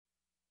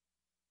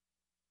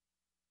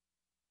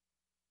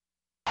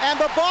And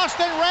the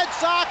Boston Red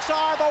Sox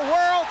are the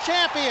world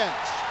champions.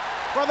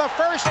 For the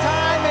first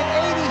time in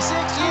 86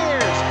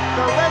 years,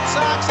 the Red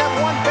Sox have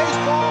won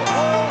baseball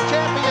world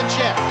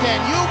championship. Can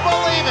you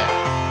believe it?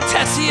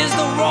 Tessie is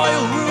the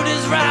Royal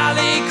Rooters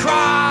rally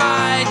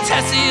cry.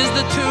 Tessie is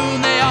the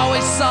tune they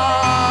always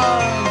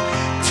sung.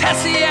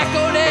 Tessie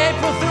echoed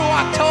April through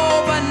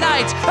October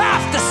nights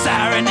after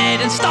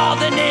serenade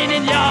installed the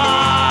Needing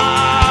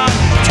Young.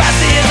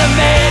 Tessie is a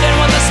maiden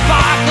with a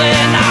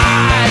sparkling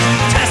eyes.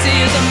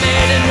 Tessie is a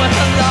maiden with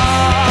a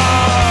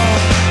love.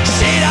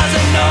 She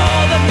doesn't know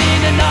the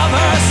meaning of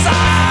her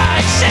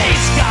side.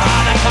 She's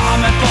got a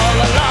comment full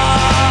of love.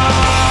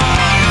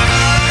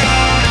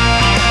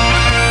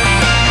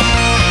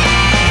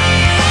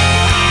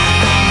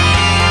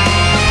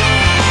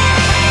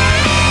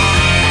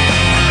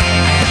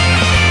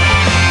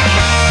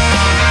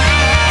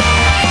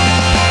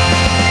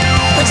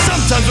 And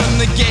sometimes when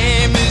the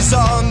game is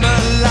on the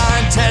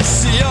line,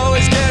 Tessie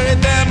always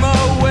carried them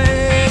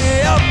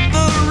away. Up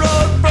the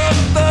road from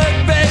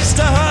third base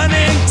to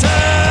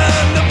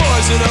Huntington, the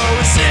boys would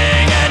always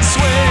sing and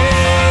sway.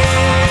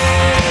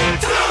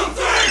 2,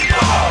 3,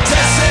 4.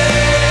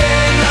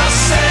 Tessie,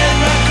 Nelson,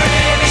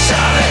 McGreevy,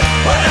 Charlotte,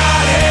 we're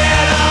not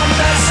here to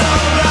mess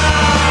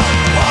around.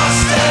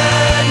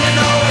 Boston, you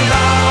know we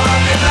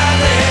love you,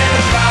 glad to hear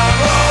the crowd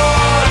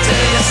roar to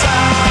your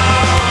sound.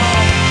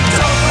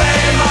 Don't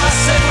blame us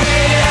if we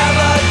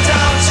ever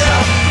doubt you.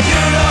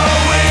 You know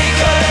we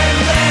couldn't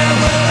live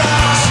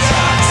without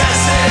you.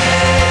 Tessie,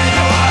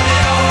 you are the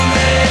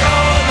only.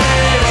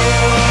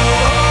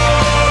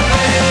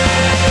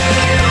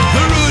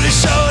 The Rooters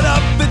showed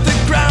up at the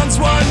grounds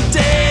one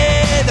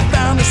day. They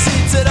found the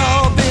seats had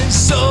all been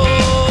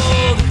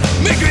sold.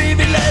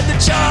 McGreevy led the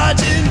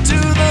charge into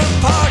the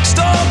park,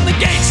 stormed the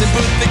gates and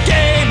put the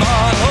game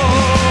on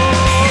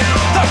hold.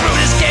 The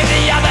Rooters gave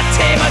the other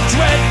team a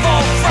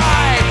dreadful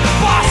fright.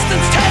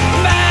 Boston's 10th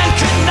man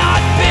could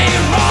not be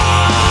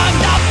wrong.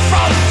 Up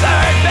from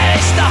third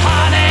base to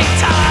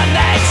Huntington,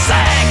 they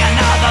sang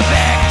another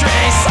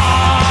victory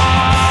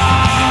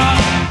song.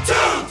 2,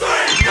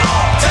 3,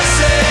 4.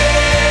 Tessie,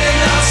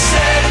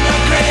 Nelson,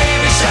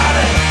 McGreevy,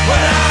 Charlotte,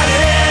 we're not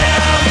here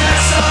to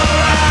mess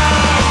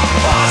around.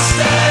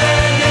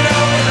 Boston, you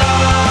know we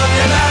love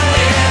you, glad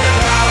to hear the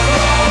crowd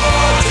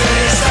roar to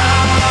your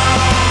sound.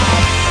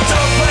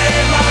 Don't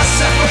blame us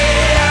if we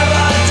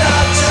ever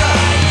doubt you.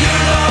 You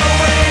know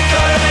we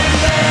couldn't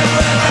live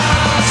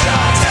without you.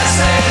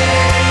 Tessie,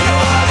 you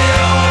are the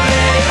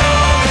only.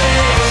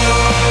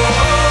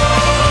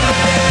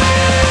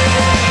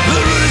 The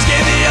Rooters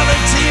gave the other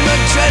team a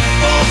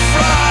dreadful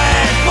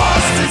fright.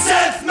 Boston's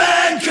 10th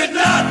man could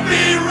not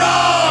be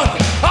wrong.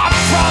 Up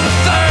from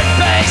third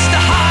base to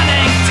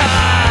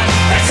Huntington,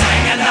 they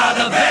sang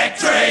another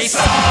victory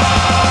song.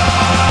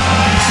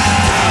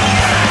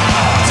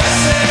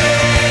 Tessie,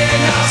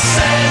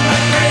 Nelson,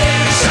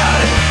 McGreevy,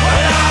 Charlotte,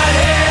 we're not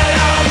here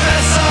to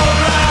mess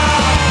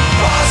around.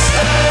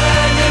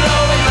 Boston, you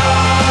know we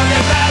love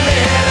you, glad to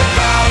hear the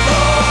crowd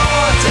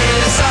roar to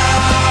your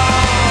sound.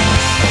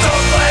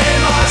 Don't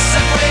blame us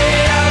if we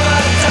ever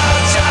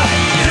doubt you.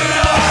 You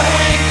know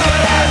we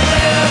couldn't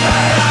live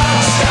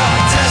without you.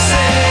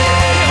 Tessie,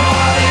 you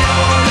are the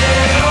only.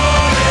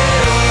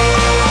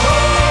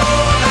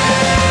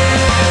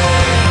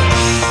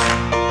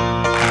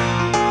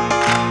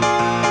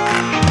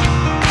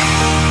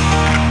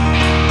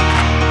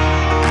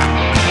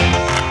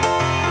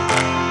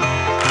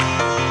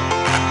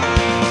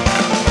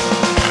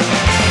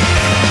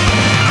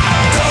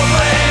 Don't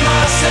blame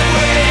us if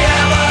we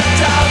ever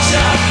doubt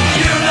you.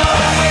 You know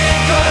we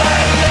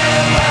couldn't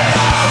live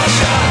without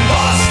you.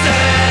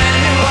 Boston,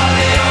 you are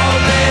the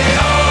only.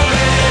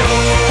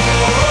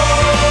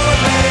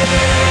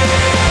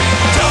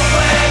 Don't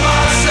blame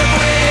us if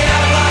we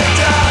ever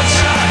doubt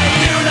you.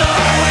 You know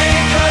we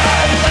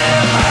couldn't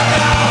live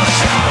without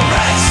you.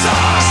 Red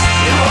Sox,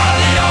 you are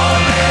the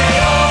only.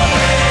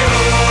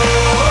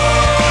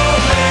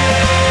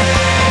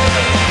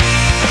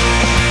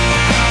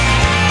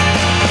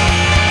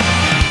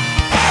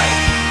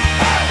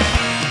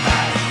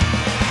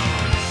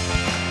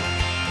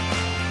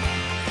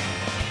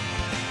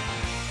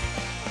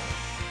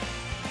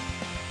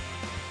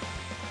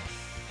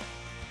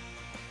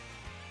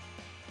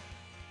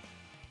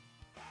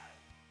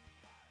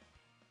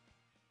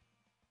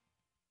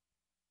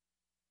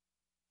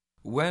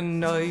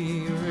 When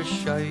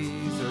Irish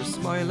eyes are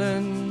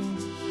smiling,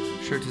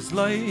 sure 'tis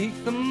like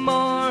the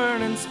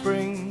morning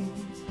spring.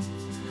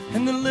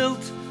 In the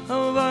lilt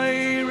of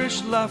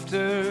Irish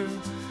laughter,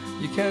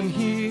 you can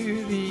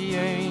hear the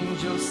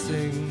angels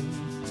sing.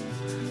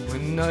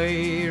 When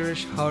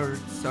Irish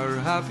hearts are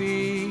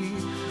happy,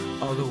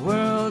 all the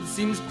world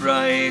seems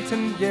bright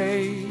and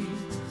gay.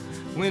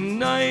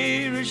 When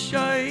Irish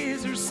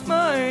eyes are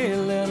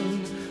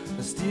smiling,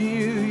 they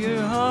steal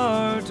your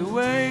heart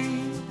away.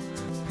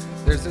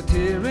 There's a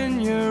tear in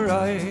your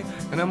eye,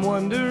 and I'm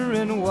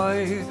wondering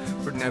why,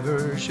 for it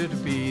never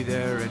should be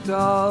there at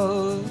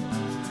all.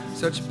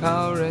 Such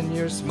power in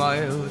your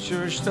smile,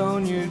 sure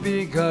stone you'd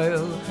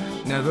beguile.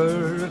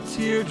 never a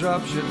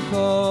teardrop should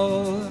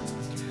fall.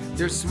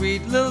 Your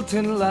sweet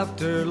lilting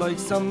laughter like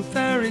some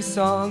fairy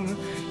song,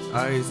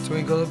 eyes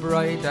twinkle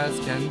bright as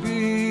can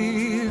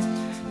be.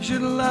 You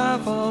should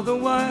laugh all the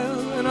while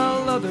and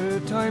all other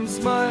times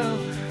smile.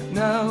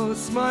 Now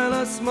smile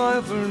a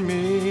smile for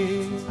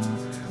me.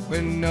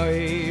 When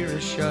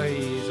Irish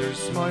eyes are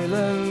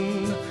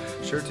smiling,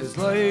 sure 'tis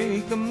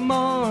like the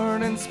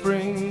morning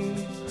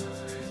spring.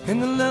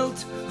 In the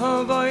lilt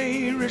of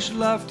Irish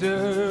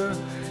laughter,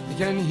 you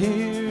can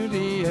hear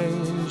the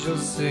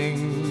angels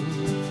sing.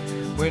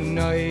 When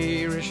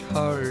Irish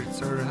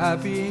hearts are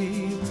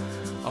happy,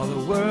 all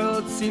the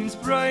world seems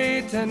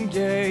bright and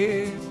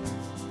gay.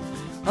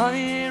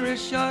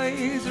 Irish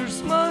eyes are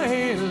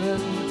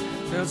smiling,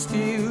 they'll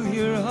steal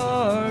your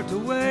heart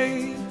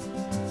away.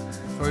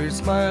 For your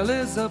smile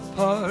is a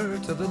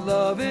part of the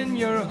love in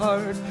your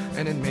heart,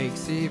 and it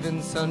makes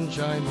even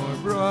sunshine more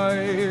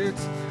bright.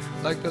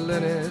 Like the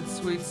linnet's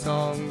sweet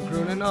song,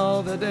 crooning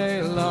all the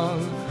day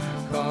long,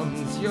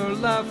 comes your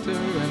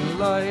laughter and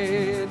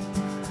light.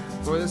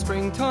 For the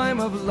springtime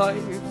of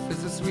life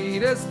is the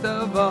sweetest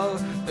of all.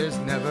 There's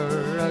never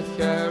a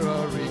care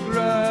or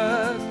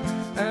regret.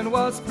 And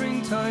while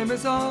springtime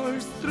is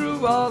ours,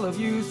 through all of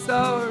youth's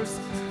hours,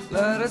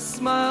 let us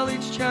smile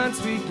each chance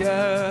we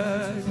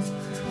get.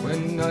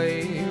 When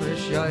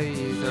Irish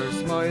eyes are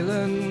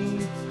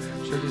smiling,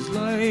 sure 'tis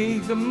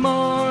like the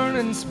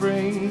morning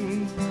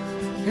spring.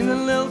 In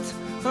the lilt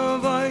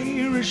of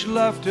Irish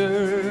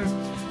laughter,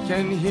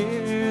 can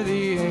hear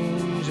the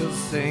angels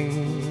sing.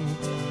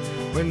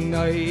 When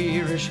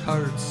Irish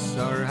hearts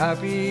are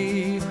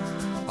happy,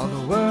 all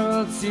the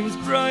world seems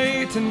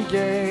bright and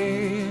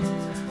gay.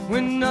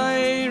 When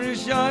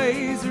Irish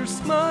eyes are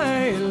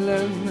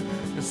smiling,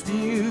 they'll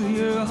steal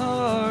your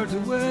heart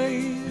away.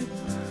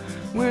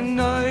 When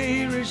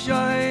Irish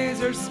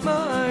eyes are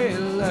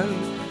smiling,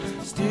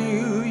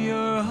 steal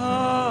your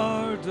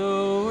heart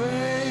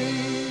away.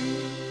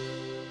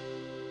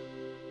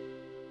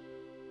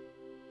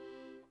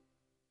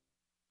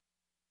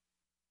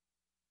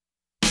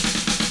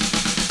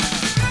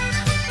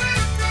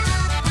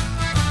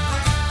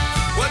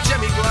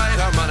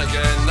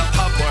 In the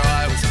pub where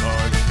I was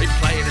born, he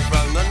played it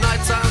from the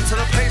night time to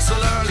the peaceful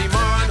early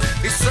morn.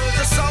 He soothed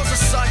the souls of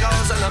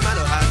psychos and the men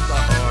who had the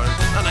horn,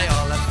 and they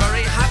all lived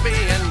very happy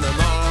in the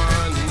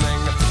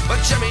morning. But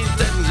Jimmy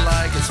didn't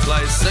like his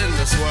place in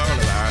this world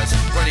of ours,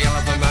 where the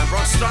elephant man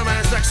brought storm in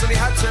his necks and he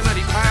had too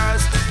many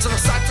powers. So I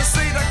sat to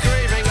see the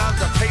grieving of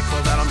the people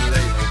that I'm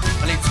leaving,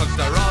 and he took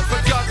their all for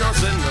God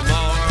knows in the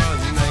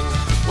morning.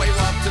 We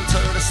walked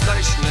into the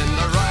station in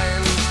the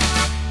rain,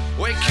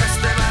 we kissed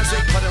him as we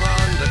put him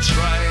on the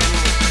train,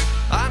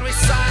 and we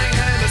sang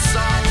him a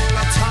song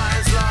of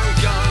times long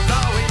gone,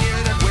 though we knew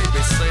that we'd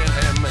be seeing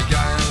him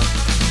again.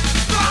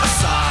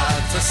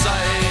 Sad to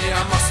say, I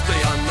must be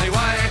on my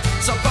way,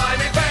 so buy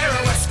me beer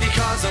and whiskey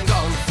cause I'm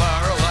going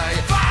far away.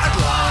 I'd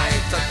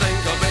like to think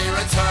I'll be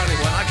returning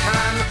when I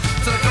can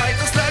to the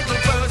greatest little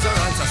boozer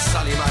and to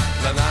Sally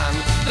McLennan.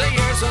 The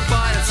years went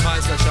by and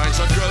times have changed,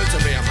 I grew to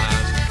be a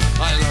man.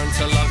 I learned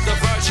to love the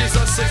virtues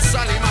of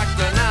Sally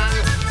McLennan.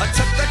 I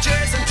took the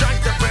cheers and drank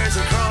the beers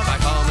and crawled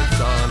back home at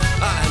dawn.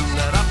 I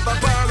ended up a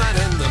barman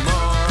in the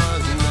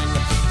morning.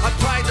 I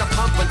pried the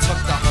pump and took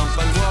the hump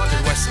and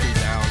watered whiskey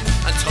down,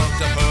 and took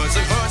the booze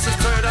and horses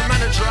to the men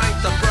and drank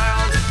the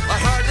brown.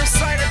 I heard them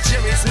say that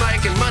Jimmy's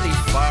making money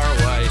far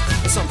away,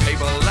 and some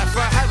people left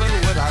for heaven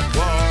without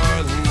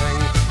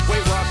warning. We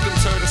walked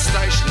into the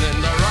station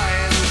in the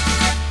rain,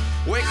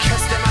 we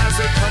kissed him as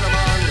we put him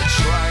on the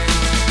train,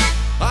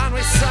 and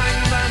we sang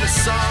them a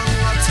song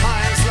of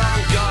times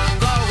long gone,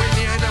 though we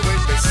knew that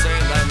we'd be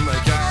seeing them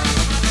again.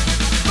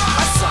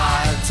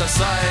 Sad to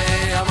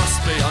say, I must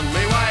be on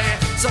my way,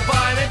 so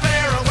buy me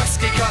beer and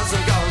whiskey cause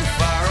I'm going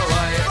far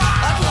away.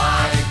 I'd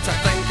like to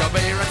think I'll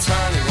be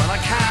returning when I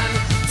can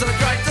to the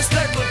greatest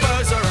little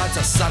boozer and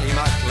to Sally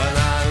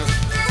McLennan.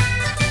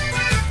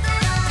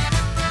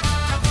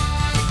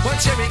 When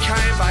Jimmy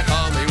came back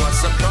home, he was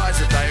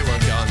surprised that they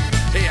were gone.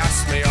 He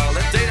asked me all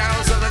the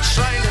details of the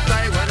train that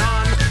they went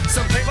on.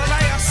 Some people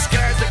they are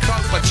scared to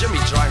croak, but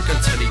Jimmy drank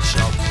until he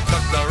choked.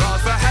 Took the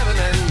road for heaven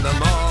in the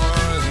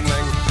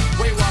morning.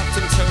 We walked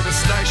into the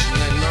station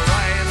in the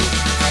rain,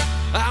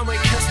 and we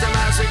kissed him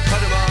as we put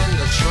him on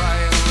the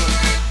train,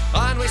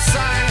 and we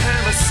sang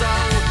him a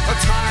song of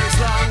times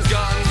long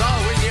gone,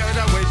 though we knew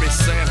that we'd be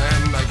seeing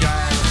him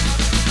again.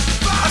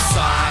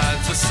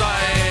 Sad to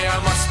say, I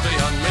must be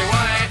on my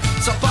way,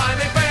 so buy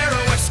me beer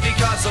and whiskey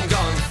cause I'm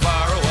going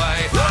far away.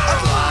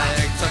 I'd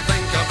like to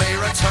think I'll be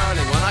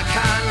returning when I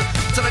can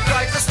to the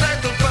greatest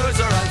little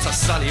boozer and to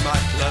Sally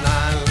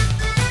McLennan.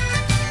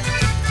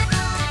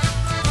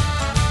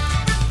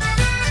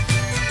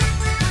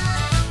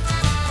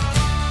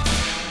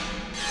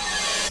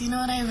 You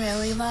know what I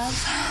really love?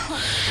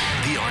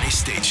 The Arnie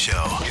State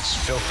Show. It's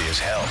filthy as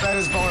hell. That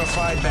is bona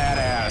fide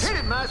badass. Hit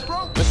it,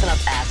 Maestro. Listen up,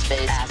 ass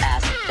face,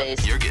 ass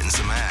face. You're getting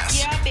some ass.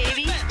 Yeah,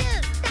 baby.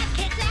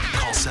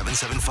 Call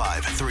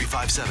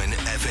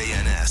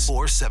 775-357-FANS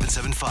or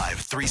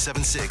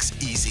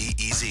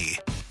 775-376-EASY-EASY.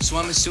 So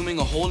I'm assuming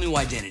a whole new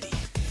identity.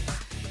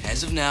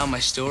 As of now, my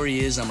story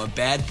is I'm a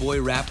bad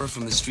boy rapper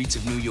from the streets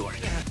of New York.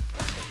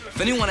 If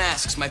anyone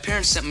asks, my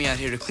parents sent me out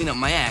here to clean up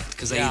my act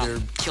because I either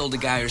killed a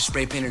guy or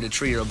spray painted a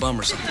tree or a bum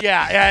or something.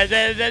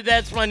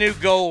 That's my new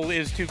goal,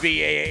 is to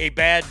be a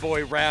bad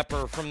boy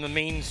rapper from the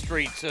mean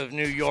streets of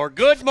New York.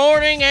 Good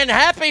morning and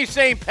happy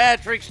St.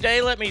 Patrick's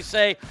Day. Let me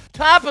say,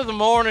 top of the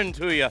morning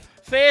to you.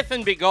 Faith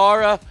and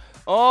Bigara.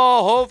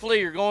 Oh,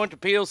 hopefully you're going to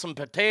peel some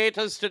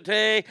potatoes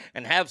today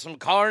and have some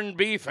corned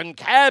beef and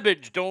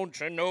cabbage, don't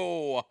you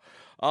know?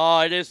 Oh,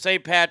 it is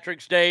St.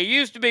 Patrick's Day. It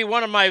used to be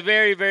one of my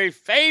very, very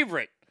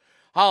favorite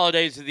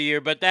holidays of the year,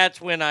 but that's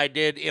when I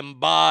did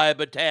imbibe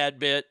a tad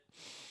bit.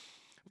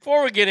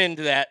 Before we get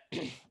into that,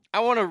 I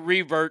want to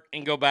revert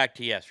and go back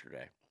to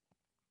yesterday.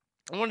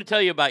 I want to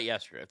tell you about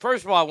yesterday.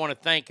 First of all, I want to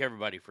thank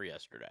everybody for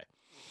yesterday.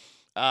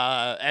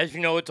 As you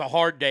know, it's a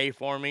hard day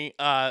for me.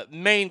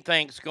 Main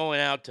thanks going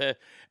out to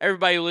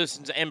everybody who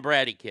listens and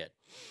Bratty Kid.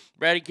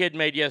 Bratty Kid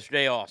made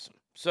yesterday awesome.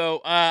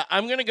 So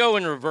I'm going to go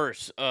in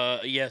reverse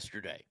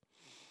yesterday.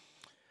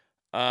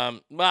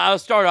 I'll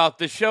start off.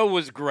 The show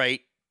was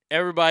great.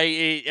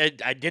 Everybody,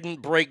 I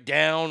didn't break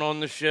down on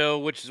the show,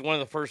 which is one of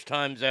the first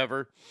times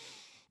ever.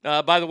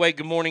 By the way,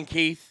 good morning,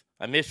 Keith.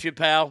 I miss you,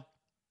 pal.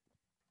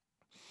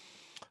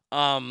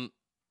 I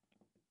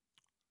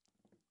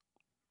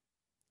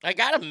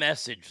got a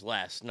message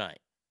last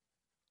night.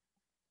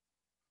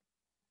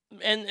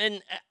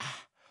 And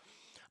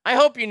I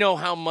hope you know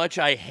how much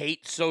I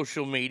hate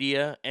social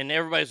media. And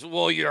everybody's,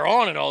 well, you're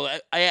on it all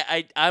that.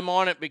 I'm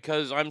on it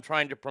because I'm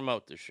trying to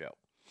promote the show.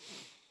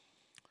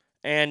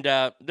 And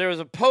there was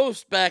a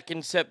post back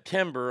in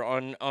September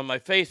on my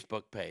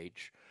Facebook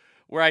page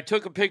where I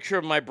took a picture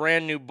of my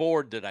brand new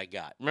board that I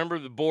got. Remember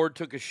the board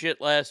took a shit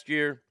last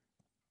year?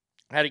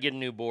 I had to get a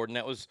new board, and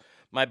that was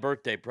my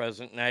birthday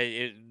present.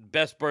 And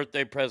best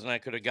birthday present I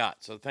could have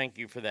got. So thank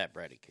you for that,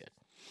 Brady Kid.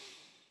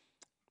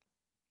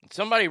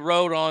 Somebody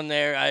wrote on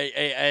there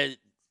I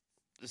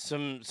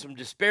some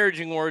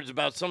disparaging words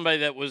about somebody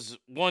that was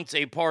once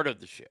a part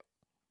of the show.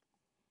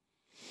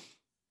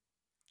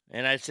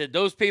 And I said,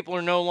 those people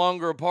are no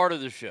longer a part of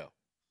the show.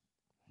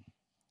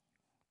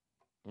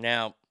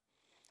 Now,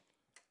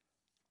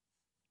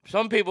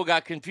 some people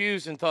got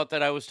confused and thought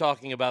that I was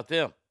talking about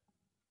them.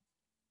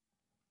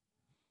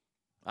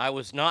 I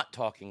was not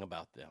talking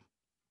about them.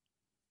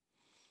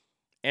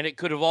 And it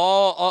could have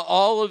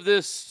all of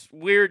this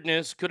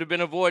weirdness could have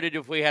been avoided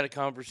if we had a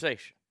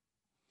conversation.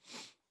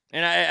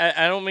 And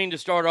I don't mean to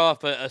start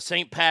off a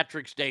St.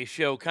 Patrick's Day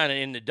show kind of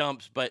in the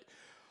dumps, but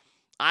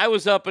I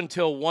was up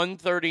until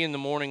 1:30 in the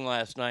morning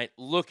last night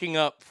looking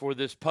up for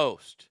this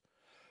post,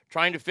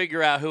 trying to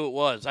figure out who it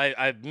was.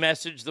 I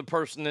messaged the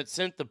person that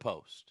sent the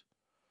post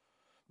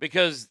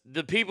because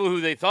the people who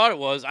they thought it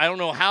was, I don't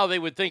know how they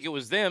would think it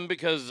was them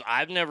because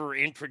I've never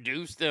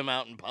introduced them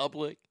out in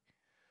public.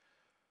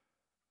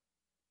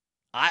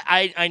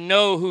 I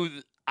know who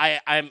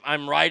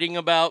I'm writing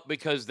about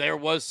because there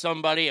was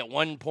somebody at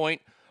one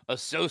point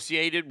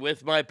associated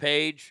with my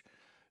page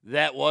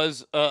that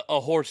was a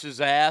horse's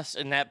ass,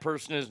 and that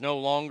person is no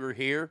longer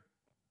here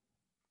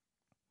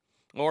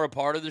or a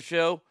part of the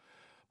show.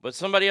 But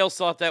somebody else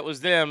thought that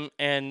was them,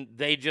 and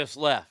they just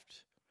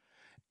left.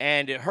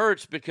 And it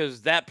hurts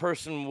because that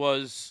person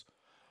was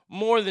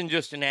more than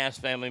just an ass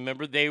family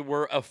member. They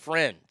were a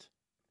friend,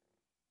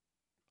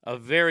 a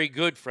very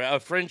good friend, a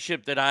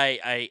friendship that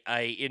I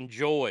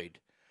enjoyed.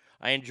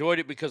 I enjoyed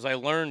it because I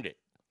learned it.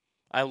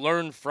 I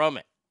learned from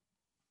it.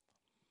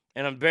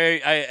 And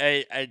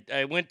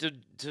I went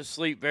to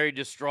sleep very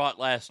distraught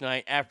last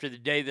night after the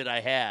day that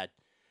I had.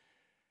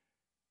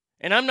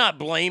 And I'm not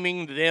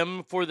blaming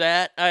them for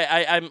that.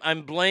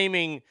 I'm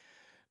blaming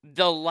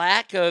the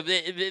lack of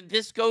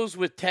this goes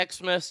with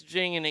text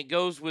messaging and it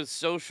goes with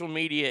social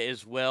media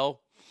as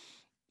well.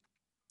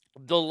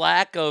 The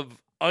lack of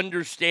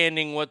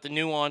understanding what the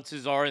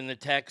nuances are in the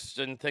text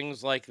and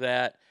things like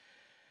that.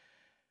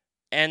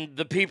 And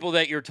the people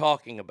that you're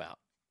talking about.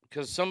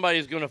 Because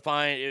somebody's going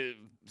to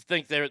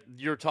think that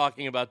you're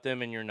talking about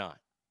them and you're not.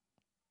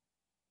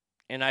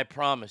 And I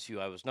promise you,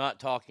 I was not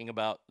talking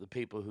about the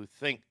people who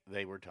think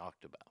they were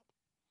talked about.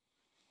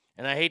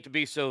 And I hate to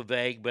be so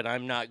vague, but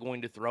I'm not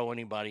going to throw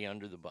anybody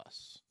under the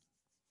bus.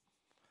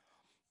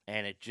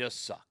 And it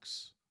just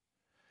sucks.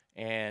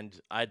 And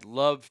I'd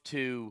love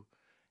to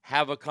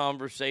have a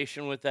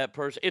conversation with that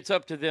person. It's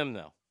up to them,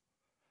 though.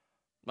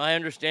 I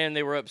understand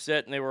they were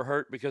upset and they were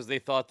hurt because they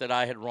thought that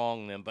I had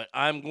wronged them. But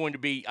I'm going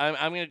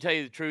to tell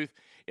you the truth.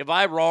 If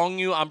I wrong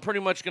you, I'm pretty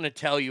much going to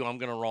tell you I'm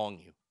going to wrong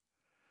you.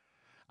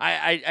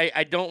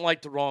 I don't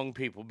like to wrong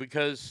people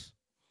because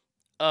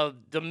of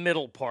the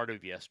middle part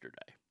of yesterday.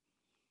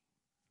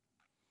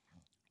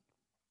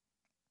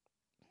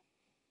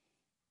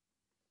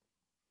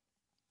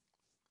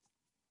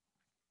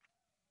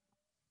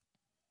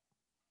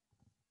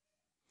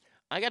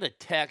 I got a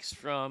text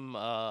from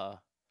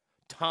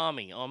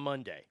Tommy on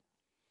Monday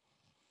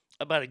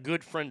about a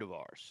good friend of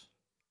ours.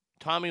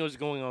 Tommy was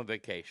going on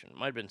vacation. It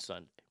might have been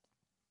Sunday.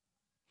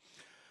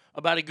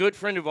 About a good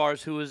friend of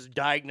ours who was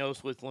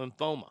diagnosed with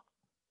lymphoma.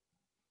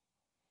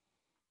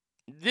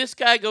 This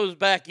guy goes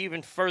back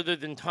even further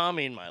than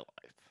Tommy in my life.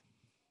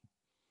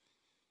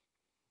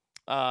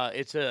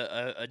 It's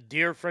a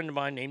dear friend of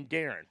mine named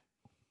Darren.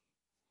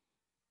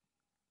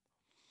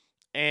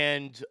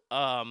 And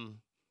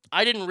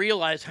I didn't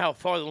realize how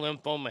far the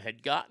lymphoma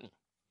had gotten.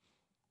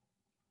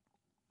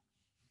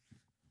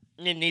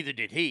 And neither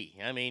did he.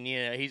 I mean,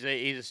 he's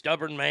a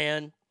stubborn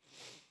man.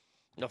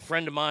 A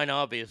friend of mine,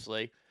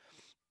 obviously.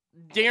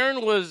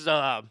 Darren was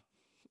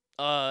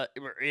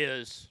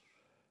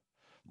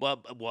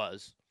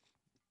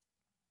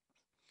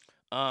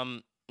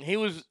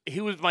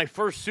he was my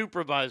first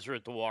supervisor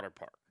at the water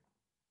park.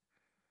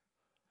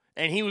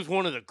 And he was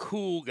one of the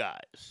cool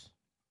guys.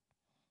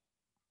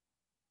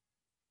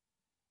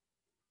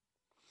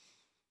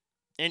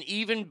 And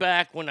even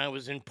back when I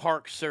was in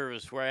park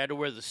service, where I had to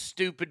wear the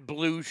stupid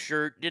blue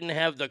shirt, didn't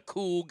have the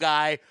cool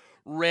guy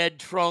red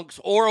trunks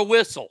or a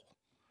whistle.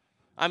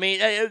 I mean,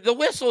 the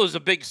whistle is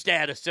a big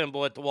status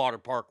symbol at the water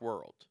park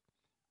world.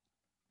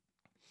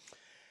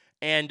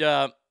 And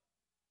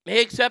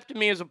he accepted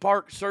me as a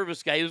park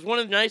service guy. He was one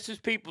of the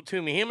nicest people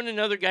to me. Him and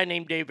another guy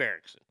named Dave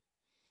Erickson.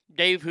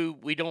 Dave, who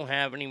we don't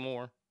have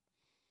anymore.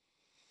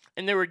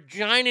 And there were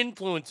giant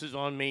influences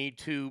on me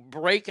to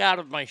break out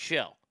of my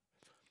shell.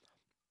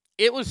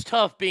 It was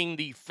tough being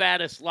the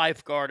fattest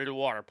lifeguard at a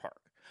water park,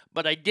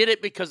 but I did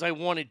it because I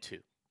wanted to.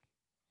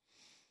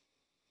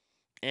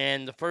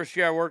 And the first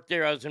year I worked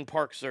there, I was in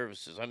park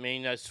services. I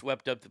mean, I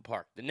swept up the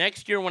park. The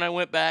next year when I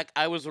went back,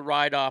 I was a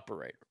ride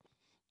operator.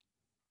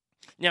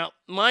 Now,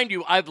 mind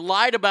you, I've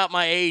lied about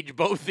my age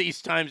both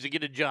these times to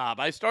get a job.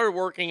 I started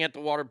working at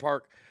the water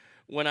park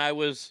when I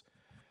was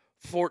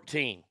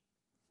 14.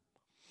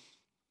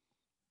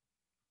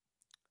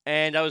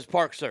 And I was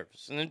park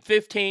service. And then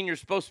 15, you're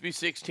supposed to be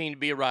 16 to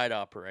be a ride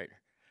operator.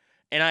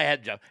 And I had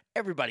a job.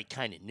 Everybody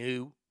kind of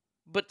knew,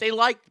 but they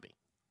liked me.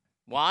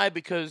 Why?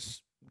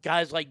 Because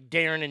guys like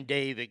Darren and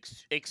Dave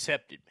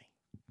accepted me.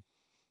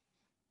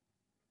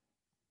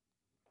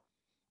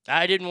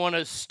 I didn't want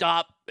to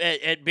stop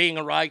at being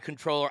a ride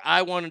controller.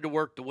 I wanted to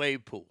work the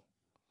wave pool.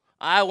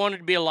 I wanted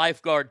to be a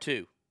lifeguard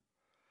too.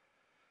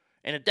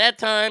 And at that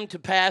time, to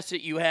pass it,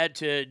 you had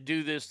to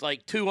do this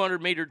like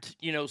 200-meter,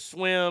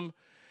 swim.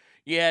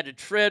 You had to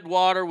tread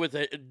water with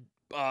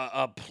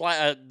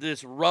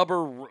this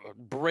rubber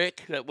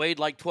brick that weighed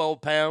like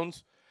 12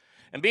 pounds.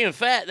 And being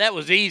fat, that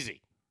was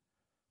easy.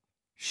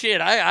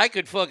 Shit, I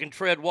could fucking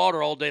tread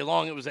water all day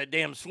long. It was that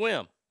damn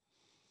swim.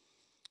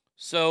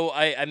 So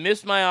I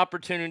missed my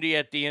opportunity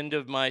at the end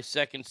of my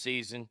second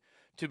season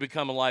to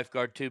become a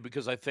lifeguard too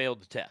because I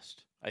failed the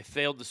test. I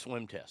failed the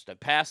swim test. I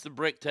passed the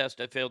brick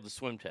test. I failed the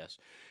swim test.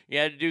 You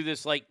had to do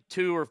this like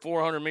 200 or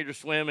 400-meter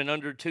swim in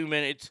under 2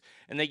 minutes,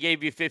 and they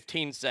gave you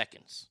 15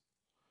 seconds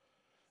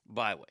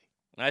byway.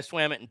 And I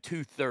swam it in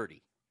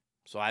 2:30,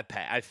 so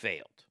I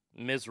failed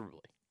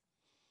miserably.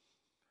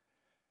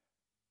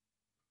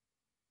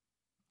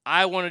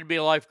 I wanted to be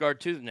a lifeguard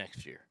too the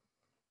next year.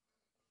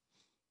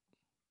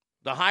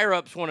 The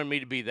higher-ups wanted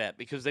me to be that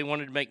because they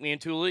wanted to make me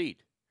into a lead.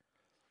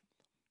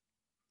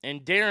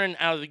 And Darren,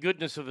 out of the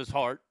goodness of his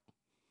heart,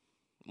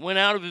 went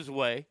out of his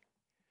way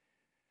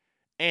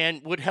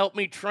and would help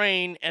me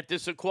train at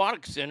this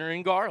aquatic center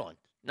in Garland.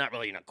 Not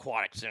really an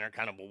aquatic center,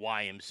 kind of a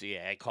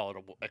YMCA. I call it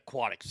an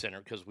aquatic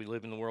center because we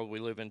live in the world we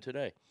live in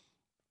today.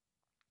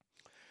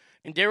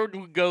 And Darren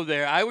would go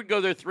there. I would go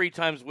there 3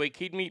 times a week.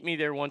 He'd meet me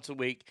there once a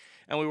week,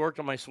 and we worked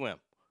on my swim.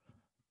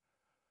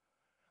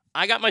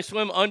 I got my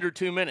swim under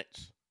 2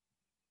 minutes.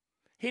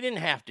 He didn't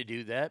have to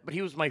do that, but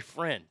he was my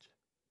friend.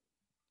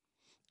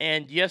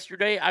 And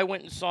yesterday, I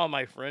went and saw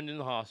my friend in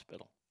the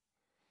hospital.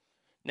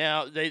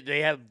 Now,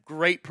 they have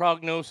great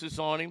prognosis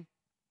on him.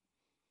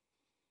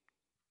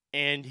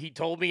 And he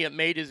told me it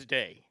made his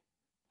day.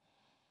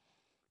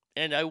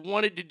 And I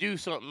wanted to do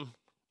something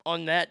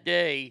on that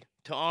day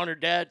to honor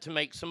Dad, to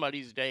make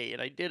somebody's day.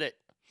 And I did it.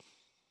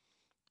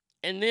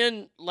 And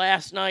then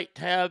last night,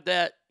 to have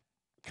that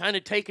kind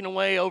of taken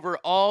away over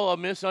all a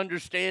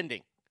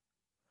misunderstanding.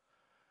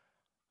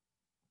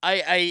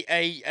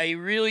 I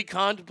really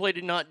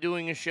contemplated not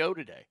doing a show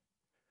today.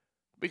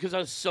 Because I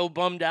was so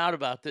bummed out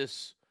about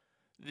this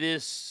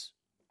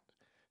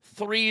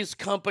Three's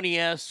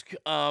Company-esque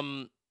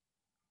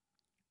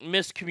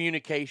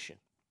miscommunication.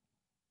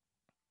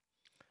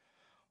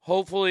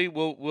 Hopefully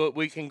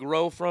we can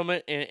grow from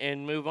it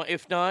and move on.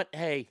 If not,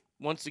 hey,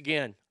 once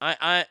again,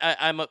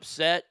 I'm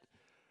upset.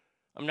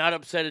 I'm not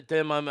upset at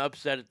them. I'm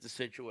upset at the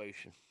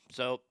situation.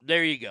 So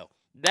there you go.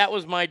 That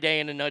was my day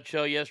in a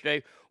nutshell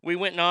yesterday. We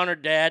went and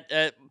honored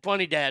Dad.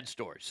 Funny Dad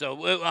story. So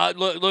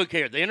look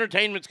here. The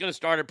entertainment's going to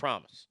start, I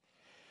promise.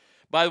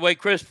 By the way,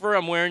 Christopher,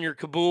 I'm wearing your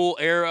Kabul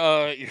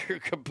your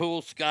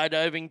Kabul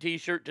skydiving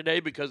T-shirt today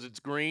because it's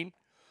green.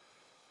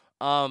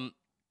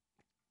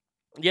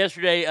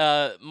 Yesterday,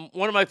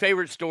 one of my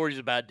favorite stories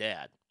about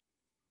Dad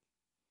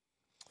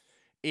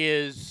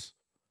is,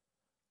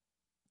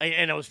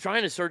 and I was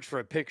trying to search for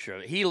a picture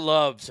of it. He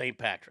loved St.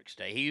 Patrick's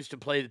Day. He used to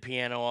play the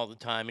piano all the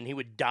time, and he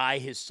would dye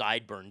his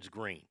sideburns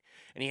green.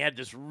 and he had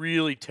this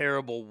really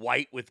terrible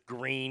white with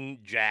green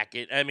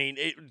jacket. I mean,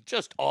 it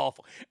just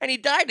awful. And he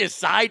dyed his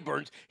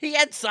sideburns. He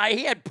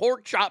had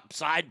pork chop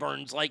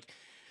sideburns like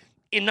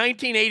in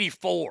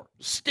 1984.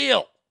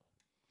 Still.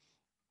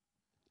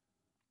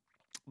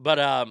 But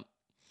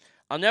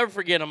I'll never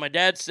forget on my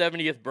dad's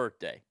 70th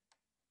birthday,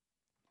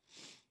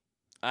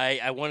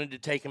 I wanted to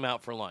take him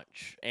out for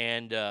lunch.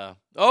 And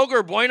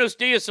Ogre, buenos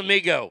dias,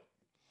 amigo.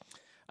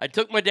 I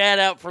took my dad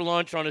out for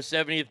lunch on his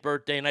 70th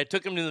birthday, and I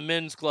took him to the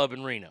men's club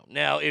in Reno.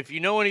 Now, if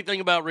you know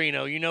anything about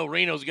Reno, you know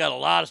Reno's got a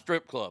lot of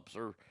strip clubs,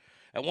 or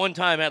at one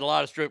time had a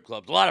lot of strip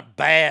clubs, a lot of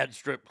bad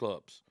strip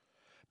clubs.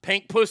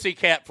 Pink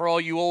Pussycat for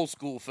all you old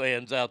school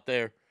fans out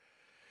there.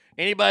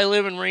 Anybody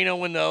live in Reno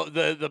when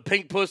the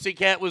Pink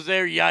Pussycat was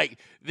there? Yike.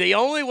 The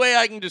only way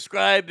I can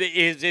describe it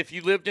is if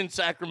you lived in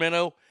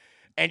Sacramento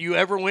and you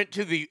ever went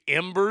to the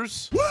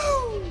Embers.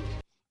 Woo!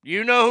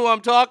 You know who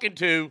I'm talking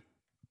to.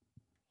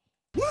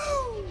 Woo!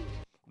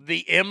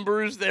 The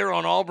Embers there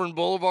on Auburn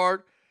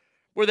Boulevard,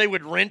 where they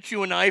would rent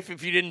you a knife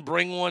if you didn't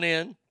bring one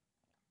in.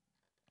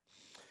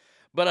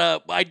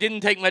 But I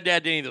didn't take my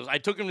dad to any of those. I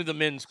took him to the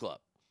men's club.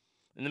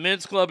 And the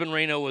men's club in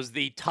Reno was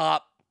the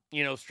top,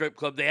 strip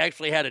club. They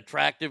actually had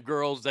attractive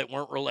girls that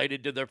weren't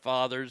related to their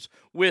fathers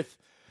with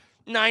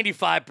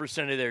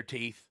 95% of their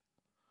teeth.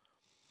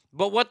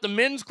 But what the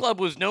men's club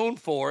was known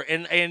for,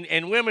 and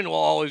women will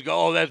always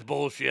go, oh, that's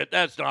bullshit.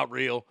 That's not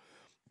real.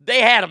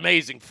 They had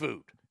amazing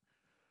food.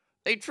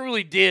 They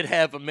truly did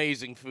have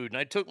amazing food. And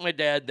I took my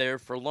dad there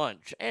for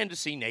lunch and to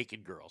see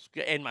naked girls.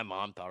 And my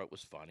mom thought it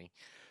was funny.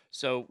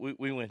 So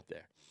we went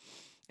there.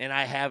 And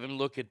I have him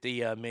look at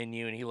the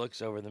menu, and he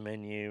looks over the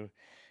menu.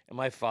 And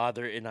my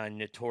father and I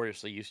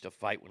notoriously used to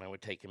fight when I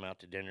would take him out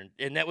to dinner.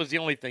 And that was the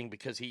only thing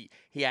because he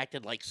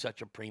acted like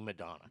such a prima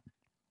donna.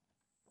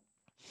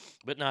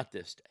 But not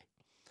this day.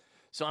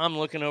 So I'm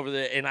looking over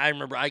and I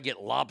remember I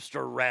get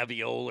lobster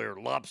ravioli or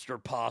lobster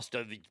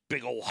pasta, these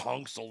big old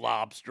hunks of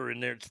lobster in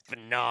there. It's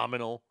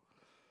phenomenal.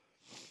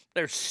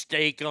 There's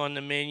steak on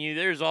the menu.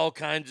 There's all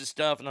kinds of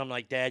stuff. And I'm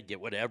like, Dad,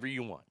 get whatever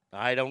you want.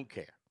 I don't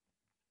care.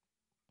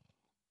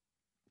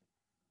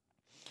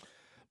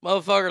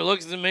 Motherfucker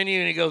looks at the menu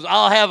and he goes,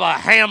 I'll have a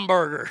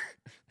hamburger.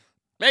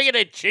 Make it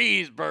a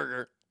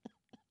cheeseburger.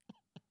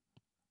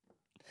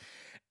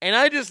 And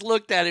I just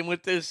looked at him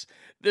with this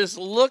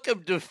look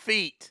of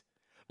defeat.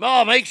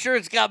 Oh, make sure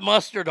it's got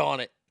mustard on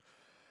it.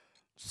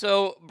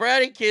 So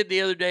Bratty Kid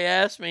the other day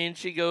asked me, and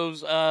she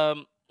goes,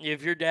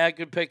 if your dad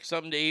could pick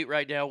something to eat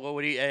right now, what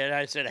would he? And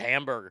I said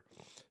hamburger.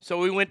 So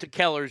we went to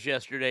Keller's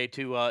yesterday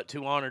to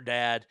honor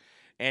Dad,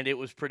 and it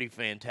was pretty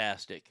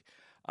fantastic.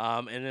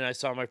 And then I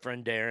saw my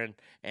friend Darren,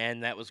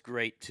 and that was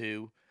great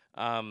too.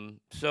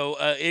 So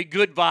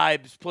good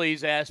vibes,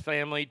 please, ass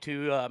family,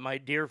 to my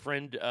dear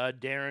friend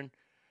Darren,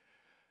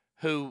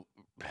 who,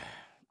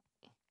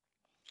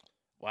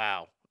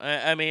 wow.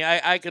 I mean,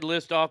 I could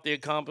list off the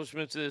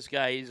accomplishments of this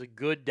guy. He's a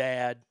good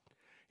dad.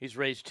 He's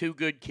raised 2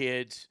 good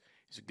kids.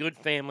 He's a good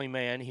family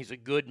man. He's a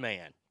good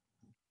man.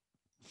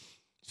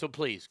 So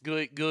please,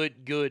 good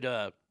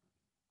vibes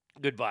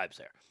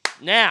there.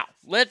 Now,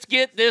 let's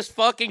get this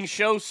fucking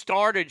show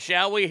started,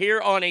 shall we,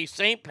 here on a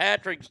St.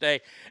 Patrick's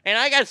Day. And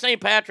I got St.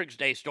 Patrick's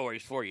Day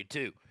stories for you,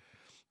 too.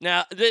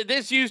 Now,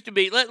 this used to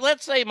be,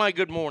 let's say my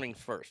good mornings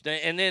first,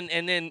 and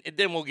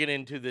then we'll get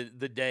into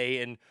the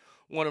day and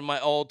one of my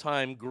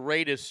all-time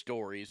greatest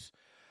stories.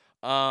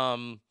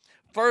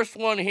 First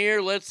one here,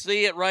 let's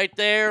see it right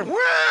there.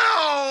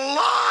 Well,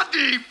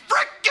 Lottie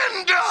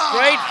frickin' dog!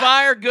 Straight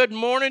fire, good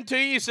morning to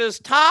you. He says,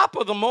 top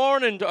of the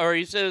morning, or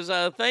he says,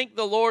 thank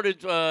the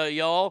Lord,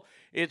 y'all.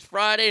 It's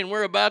Friday, and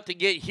we're about to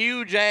get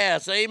huge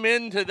ass.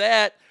 Amen to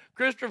that.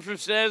 Christopher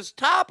says,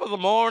 top of the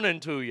morning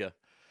to you.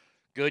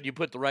 Good, you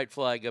put the right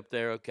flag up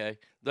there, okay.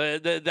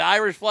 The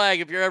Irish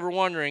flag, if you're ever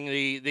wondering,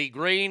 the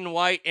green,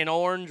 white, and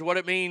orange, what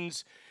it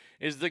means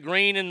is the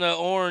green and the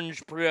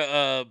orange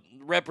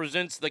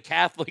represents the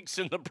Catholics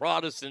and the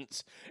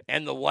Protestants,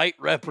 and the white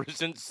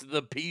represents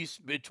the peace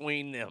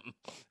between them.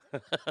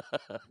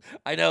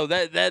 I know,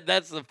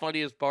 that's the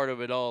funniest part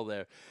of it all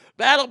there.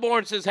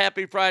 Battleborn says,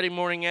 happy Friday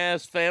morning,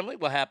 ass family.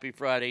 Well, happy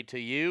Friday to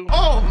you.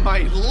 Oh,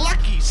 my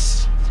lucky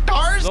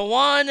stars! The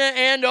one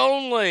and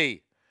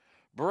only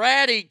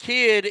Bratty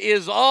Kid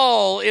is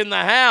all in the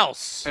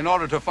house. In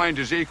order to find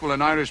his equal,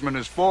 an Irishman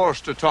is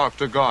forced to talk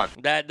to God.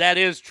 That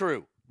is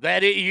true.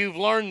 You've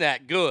learned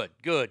that. Good.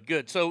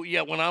 So,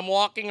 yeah, when I'm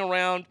walking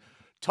around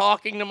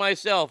talking to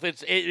myself,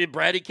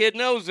 Bratty Kid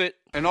knows it.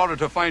 In order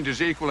to find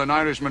his equal, an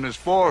Irishman is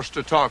forced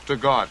to talk to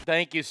God.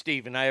 Thank you,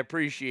 Stephen. I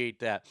appreciate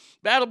that.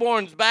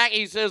 Battleborn's back.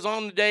 He says,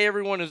 on the day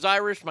everyone is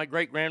Irish, my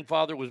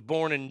great-grandfather was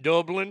born in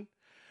Dublin.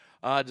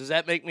 Does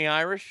that make me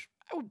Irish?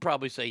 I would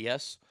probably say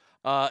yes.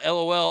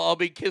 LOL, I'll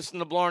be kissing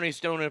the Blarney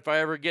Stone if I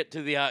ever get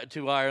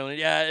to Ireland.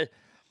 Yeah,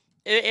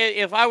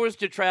 if I was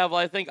to travel,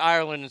 I think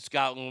Ireland and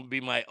Scotland would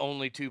be my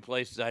only 2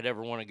 places I'd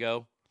ever want to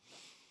go.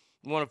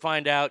 I want to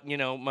find out,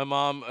 my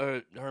mom,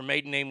 her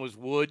maiden name was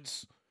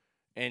Woods,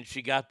 and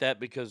she got that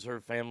because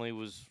her family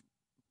was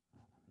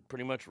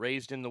pretty much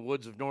raised in the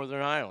woods of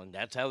Northern Ireland.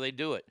 That's how they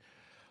do it.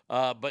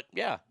 But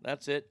yeah,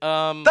 that's it.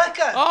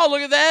 Becca! Oh,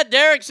 look at that.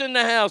 Derek's in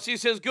the house. He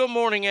says, good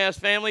morning, ass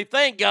family.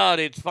 Thank God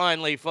it's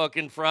finally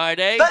fucking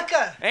Friday.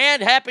 Becca!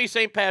 And happy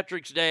St.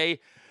 Patrick's Day,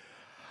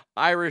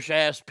 Irish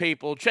ass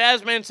people.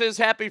 Chasman says,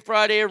 happy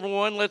Friday,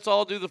 everyone. Let's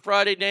all do the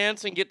Friday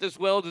dance and get this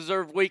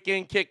well-deserved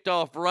weekend kicked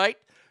off right.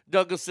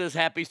 Douglas says,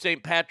 happy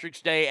St.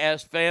 Patrick's Day,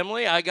 ass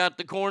family. I got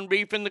the corned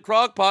beef in the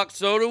crock pot.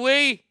 So do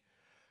we.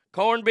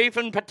 Corned beef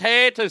and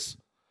potatoes.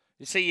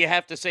 You see, you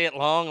have to say it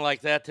long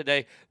like that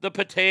today. The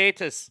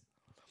potatoes.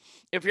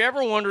 If you're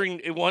ever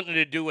wanting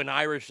to do an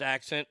Irish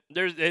accent,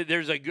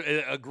 there's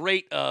a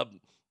great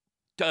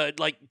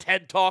like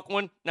TED Talk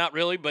one. Not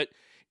really, but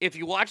if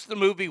you watch the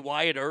movie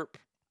Wyatt Earp,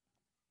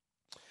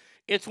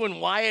 it's when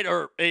Wyatt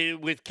Earp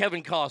with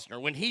Kevin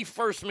Costner, when he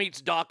first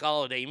meets Doc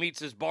Holliday, he meets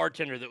this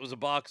bartender that was a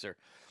boxer,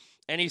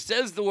 and he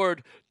says the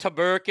word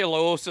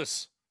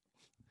tuberculosis.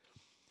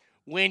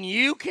 When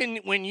you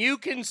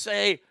can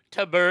say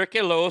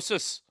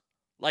tuberculosis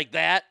like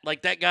that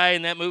guy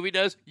in that movie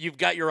does, you've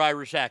got your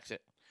Irish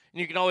accent. And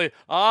you can always,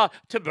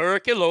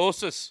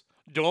 tuberculosis,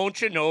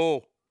 don't you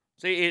know?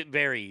 See, it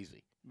very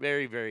easy.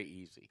 Very, very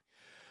easy.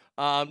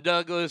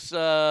 Douglas, oh,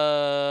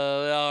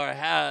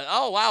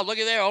 wow, look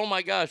at there. Oh,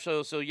 my gosh.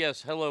 So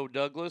yes, hello,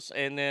 Douglas.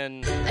 And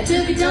then... I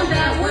took a dump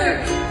at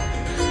work.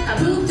 I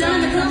pooped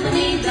on the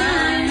company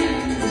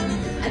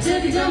dime. I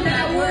took a dump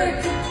at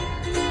work.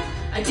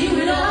 I do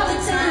it all the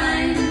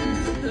time.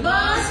 The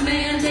boss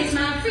man takes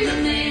my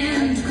freedom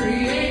and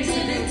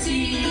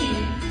creativity.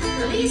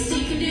 The least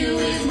he can do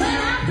is when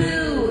I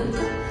poo.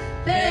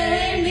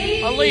 Pay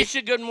me.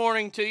 Alicia, good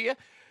morning to you.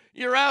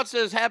 Your out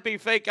says, happy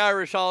fake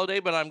Irish holiday,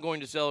 but I'm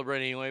going to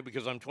celebrate anyway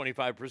because I'm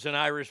 25%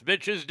 Irish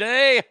bitches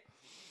day.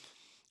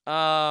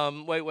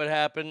 Wait, what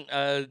happened?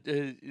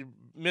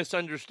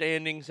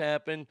 Misunderstandings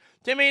happen.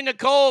 Timmy and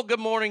Nicole, good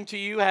morning to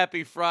you.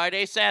 Happy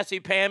Friday. Sassy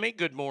Pammy,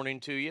 good morning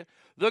to you.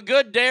 The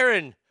good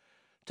Darren,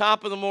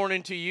 top of the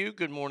morning to you.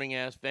 Good morning,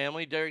 ass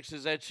family. Derek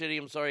says, that's shitty.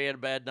 I'm sorry you had a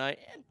bad night.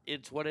 And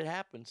it's what it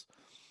happens.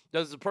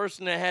 Does the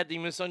person that had the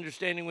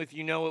misunderstanding with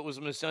you know it was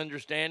a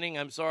misunderstanding?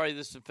 I'm sorry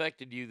this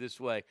affected you this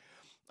way.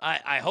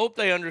 I hope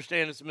they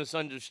understand it's a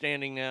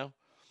misunderstanding now.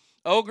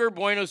 Ogre,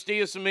 buenos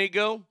dias,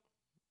 amigo.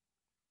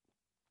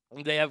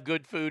 They have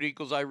good food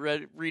equals I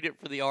read it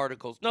for the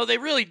articles. No, they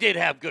really did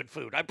have good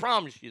food. I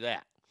promise you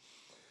that.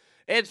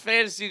 It's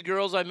Fantasy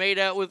Girls. I made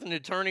out with an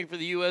attorney for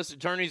the U.S.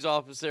 Attorney's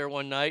Office there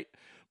one night.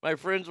 My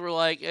friends were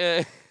like,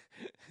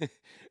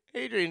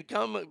 Adrian,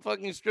 come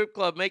fucking strip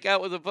club, make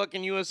out with a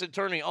fucking U.S.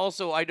 attorney.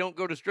 Also, I don't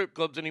go to strip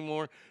clubs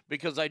anymore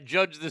because I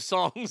judge the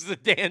songs the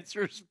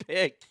dancers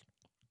pick.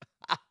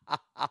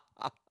 Awful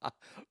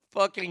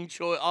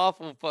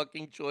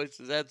fucking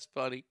choices. That's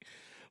funny.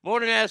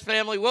 Morning ass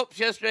family. Whoops,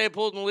 yesterday I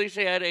pulled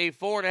Alicia, had a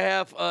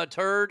 4.5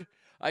 turd.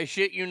 I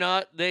shit you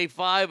not. Day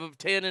 5 of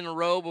 10 in a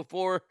row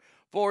before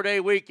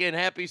 4-day weekend.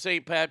 Happy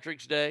St.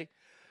 Patrick's Day.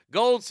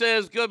 Gold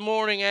says, good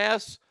morning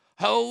ass.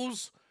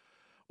 Hoes.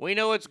 We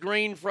know it's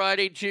Green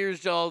Friday.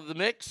 Cheers to all of the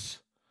mix.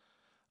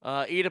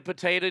 Eat a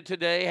potato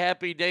today.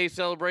 Happy day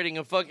celebrating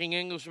a fucking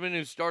Englishman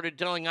who started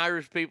telling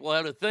Irish people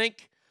how to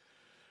think.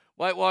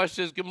 Whitewash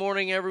says, good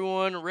morning,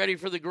 everyone. Ready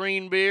for the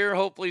green beer.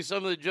 Hopefully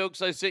some of the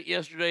jokes I said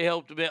yesterday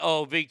helped a bit.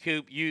 Oh,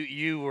 V-Coop,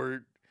 you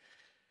were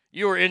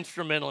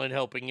instrumental in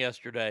helping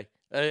yesterday.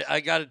 I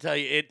got to tell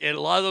you, and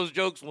a lot of those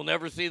jokes will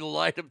never see the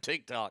light of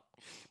TikTok,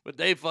 but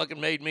they fucking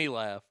made me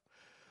laugh.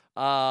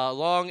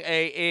 Long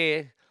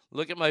A.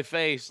 Look at my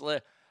face.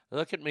 Look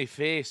at me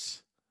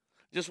face.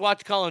 Just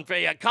watch Colin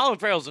Farrell. Yeah, Colin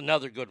Farrell's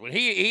another good one.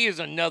 He is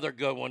another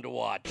good one to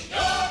watch. You're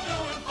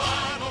doing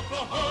fine,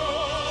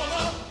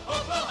 Oklahoma,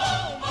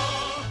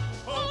 Oklahoma.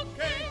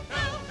 O-K-L-A-H-O-M-A,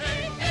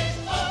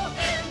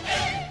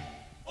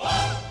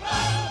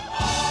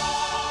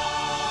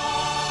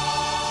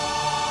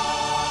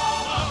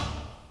 Oklahoma.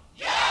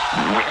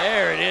 Yeah!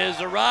 There it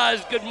is.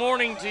 Arise, good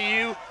morning to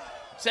you.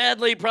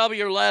 Sadly, probably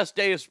your last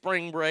day of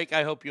spring break.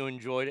 I hope you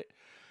enjoyed it.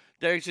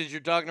 Derek says, you're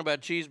talking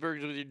about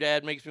cheeseburgers with your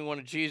dad. Makes me want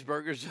a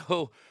cheeseburger.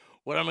 So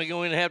what am I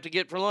going to have to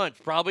get for lunch?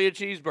 Probably a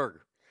cheeseburger.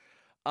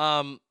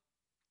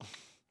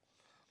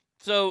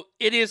 So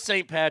it is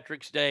St.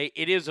 Patrick's Day.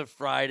 It is a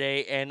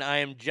Friday, and I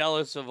am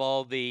jealous of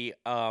all the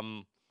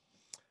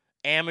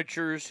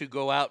amateurs who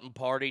go out and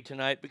party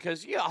tonight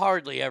because you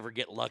hardly ever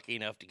get lucky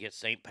enough to get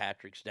St.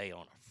 Patrick's Day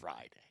on a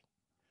Friday.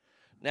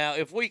 Now,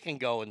 if we can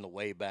go in the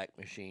Wayback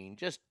Machine,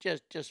 just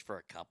for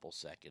a couple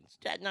seconds.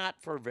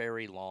 Not for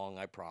very long,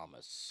 I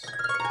promise.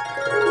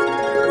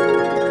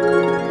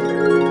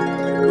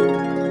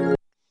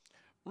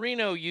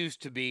 Reno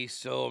used to be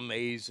so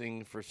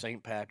amazing for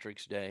St.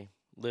 Patrick's Day,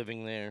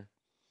 living there.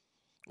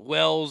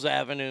 Wells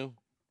Avenue.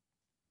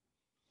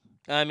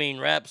 I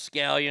mean,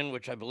 Rapscallion,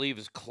 which I believe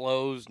is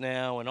closed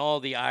now, and all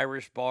the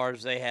Irish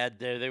bars they had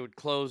there, they would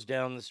close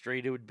down the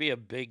street. It would be a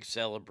big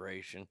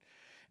celebration.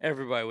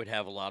 Everybody would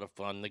have a lot of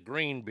fun. The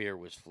green beer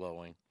was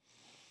flowing.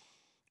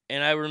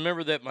 And I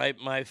remember that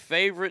my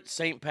favorite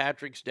St.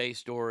 Patrick's Day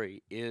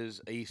story is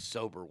a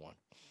sober one.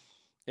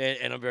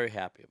 And I'm very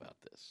happy about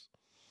this.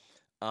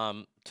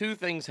 Two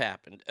things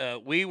happened.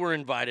 We were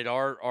invited,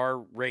 our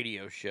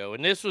radio show,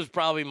 and this was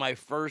probably my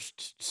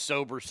first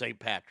sober St.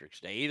 Patrick's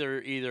Day.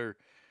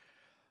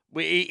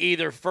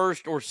 Either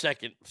first or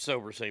second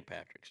sober St.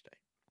 Patrick's Day.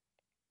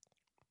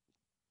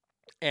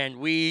 And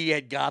we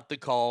had got the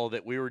call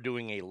that we were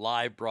doing a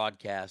live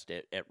broadcast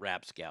at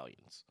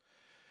Rapscallions.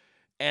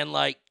 And,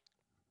 like,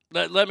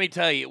 let me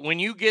tell you, when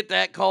you get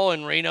that call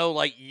in Reno,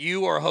 like,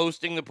 you are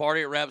hosting the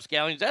party at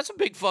Rapscallions, that's a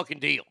big fucking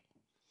deal.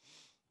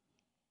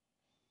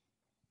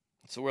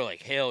 So we're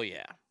like, hell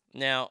yeah.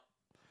 Now,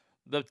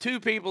 the two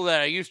people that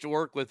I used to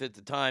work with at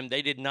the time,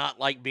 they did not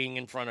like being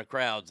in front of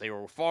crowds. They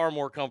were far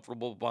more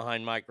comfortable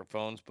behind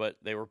microphones, but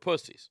they were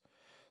pussies.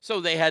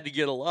 So they had to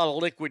get a lot of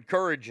liquid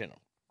courage in them.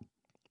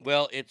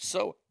 Well, it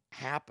so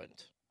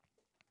happened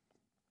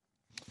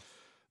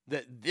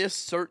that this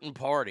certain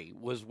party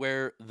was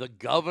where the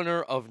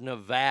governor of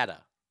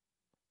Nevada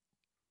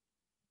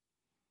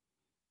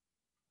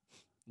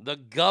was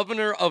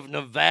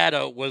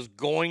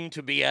going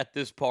to be at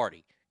this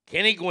party,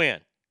 Kenny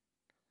Gwynn.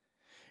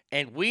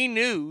 And we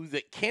knew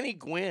that Kenny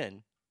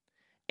Gwynn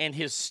and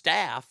his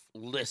staff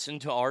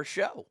listened to our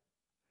show.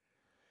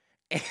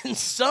 And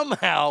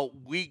somehow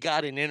we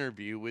got an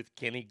interview with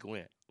Kenny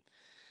Gwynn.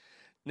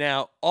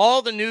 Now,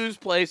 all the news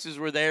places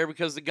were there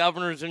because the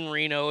governor's in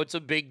Reno. It's a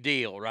big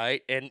deal,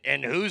 right?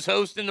 And who's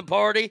hosting the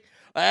party?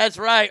 That's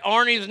right.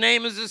 Arnie's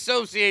name is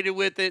associated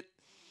with it.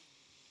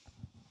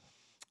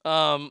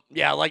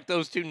 Yeah, like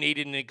those two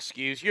needed an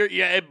excuse.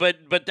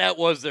 But that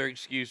was their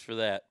excuse for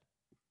that.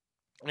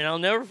 And I'll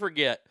never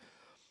forget,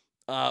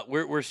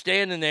 we're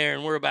standing there,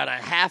 and we're about a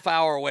half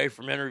hour away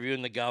from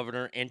interviewing the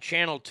governor, and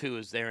Channel 2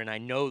 is there, and I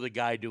know the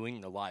guy doing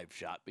the live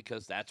shot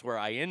because that's where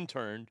I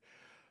interned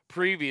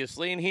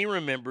previously, and he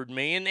remembered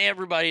me, and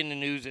everybody in the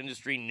news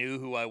industry knew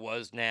who I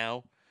was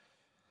now.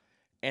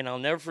 And I'll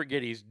never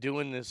forget, he's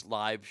doing this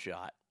live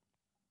shot.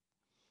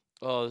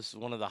 Oh, this is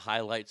one of the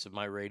highlights of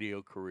my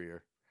radio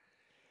career.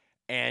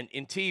 And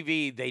in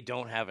TV, they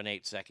don't have an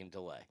 8-second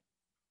delay.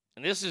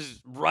 And this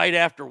is right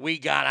after we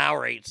got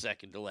our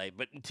 8-second delay.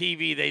 But in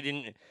TV, they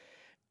didn't.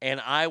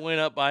 And I went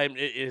up by him.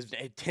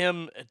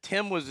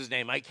 Tim was his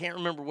name. I can't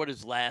remember what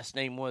his last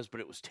name was, but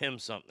it was Tim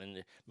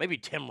something. Maybe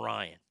Tim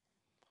Ryan.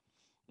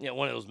 You know,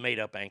 one of those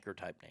made-up anchor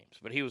type names.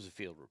 But he was a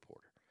field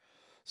reporter.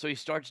 So he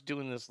starts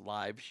doing this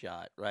live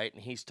shot, right?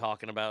 And he's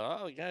talking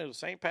about, oh, yeah, it was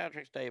St.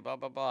 Patrick's Day, blah,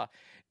 blah, blah.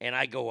 And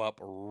I go up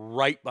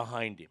right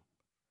behind him.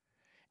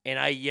 And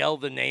I yell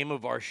the name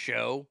of our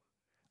show.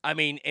 I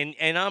mean,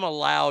 and I'm a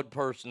loud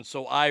person,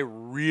 so I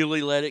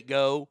really let it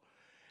go.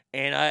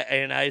 And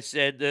I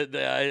said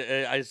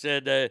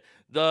the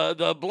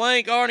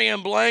blank Arnie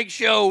and blank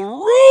show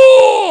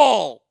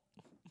rule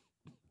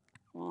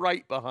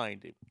right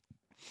behind him.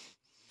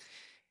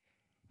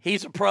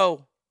 He's a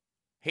pro.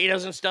 He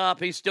doesn't stop.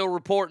 He's still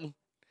reporting.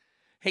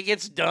 He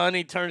gets done.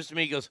 He turns to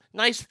me. He goes,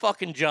 nice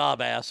fucking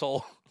job,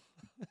 asshole.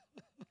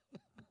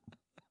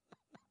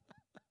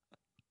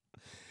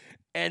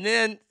 And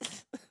then,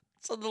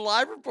 so the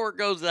live report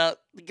goes out.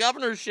 The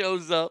governor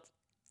shows up.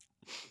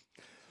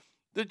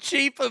 The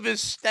chief of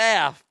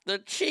staff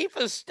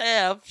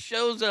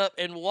shows up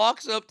and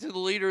walks up to the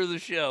leader of the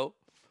show.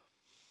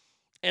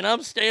 And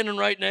I'm standing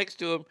right next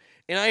to him.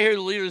 And I hear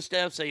the leader of the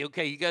staff say,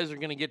 okay, you guys are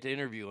going to get to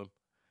interview him.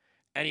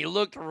 And he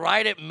looked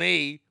right at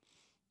me,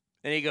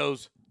 and he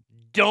goes,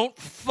 don't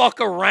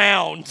fuck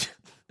around.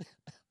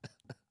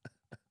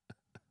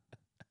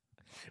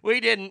 We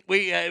didn't.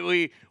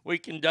 We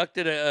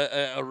conducted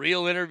a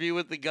real interview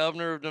with the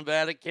governor of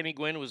Nevada. Kenny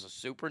Gwynn was a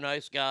super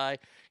nice guy.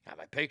 Got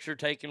my picture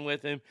taken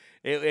with him.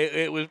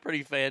 It was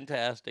pretty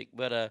fantastic.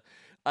 But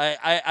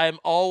I'm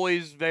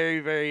always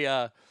very, very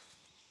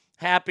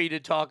happy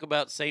to talk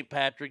about St.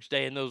 Patrick's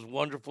Day and those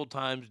wonderful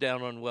times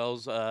down on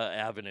Wells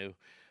Avenue.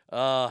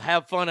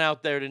 Have fun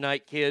out there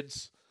tonight,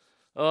 kids.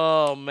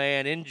 Oh,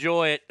 man,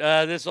 enjoy it.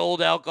 This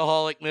old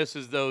alcoholic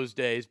misses those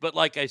days. But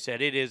like I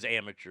said, it is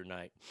amateur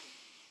night.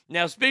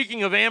 Now,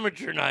 speaking of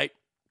amateur night,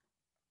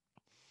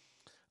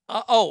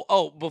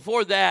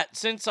 before that,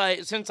 since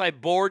I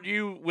bored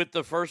you with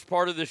the first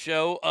part of the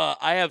show,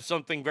 I have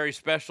something very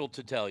special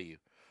to tell you.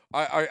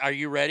 Are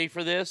you ready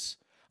for this?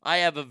 I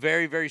have a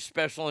very, very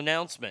special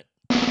announcement.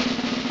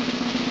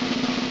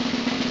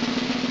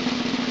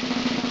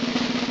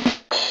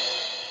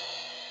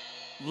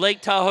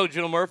 Lake Tahoe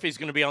Joe Murphy is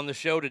going to be on the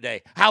show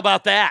today. How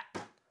about that?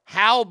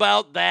 How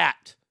about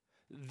that?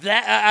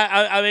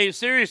 I mean,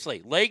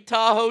 seriously, Lake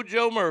Tahoe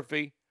Joe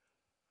Murphy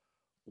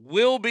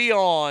will be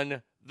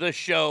on the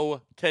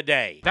show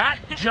today. That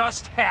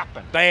just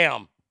happened.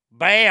 Bam.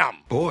 Bam.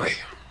 Boy,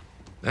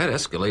 that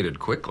escalated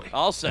quickly.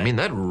 I'll say. I mean,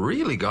 that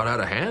really got out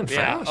of hand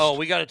fast. Oh,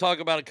 we got to talk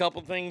about a couple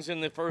things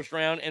in the first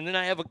round, and then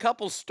I have a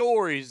couple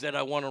stories that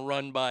I want to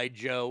run by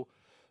Joe.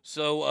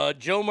 So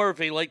Joe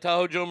Murphy, Lake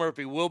Tahoe Joe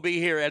Murphy, will be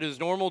here at his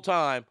normal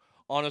time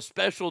on a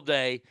special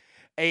day,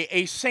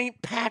 a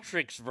St.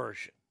 Patrick's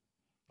version.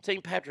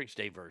 St. Patrick's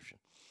Day version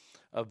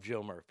of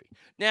Joe Murphy.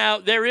 Now,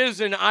 there is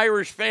an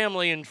Irish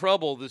family in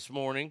trouble this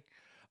morning.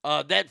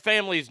 That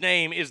family's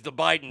name is the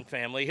Biden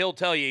family. He'll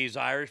tell you he's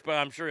Irish, but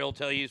I'm sure he'll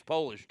tell you he's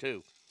Polish,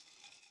 too.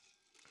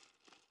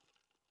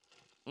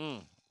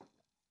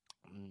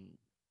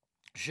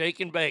 Shake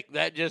and bake.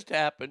 That just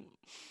happened.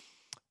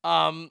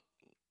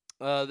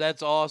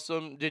 That's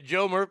awesome. Did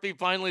Joe Murphy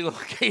finally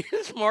locate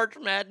his March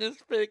Madness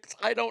picks?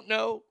 I don't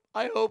know.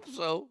 I hope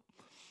so.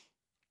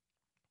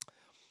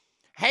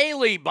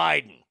 Haley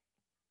Biden.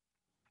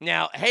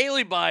 Now,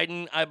 Haley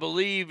Biden, I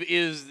believe,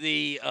 is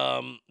the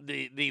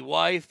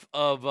wife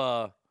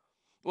of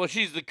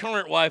she's the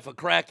current wife of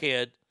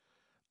crackhead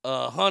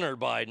Hunter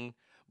Biden,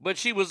 but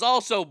she was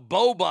also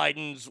Beau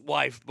Biden's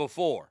wife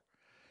before.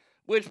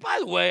 Which, by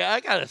the way, I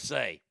gotta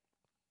say,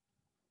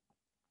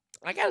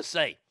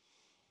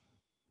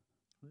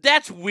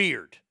 that's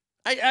weird.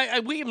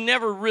 We've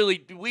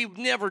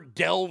never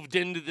delved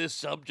into this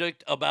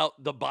subject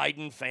about the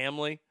Biden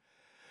family,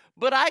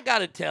 but I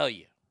gotta tell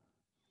you,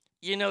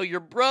 your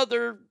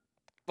brother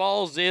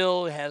falls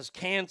ill, has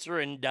cancer,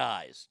 and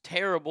dies.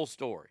 Terrible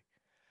story.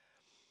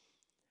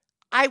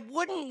 I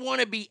wouldn't want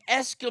to be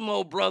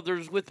Eskimo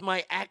brothers with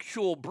my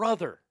actual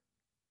brother.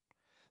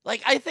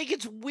 Like, I think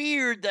it's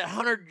weird that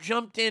Hunter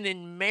jumped in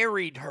and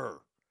married her.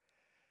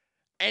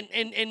 And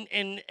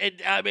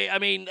I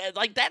mean,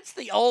 like, that's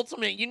the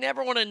ultimate. You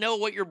never want to know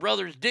what your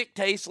brother's dick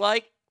tastes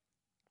like.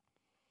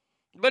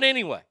 But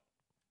anyway,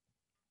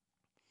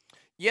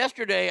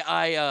 yesterday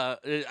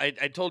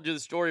I told you the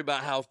story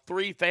about how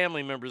 3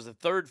 family members, the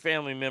 3rd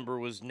family member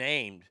was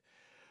named.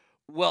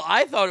 Well,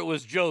 I thought it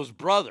was Joe's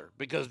brother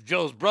because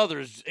Joe's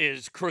brother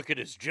is crooked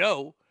as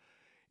Joe.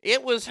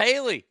 It was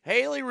Haley.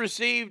 Haley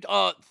received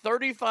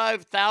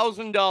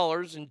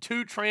 $35,000 in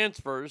 2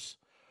 transfers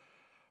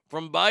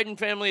from Biden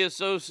family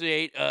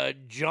associate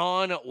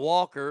John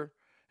Walker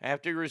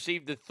after he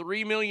received a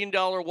 $3 million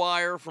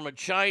wire from a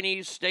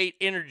Chinese state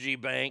energy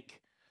bank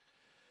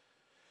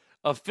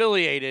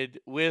affiliated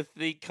with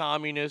the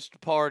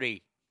Communist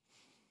Party.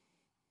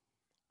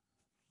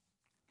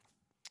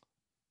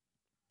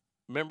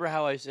 Remember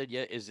how I said,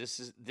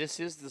 this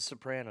is the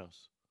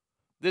Sopranos.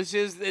 This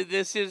is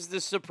the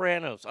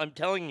Sopranos. I'm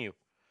telling you.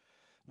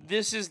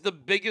 This is the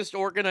biggest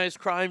organized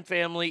crime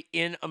family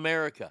in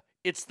America.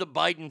 It's the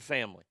Biden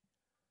family.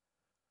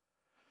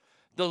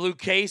 The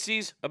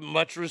Lucchese's,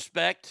 much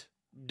respect,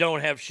 don't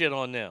have shit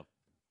on them.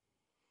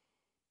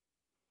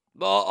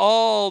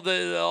 All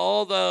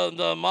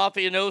the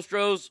Mafia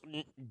Nostros,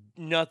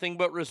 nothing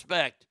but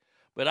respect.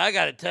 But I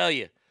got to tell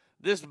you,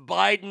 this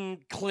Biden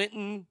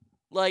Clinton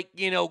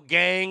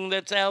gang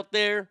that's out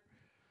there,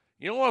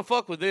 you don't want to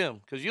fuck with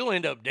them because you'll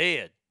end up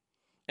dead.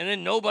 And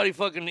then nobody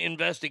fucking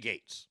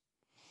investigates.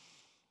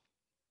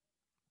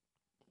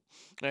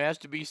 There has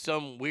to be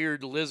some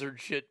weird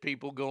lizard shit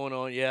people going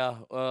on. Yeah,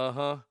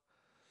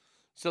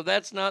 So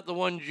that's not the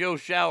one Joe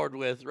showered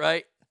with,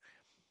 right?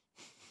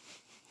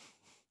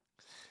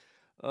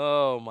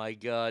 Oh, my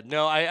God.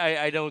 No,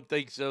 I don't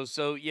think so.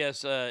 So,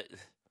 yes,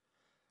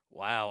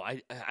 wow,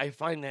 I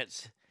find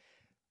that's...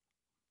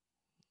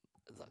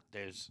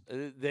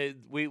 Look,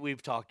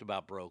 we've talked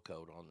about bro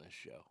code on this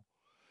show.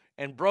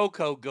 And bro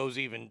code goes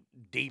even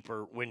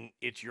deeper when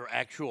it's your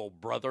actual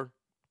brother.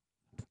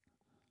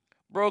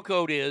 Bro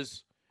code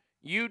is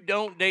you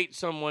don't date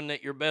someone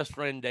that your best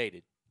friend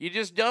dated. You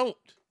just don't.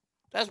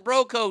 That's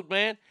bro code,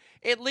 man.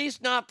 At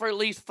least not for at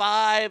least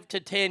 5 to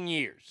 10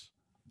 years.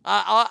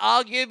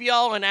 I'll give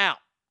y'all an out.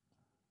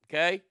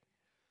 Okay?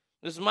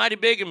 This is mighty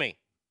big of me.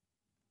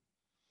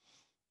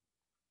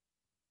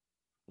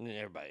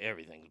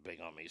 Everything's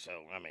big on me, so,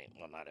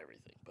 not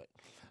everything, but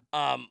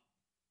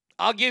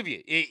I'll give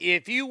you.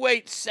 If you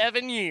wait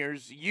 7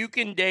 years, you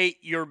can date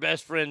your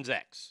best friend's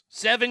ex.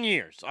 7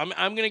 years.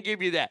 I'm going to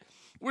give you that.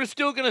 We're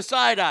still going to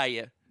side-eye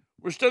you.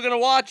 We're still going to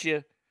watch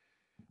you.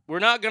 We're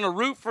not going to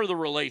root for the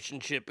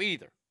relationship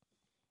either.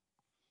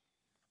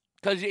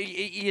 Because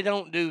you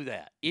don't do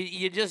that.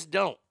 You just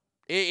don't.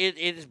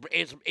 It's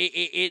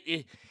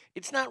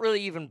not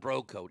really even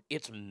bro code.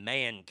 It's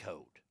man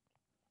code.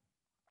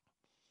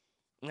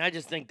 And I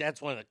just think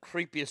that's one of the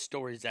creepiest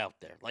stories out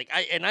there.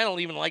 I don't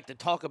even like to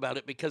talk about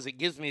it because it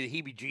gives me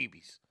the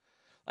heebie-jeebies.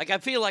 I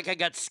feel like I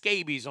got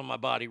scabies on my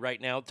body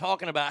right now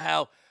talking about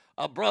how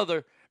a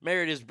brother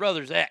married his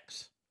brother's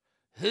ex.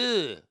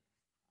 I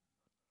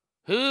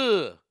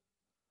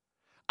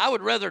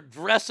would rather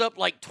dress up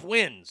like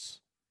twins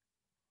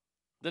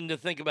than to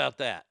think about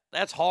that.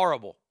 That's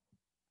horrible.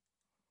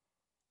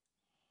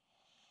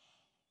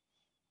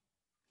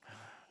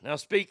 Now,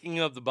 speaking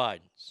of the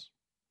Bidens.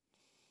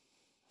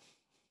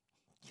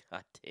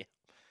 God damn.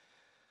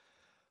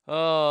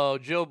 Oh,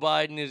 Joe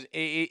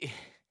Biden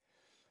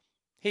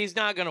he's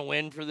not going to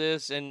win for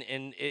this, and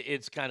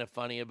it's kind of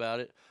funny about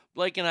it.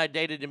 Blake and I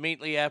dated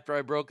immediately after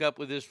I broke up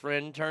with his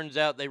friend. Turns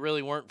out they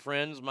really weren't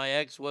friends. My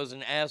ex was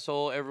an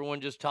asshole everyone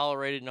just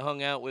tolerated and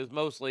hung out with,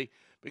 mostly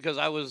because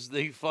I was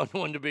the fun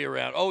one to be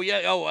around. Oh,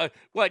 yeah.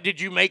 What,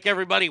 did you make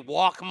everybody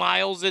walk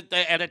miles at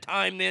a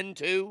time then,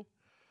 too?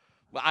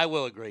 Well, I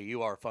will agree.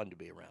 You are fun to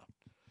be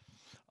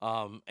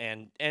around.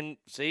 And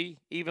see,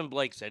 even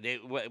Blake said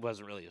it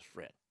wasn't really his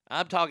friend.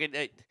 I'm talking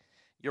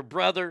your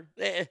brother.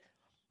 That'd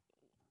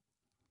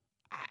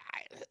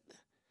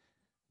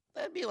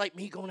be like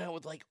me going out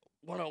with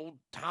one of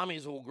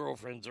Tommy's old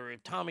girlfriends, or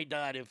if Tommy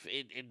died, if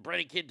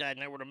Brady Kid died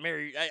and I would have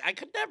married, I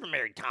could never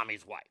marry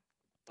Tommy's wife.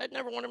 I'd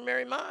never want to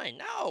marry mine.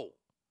 No.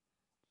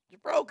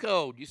 It's bro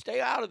code. You stay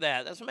out of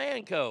that. That's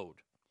man code.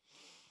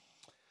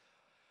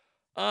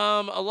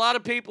 A lot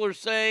of people are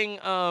saying,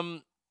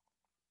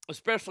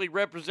 especially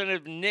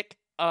Representative Nick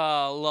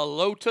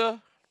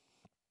LaLota,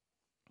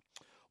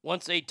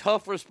 wants a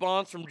tough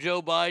response from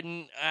Joe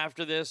Biden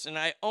after this. And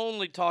I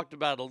only talked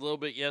about it a little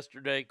bit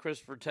yesterday.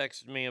 Christopher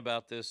texted me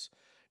about this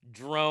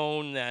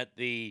drone that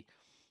the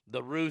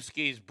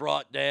Ruskies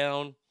brought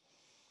down,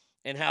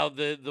 and how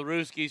the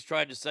Ruskies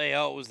tried to say,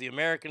 oh, it was the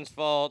Americans'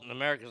 fault, and the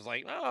Americans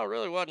like, no, it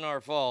really wasn't our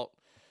fault.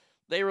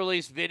 They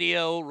released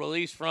video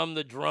released from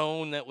the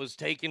drone that was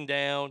taken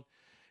down.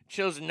 It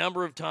shows a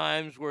number of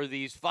times where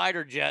these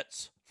fighter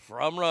jets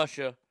from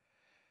Russia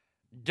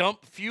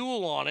dump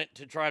fuel on it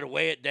to try to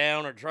weigh it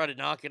down or try to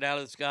knock it out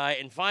of the sky.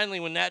 And finally,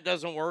 when that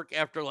doesn't work,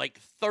 after like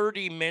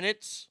 30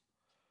 minutes,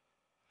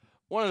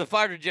 one of the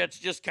fighter jets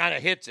just kind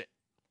of hits it.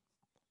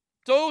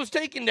 So it was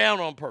taken down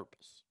on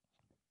purpose.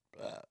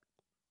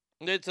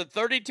 It's a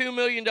 $32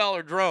 million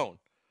drone.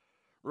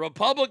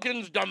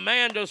 Republicans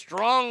demand a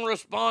strong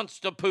response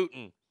to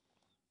Putin.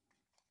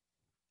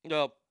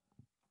 No.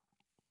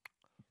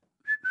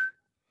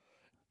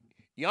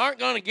 You aren't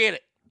going to get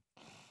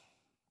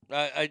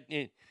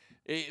it.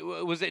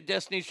 Was it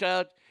Destiny's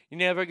Child? You're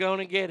never going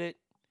to get it.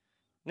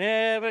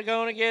 Never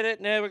going to get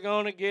it. Never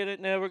going to get it.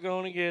 Never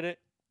going to get it.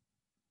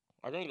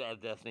 I think that's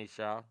Destiny's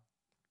Child.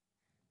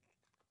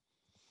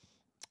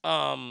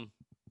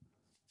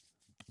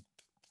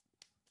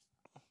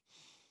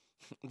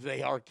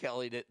 They R.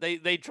 Kelly'd it.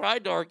 They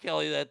tried to R.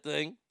 Kelly that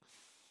thing.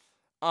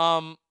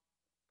 Oh,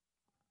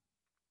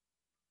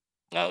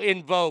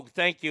 In Vogue.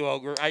 Thank you,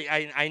 Ogre.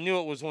 I knew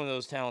it was one of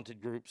those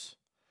talented groups.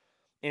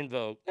 In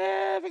Vogue.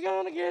 Never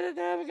gonna get it.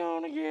 Never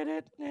gonna get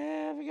it.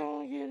 Never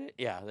gonna get it.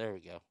 Yeah, there we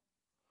go.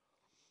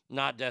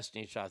 Not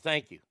Destiny's Child.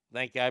 Thank you.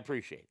 Thank you. I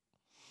appreciate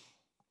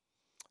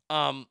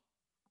it.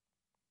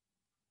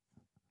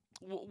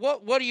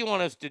 What do you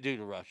want us to do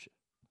to Russia?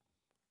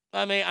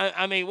 I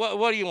mean,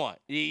 what do you want?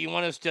 You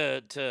want us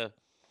to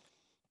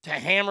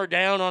hammer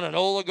down on an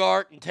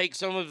oligarch and take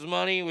some of his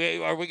money?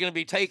 Are we going to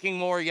be taking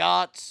more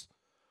yachts?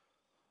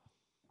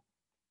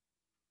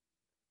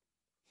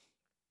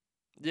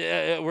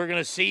 Yeah, we're going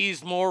to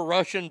seize more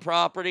Russian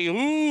property.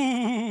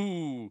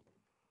 Ooh.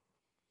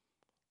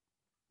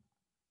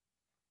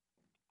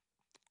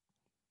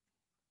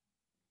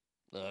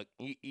 Look,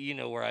 you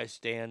know where I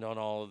stand on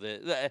all of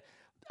this.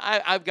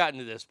 I've gotten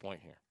to this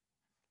point here.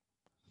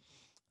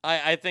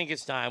 I think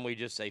it's time we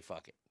just say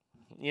fuck it.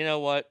 You know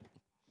what?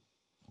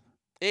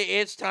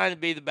 It's time to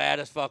be the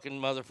baddest fucking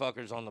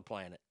motherfuckers on the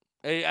planet.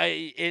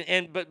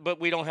 But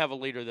we don't have a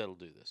leader that'll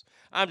do this.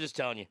 I'm just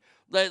telling you.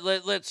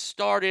 Let's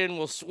start in.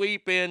 We'll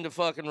sweep into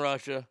fucking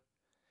Russia.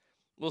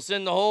 We'll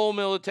send the whole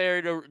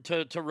military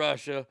to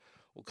Russia.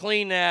 We'll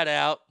clean that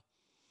out.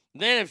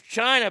 Then if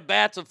China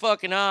bats a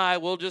fucking eye,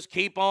 we'll just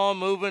keep on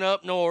moving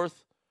up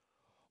north.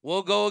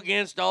 We'll go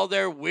against all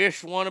their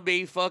wish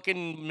wannabe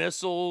fucking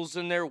missiles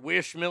and their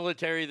wish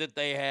military that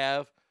they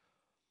have.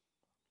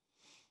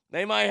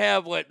 They might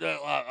have,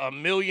 a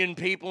million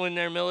people in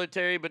their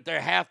military, but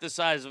they're half the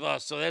size of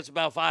us. So that's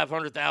about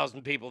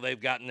 500,000 people they've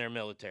got in their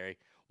military.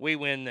 We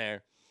win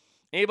there.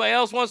 Anybody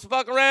else wants to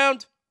fuck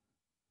around?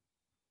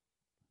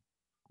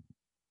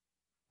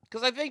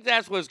 Because I think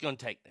that's what it's going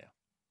to take now.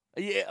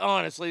 Yeah,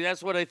 honestly,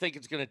 that's what I think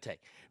it's going to take.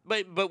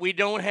 But we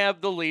don't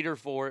have the leader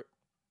for it.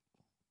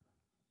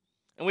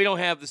 And we don't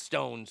have the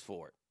stones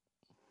for it.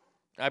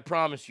 I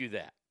promise you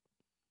that.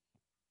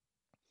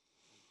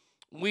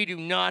 We do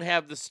not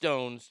have the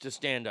stones to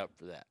stand up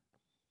for that.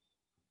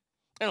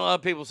 And a lot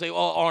of people say,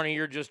 oh, Arnie,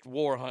 you're just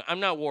war hungry. I'm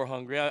not war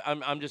hungry.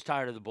 I'm just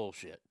tired of the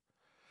bullshit.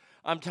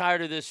 I'm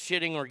tired of this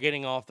shitting or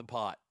getting off the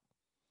pot.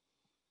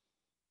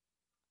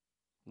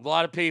 A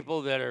lot of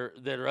people that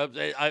are up.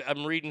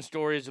 I'm reading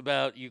stories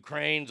about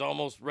Ukraine's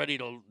almost ready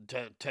to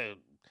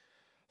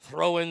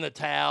throw in the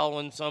towel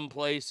in some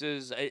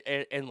places.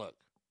 And look,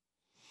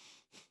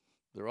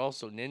 they're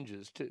also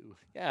ninjas too.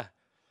 Yeah.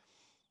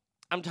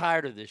 I'm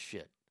tired of this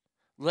shit.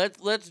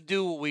 Let's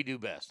do what we do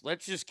best.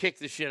 Let's just kick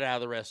the shit out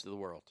of the rest of the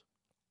world.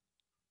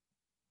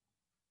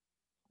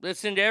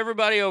 Let's send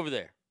everybody over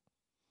there.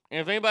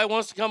 And if anybody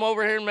wants to come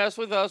over here and mess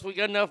with us, we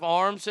got enough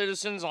armed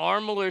citizens,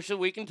 armed militia,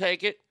 we can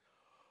take it.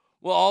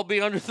 We'll all be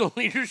under the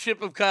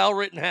leadership of Kyle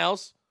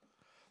Rittenhouse.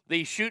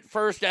 The shoot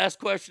first, ask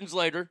questions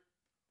later.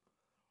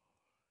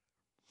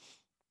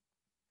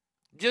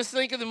 Just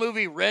think of the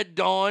movie Red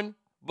Dawn,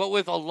 but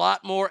with a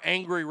lot more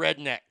angry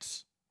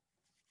rednecks.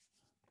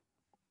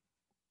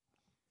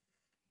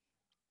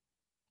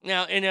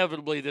 Now,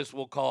 inevitably, this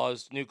will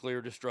cause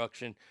nuclear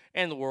destruction,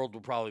 and the world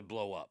will probably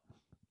blow up.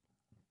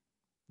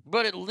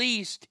 But at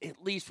least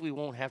we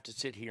won't have to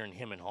sit here and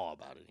hem and haw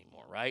about it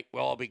anymore, right?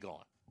 We'll all be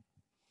gone.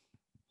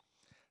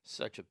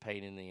 Such a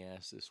pain in the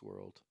ass, this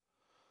world.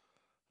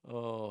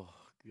 Oh,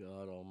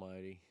 God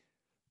almighty.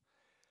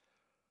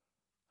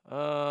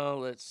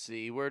 Let's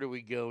see. Where do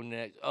we go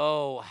next?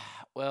 Oh,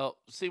 well,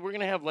 see, we're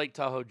going to have Lake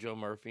Tahoe Joe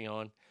Murphy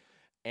on.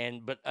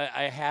 But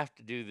I have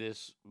to do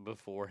this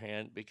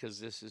beforehand because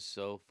this is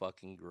so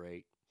fucking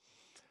great.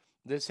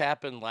 This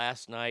happened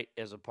last night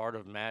as a part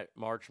of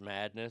March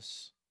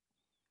Madness.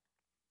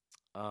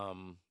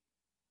 The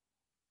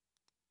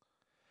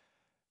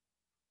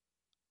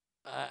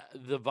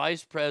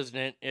vice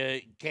president,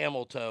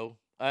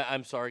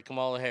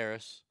 Kamala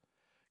Harris.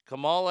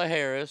 Kamala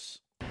Harris.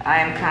 I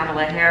am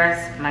Kamala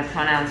Harris. My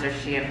pronouns are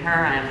she and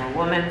her. I am a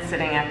woman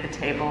sitting at the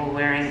table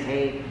wearing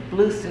a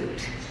blue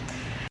suit.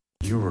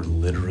 You were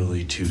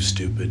literally too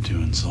stupid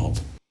to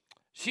insult.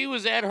 She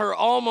was at her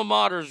alma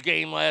mater's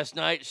game last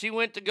night. She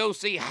went to go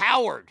see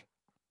Howard.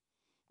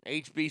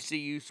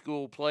 HBCU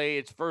school play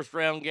its first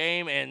round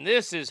game, and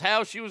this is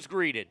how she was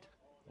greeted.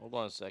 Hold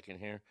on a second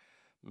here.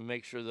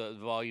 Make sure the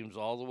volume's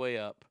all the way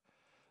up.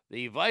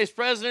 The Vice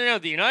President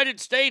of the United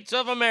States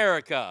of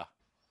America.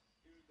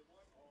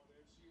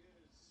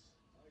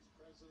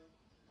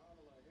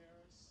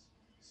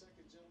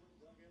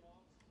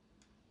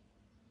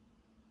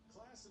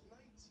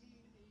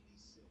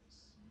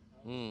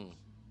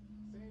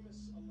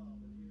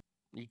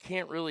 You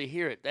can't really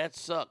hear it. That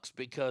sucks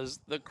because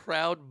the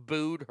crowd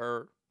booed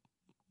her.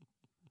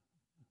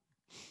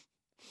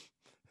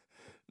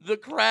 The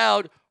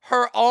crowd,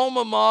 her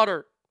alma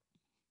mater.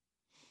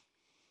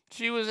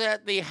 She was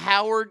at the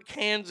Howard,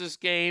 Kansas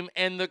game,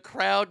 and the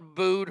crowd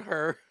booed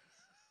her.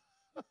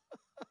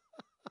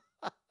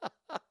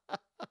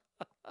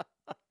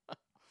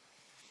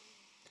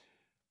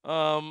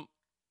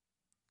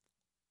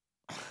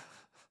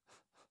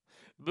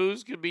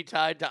 Boos could be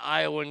tied to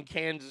Iowa and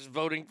Kansas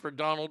voting for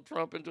Donald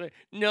Trump.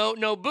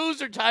 No,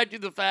 boos are tied to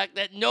the fact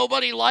that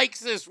nobody likes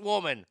this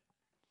woman.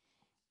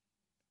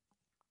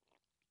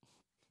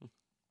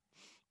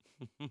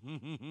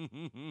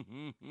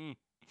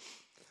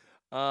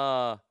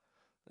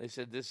 They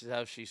said this is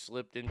how she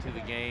slipped into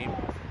the game.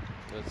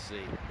 Let's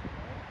see.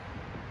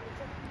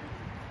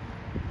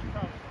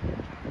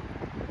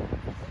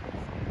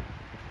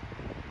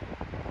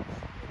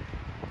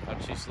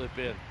 How'd she slip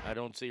in? I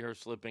don't see her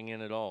slipping in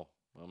at all.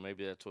 Well,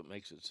 maybe that's what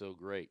makes it so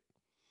great.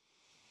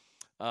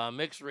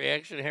 Mixed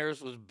reaction.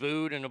 Harris was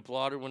booed and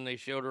applauded when they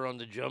showed her on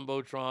the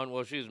Jumbotron.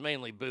 Well, she was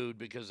mainly booed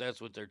because that's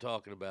what they're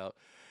talking about.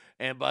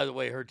 And by the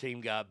way, her team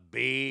got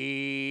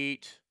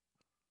beat.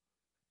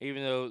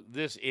 Even though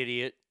this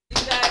idiot.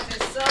 You guys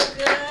are so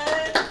good. You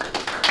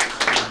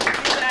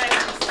guys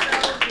are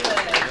so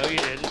good. No, you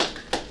didn't.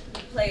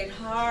 You played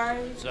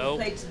hard. So? You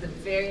played to the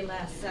very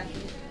last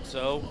second.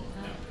 So?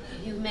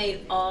 You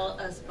made all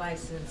us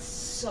Bisons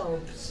so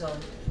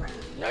proud.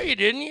 No, you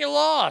didn't. You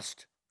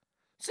lost.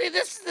 See,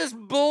 this is this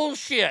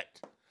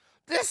bullshit.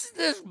 This is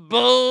this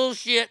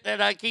bullshit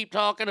that I keep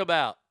talking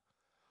about.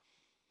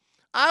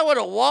 I would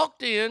have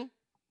walked in.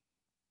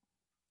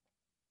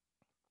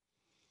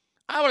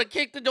 I would have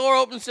kicked the door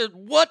open and said,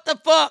 what the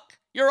fuck?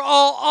 You're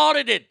all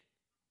audited.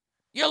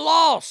 You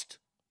lost.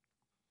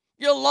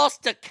 You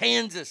lost to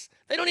Kansas.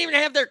 They don't even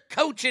have their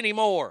coach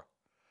anymore.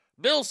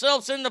 Bill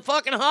Self's in the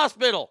fucking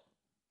hospital.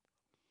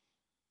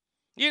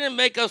 You didn't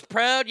make us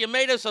proud. You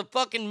made us a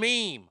fucking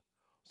meme.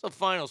 What's the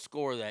final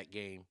score of that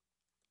game?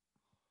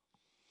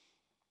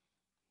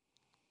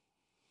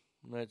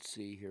 Let's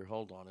see here.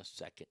 Hold on a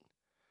second.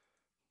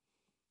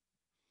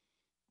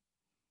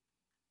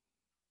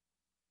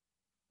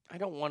 I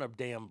don't want a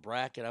damn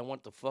bracket. I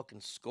want the fucking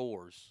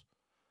scores.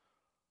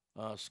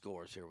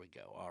 Scores. Here we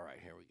go. All right,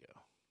 here we go.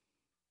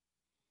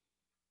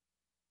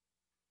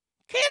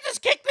 Kansas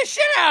kicked the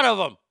shit out of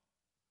them.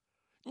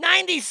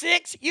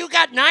 96? You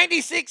got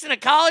 96 in a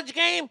college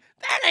game?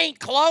 That ain't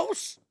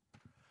close.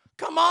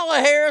 Kamala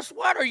Harris,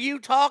 what are you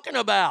talking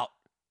about?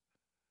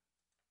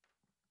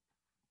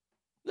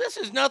 This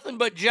is nothing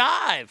but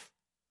jive.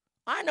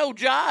 I know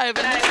jive, and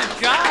this is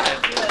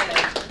jive.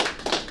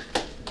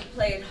 You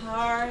played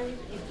hard.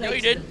 You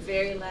played to the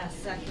very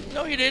last second.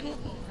 No, you didn't.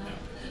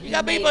 You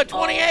got beat by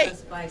 28. All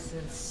us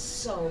Bisons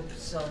so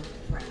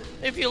proud.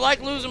 If you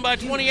like losing by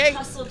 28. You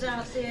hustled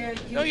out there.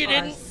 No, you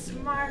didn't.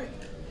 Smart.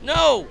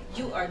 No.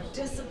 You are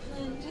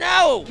disciplined.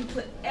 No. You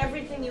put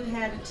everything you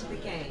had into the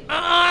game.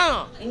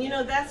 And you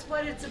know that's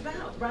what it's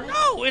about, right?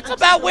 No, it's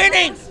about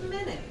winning. Last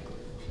minute.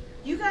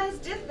 You guys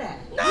did that.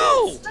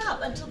 No. You didn't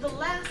stop until the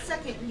last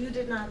second. You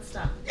did not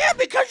stop. Yeah,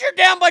 because you're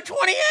down by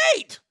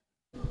 28.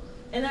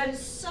 And that is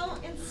so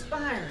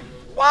inspiring.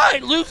 Why?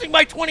 Losing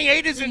by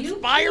 28 is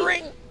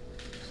inspiring?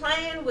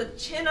 Playing with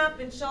chin up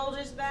and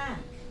shoulders back.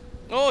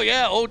 Oh,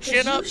 yeah. Oh,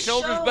 chin up,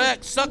 shoulders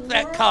back. Suck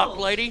that cock,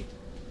 lady.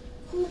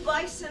 Who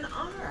Bison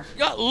are.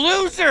 Yeah,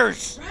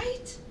 losers.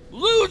 Right?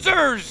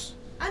 Losers.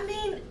 I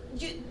mean,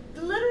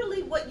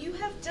 literally what you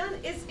have done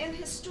is in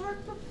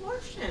historic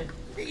proportion.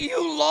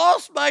 You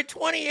lost by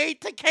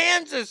 28 to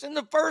Kansas in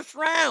the first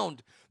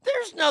round.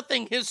 There's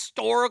nothing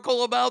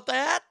historical about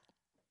that.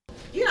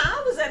 You know,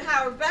 I was at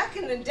Howard back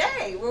in the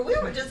day where we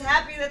were just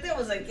happy that there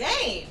was a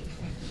game.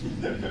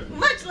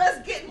 Much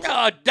less getting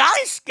a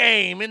dice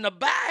game in the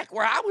back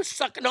where I was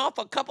sucking off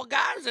a couple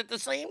guys at the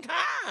same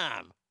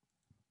time.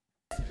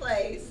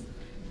 Place.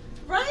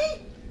 right?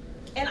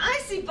 And I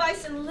see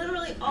bison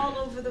literally all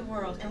over the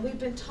world, and we've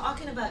been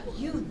talking about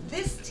you,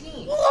 this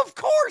team. Well, of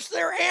course,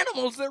 they're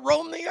animals that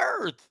roam the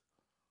earth.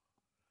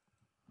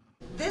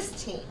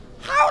 This team.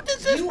 How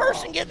does this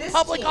person get in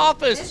public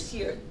office? This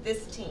year,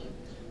 this team.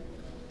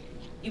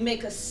 You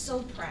make us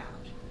so proud.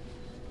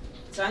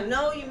 So I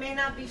know you may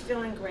not be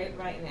feeling great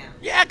right now.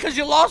 Yeah, because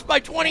you lost by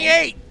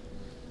 28.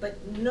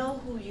 But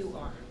know who you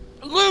are.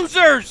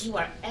 Losers! You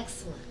are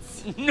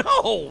excellence.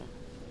 No!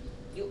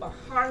 You are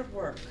hard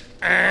work.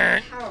 You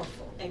are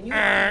powerful. And you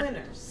are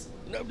winners.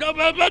 No. Please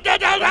know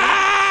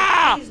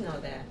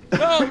that.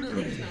 No.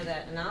 Please know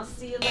that. And I'll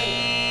see you later.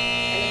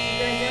 And if you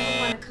guys ever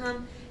want to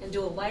come and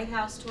do a White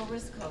House tour,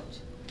 where's Coach?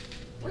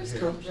 Where's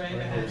Coach? Right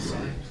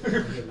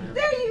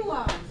there you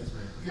are.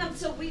 Come,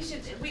 so we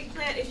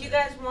plan, if you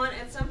guys want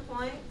at some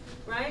point,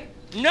 right?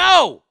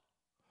 No!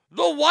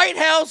 The White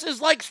House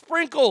is like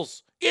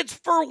sprinkles. It's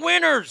for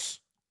winners.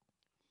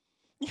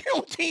 You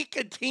don't take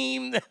a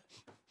team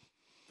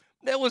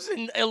that was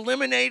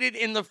eliminated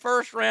in the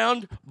first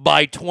round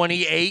by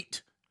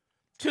 28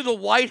 to the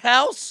White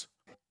House.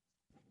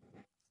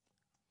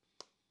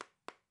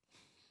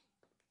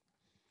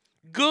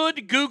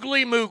 Good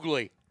googly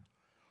moogly.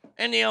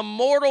 And the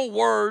immortal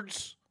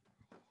words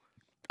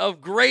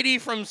of Grady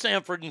from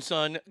Sanford and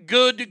Son,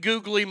 good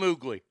googly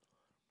moogly.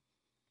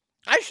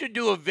 I should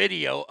do a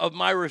video of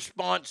my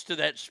response to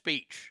that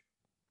speech.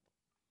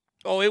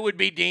 Oh, it would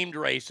be deemed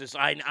racist.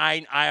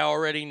 I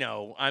already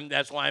know.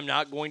 That's why I'm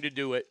not going to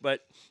do it,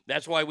 but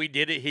that's why we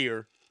did it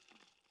here.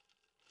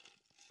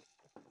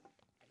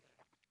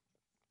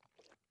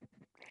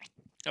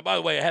 And by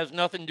the way, it has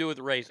nothing to do with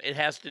race. It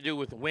has to do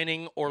with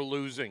winning or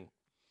losing.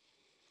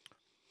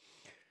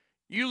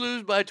 You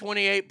lose by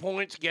 28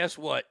 points, guess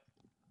what?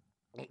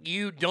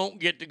 You don't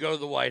get to go to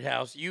the White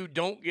House. You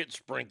don't get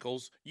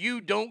sprinkles. You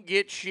don't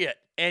get shit.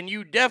 And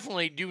you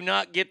definitely do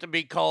not get to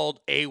be called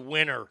a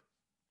winner.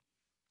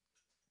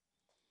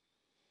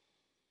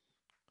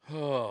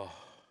 Oh.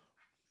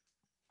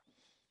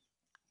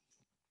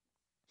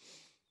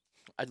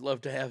 I'd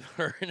love to have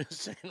her in a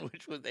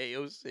sandwich with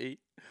AOC.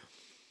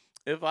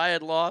 If I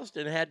had lost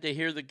and had to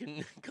hear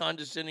the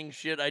condescending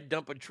shit, I'd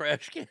dump a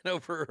trash can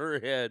over her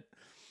head.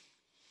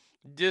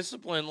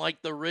 Discipline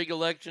like the rig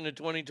election of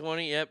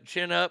 2020. Yep,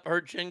 chin up.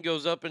 Her chin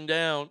goes up and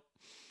down.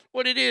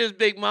 What it is,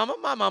 Big Mama?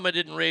 My mama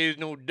didn't raise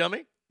no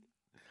dummy.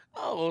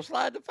 Oh, we'll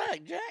slide the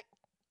fact, Jack.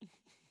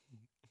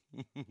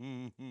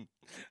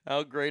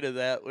 How great of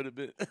that would have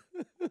been.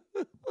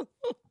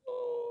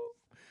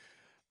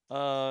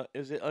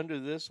 Is it under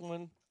this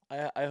one?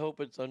 I hope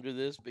it's under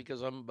this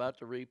because I'm about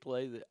to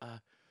replay the.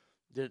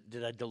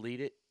 Did I delete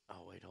it?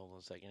 Oh wait, hold on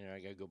a second here. I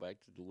gotta go back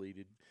to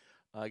deleted.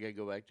 I gotta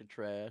go back to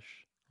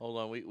trash. Hold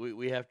on,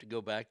 we have to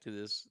go back to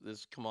this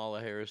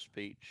Kamala Harris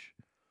speech.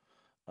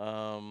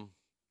 Oh,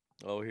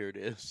 here it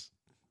is.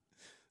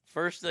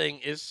 First thing,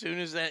 as soon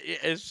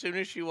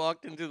as she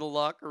walked into the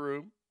locker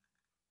room.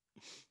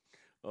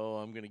 Oh,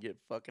 I'm gonna get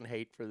fucking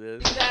hate for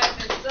this. You guys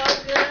are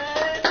so good. You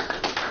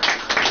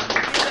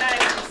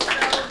guys are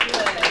so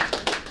good.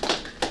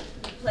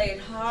 You played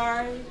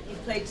hard. You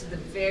played to the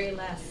very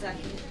last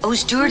second. Oh,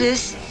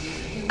 stewardess,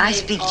 I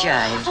speak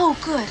jive. Oh,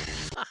 good.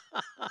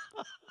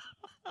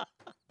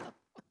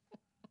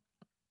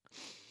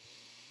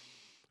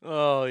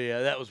 Oh,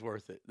 yeah, that was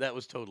worth it. That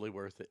was totally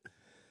worth it.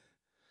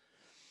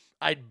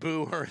 I'd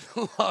boo her in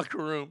the locker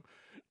room.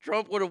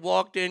 Trump would have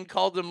walked in,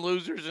 called them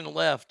losers, and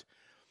left.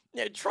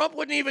 Yeah, Trump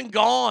wasn't even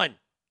gone.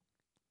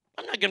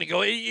 I'm not going to go.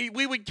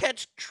 We would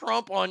catch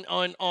Trump on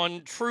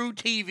True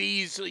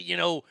TV's,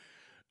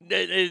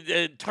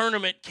 the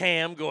tournament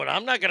cam going,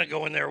 I'm not going to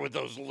go in there with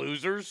those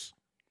losers.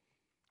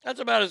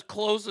 That's about as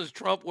close as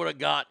Trump would have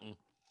gotten.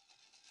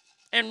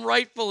 And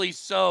rightfully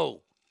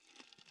so.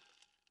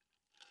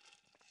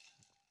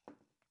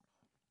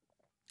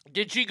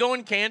 Did she go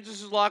in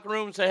Kansas's locker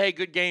room and say, hey,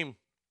 good game?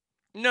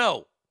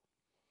 No.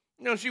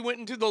 No, she went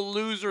into the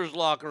loser's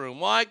locker room.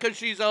 Why? Because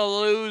she's a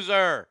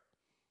loser.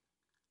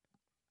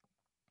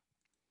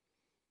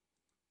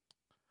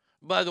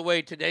 By the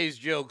way, today's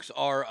jokes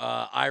are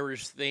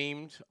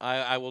Irish-themed.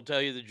 I will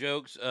tell you the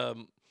jokes.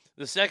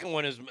 The second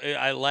one is,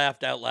 I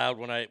laughed out loud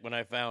when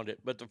I found it.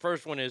 But the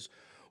first one is,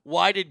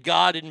 why did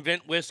God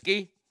invent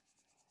whiskey?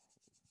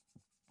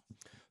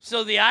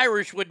 So the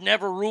Irish would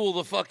never rule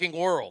the fucking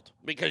world,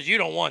 because you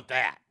don't want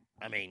that.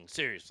 I mean,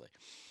 seriously.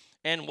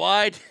 And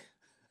why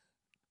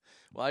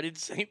did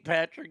St.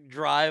 Patrick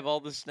drive all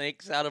the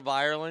snakes out of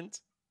Ireland?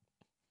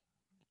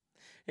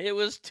 It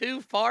was too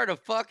far to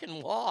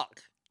fucking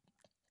walk.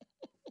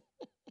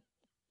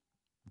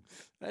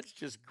 That's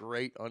just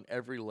great on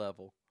every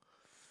level.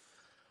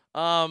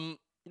 By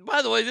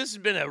the way, this has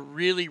been a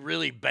really,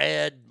 really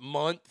bad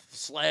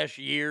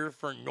month/year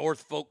for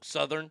Norfolk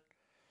Southern.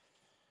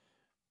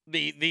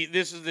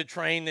 This is the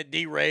train that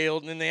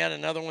derailed, and then they had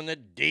another one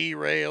that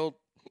derailed.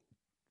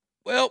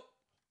 Well,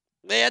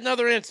 they had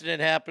another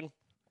incident happen.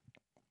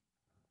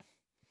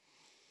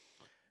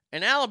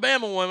 An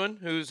Alabama woman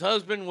whose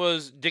husband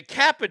was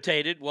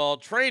decapitated while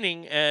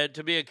training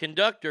to be a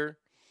conductor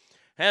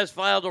has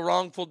filed a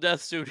wrongful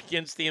death suit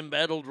against the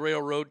embattled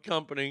railroad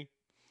company.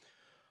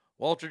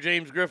 Walter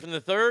James Griffin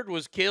III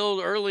was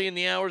killed early in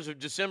the hours of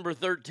December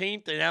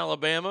 13th in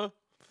Alabama.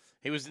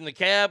 He was in the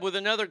cab with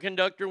another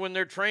conductor when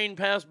their train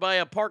passed by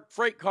a parked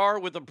freight car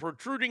with a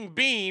protruding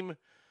beam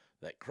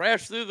that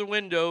crashed through the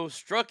window,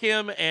 struck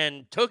him,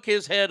 and took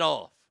his head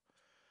off.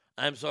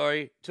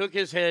 Took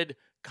his head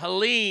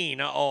clean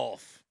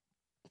off.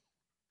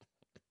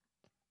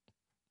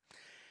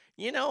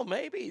 You know,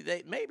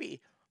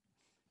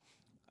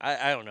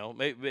 I don't know,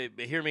 maybe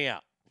hear me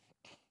out.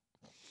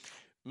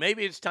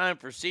 Maybe it's time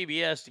for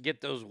CBS to get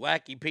those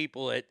wacky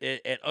people at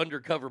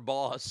Undercover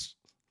Boss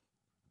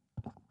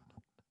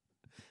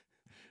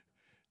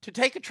to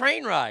take a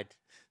train ride.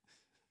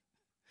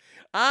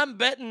 I'm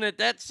betting that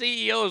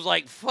CEO is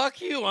like,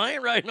 fuck you, I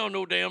ain't riding on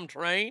no damn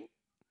train.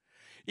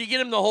 You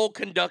get him the whole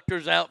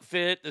conductor's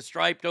outfit, the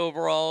striped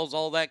overalls,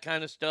 all that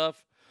kind of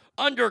stuff.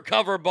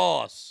 Undercover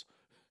Boss,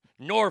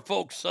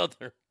 Norfolk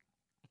Southern.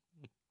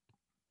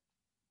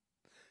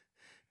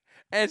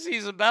 As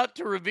he's about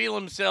to reveal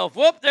himself,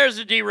 whoop, there's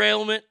a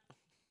derailment.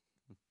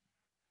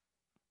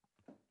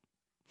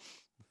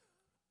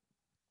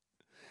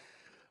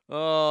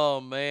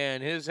 Oh,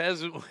 man, his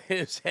head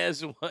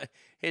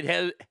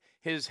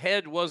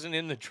wasn't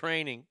in the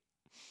training.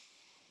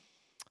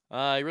 He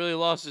really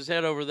lost his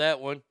head over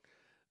that one.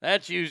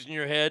 That's using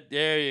your head.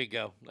 There you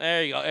go.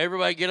 There you go.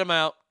 Everybody get him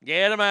out.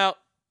 Get him out.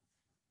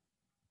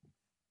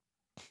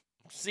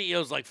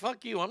 CEO's like,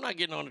 fuck you. I'm not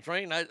getting on the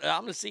train.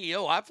 I'm the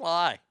CEO. I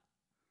fly.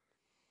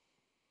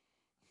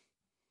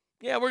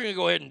 Yeah, we're going to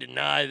go ahead and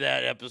deny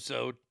that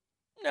episode.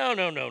 No.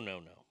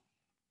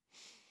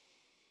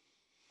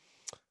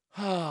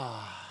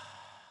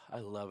 I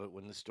love it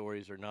when the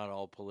stories are not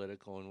all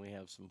political and we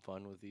have some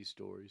fun with these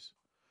stories.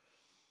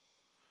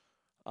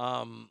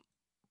 I'm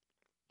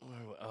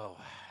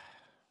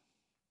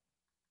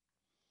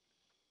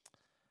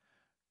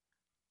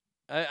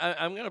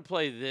going to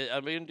play this.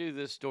 I'm going to do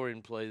this story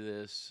and play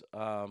this.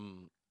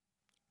 I'm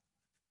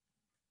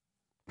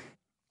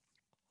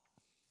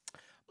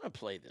going to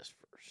play this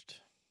first.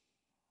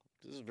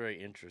 This is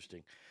very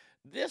interesting.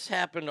 This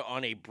happened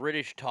on a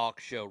British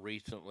talk show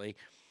recently,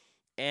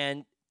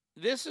 and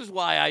this is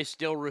why I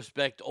still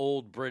respect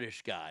old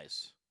British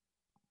guys.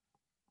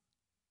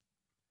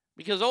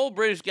 Because old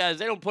British guys,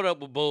 they don't put up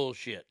with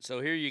bullshit. So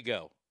here you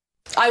go.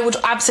 I would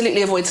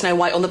absolutely avoid Snow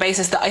White on the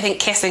basis that I think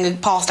kissing a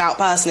passed out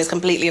person is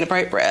completely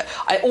inappropriate.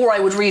 Or I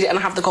would read it and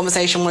have the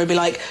conversation where I'd be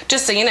like,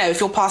 just so you know, if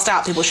you're passed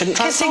out, people shouldn't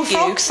try to talk to you. Kissing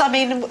frogs, I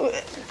mean...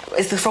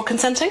 Is the frog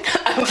consenting?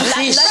 Rebecca,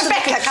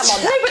 come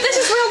on. No, but this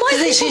is real life.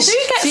 People do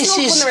get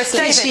snogged when they're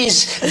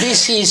asleep.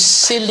 This is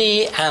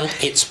silly and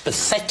it's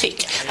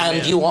pathetic,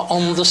 and you are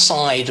on the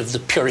side of the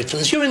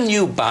Puritans. You're a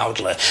new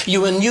Bowdler.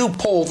 You're a new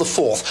Paul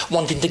IV,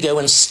 wanting to go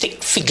and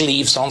stick fig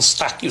leaves on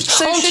statues.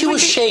 So aren't you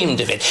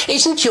ashamed of it?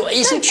 Isn't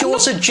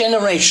yours a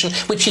generation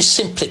which is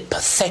simply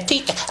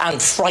pathetic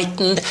and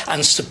frightened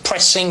and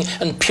suppressing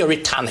and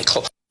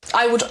puritanical?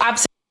 I would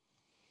absolutely...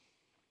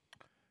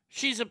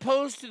 She's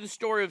opposed to the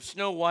story of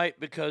Snow White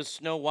because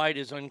Snow White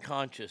is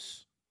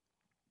unconscious.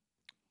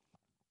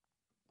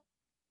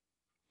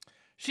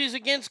 She's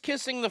against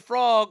kissing the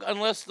frog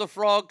unless the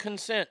frog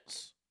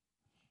consents.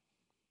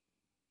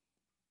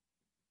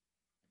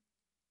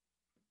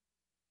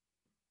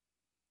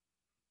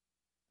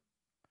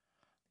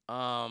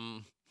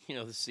 The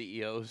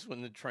CEOs,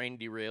 when the train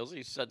derails,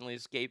 he suddenly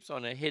escapes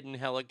on a hidden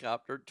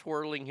helicopter,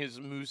 twirling his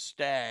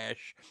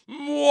mustache.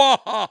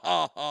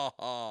 Mwahahaha.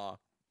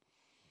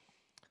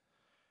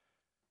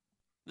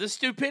 The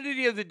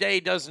stupidity of the day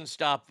doesn't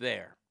stop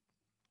there.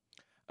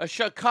 A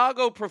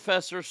Chicago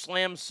professor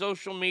slams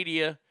social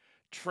media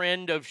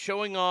trend of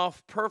showing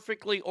off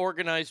perfectly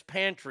organized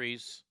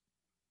pantries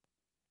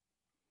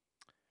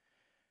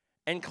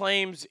and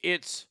claims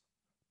its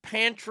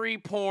pantry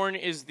porn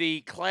is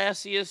the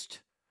classist,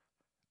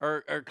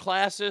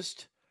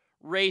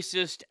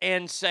 racist,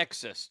 and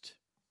sexist.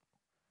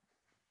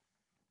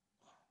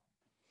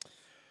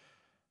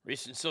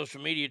 Recent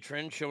social media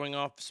trend showing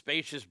off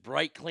spacious,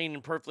 bright, clean,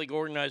 and perfectly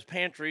organized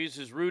pantries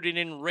is rooted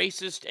in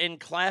racist and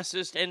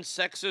classist and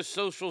sexist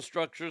social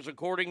structures,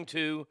 according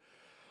to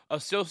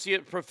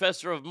Associate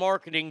Professor of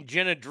Marketing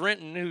Jenna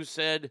Drenton, who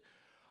said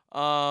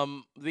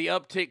the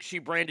uptick she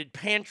branded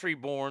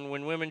pantry-born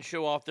when women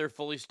show off their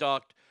fully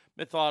stocked,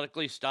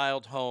 methodically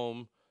styled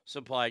home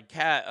supplied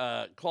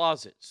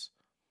closets.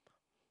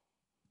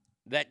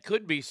 That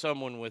could be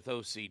someone with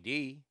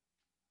OCD.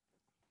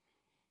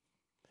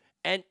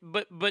 And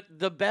but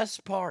the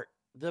best part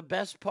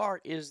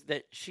is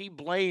that she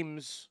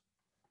blames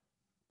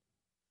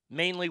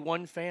mainly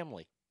one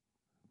family.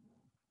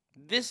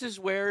 This is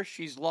where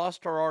she's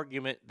lost her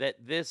argument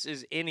that this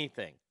is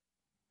anything.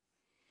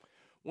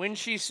 When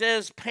she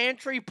says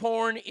pantry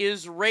porn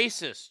is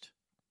racist,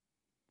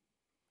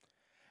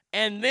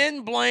 and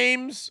then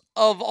blames,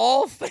 of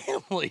all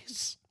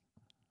families,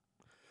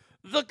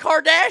 the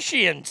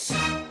Kardashians.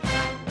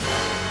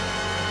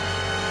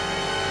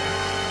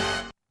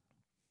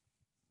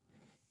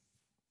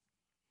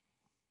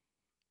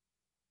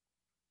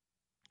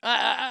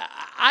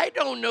 I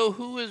don't know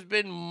who has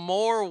been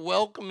more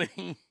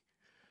welcoming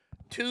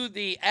to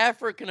the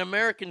African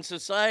American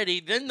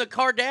society than the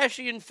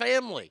Kardashian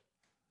family.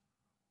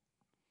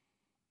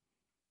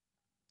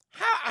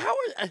 How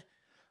are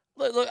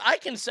look, I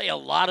can say a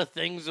lot of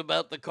things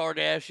about the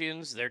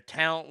Kardashians. They're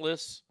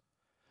talentless.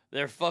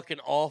 They're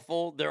fucking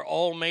awful. They're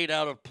all made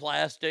out of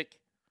plastic.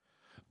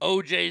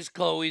 OJ's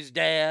Chloe's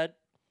dad.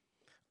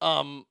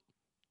 But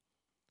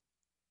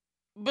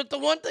the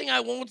one thing I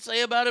won't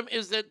say about them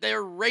is that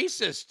they're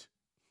racist.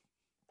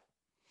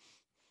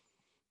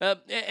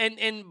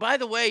 And by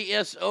the way,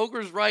 yes,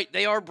 Ogre's right.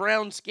 They are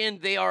brown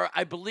skinned. They are,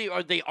 I believe,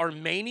 are they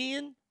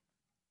Armenian?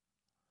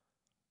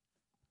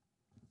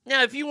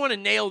 Now, if you want to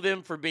nail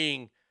them for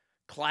being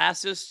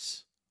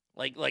classists,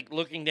 like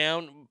looking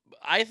down,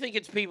 I think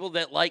it's people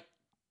that like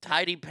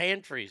tidy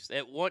pantries,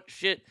 that want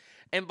shit.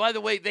 And by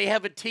the way, they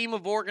have a team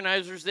of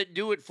organizers that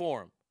do it for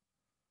them.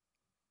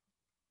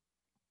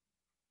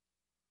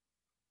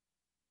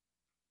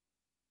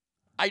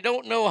 I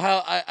don't know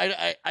how,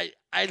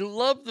 I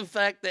love the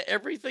fact that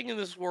everything in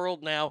this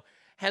world now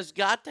has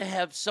got to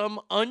have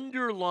some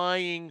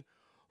underlying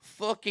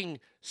fucking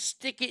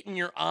stick it in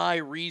your eye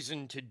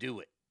reason to do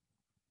it.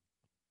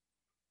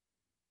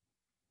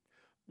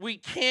 We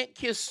can't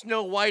kiss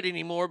Snow White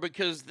anymore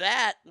because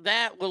that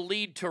will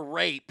lead to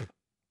rape.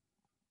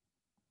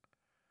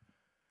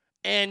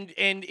 And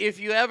if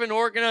you have an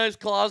organized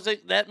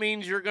closet, that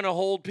means you're going to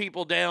hold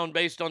people down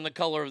based on the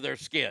color of their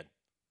skin.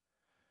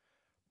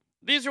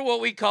 These are what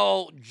we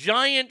call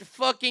giant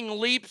fucking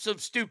leaps of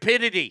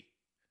stupidity.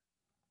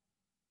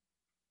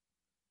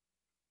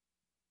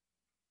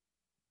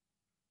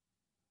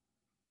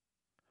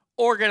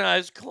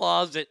 Organized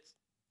closets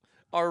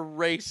are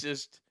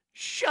racist.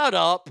 Shut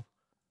up.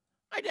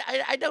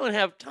 I don't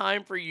have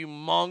time for you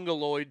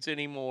mongoloids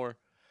anymore.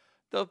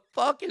 The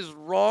fuck is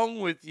wrong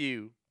with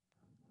you?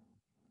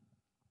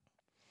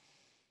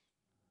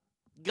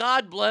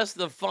 God bless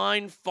the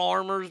fine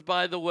farmers,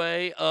 by the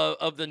way,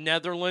 of the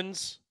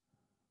Netherlands.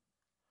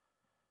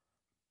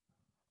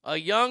 A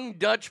young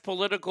Dutch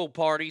political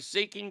party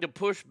seeking to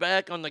push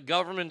back on the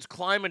government's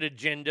climate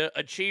agenda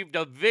achieved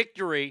a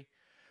victory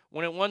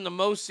when it won the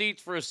most seats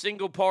for a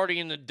single party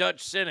in the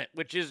Dutch Senate,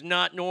 which is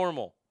not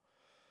normal.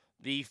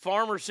 The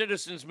Farmer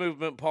Citizens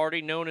Movement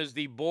Party, known as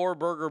the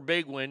Boerburger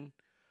Bigwin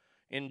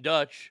in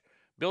Dutch,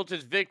 built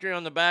its victory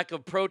on the back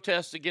of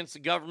protests against the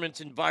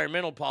government's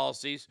environmental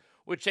policies,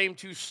 which aim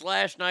to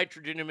slash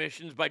nitrogen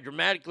emissions by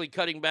dramatically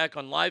cutting back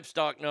on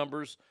livestock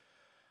numbers,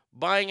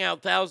 buying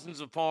out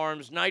thousands of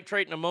farms.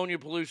 Nitrate and ammonia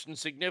pollution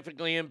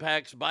significantly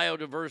impacts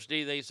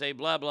biodiversity. They say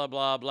blah, blah,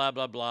 blah, blah,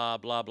 blah, blah,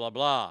 blah, blah,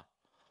 blah.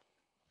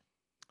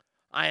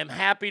 I am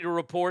happy to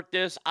report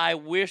this. I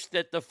wish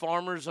that the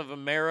farmers of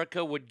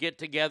America would get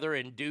together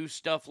and do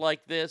stuff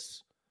like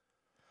this.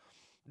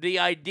 The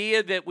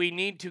idea that we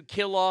need to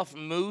kill off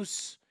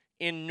moose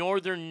in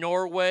northern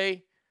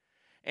Norway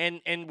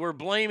and we're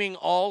blaming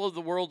all of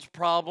the world's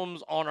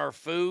problems on our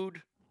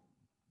food,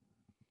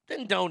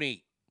 then don't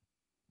eat.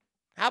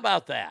 How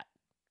about that?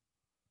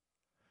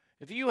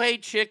 If you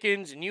hate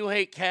chickens and you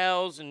hate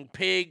cows and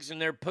pigs and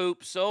their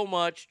poop so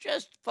much,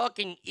 just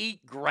fucking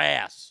eat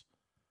grass.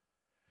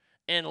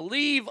 And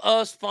leave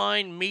us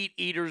fine meat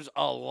eaters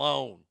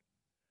alone.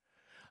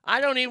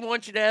 I don't even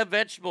want you to have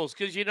vegetables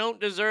because you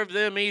don't deserve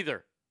them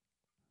either.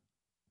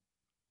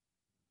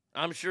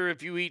 I'm sure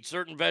if you eat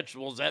certain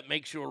vegetables, that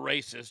makes you a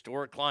racist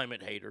or a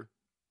climate hater.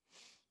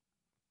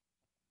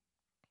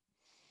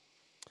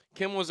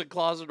 Kim was a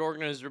closet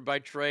organizer by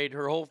trade.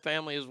 Her whole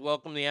family has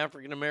welcomed the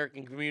African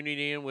American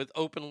community in with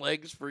open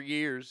legs for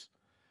years.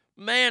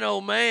 Man, oh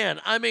man.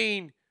 I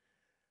mean,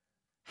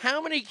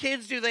 how many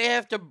kids do they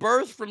have to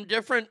birth from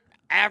different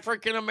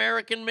African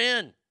American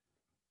men?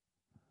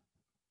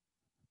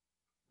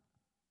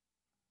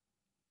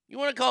 You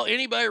want to call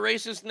anybody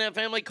racist in that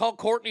family? Call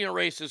Courtney a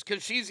racist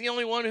because she's the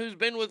only one who's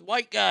been with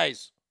white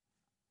guys.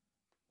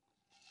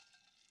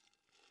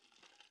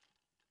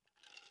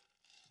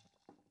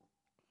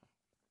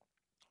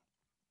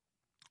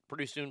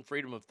 Pretty soon,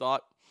 freedom of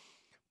thought,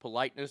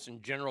 politeness,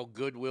 and general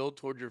goodwill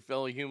toward your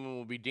fellow human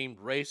will be deemed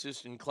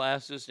racist and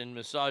classist and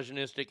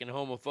misogynistic and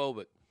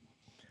homophobic.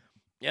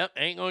 Yep,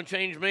 ain't going to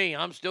change me.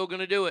 I'm still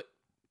going to do it.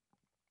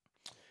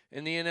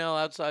 In the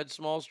NL outside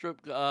small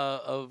strip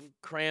of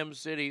cram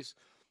cities,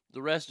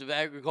 the rest of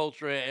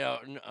agriculture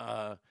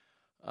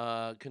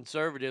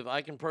conservative,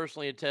 I can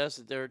personally attest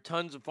that there are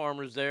tons of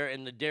farmers there,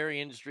 and the dairy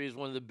industry is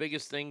one of the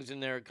biggest things in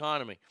their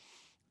economy.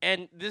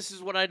 And this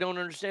is what I don't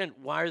understand.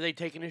 Why are they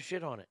taking a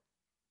shit on it?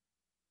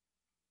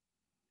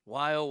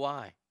 Why, oh,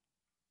 why?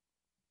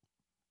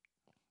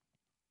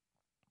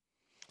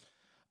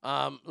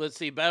 Let's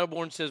see.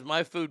 Battleborn says,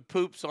 my food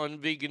poops on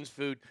vegans'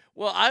 food.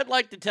 Well, I'd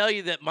like to tell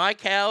you that my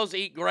cows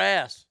eat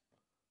grass.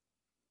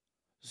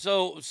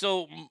 So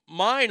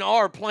mine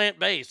are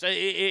plant-based.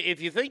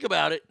 If you think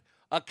about it,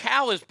 a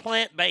cow is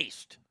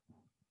plant-based.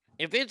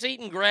 If it's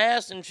eating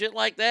grass and shit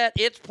like that,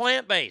 it's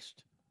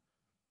plant-based.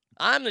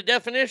 I'm the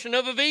definition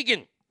of a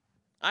vegan.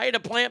 I eat a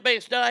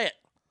plant-based diet.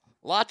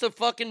 Lots of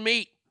fucking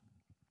meat.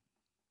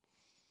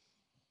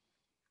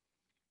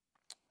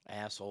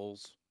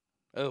 Assholes.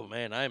 Oh,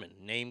 man, I'm in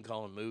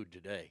name-calling mood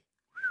today.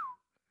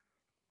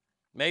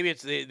 Maybe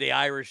it's the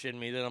Irish in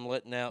me that I'm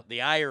letting out.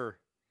 The ire.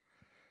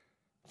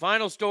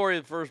 Final story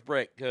of the first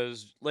break,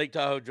 because Lake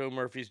Tahoe Joe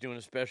Murphy's doing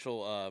a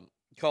special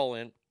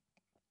call-in.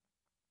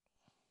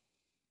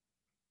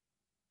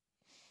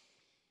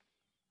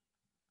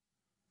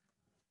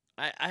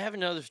 I have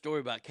another story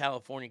about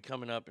California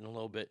coming up in a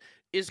little bit.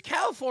 Is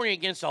California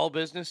against all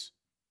business?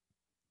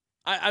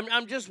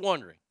 I'm just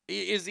wondering.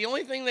 Is the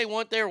only thing they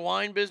want there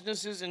wine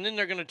businesses, and then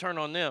they're going to turn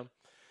on them?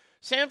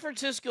 San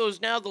Francisco is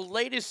now the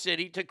latest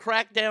city to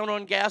crack down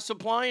on gas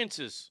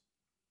appliances.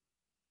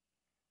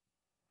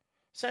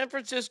 San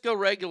Francisco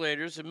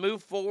regulators have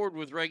moved forward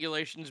with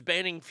regulations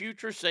banning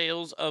future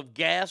sales of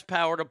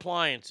gas-powered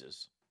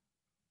appliances.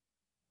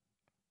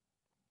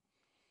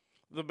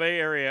 The Bay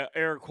Area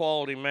Air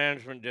Quality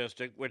Management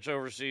District, which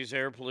oversees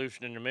air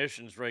pollution and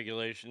emissions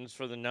regulations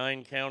for the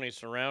 9 counties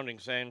surrounding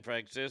San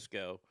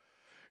Francisco,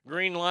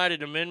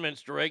 green-lighted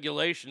amendments to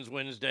regulations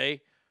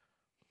Wednesday.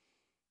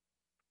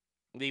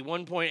 The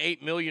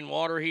 1.8 million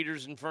water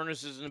heaters and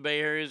furnaces in the Bay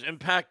Area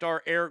impact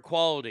our air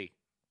quality.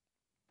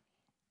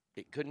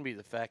 It couldn't be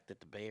the fact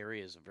that the Bay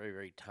Area is a very,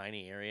 very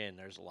tiny area and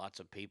there's lots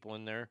of people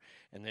in there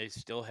and they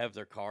still have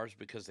their cars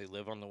because they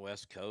live on the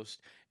West Coast,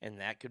 and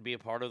that could be a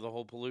part of the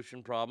whole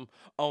pollution problem.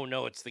 Oh,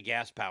 no, it's the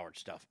gas-powered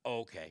stuff.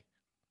 Okay.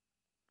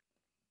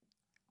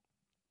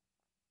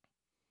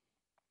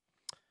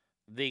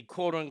 The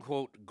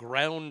quote-unquote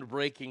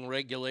groundbreaking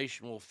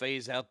regulation will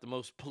phase out the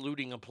most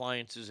polluting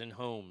appliances in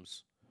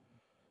homes.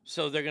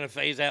 So they're going to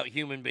phase out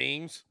human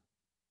beings?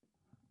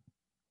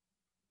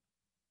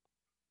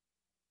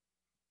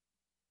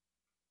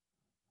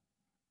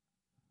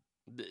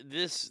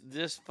 This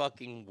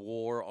fucking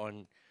war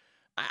on...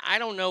 I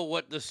don't know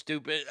what the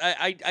stupid...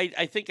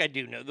 I think I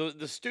do know.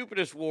 The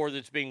stupidest war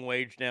that's being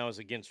waged now is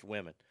against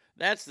women.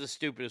 That's the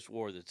stupidest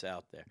war that's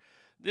out there.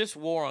 This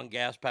war on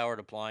gas-powered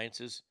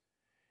appliances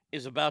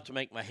is about to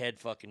make my head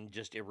fucking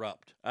just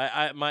erupt.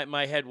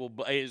 My head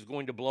is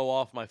going to blow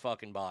off my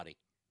fucking body.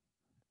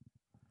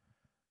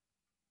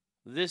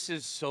 This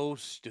is so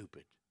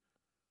stupid.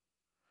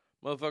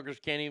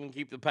 Motherfuckers can't even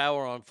keep the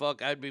power on.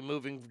 Fuck, I'd be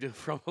moving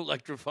from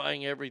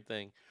electrifying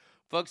everything.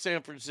 Fuck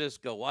San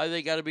Francisco. Why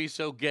they gotta be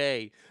so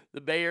gay?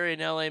 The Bay Area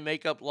and LA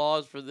make up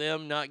laws for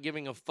them, not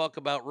giving a fuck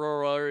about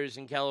rural areas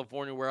in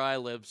California where I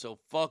live, so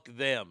fuck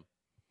them.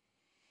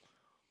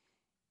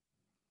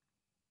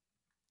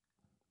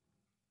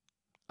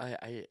 Look,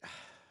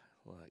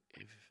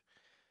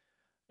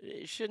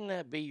 shouldn't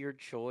that be your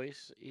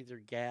choice?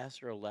 Either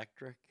gas or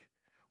electric?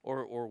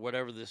 Or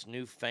whatever this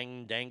new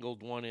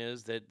fang-dangled one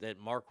is that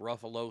Mark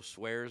Ruffalo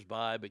swears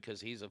by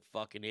because he's a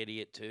fucking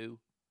idiot too.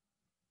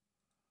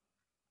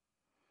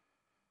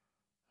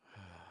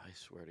 I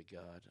swear to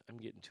God, I'm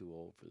getting too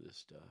old for this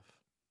stuff.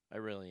 I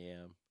really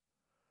am.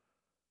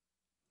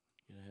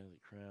 Gonna have the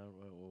crown.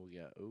 What we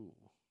got? Ooh,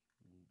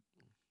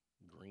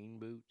 green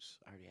boots.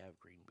 I already have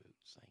green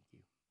boots. Thank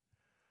you.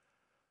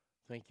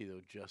 Thank you,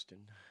 though, Justin.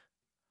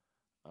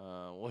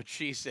 What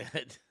she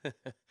said.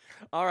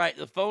 All right,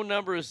 the phone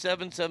number is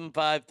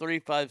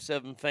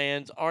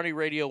 775-357-FANS,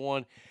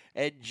 ArnieRadio1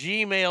 at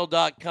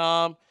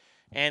gmail.com.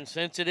 And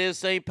since it is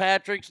St.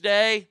 Patrick's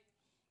Day,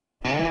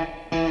 I'm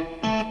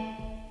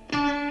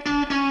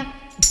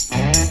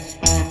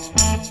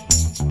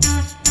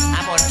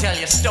going to tell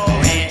you a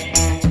story.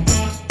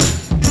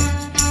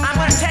 I'm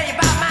going to tell you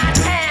about my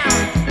town.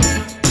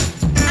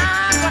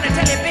 I'm going to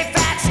tell you a big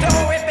fat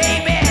story,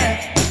 baby.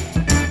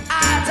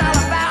 It's all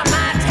about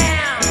my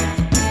town.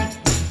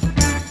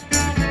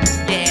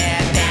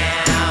 Yeah,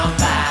 down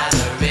by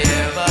the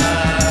river.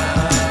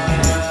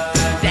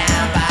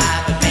 Down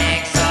by the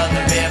banks of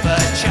the River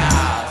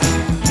Charles.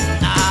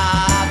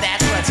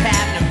 That's what's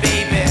happening,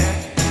 baby.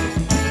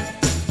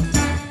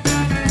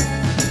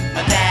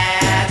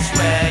 That's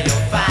where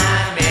you'll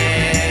find me.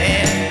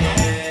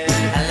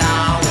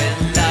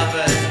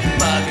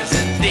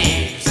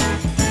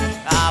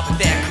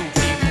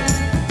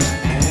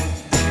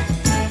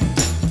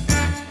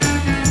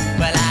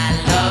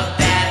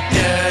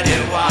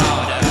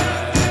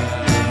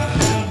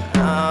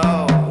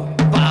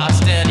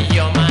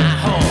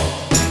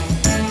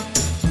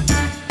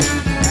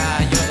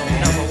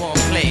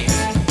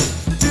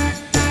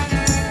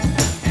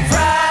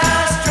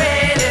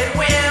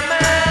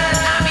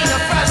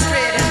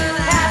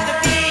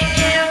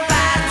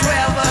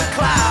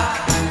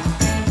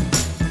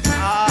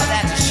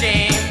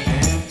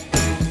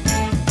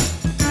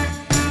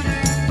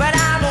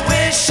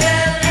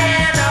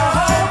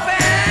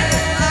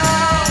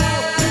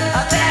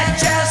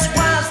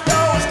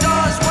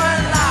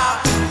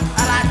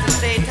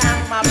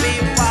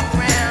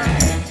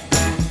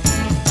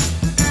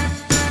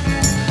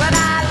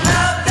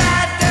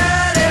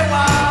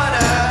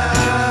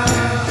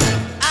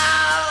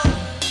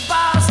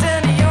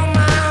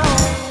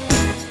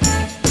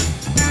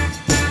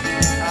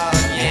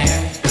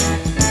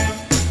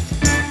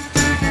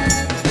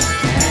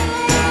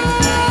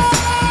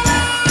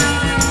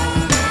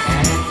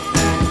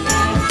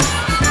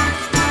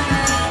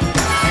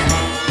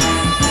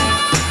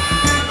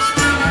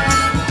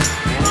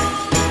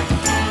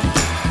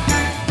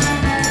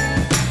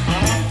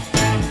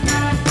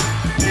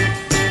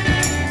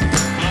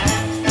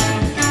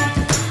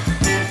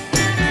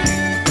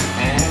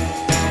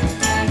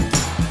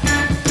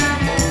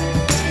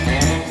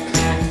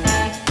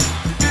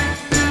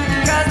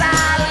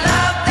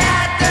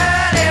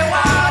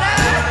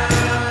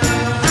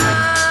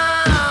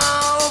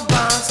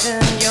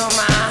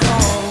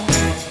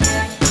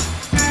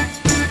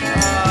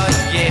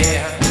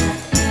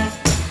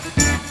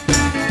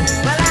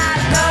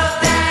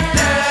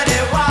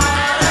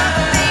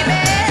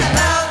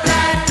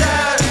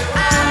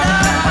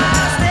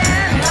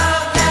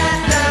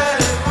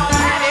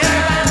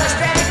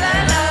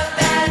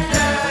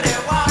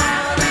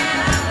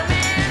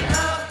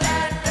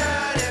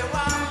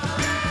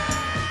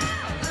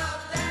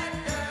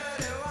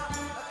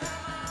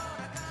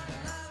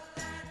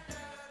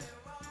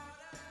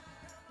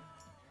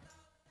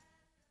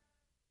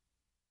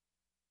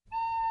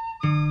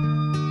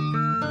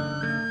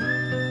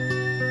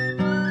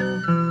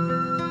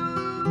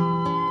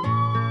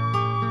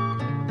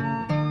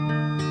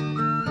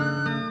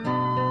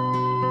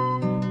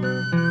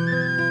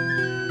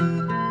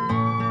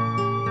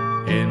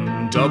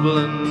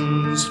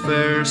 Dublin's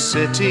fair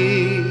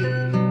city,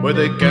 where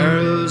the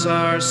girls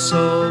are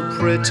so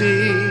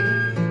pretty,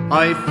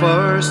 I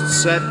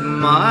first set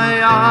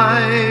my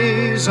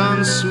eyes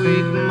on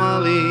sweet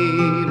Molly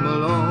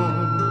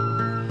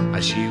Malone,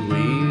 as she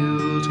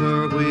wheeled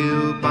her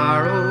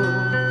wheelbarrow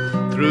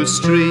through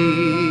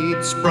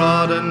streets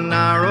broad and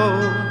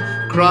narrow,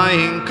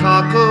 crying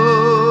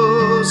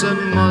cockles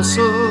and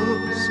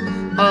mussels,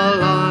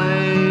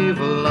 alive,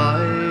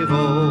 alive,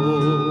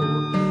 oh,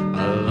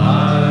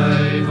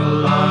 alive,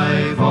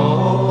 alive,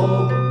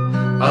 oh,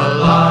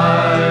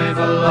 alive,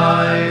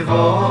 alive,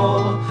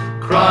 oh,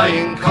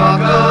 crying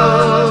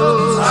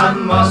cockles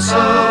and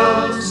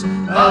mussels,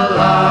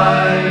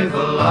 alive,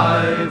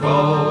 alive, oh.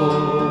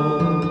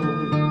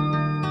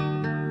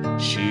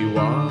 She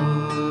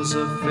was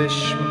a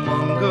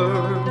fishmonger,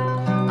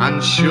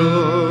 and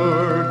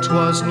sure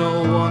 'twas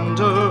no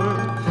wonder,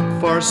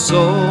 for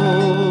so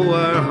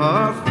were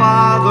her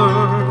father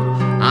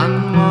and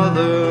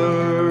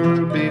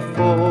mother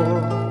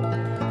before,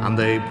 and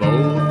they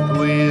both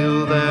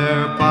wheeled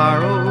their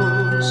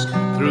barrows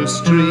through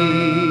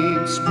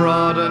streets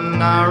broad and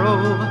narrow,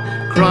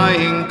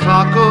 crying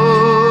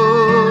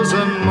cockles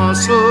and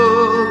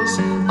mussels,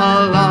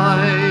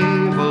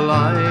 alive,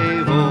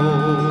 alive,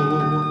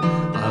 oh,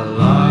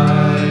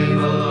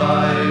 alive,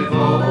 alive,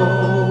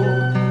 oh,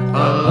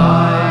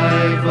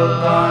 alive,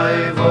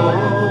 alive,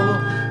 oh,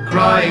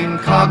 crying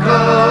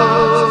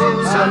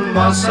cockles and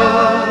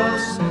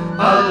mussels,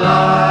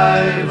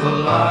 alive,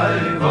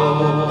 alive, oh.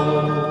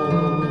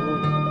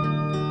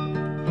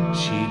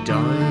 She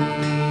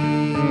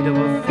died of a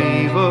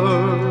fever,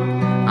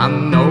 and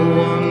no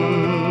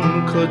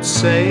one could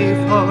save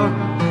her,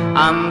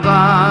 and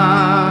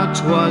that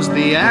was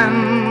the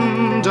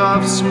end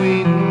of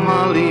sweet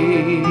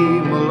Molly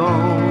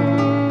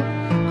Malone.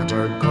 And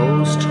her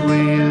ghost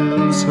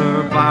wheels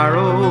her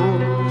barrow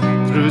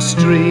through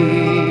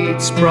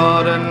streets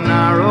broad and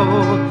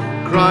narrow,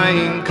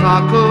 crying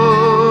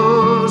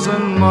cockles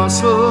and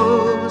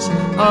mussels,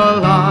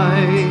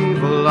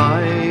 alive,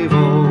 alive, oh,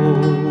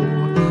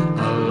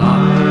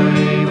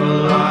 alive,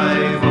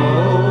 alive, oh,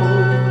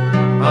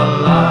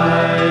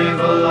 alive,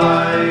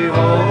 alive,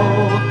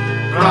 oh,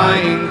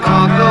 crying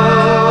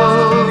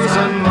cockles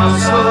and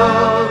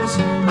mussels,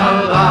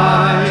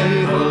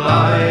 alive,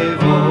 alive,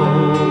 oh,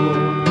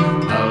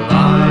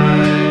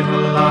 alive,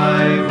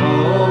 alive, oh,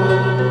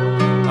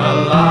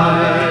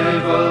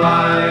 alive,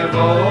 alive,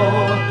 oh,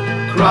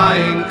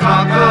 crying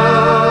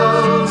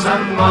cockles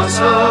and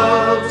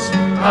mussels,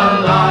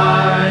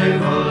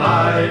 alive,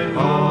 alive,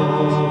 oh.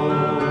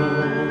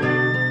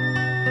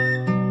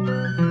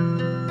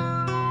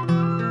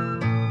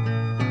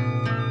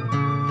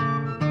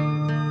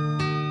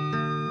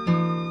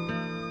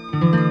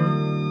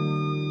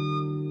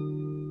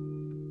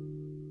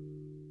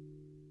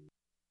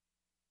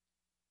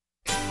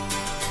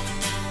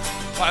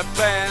 I've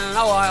been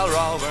a wild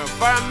rover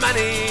for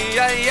many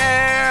a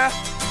year,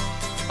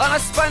 and I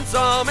spent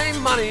so many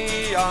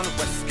money on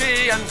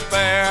whiskey and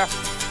beer.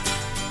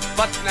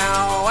 But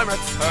now I'm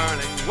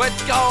returning with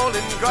gold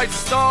in great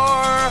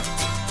store,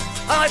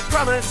 and I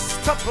promise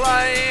to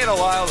play the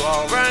wild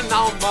rover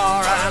no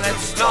more. And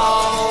it's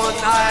no,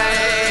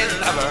 nay,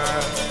 never,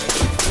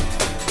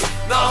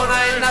 no,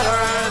 nay,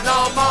 never,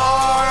 no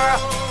more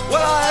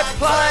will I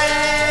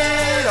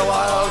play the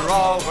wild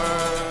rover.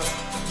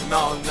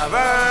 No,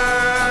 never,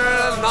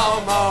 no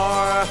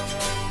more.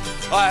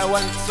 I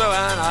went to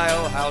an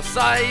alehouse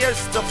I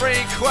used to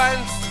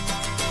frequent,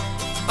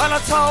 and I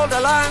told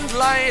the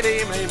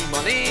landlady me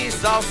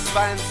money's all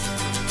spent.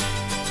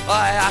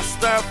 I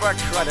asked her for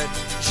credit,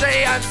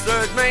 she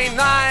answered me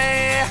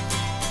nay.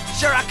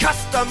 Sure, a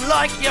custom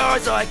like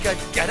yours I could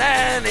get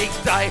any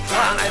day.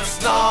 And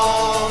it's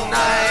no,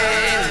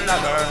 nay,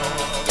 never,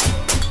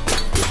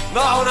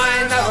 no,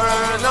 nay,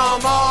 never, no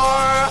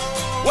more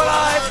will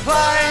I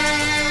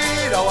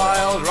play the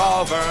wild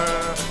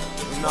rover.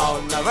 No,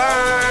 never,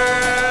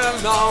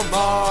 no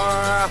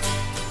more.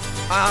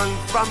 And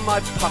from my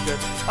pocket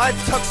I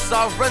took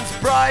sovereigns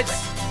bright,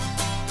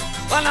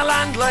 and the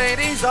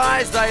landlady's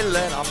eyes they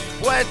lit up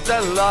with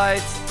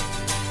delight.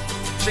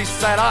 She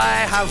said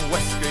I have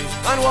whiskey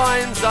and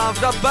wines of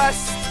the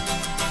best,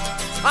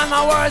 and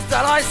the words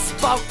that I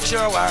spoke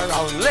sure were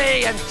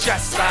only in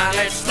jest. And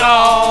it's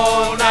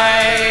no,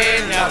 nay,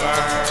 never,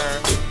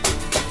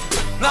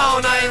 no,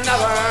 nay,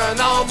 never,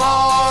 no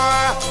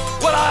more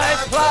will I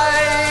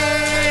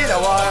play the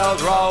wild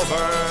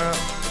rover.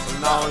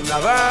 No,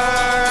 never,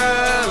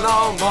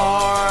 no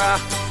more.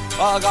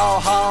 I'll go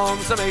home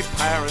to me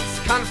parents,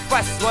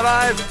 confess what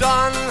I've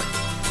done,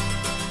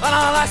 and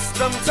I'll ask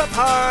them to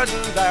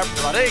pardon their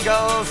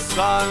prodigal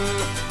son.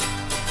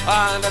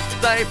 And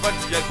if they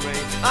forgive me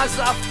as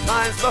oft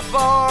times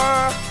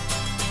before,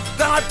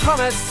 then I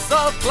promise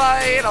I'll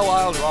play the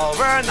wild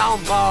rover no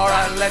more.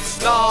 And it's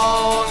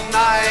no,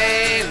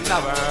 nay,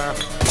 never,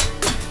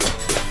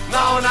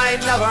 no, nay,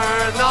 never,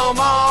 no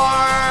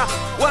more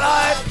will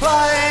I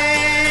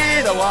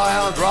play the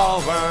wild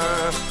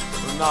rover.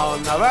 No,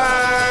 never,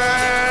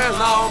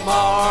 no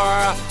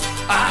more.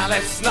 And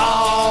it's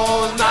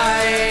no,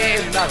 nay,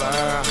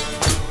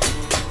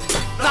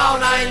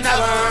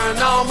 never,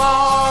 no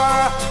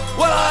more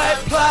will I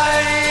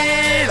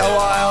play the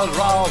wild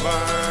rover.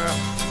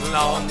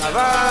 No,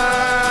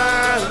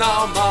 never,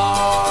 no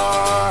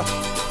more.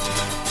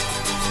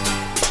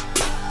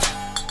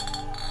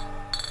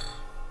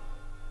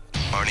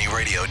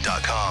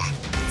 ArnieRadio.com,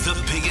 the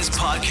biggest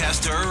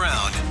podcaster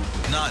around.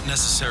 Not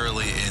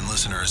necessarily in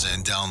listeners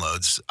and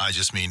downloads. I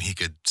just mean he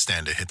could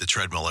stand to hit the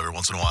treadmill every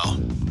once in a while.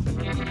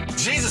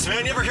 Jesus,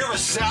 man, you ever hear of a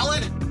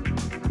salad?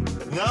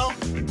 No?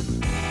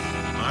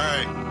 All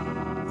right.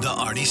 The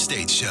Arnie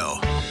State Show.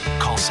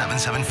 Call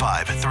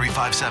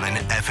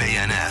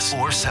 775-357-FANS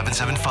or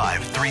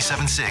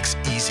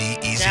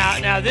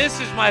 775-376-EASY. Now this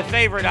is my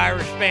favorite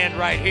Irish band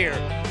right here,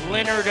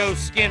 Leonard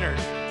O'Skinner.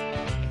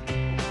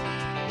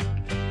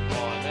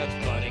 Oh,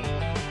 that's funny.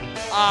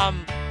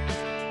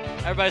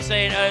 Everybody's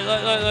saying,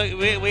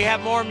 look, we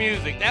have more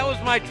music. That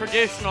was my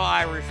traditional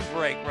Irish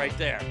break right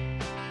there.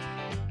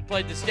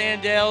 Played the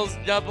Standells,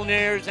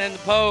 Dubliners, and the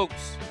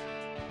Pokes.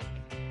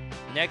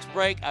 Next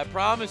break, I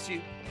promise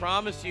you,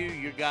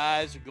 you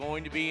guys are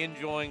going to be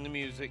enjoying the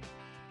music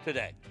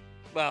today.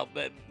 Well,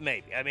 but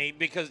maybe. I mean,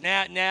 because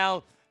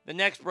now the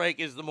next break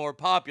is the more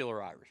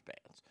popular Irish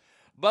bands.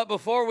 But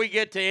before we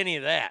get to any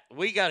of that,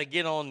 we got to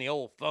get on the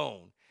old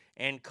phone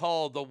and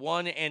call the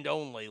one and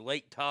only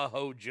Lake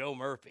Tahoe Joe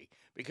Murphy,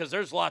 because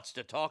there's lots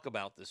to talk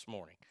about this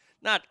morning.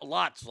 Not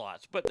lots,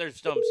 but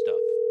there's some stuff.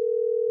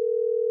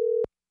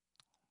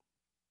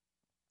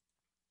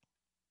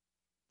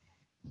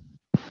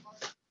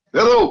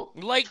 Hello.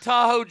 Lake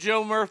Tahoe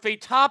Joe Murphy,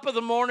 top of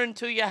the morning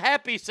to you.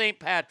 Happy St.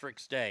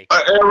 Patrick's Day.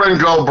 Aaron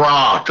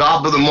Gobra,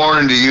 top of the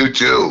morning to you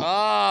too.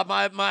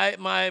 My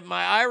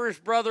Irish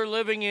brother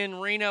living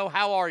in Reno,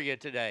 how are you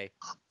today?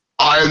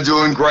 I am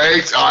doing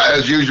great.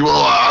 As usual,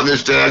 on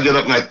this day I get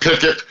up and I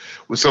picket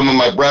with some of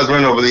my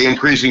brethren over the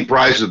increasing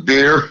price of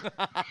beer.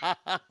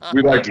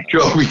 We like to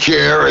show we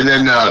care. And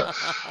then,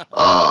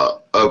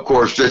 of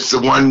course, it's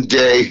the one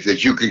day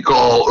that you can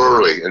call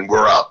early and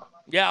we're up.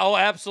 Yeah, oh,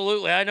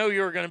 absolutely. I know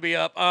you were going to be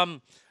up.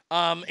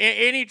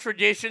 Any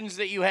traditions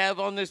that you have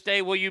on this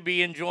day? Will you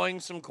be enjoying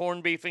some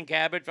corned beef and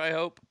cabbage, I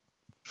hope?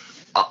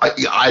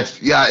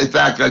 In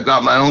fact, I've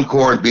got my own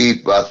corned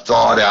beef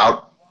thawed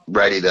out,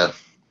 ready to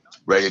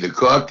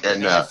cook,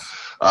 and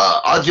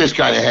I'll just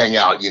kind of hang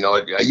out. You know,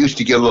 I used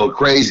to get a little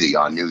crazy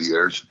on New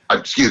Year's.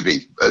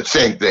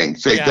 Same thing,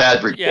 St.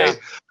 Patrick's Day.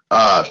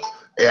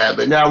 Yeah,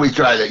 but now we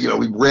try to,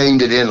 we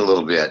reined it in a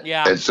little bit,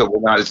 and so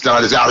it's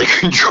not as out of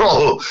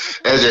control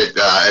as it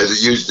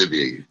used to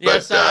be.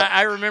 Yes, but,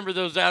 I remember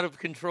those out of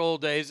control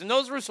days, and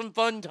those were some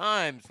fun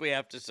times, we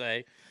have to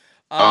say.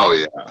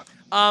 But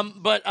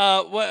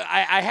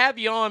I have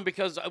you on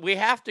because we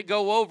have to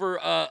go over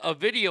a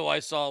video I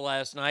saw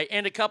last night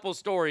and a couple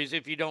stories,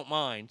 if you don't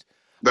mind.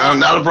 No,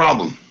 not a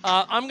problem.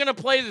 I'm going to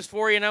play this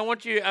for you, and I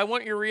want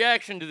your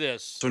reaction to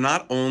this. So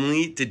not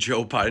only did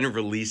Joe Biden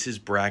release his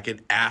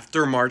bracket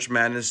after March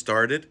Madness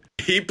started,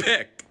 he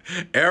picked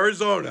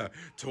Arizona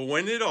to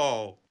win it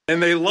all,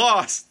 and they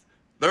lost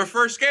their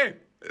first game.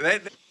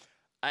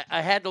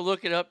 I had to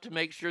look it up to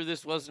make sure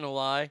this wasn't a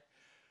lie.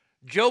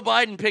 Joe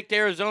Biden picked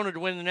Arizona to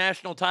win the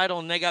national title,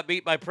 and they got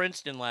beat by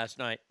Princeton last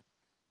night.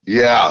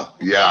 Yeah,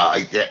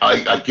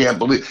 I can't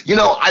believe.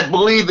 I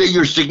believe that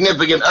your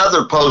significant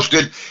other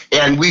posted,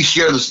 and we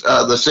share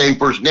the same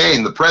first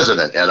name, the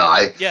president and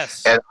I.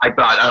 Yes. And I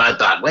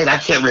thought, wait, I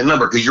can't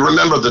remember, because you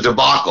remember the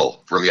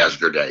debacle from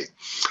yesterday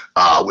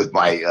with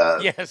my.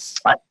 Yes.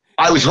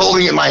 I was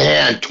holding it in my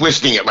hand,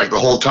 twisting it like the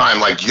whole time,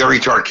 like Jerry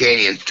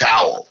Tarkanian's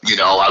towel.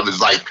 I was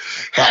like,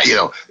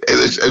 it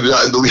was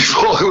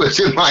unbelievable. It was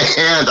in my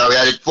hand. I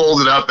had it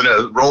folded up and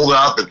it rolled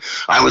up, and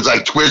I was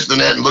like twisting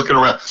it and looking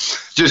around,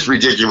 just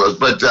ridiculous.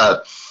 But I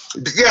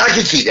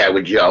can see that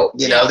with Joe.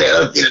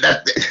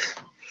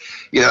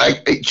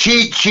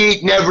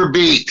 Cheat, never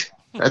beat.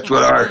 That's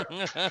what our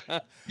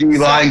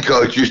D-line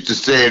coach used to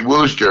say in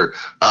Worcester.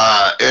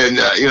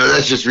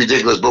 That's just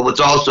ridiculous. But what's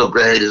also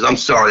great is, I'm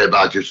sorry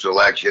about your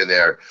selection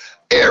there,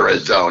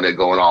 Arizona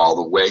going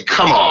all the way.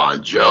 Come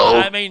on,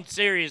 Joe. I mean,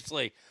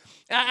 seriously.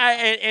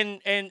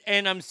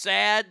 And I'm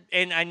sad,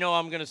 and I know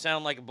I'm going to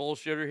sound like a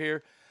bullshitter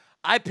here.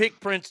 I picked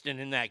Princeton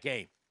in that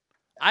game.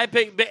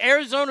 But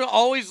Arizona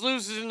always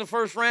loses in the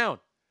first round.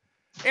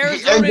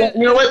 Arizona,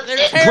 you know what?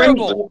 They're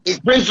terrible.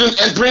 Princeton,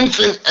 I've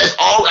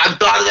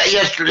thought of that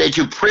yesterday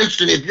too.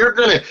 Princeton, if you're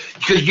gonna,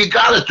 because you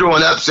got to throw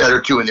an upset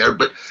or two in there,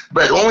 but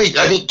only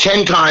I think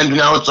 10 times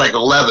now. It's like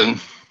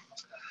 11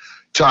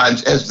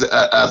 times as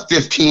a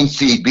 15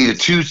 seed beat a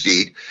 2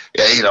 seed.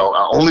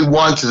 Only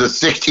once is a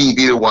 16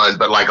 beat a 1,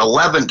 but like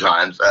 11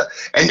 times.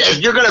 And if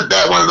you're gonna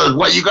bet one of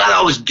those, you gotta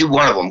always do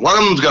one of them. One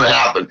of them's gonna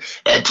happen,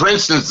 and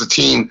Princeton's the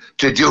team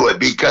to do it,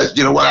 because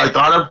you know what I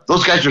thought of?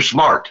 Those guys are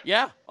smart.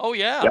 Yeah. Oh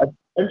yeah.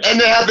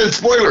 And they have been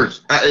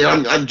spoilers.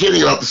 I'm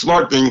kidding about the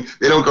smart thing.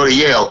 They don't go to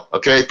Yale,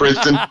 okay?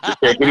 Princeton, just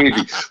take it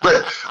easy.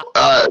 But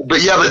they're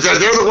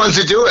the ones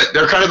that do it.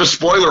 They're kind of a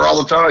spoiler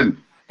all the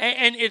time.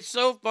 And it's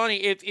so funny.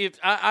 If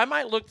I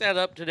might look that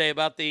up today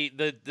about the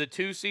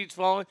 2 seeds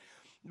falling.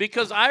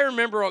 Because I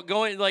remember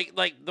going, like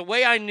the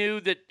way I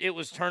knew that it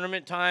was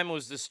tournament time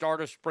was the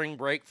start of spring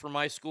break for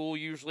my school,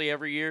 usually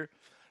every year.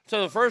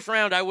 So the first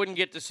round I wouldn't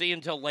get to see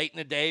until late in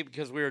the day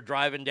because we were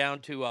driving down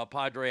to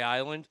Padre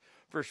Island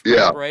for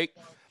spring break.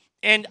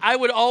 And I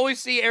would always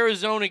see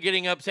Arizona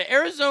getting upset.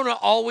 Arizona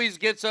always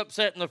gets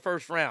upset in the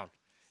first round.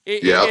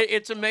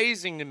 It's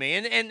amazing to me.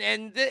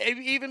 And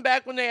even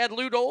back when they had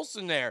Lute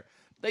Olson there,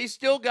 they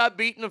still got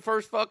beat in the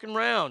first fucking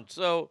round.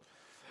 So...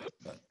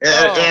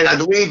 And I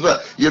believe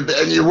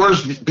your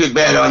worst big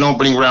bad on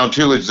opening round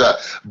 2 is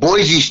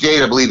Boise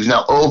State. I believe is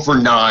now 0 for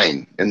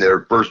 9 in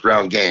their first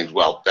round games.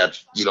 Well,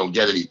 that's you don't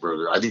get any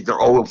further. I think they're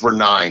 0 for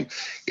 9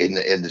 in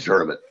the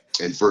tournament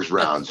in first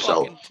round.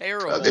 That's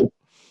terrible.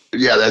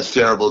 That's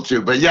terrible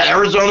too. But yeah,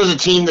 Arizona's a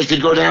team that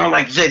could go down.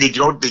 Like I say, they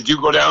do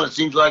go down. It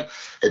seems like.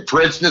 And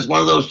Princeton is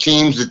one of those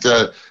teams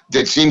that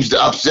seems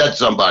to upset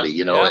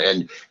somebody,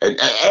 and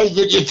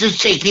it just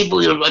takes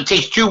people. It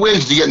takes 2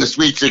 wins to get in the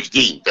Sweet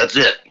 16. That's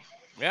it.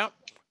 Yeah.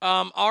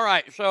 All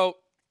right. So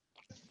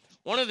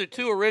one of the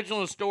 2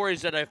 original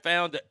stories that I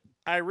found that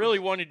I really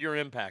wanted your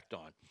impact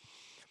on.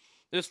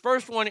 This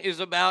first one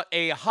is about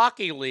a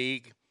hockey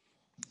league,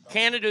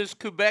 Canada's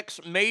Quebec's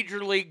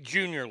Major League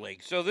Junior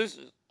League. So this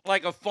is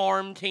like a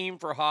farm team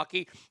for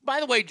hockey. By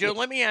the way, Joe,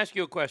 let me ask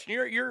you a question.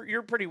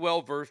 You're pretty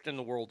well versed in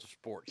the world of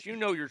sports. You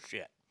know your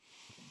shit.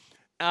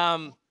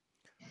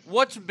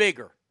 What's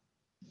bigger,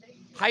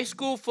 high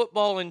school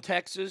football in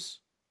Texas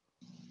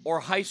or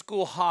high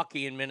school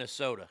hockey in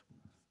Minnesota?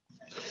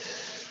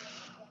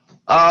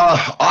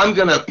 I'm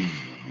gonna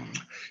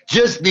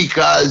just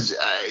because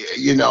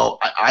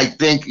I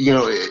think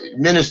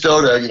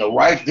Minnesota,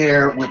 right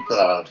there with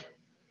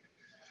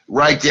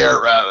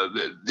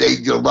they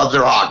love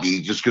their hockey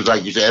just because,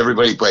 like you said,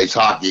 everybody plays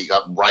hockey.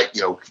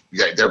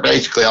 They're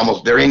basically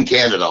they're in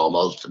Canada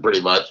almost pretty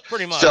much.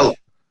 So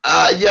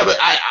but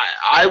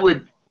I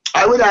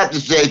would have to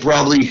say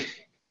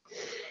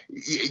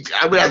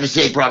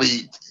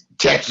probably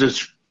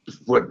Texas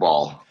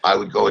football. I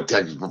would go with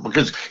Texas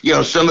because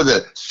some of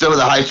the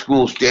high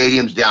school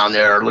stadiums down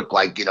there look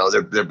like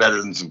they're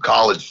better than some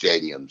college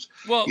stadiums.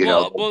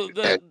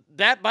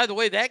 That by the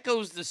way, that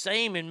goes the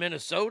same in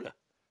Minnesota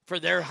for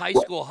their high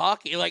school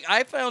hockey. Like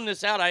I found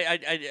this out.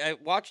 I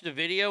watched a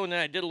video and then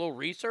I did a little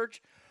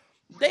research.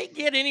 They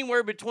get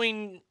anywhere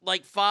between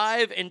like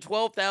 5,000 and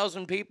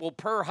 12,000 people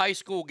per high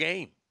school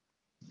game.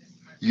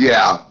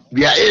 Yeah.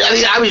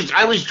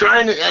 I was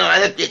trying to.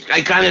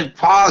 I kind of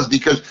paused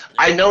because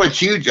I know it's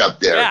huge up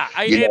there.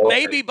 Yeah,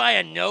 maybe by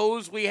a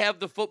nose we have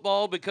the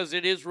football because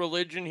it is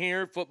religion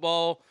here.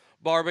 Football,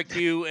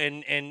 barbecue,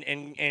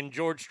 and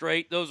George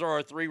Strait. Those are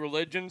our 3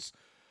 religions.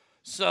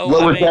 So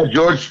what was that?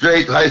 George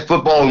Strait, high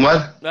football, and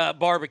what?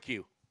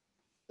 Barbecue.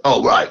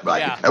 Oh, right.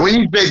 Yeah. And when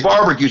you say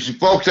barbecue, see,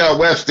 folks out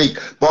west think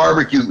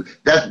barbecue.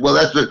 That's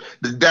what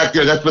back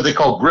there. That's what they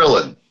call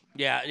grilling.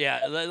 Yeah.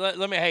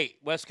 Let me. Hey,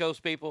 West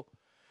Coast people.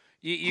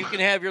 You can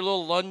have your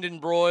little London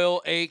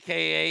broil,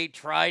 a.k.a.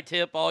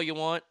 tri-tip, all you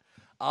want.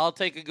 I'll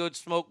take a good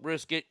smoked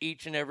brisket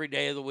each and every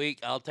day of the week.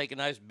 I'll take a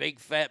nice big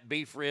fat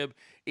beef rib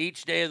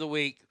each day of the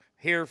week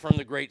here from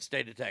the great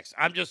state of Texas.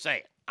 I'm just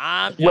saying.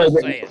 Where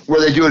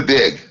they do it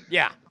big.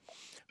 Yeah.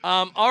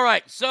 All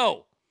right.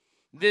 So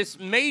this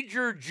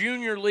major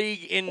junior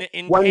league in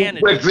Canada.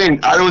 Quick thing,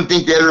 I don't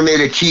think they ever made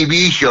a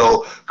TV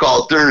show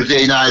called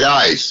Thursday Night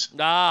Ice.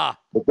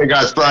 But they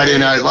got Friday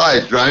Night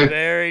Lights, right?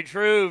 Very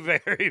true.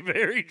 Very,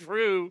 very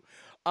true.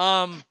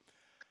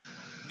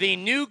 The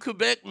new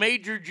Quebec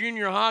Major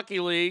Junior Hockey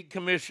League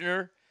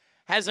commissioner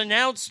has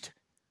announced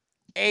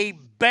a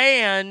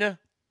ban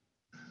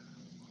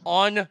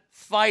on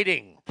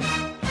fighting.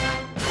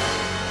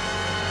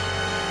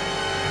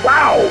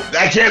 Wow,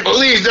 I can't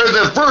believe they're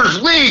the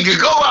first league to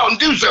go out and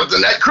do something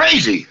that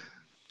crazy.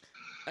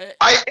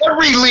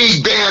 Every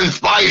league bans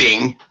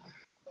fighting.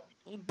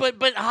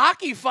 But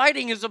hockey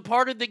fighting is a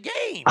part of the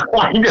game.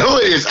 I know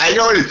it is.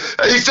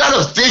 It's not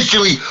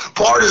officially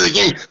part of the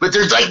game, but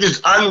there's like this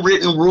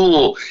unwritten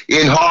rule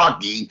in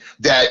hockey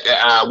that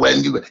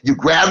when you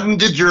grab them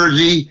to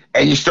jersey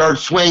and you start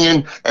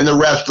swinging and the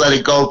refs let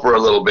it go for a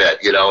little bit.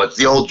 It's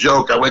the old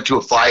joke. I went to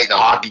a fight and a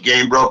hockey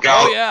game broke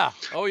out.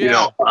 Oh,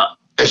 yeah.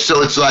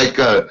 So it's like,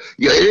 it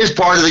is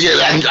part of the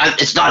game.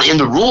 It's not in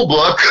the rule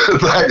book,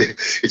 but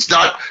it's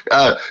not,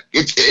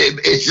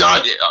 it's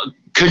not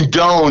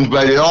condoned,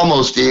 but it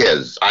almost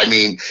is. I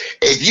mean,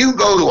 if you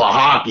go to a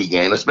hockey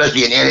game,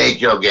 especially an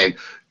NHL game,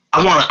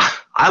 I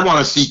want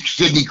to see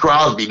Sidney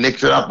Crosby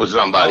mix it up with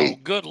somebody. Oh,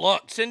 good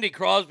luck. Cindy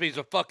Crosby's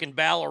a fucking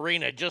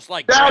ballerina, just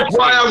like that's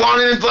why I want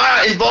him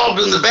involved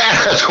in the band.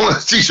 I want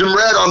to see some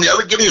red on the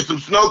other. Give me some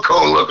snow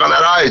cone look on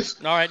that ice.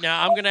 All right,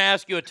 now I'm going to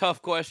ask you a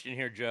tough question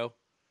here, Joe.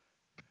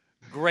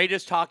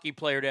 Greatest hockey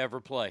player to ever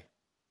play.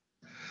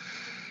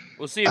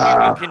 We'll see if you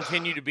can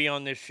continue to be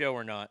on this show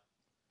or not.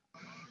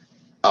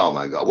 Oh,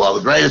 my God. Well,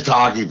 the greatest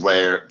hockey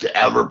player to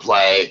ever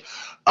play,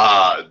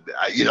 I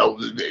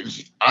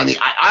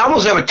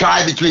almost have a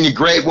tie between the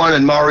great one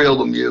and Mario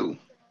Lemieux.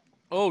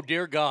 Oh,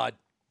 dear God.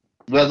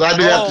 Well,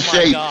 I'd have to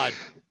say, God.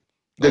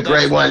 The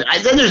great one.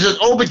 Then there's this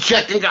open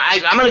checking guy.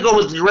 I'm going to go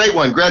with the great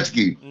one,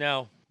 Gretzky.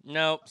 No,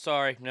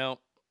 sorry, no.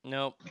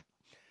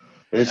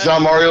 It's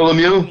not Mario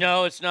Lemieux?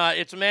 No, it's not.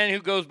 It's a man who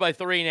goes by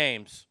 3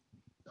 names.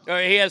 Or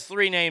he has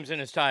 3 names in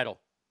his title.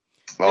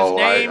 His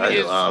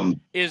name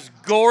is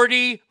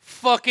Gordie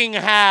fucking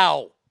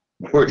Howe.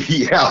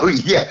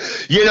 Yeah.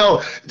 You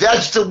know,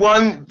 that's the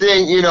one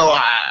thing, you know,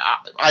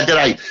 that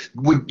I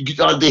would,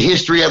 the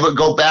history of it,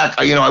 go back,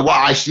 you know, I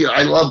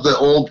love the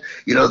old,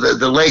 you know,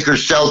 the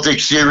Lakers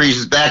Celtics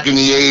series back in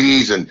the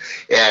 80s and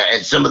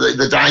some of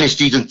the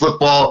dynasties in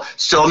football.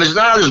 So I'm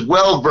not as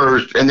well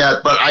versed in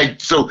that, but I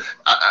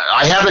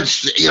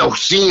haven't, you know,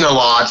 seen a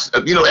lot,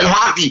 you know, in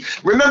hockey.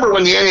 Remember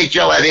when the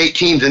NHL had 8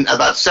 teams and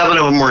about 7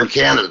 of them were in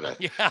Canada,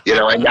 you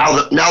know, and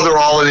now they're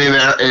all in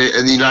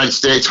the United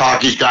States.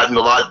 Hockey's gotten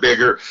a lot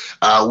bigger.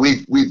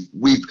 We've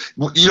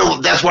you know,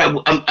 that's why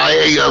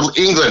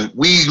England,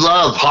 we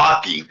love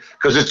hockey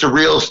because it's a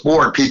real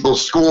sport. People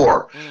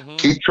score. Mm-hmm.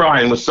 Keep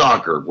trying with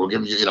soccer. We'll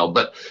give you, you know,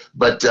 but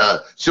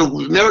so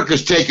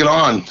America's taken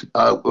on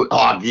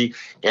hockey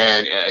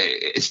and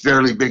it's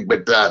fairly big.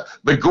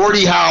 But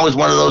Gordie Howe is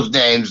one of those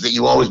names that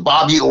you always,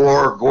 Bobby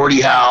Orr,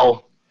 Gordie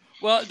Howe.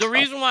 Well, the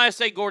reason why I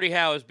say Gordie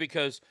Howe is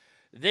because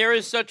there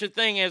is such a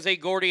thing as a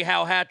Gordie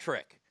Howe hat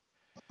trick.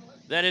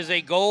 That is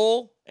a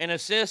goal, an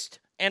assist,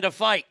 and a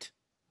fight.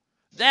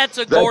 That's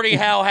a Gordie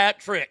Howe hat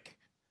trick.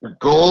 A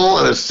goal,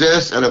 an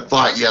assist, and a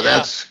fight. Yeah.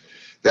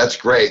 That's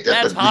great.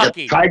 That's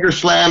hockey. Tiger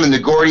Slam and the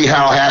Gordie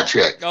Howe hat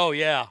trick. Oh,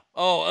 yeah.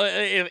 Oh,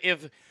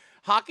 if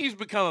hockey's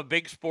become a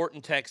big sport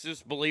in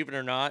Texas, believe it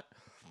or not,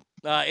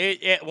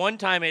 at one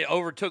time it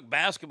overtook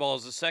basketball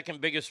as the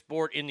second biggest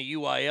sport in the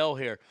UIL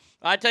here.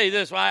 I tell you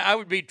this, I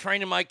would be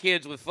training my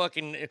kids with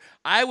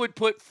I would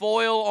put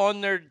foil on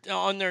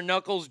their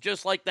knuckles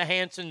just like the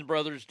Hanson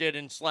brothers did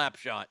in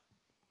Slapshot.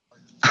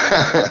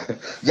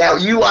 Yeah,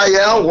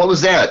 UIL, what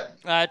was that?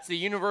 It's the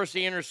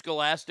University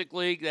Interscholastic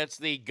League. That's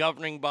the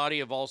governing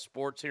body of all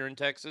sports here in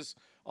Texas,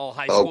 all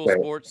high school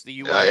sports,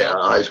 the UIL. Yeah,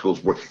 high school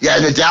sports. Yeah,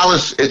 and the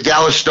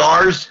Dallas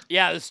Stars?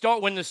 Yeah,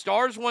 when the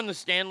Stars won the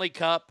Stanley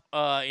Cup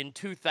in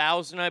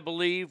 2000, I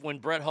believe, when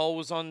Brett Hull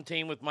was on the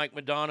team with Mike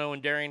Modano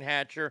and Darian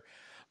Hatcher,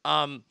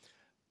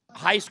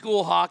 high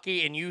school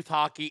hockey and youth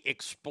hockey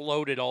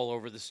exploded all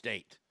over the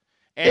state.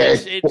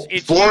 And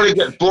it's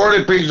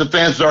Florida brings the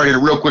fans started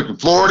real quick.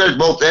 Florida,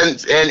 both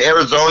and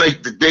Arizona,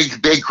 the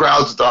big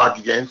crowds at the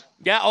hockey games.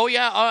 Yeah, oh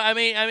yeah. I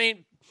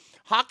mean,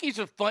 hockey's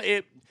a fun.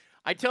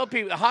 I tell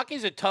people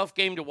hockey's a tough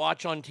game to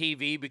watch on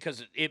TV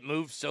because it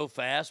moves so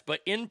fast.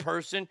 But in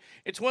person,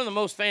 it's one of the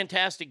most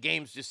fantastic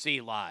games to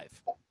see live.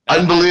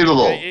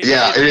 Unbelievable. It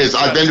is.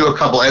 I've been to a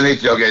couple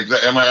NHL games,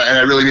 and I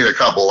really mean a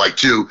couple, like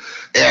 2.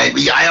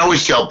 And I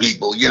always tell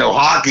people, you know,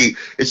 hockey,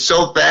 it's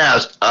so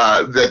fast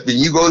that when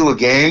you go to a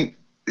game,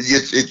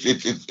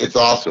 it's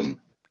awesome.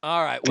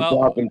 All right. It's well,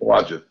 awesome to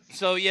watch it.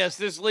 So, yes,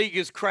 this league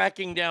is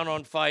cracking down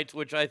on fights,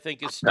 which I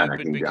think is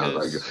stupid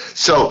because...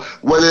 So,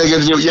 what are they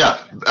going to do? Yeah,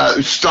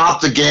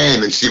 stop the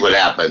game and see what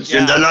happens. Yeah.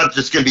 And they're not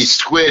just going to be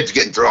squids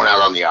getting thrown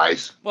out on the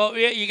ice. Well,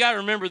 yeah, you got to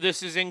remember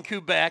this is in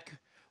Quebec,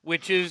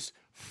 which is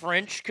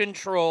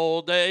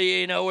French-controlled,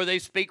 you know, where they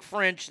speak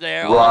French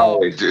there. Right.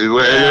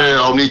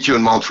 I'll meet you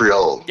in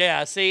Montreal.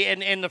 Yeah, see,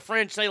 and the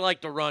French, they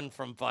like to run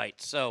from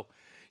fights. So,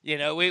 you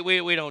know,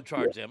 we don't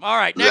charge them. All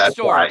right, next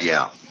story. Right,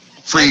 yeah.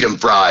 Freedom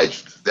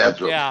fries.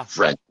 That's what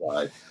French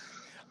fries.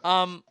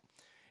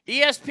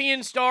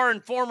 ESPN star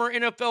and former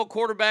NFL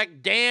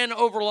quarterback Dan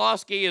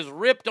Orlovsky is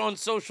ripped on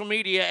social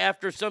media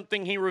after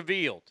something he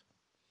revealed.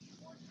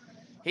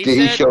 Did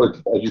he show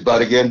his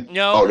butt again?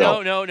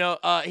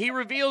 No. He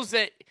reveals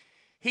that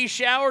he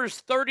showers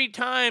 30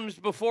 times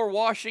before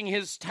washing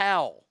his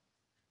towel.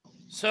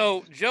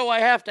 So, Joe, I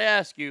have to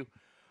ask you,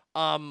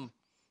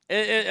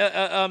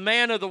 a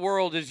man of the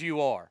world as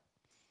you are,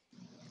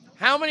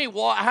 how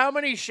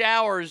many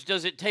showers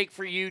does it take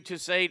for you to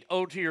say,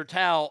 to your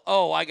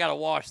towel, I got to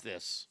wash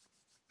this?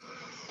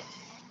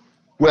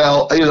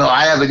 Well, you know,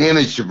 I have an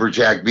image to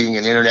protect being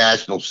an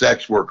international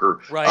sex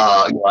worker.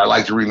 Right. You know, I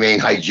like to remain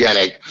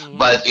hygienic. Mm-hmm.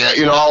 But,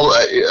 you know,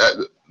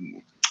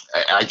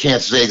 I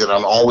can't say that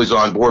I'm always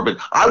on board. But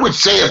I would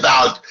say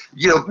about,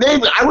 you know,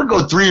 maybe I would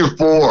go 3 or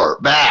 4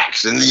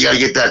 max. And then you got to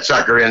get that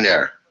sucker in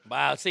there.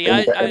 Wow. See,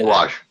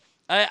 wash.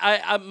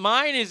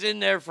 Mine is in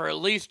there for at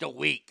least a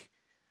week.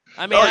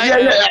 I mean,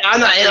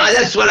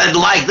 that's what I'd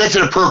like. That's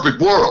in a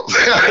perfect world,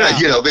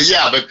 you know. But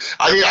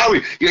I mean, I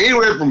would, you know,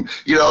 anywhere from,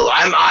 you know,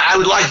 I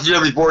would like to do it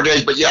every 4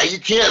 days, but yeah, you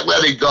can't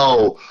let it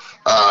go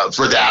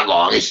for that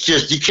long. It's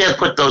just you can't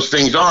put those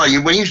things on.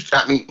 You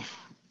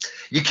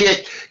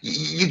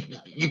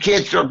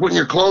can't start putting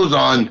your clothes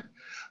on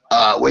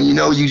when you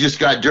know you just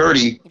got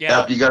dirty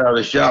after you got out of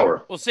the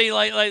shower. Well, see,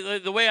 like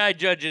the way I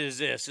judge it is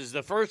this: is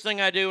the first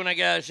thing I do when I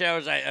get out of the shower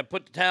is I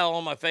put the towel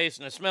on my face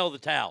and I smell the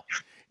towel.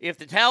 If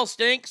the towel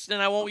stinks,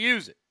 then I won't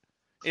use it.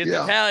 If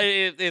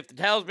the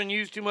towel's been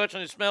used too much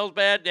and it smells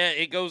bad,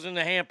 it goes in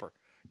the hamper.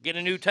 Get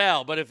a new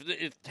towel. But if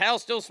the towel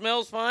still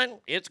smells fine,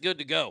 it's good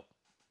to go.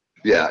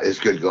 Yeah, it's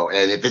good to go.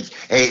 And if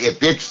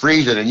it's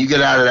freezing and you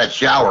get out of that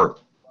shower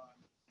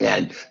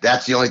And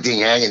that's the only thing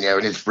hanging there,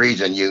 and it's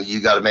freezing.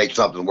 You got to make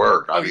something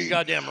work. I mean, you're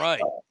goddamn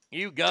right.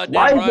 You goddamn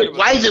why right.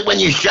 why is it when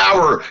you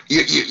shower,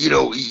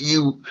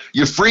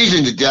 you're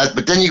freezing to death,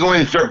 but then you go in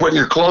and start putting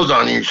your clothes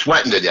on and you're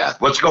sweating to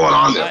death? What's going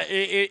on there?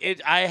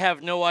 I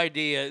have no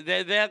idea.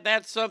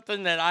 That's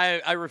something that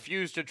I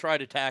refuse to try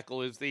to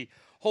tackle. Is the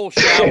whole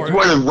shower? It's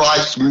one of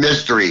life's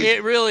mysteries.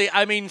 It really,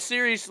 I mean,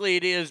 seriously,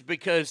 it is,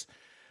 because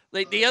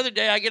like the other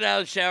day I get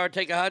out of the shower,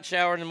 take a hot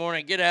shower in the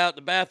morning, get out,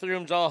 the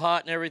bathroom's all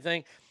hot and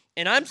everything,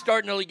 and I'm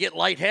starting to get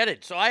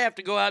lightheaded, so I have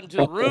to go out into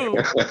the room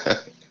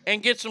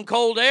and get some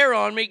cold air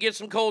on me, get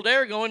some cold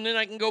air going, then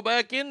I can go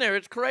back in there.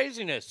 It's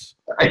craziness.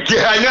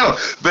 Yeah, I know.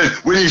 But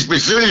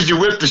as soon as you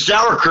whip the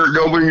shower curtain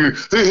open,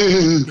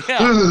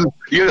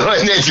 you know,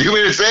 and then 2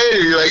 minutes later,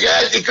 you're like,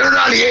 you turn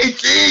on the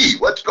AC.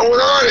 What's going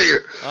on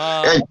here?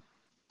 And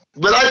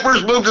when I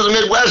first moved to the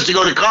Midwest to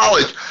go to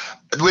college,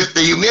 with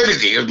the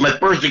humidity, it was my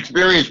first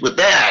experience with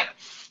that.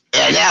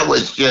 And that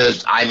was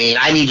just, I mean,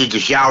 I needed to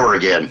shower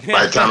again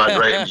by the time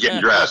I was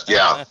getting dressed.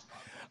 Yeah.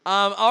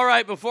 All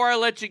right, before I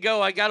let you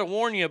go, I got to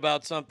warn you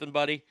about something,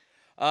 buddy.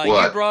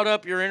 You brought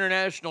up your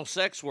international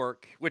sex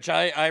work, which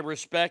I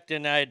respect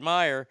and I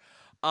admire.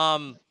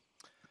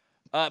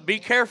 Be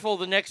careful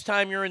the next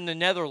time you're in the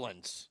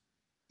Netherlands.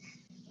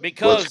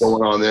 Because what's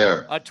going on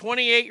there? A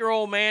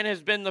 28-year-old man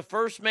has been the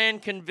first man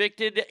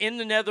convicted in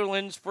the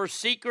Netherlands for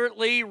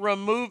secretly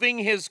removing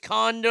his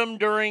condom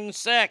during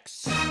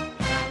sex.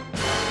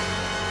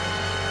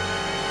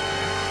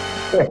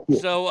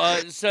 It's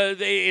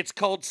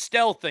called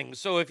stealthing.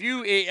 So if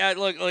you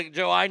look,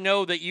 Joe, I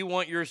know that you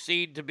want your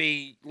seed to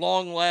be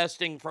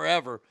long-lasting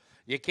forever.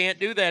 You can't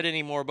do that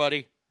anymore,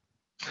 buddy.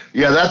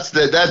 Yeah, that's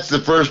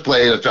the first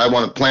place I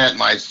want to plant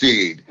my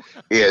seed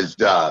is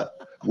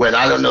when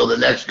I don't know the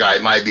next guy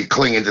might be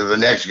clinging to the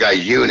next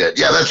guy's unit.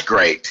 Yeah, that's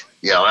great.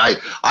 You know, I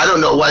don't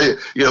know why.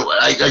 You know,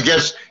 I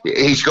guess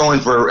he's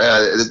going for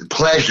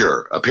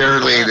pleasure.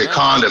 Apparently, the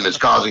condom is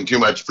causing too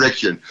much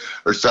friction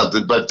or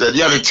something. But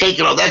yeah, they're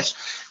taking all that's.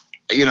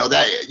 You know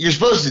that you're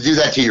supposed to do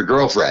that to your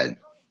girlfriend.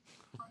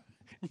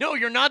 No,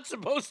 you're not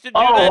supposed to do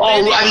that.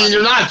 I mean,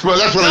 you're not supposed.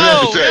 That's what I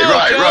meant to say.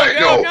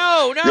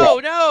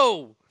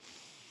 No.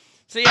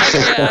 See,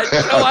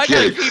 I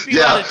gotta keep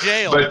you out of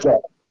jail. But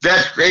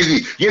that's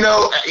crazy. You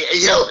know,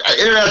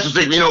 international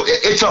thing. You know,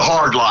 it's a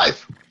hard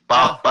life.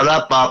 But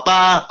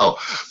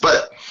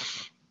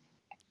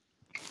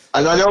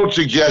and I don't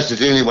suggest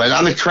it anyway.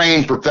 I'm a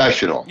trained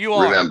professional. You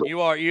are. Remember.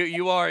 You are.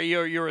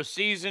 You're a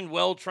seasoned,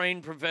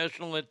 well-trained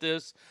professional at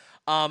this.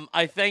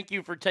 I thank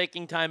you for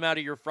taking time out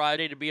of your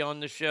Friday to be on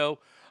the show.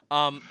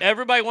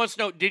 Everybody wants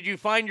to know: did you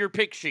find your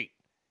pick sheet?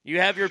 You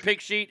have your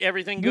pick sheet?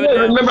 Everything good?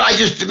 Yeah, remember I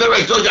told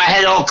you I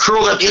had it all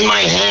curled up in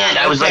my hand.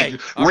 I was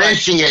like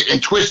wrenching it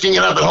and twisting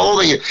it up and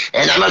holding it,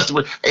 and I must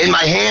have in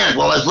my hand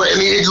while I was. I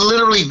mean, it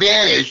literally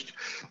vanished.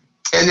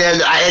 And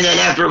then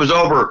after it was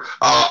over,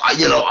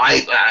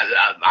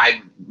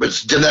 I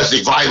was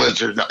domestic violence.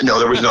 No,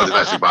 there was no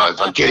domestic violence.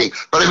 I'm kidding.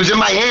 But it was in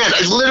my hand.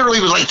 I literally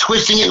was like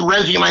twisting it and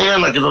wrenching in my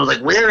hand. Like I was like,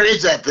 where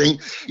is that thing?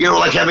 You know,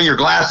 like having your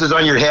glasses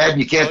on your head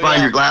and you can't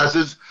find your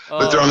glasses,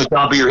 but they're on the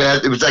top of your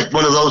head. It was like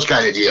one of those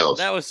kind of deals.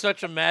 That was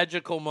such a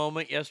magical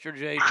moment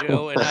yesterday,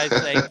 Joe, and I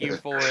thank you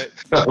for it.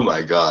 Oh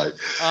my God!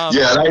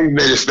 Yeah, and I even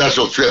made a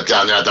special trip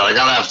down there. I thought I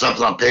gotta have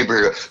something on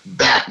paper to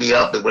back me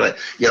up. That when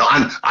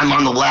I'm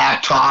on the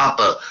laptop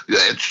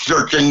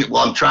searching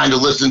while I'm trying to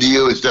listen to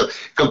you. It's a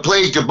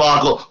complete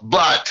debacle.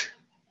 But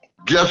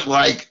just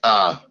like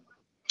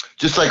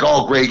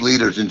all great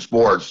leaders in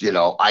sports, you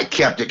know, I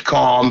kept it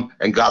calm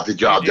and got the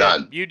job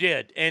done. You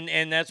did,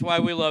 and that's why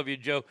we love you,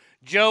 Joe.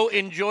 Joe,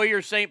 enjoy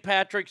your St.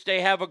 Patrick's Day.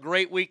 Have a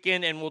great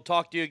weekend, and we'll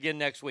talk to you again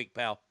next week,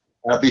 pal.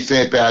 Happy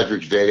St.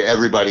 Patrick's Day to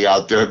everybody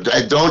out there.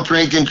 Don't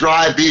drink and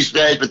drive. Be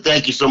safe, but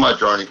thank you so much,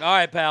 Arnie. All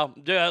right, pal.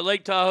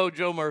 Lake Tahoe,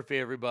 Joe Murphy,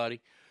 everybody.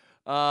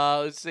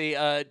 Let's see.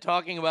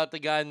 Talking about the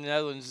guy in the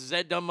Netherlands, does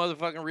that dumb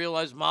motherfucker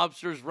realize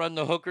mobsters run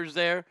the hookers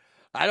there?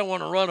 I don't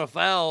want to run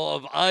afoul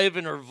of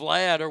Ivan or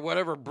Vlad or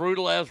whatever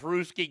brutal-ass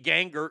Ruski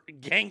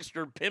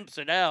gangster pimps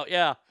it out.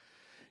 Yeah.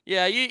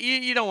 Yeah,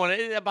 you don't want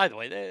to. By the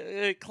way,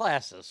 the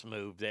classist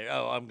move there.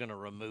 Oh, I'm going to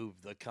remove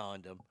the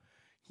condom.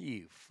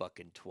 You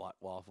fucking twat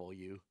waffle,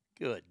 you.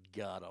 Good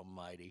God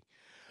almighty.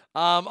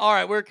 All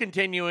right, we're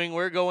continuing.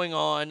 We're going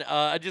on.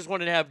 I just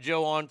wanted to have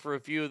Joe on for a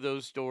few of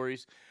those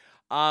stories.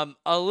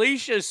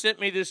 Alicia sent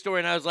me this story,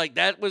 and I was like,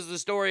 that was the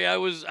story I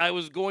was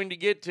going to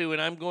get to,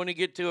 and I'm going to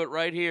get to it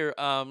right here.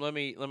 Let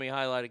me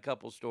highlight a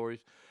couple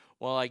stories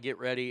while I get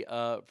ready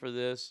for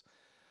this.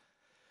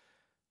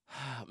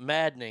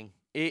 Maddening.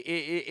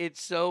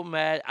 It's so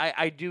mad.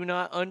 I do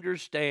not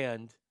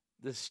understand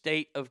the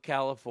state of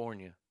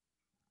California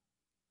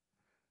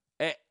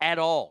at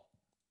all.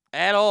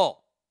 At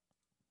all.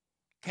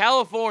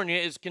 California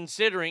is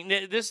considering,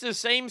 this is the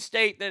same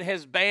state that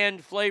has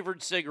banned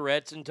flavored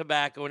cigarettes and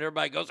tobacco, and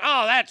everybody goes,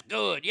 oh, that's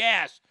good,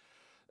 yes,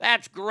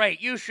 that's great,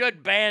 you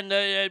should ban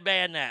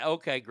that.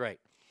 Okay, great.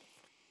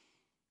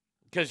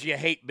 Because you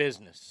hate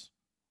business.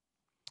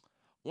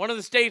 One of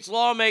the state's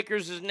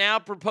lawmakers is now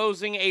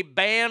proposing a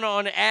ban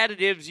on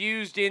additives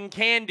used in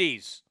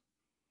candies.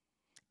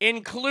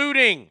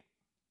 including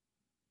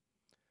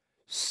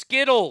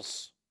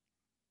Skittles,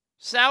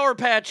 Sour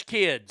Patch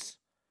Kids,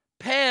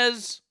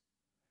 Pez,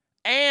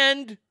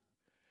 and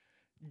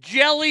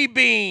jelly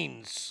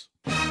beans.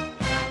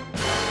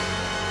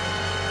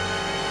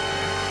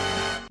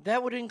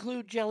 That would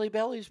include Jelly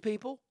Bellies,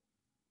 people.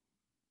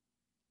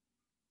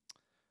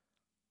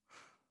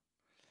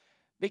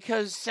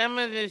 Because some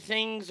of the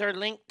things are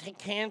linked to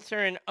cancer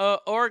and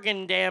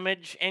organ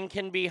damage and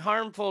can be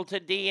harmful to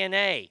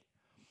DNA.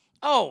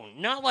 Oh,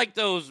 not like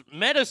those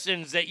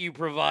medicines that you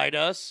provide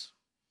us.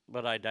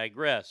 But I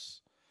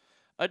digress.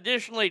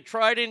 Additionally,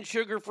 Trident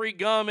sugar-free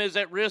gum is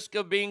at risk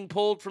of being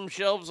pulled from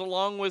shelves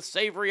along with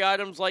savory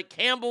items like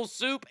Campbell's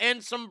soup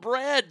and some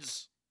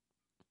breads.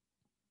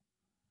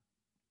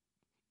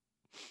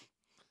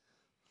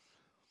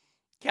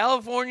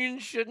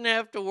 Californians shouldn't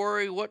have to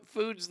worry what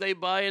foods they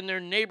buy in their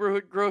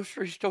neighborhood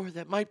grocery store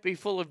that might be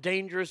full of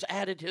dangerous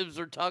additives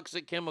or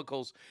toxic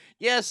chemicals.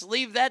 Yes,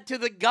 leave that to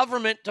the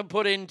government to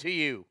put into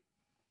you.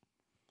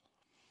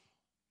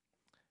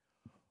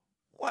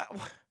 What?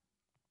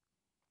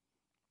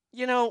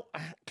 You know,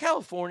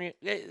 California,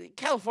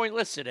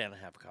 let's sit down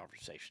and have a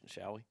conversation,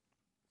 shall we?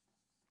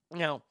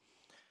 Now,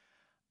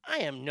 I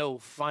am no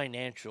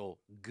financial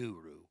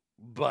guru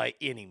by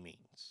any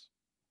means,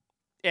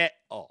 at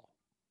all.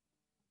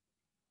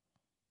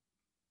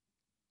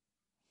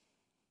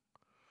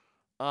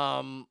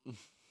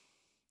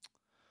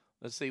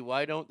 Let's see,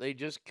 why don't they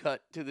just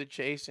cut to the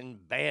chase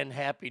and ban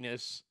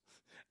happiness,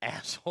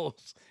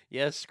 assholes?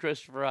 Yes,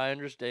 Christopher, I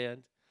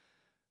understand.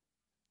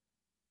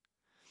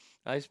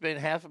 I spent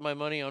half of my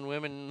money on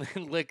women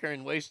and liquor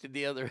and wasted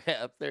the other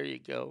half. There you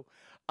go.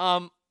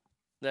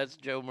 That's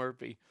Joe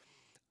Murphy.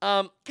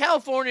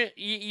 California,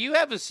 you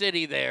have a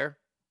city there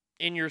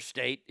in your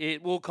state.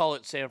 We'll call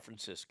it San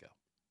Francisco.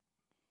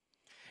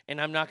 And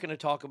I'm not going to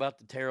talk about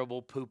the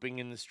terrible pooping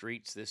in the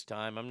streets this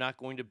time. I'm not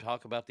going to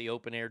talk about the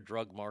open-air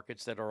drug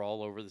markets that are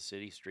all over the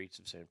city streets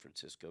of San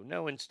Francisco.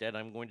 No, instead,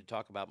 I'm going to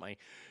talk about my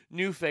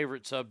new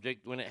favorite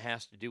subject when it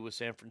has to do with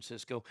San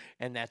Francisco,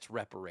 and that's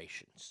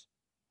reparations.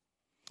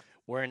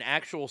 Where an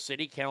actual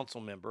city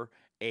council member,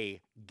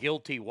 a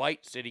guilty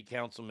white city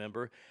council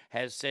member,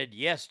 has said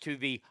yes to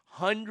the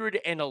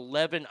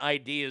 111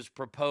 ideas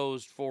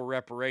proposed for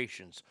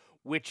reparations,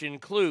 which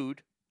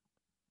include...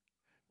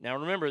 Now,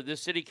 remember,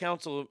 this city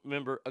council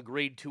member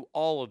agreed to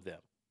all of them.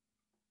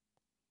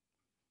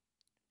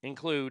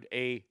 Include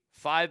a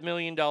 $5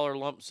 million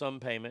lump sum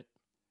payment,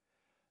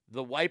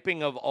 the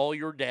wiping of all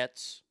your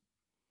debts,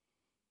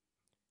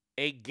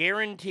 a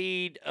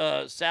guaranteed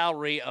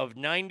salary of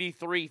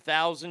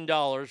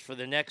 $93,000 for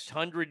the next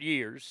 100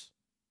 years,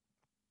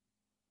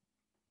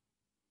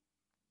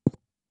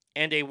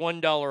 and a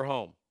 $1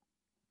 home.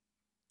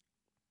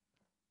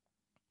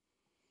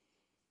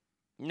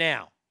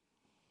 Now,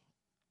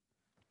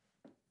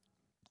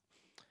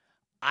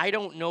 I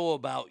don't know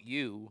about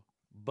you,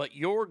 but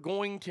you're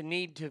going to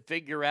need to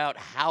figure out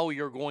how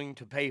you're going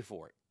to pay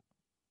for it.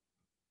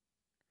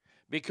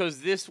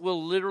 Because this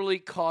will literally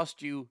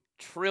cost you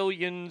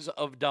trillions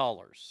of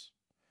dollars.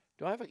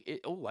 I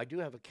do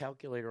have a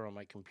calculator on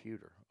my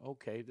computer.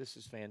 Okay, this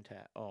is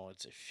fantastic. Oh,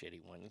 it's a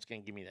shitty one. It's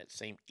going to give me that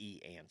same E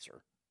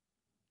answer.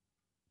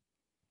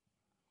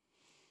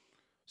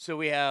 So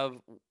we have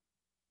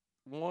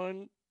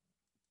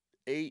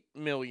 8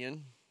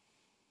 million.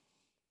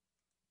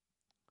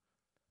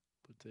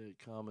 Put the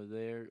comma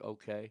there.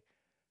 Okay.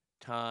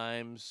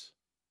 Times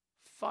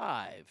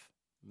 5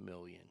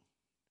 million.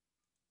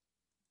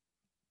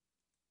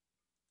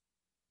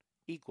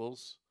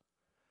 Equals,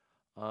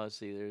 let's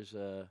see, there's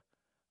a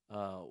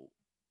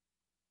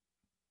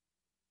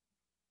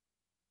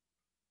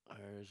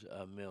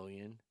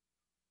million.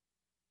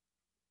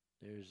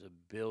 There's a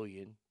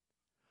billion.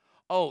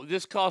 Oh,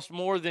 this costs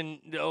more than,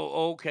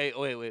 okay,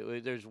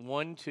 wait. There's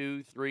 1,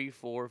 2, 3,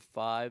 4,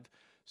 5,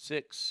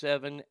 6,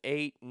 7,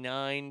 8,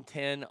 9,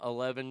 10,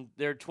 11.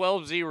 There are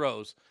 12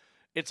 zeros.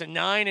 It's a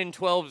 9 and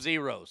 12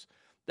 zeros.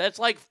 That's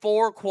like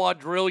 $4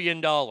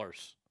 quadrillion.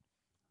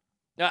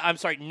 I'm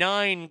sorry,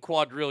 $9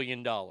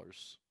 quadrillion.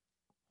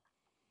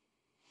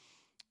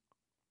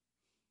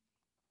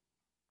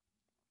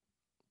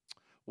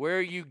 Where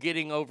are you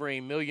getting over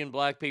 1 million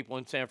black people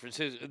in San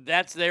Francisco?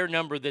 That's their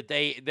number that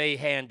they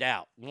hand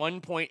out.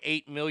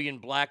 1.8 million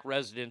black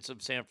residents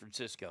of San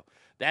Francisco.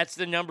 That's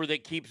the number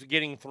that keeps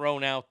getting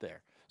thrown out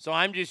there. So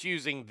I'm just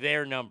using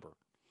their number.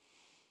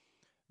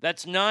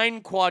 That's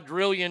 $9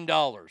 quadrillion.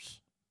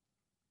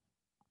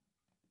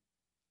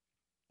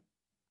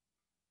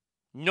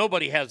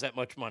 Nobody has that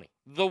much money.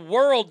 The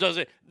world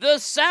doesn't. The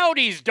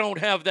Saudis don't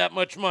have that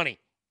much money.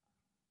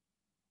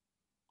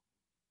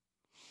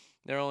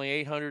 They're only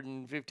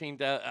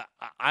 815,000.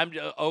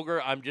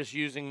 I'm just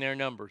using their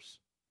numbers.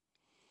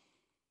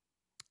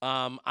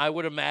 I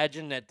would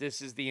imagine that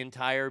this is the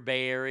entire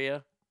Bay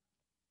Area,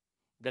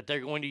 that they're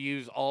going to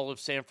use all of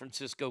San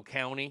Francisco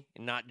County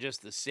and not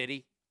just the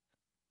city.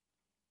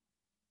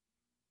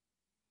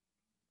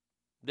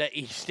 That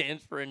E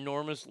stands for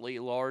enormously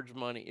large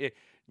money.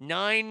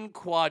 $9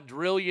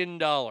 quadrillion.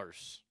 $9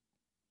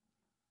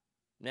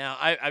 Now,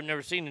 I've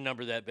never seen a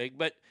number that big,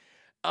 but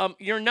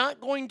you're not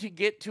going to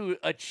get to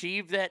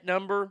achieve that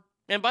number.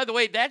 And by the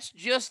way, that's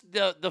just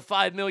the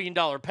 $5 million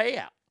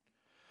payout.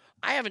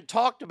 I haven't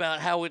talked about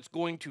how it's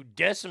going to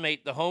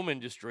decimate the home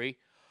industry,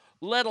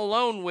 let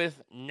alone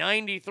with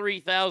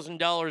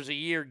 $93,000 a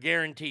year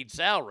guaranteed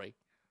salary.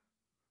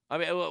 I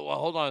mean, well,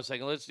 hold on a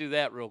second. Let's do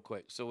that real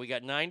quick. So we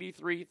got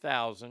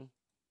 93,000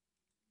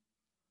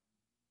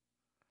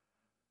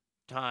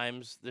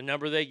 times the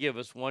number they give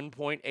us,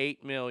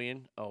 1.8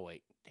 million. Oh,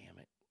 wait. Damn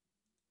it.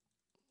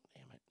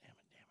 Right.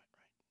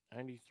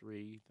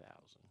 93,000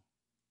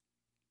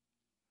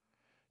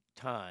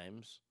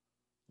 times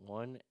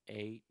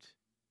 180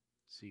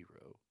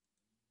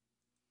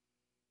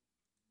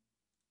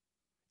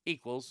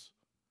 equals,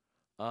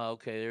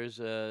 there's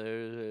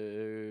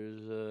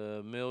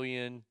a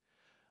million,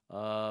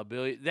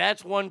 billion.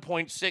 That's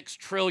 $1.6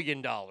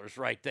 trillion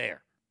right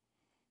there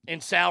in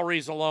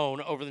salaries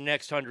alone over the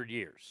next 100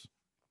 years.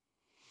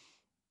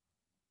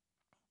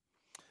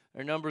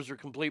 Their numbers are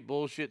complete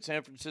bullshit.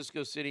 San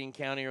Francisco City and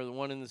County are the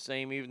one and the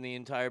same. Even the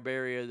entire Bay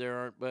Area, there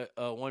aren't but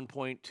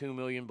 1.2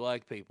 million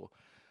black people.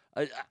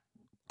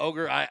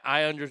 Ogre,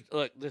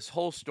 look, this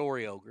whole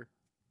story, Ogre,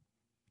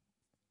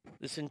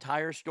 this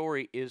entire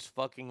story is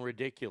fucking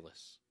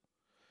ridiculous.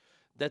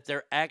 That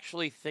they're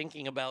actually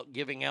thinking about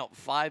giving out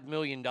 $5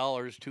 million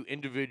to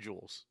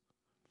individuals.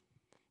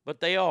 But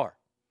they are.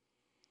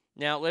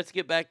 Now, let's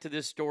get back to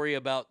this story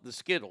about the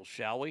Skittles,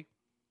 shall we?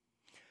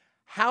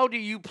 How do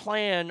you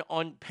plan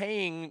on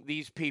paying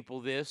these people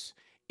this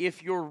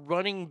if you're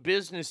running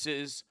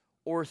businesses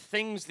or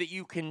things that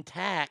you can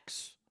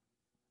tax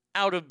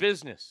out of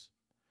business?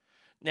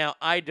 Now,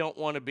 I don't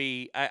want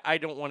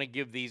to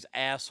give these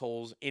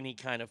assholes any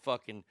kind of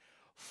fucking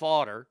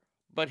fodder,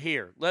 but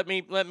here, let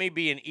me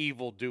be an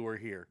evildoer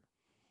here.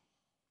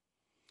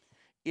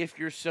 If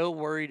you're so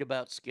worried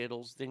about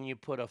Skittles, then you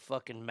put a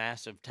fucking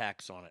massive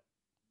tax on it.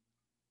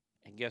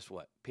 And guess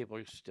what? People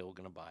are still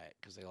going to buy it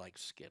because they like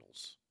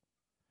Skittles.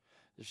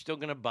 They're still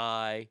going to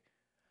buy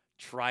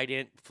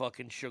Trident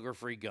fucking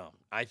sugar-free gum.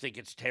 I think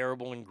it's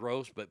terrible and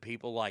gross, but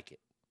people like it.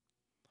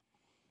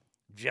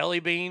 Jelly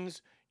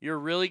beans, you're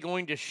really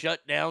going to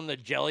shut down the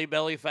Jelly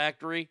Belly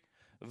factory?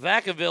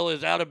 Vacaville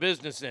is out of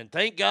business then.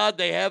 Thank God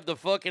they have the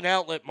fucking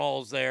outlet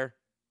malls there.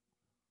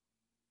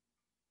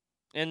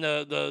 And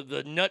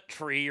the Nut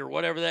Tree or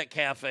whatever that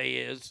cafe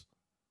is.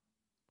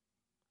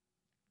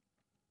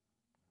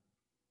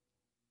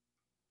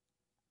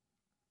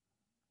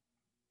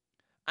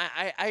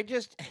 I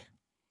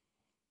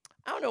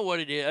don't know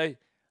what it is.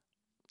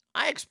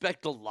 I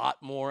expect a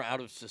lot more out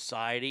of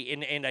society,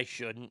 and I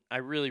shouldn't. I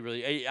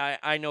really,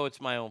 I know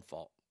it's my own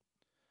fault.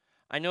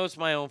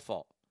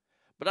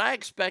 But I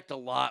expect a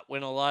lot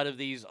when a lot of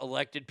these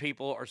elected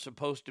people are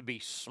supposed to be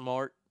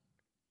smart.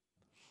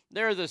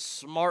 They're the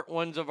smart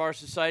ones of our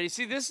society.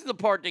 See, this is the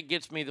part that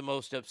gets me the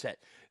most upset.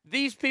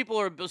 These people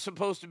are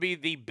supposed to be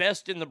the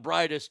best and the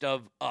brightest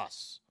of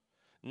us.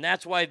 And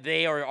that's why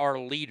they are our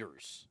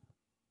leaders.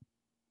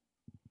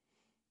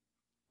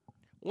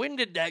 When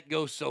did that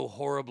go so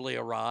horribly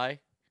awry?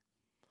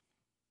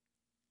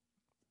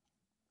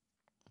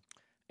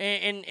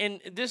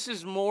 And this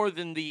is more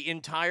than the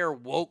entire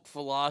woke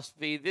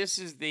philosophy. This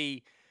is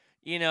the,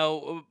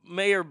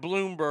 Mayor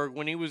Bloomberg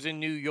when he was in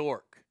New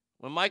York.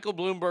 When Michael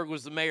Bloomberg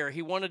was the mayor,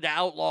 he wanted to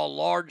outlaw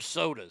large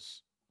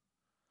sodas.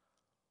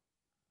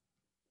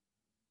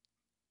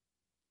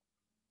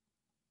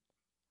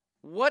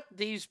 What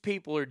these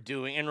people are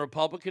doing, and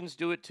Republicans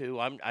do it too.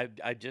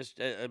 I just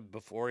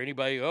before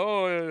anybody,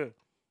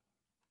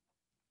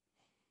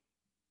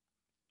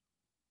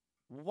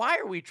 why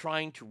are we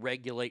trying to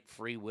regulate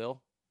free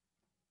will?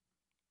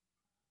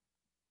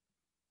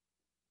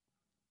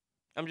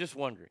 I'm just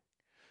wondering.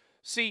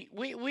 See,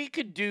 we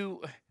could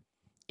do,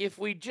 if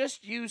we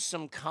just use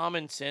some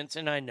common sense,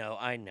 and I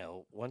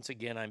know, once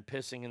again, I'm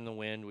pissing in the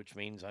wind, which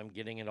means I'm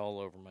getting it all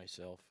over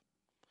myself.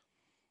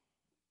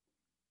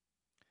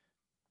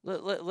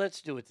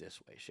 Let's do it this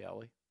way, shall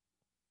we?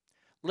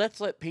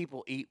 Let's let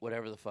people eat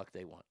whatever the fuck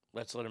they want.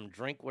 Let's let them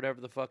drink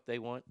whatever the fuck they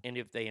want. And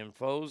if they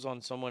impose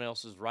on someone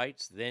else's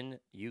rights, then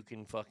you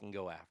can fucking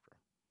go after them.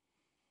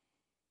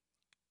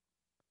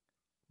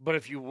 But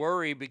if you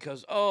worry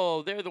because,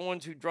 they're the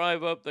ones who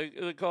drive up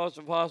the cost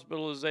of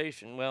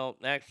hospitalization, well,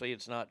 actually,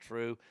 it's not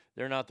true.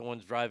 They're not the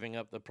ones driving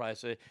up the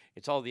price.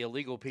 It's all the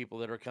illegal people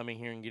that are coming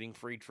here and getting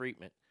free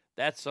treatment.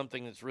 That's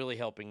something that's really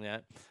helping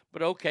that.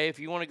 But okay, if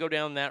you want to go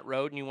down that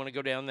road and you want to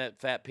go down that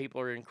fat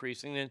people are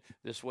increasing, then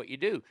this is what you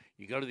do.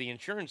 You go to the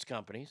insurance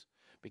companies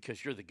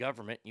because you're the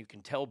government. You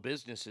can tell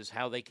businesses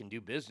how they can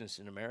do business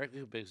in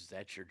America because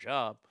that's your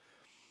job.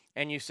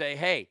 And you say,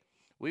 hey,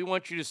 we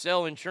want you to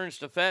sell insurance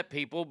to fat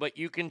people, but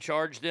you can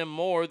charge them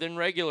more than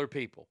regular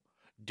people.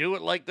 Do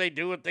it like they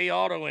do with the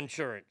auto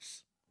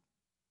insurance.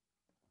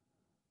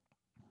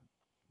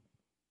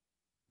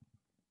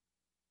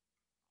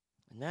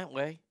 And that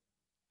way,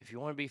 if you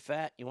want to be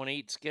fat, you want to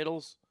eat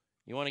Skittles,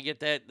 you want to get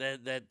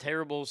that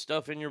terrible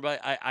stuff in your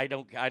body. I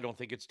don't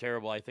think it's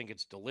terrible. I think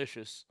it's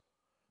delicious.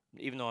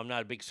 even though I'm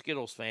not a big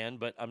Skittles fan,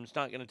 but I'm just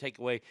not going to take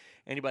away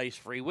anybody's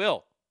free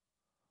will.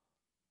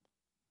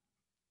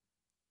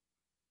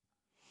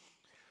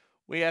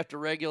 We have to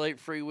regulate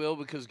free will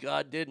because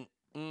God didn't.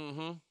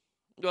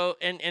 Well,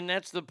 and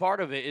that's the part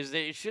of it, is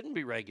that it shouldn't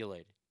be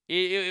regulated.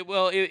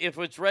 If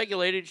it's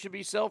regulated, it should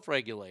be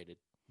self-regulated.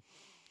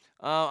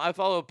 I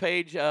follow a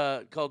page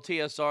called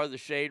TSR, The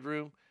Shade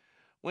Room.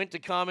 Went to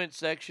comment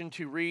section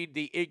to read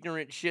the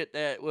ignorant shit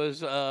that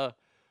was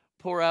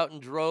pour out in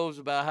droves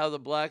about how the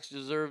blacks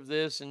deserve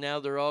this, and now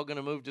they're all going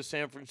to move to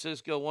San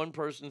Francisco. One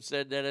person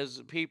said that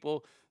as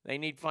people, they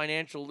need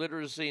financial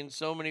literacy, and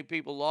so many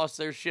people lost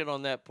their shit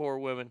on that poor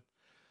women.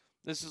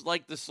 This is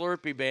like the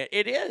Slurpee ban.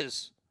 It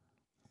is.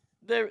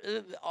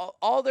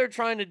 All they're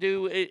trying to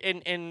do,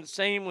 and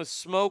same with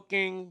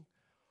smoking,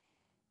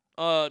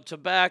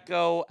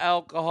 tobacco,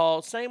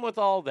 alcohol, same with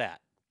all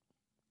that.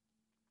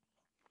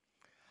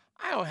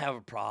 I don't have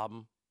a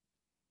problem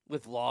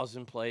with laws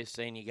in place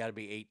saying you got to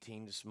be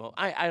 18 to smoke.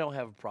 I don't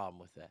have a problem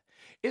with that.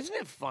 Isn't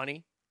it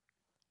funny?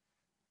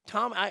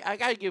 Tom, I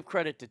got to give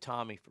credit to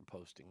Tommy for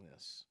posting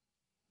this.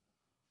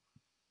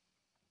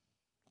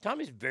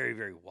 Tommy's very,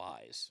 very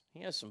wise.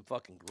 He has some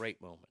fucking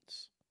great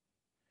moments.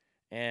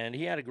 And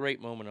he had a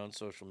great moment on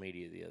social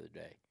media the other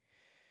day.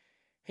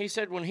 He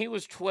said when he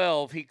was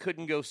 12, he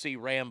couldn't go see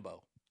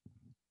Rambo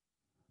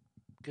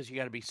because you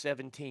got to be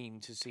 17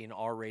 to see an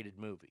R-rated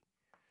movie.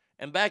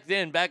 And back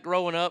then, back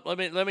growing up, let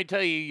me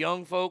tell you,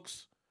 young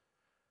folks,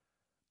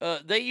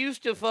 they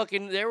used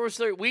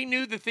to we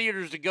knew the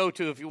theaters to go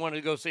to if you wanted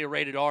to go see a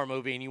rated R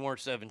movie and you weren't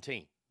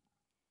 17.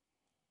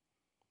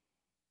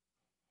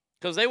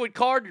 Because they would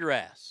card your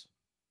ass.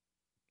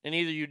 And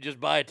either you'd just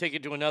buy a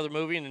ticket to another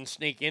movie and then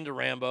sneak into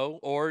Rambo,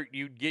 or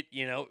you'd get,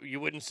 you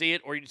wouldn't see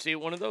it, or you'd see it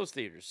at one of those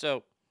theaters.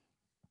 So,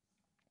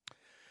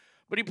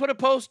 but he put a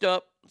post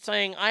up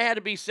saying, I had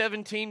to be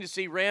 17 to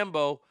see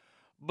Rambo,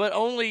 but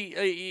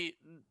only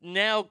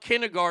now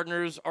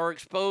kindergartners are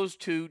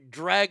exposed to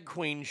drag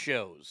queen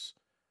shows.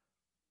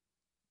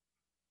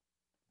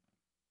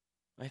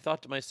 I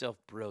thought to myself,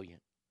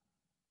 brilliant.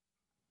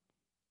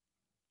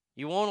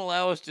 You won't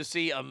allow us to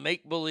see a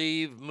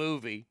make-believe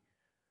movie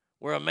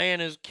where a man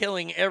is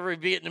killing every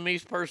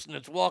Vietnamese person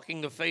that's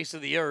walking the face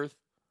of the earth.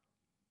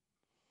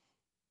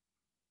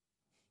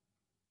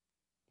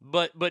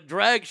 But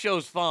drag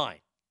show's fine.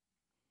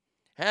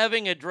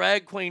 Having a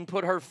drag queen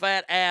put her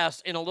fat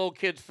ass in a little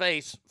kid's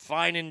face,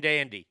 fine and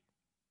dandy.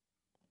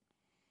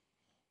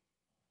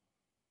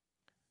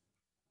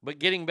 But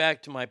getting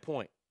back to my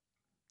point,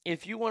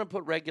 if you want to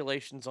put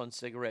regulations on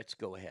cigarettes,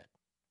 go ahead.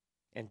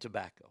 And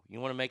tobacco. You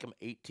want to make them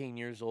 18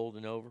 years old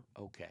and over?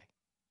 Okay.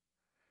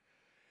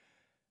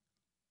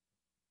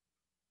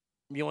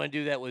 You want to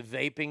do that with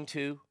vaping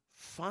too?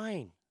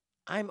 Fine.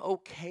 I'm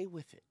okay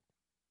with it.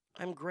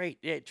 I'm great.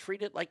 Yeah,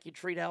 treat it like you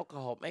treat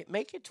alcohol.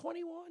 Make it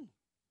 21.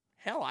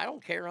 Hell, I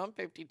don't care. I'm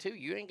 52.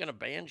 You ain't going to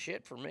ban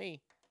shit for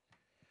me.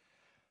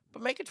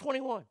 But make it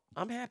 21.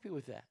 I'm happy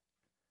with that.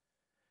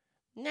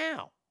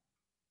 Now,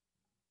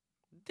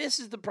 this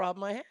is the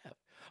problem I have.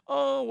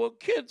 Oh, well,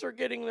 kids are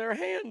getting their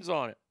hands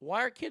on it.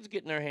 Why are kids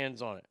getting their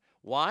hands on it?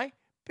 Why?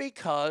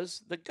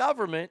 Because the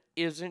government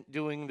isn't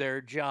doing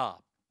their job.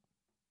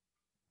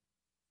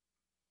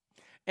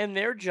 And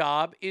their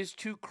job is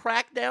to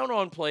crack down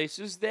on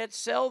places that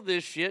sell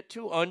this shit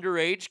to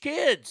underage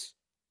kids.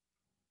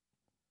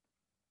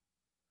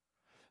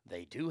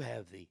 They do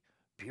have the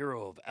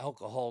Bureau of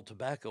Alcohol,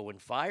 Tobacco,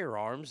 and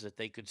Firearms that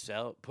they could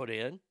put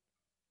in.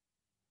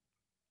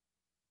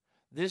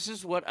 This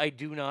is what I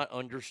do not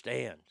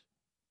understand.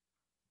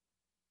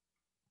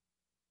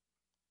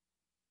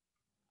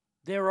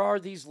 There are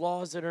these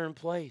laws that are in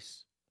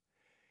place.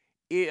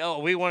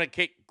 We want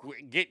to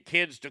get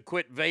kids to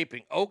quit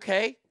vaping.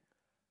 Okay.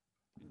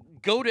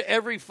 Go to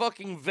every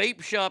fucking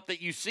vape shop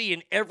that you see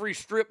in every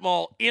strip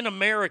mall in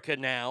America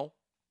now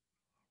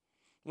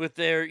with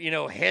their,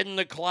 head in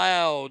the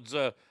clouds,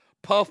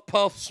 puff,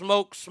 puff,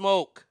 smoke,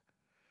 smoke.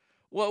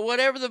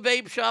 Whatever the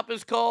vape shop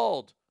is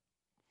called.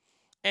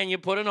 And you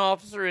put an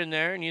officer in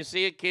there and you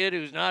see a kid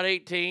who's not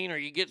 18 or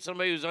you get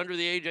somebody who's under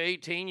the age of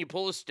 18, you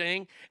pull a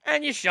sting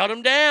and you shut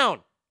them down.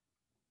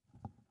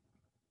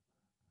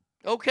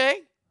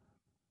 Okay?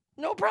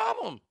 No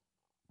problem.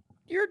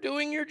 You're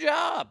doing your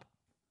job.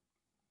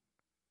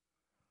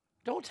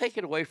 Don't take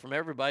it away from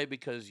everybody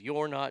because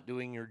you're not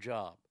doing your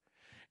job.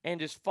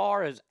 And as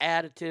far as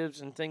additives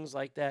and things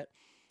like that,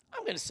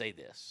 I'm going to say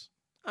this.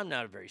 I'm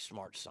not a very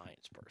smart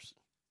science person.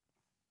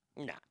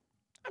 Nah.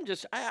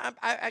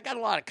 I got a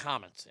lot of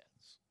common sense.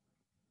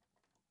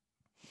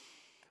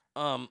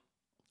 I'm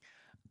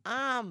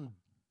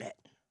betting.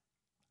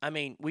 I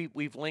mean,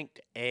 we've linked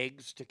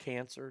eggs to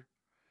cancer.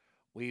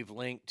 We've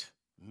linked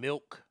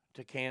milk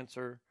to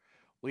cancer.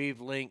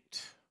 We've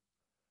linked,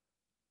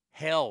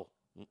 hell,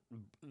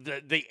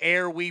 the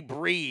air we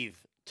breathe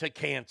to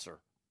cancer.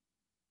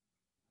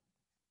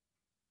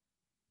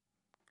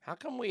 How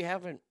come we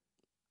haven't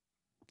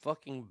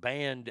fucking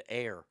banned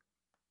air?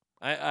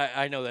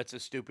 I know that's a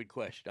stupid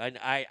question.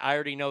 I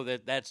already know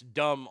that that's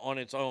dumb on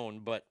its own,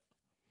 but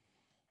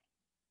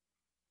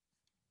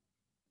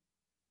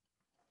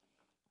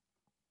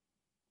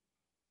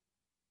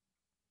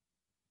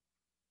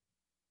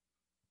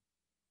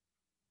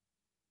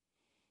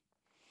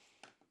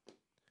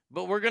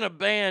but we're going to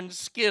ban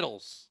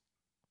Skittles.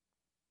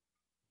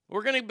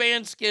 We're going to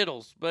ban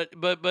Skittles, but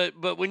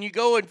when you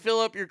go and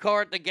fill up your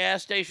car at the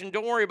gas station,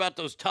 don't worry about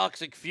those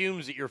toxic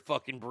fumes that you're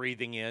fucking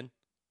breathing in.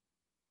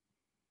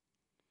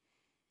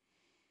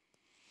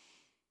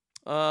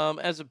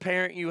 As a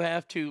parent, you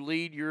have to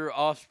lead your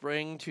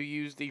offspring to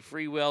use the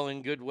free will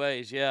in good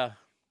ways. Yeah.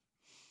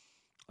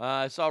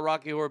 I saw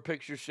Rocky Horror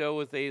Picture Show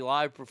with a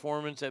live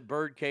performance at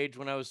Birdcage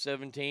when I was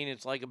 17.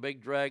 It's like a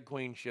big drag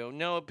queen show.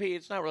 No,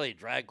 it's not really a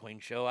drag queen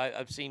show.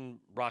 I've seen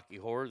Rocky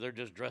Horror. They're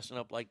just dressing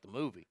up like the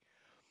movie.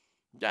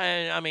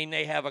 I mean,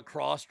 they have a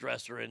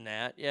cross-dresser in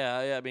that.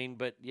 Yeah, I mean,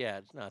 but yeah,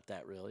 it's not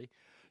that really.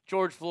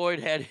 George Floyd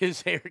had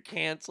his hair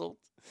canceled.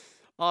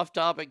 Off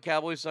topic,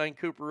 Cowboys signed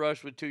Cooper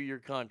Rush with 2-year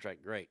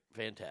contract. Great.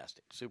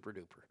 Fantastic. Super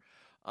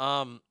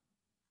duper.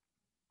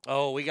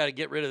 Oh, we got to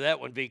get rid of that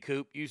one, V.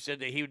 Coop. You said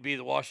that he would be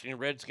the Washington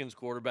Redskins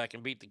quarterback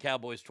and beat the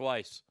Cowboys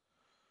twice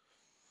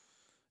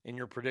in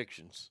your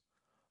predictions.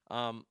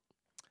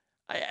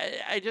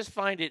 I just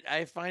find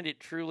it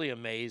truly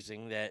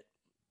amazing that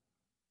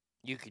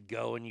you could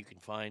go and you can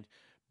find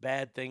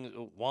bad things.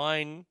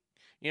 Wine,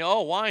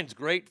 wine's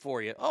great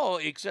for you. Oh,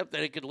 except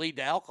that it could lead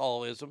to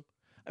alcoholism.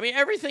 I mean,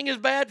 everything is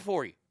bad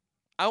for you.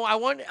 I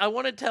want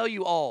to tell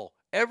you all,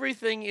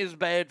 everything is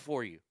bad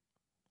for you.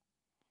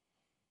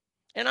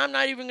 And I'm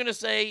not even going to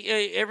say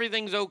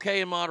everything's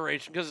okay in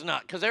moderation, because it's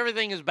not, because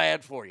everything is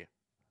bad for you.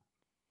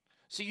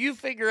 So you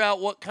figure out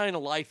what kind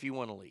of life you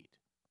want to lead.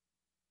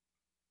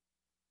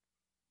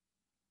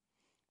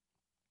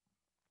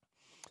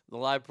 The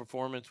live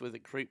performance with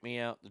it creeped me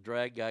out. The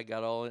drag guy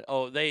got all in.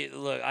 Oh, they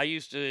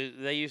used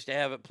to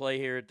have it play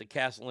here at the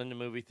Castle Linda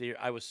movie theater.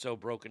 I was so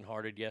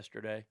brokenhearted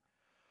yesterday.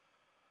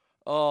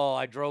 Oh,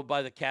 I drove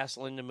by the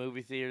Castle Linda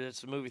movie theater.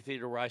 That's the movie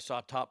theater where I saw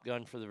Top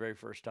Gun for the very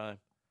first time.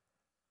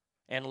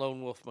 And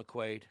Lone Wolf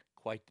McQuade.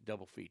 Quite the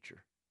double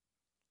feature.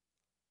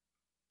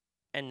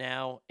 And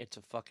now it's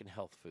a fucking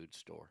health food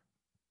store.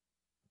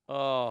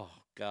 Oh,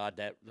 God,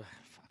 that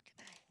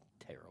fucking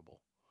terrible.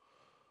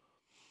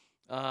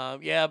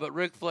 Yeah, but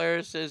Ric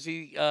Flair says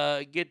he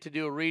get to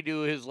do a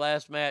redo of his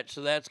last match,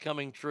 so that's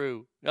coming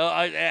true. No,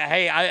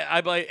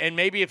 and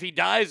maybe if he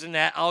dies in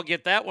that, I'll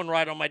get that one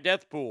right on my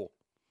death pool.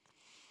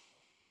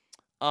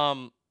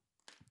 The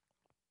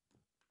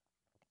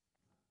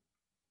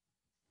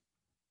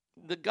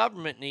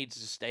government needs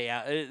to stay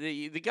out.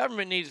 The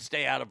government needs to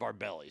stay out of our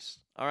bellies.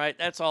 All right,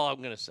 that's all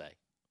I'm gonna say.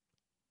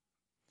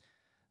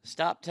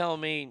 Stop telling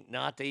me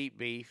not to eat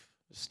beef.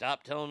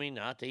 Stop telling me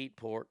not to eat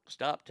pork.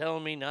 Stop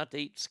telling me not to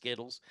eat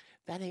Skittles.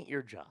 That ain't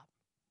your job.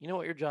 You know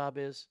what your job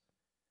is?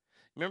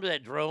 Remember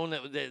that drone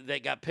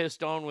that got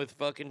pissed on with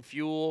fucking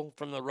fuel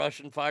from the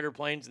Russian fighter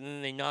planes and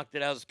then they knocked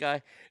it out of the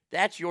sky?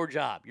 That's your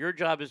job. Your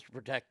job is to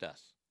protect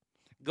us.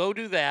 Go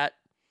do that.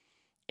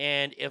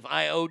 And if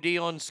I OD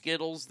on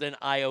Skittles, then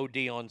I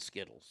OD on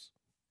Skittles.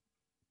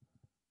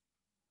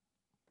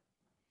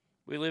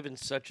 We live in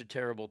such a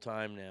terrible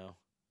time now.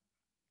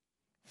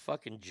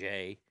 Fucking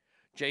Jay.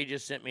 Jay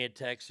just sent me a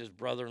text. His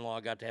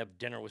brother-in-law got to have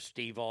dinner with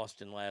Steve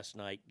Austin last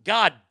night.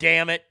 God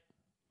damn it.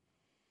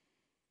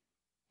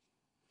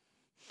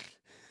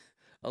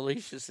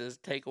 Alicia says,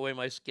 take away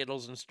my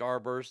Skittles and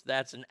Starburst.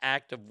 That's an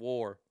act of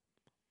war.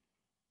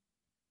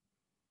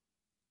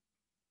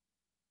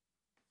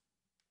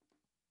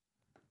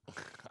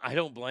 I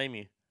don't blame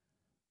you.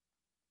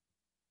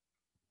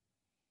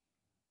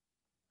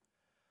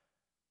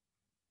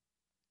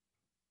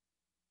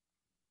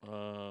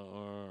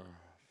 Or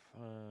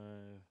 5.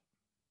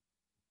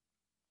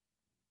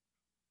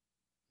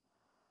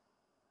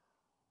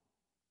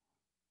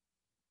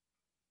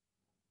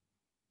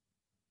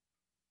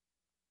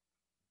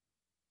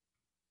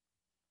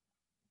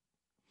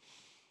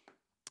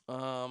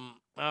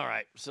 All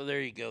right, so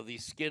there you go. The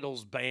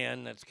Skittles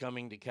ban that's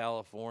coming to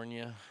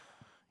California.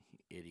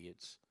 You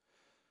idiots.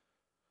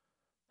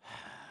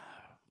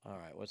 All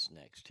right, what's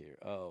next here?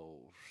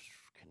 Oh,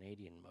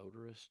 Canadian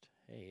motorist.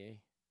 Hey.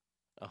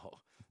 Oh,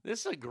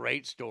 this is a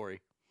great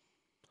story.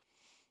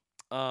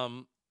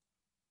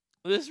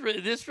 This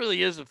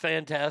really is a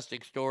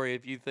fantastic story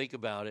if you think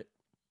about it.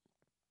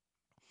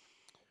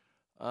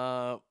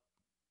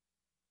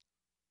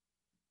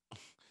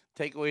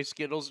 Take away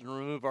Skittles and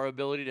remove our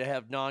ability to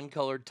have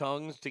non-colored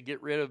tongues to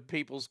get rid of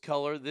people's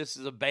color. This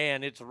is a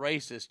ban. It's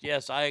racist.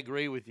 Yes, I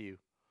agree with you.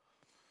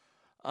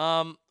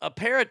 A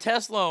pair of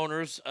Tesla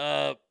owners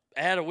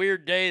had a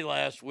weird day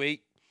last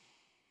week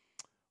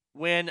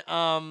when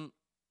Rajesh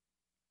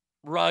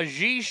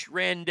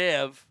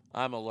Randev,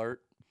 I'm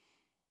alert,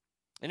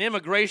 an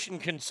immigration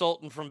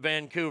consultant from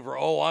Vancouver.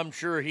 Oh, I'm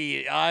sure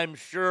he's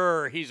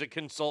a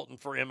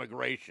consultant for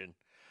immigration.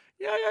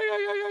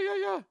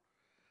 Yeah.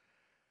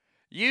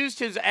 Used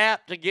his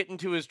app to get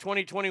into his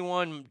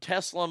 2021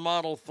 Tesla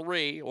Model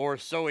 3, or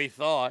so he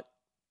thought.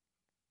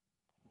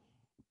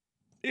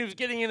 He was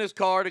getting in his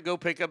car to go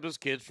pick up his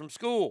kids from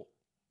school.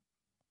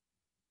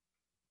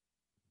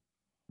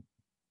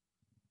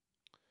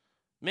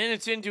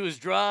 Minutes into his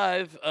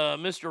drive,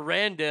 Mr.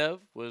 Randev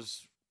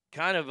was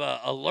kind of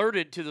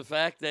alerted to the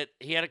fact that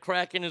he had a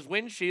crack in his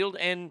windshield,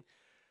 and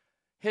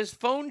his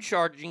phone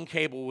charging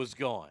cable was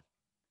gone.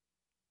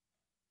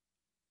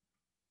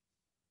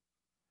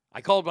 I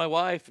called my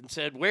wife and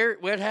said,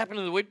 what happened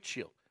to the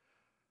windshield?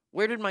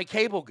 Where did my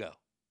cable go?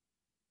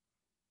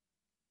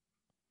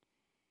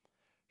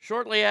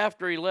 Shortly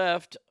after he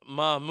left,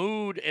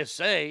 Mahmoud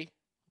Essay,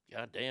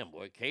 goddamn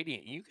boy,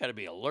 Katie, you got to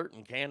be alert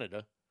in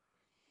Canada.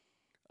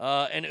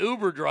 An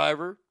Uber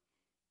driver,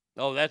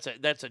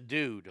 that's a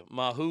dude,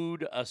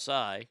 Mahmoud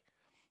Essay,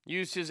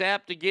 used his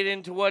app to get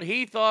into what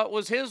he thought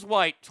was his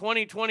white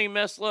 2020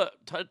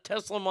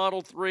 Tesla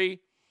Model 3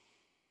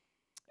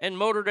 and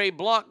motored a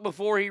block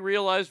before he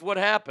realized what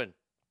happened.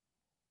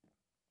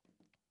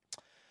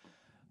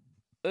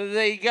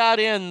 They got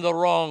in the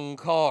wrong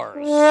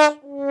cars.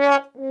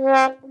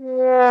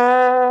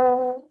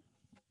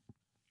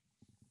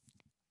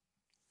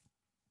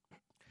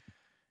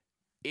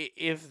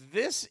 If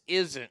this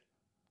isn't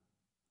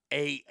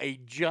a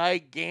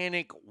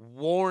gigantic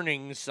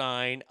warning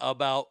sign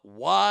about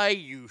why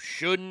you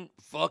shouldn't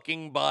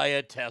fucking buy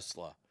a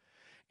Tesla.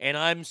 And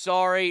I'm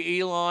sorry,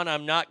 Elon,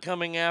 I'm not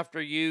coming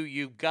after you.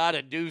 You've got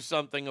to do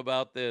something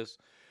about this.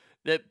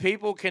 That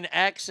people can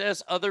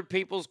access other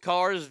people's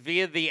cars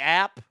via the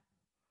app.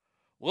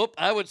 Whoop,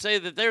 I would say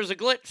that there's a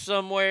glitch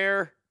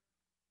somewhere.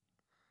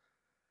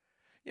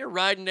 You're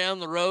riding down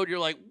the road, you're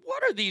like,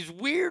 what are these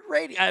weird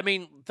radio? I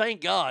mean,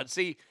 thank God.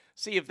 See,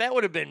 if that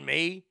would have been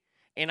me,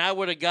 and I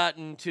would have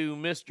gotten to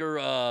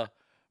Mr.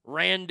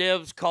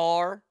 Randev's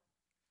car,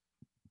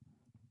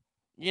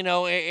 you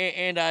know,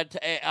 and I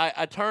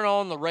turn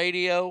on the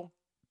radio,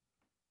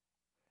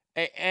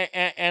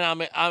 and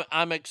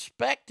I'm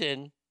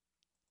expecting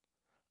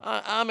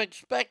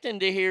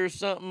to hear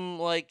something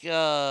like,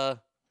 wait,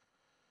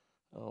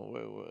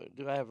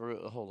 do I have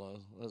hold on,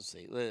 let's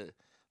see,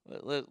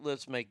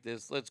 let's make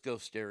this, let's go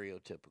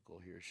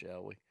stereotypical here,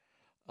 shall we?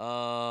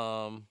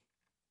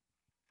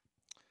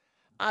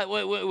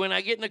 When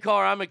I get in the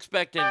car, I'm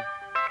expecting.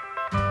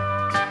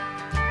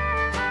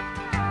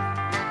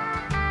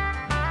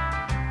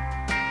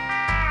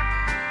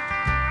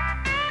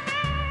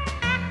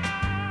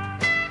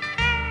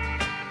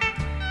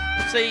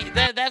 See,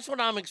 that's what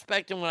I'm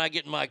expecting when I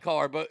get in my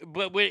car. But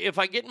if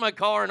I get in my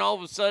car and all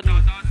of a sudden.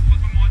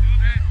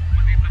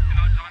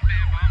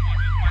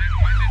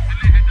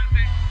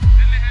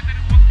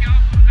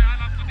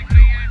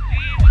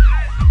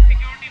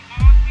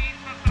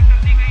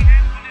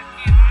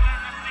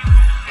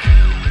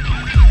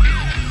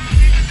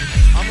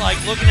 I'm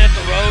like looking at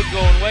the road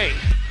going, wait,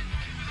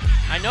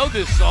 I know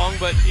this song,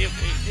 but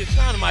it's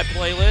not in my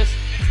playlist.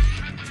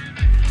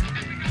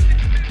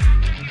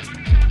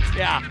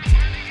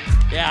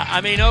 Yeah,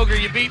 I mean, Ogre,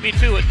 you beat me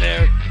to it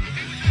there.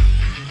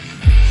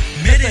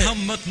 मेरे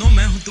हम मतनों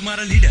मैं हूँ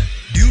तुम्हारा leader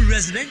dual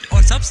resident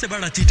और सबसे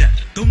बड़ा cheater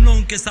तुम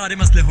लोगों के सारे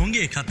मसले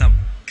होंगे खत्म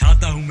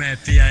खाता हूँ मैं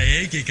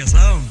FIA की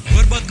कसम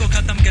गुर्बत को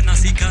खत्म करना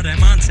सीखा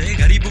रहमान से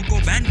गरीबों को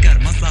बैन कर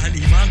मसला हल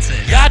ईमान से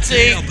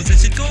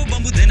अपोजिशन को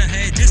बम्बू देना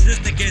है जिस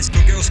जिसने केस को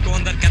के उसको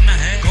अंदर करना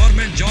है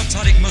गवर्नमेंट जॉब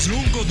हर एक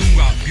मजलूम को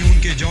दूंगा प्यून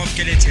के जॉब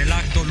के लिए 6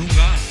 लाख तो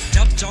लूंगा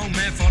जब चाहूं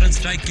मैं फॉरेन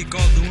स्ट्राइक की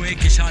कॉल दूं एक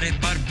इशारे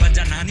पर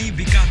बजा नानी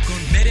बिका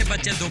कौन मेरे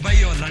बच्चे दुबई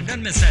और लंदन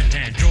में सेट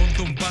हैं ड्रोन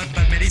तुम पर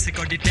मेरी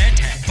सिक्योरिटी टेट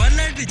है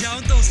बर्लिन भी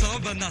जाऊं तो 100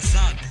 बंदा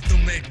साथ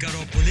तुम एक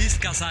करो पुलिस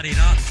का सारी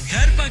रात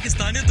खैर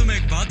पाकिस्तानी तुम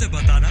एक बात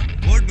बताना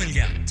वोट मिल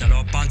गया चलो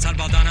 5 साल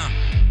बाद आना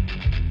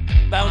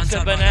bounce a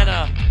banana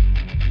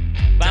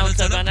bounce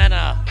a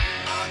banana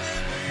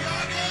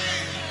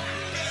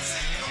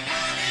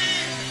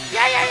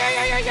yeah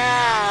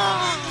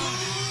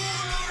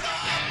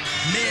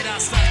मेरा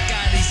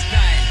सरकारी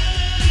style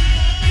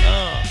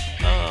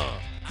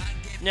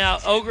Now,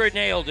 Ogre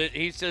nailed it.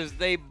 He says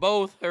they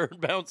both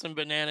heard Bouncing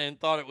Banana and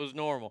thought it was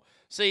normal.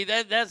 See,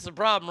 that's the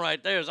problem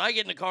right there. Is I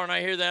get in the car and I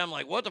hear that, I'm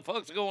like, what the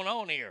fuck's going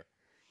on here?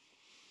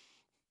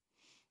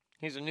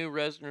 He's a new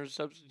resident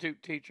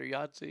substitute teacher,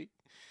 Yahtzee.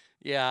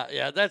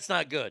 Yeah, that's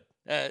not good.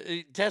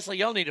 Tesla,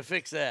 y'all need to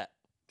fix that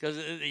because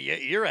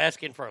you're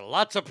asking for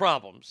lots of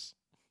problems.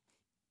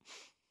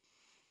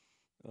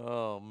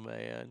 Oh,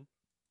 man.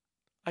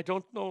 I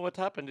don't know what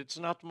happened. It's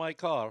not my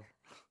car.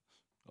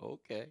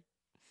 Okay.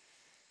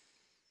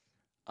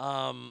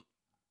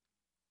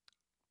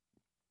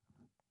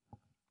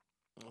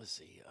 Let's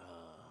see.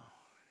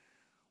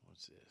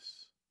 What's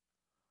this?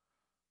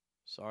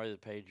 Sorry, the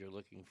page you're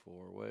looking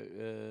for.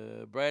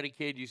 Brady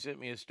Kid, you sent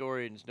me a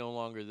story and it's no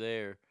longer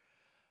there.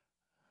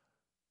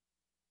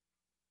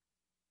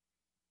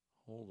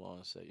 Hold on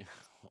a second. I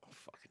don't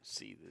fucking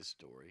see this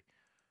story.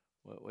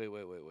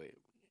 Wait.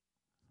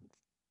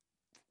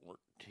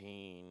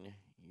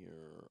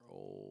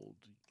 14-year-old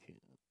kid.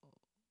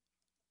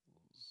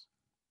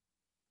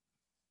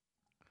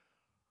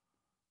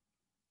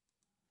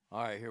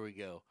 All right, here we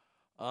go.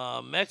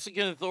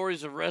 Mexican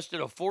authorities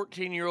arrested a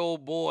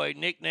 14-year-old boy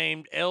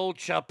nicknamed El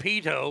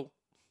Chapito.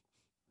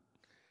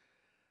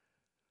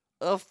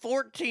 A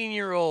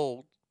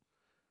 14-year-old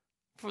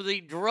for the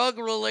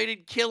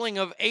drug-related killing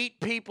of 8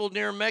 people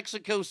near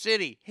Mexico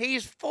City.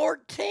 He's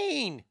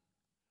 14.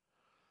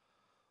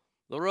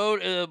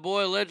 The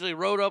boy allegedly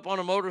rode up on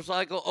a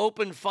motorcycle,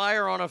 opened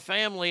fire on a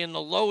family in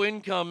the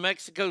low-income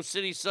Mexico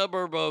City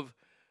suburb of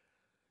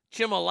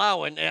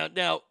Chimalhuacán.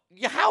 Now,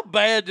 how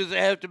bad does it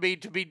have to be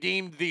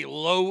deemed the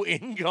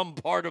low-income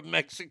part of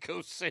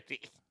Mexico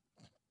City?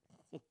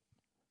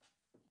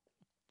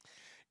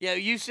 Yeah,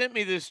 you sent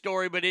me this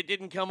story, but it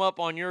didn't come up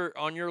on your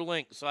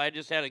link, so I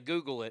just had to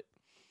Google it.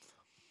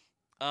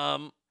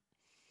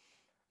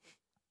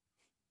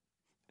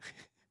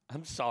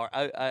 I'm sorry.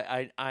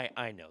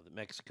 I know that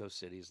Mexico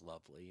City is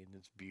lovely and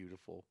it's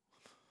beautiful.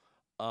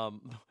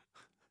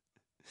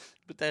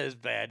 But that is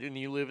bad, and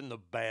you live in the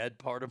bad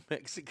part of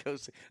Mexico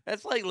City.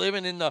 That's like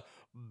living in the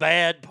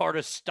bad part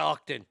of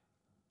Stockton.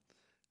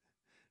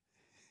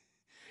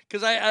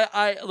 Because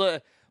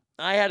I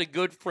had a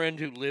good friend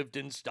who lived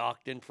in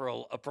Stockton for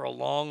a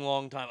long,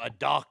 long time. A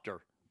doctor,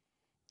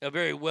 a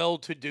very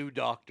well-to-do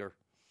doctor,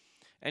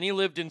 and he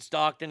lived in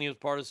Stockton. He was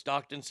part of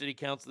Stockton City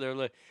Council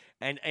there,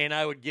 and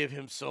I would give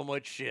him so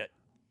much shit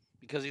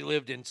because he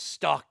lived in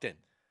Stockton,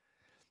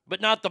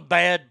 but not the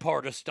bad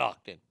part of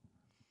Stockton.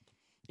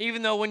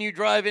 Even though when you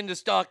drive into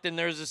Stockton,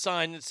 there's a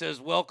sign that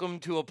says, "Welcome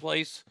to a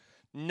place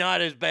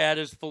not as bad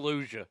as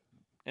Fallujah,"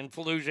 and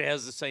Fallujah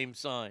has the same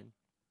sign.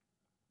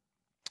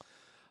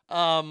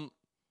 The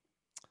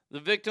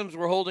victims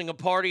were holding a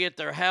party at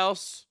their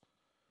house,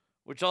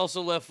 which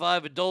also left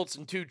 5 adults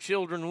and 2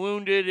 children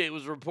wounded. It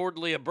was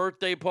reportedly a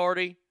birthday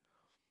party.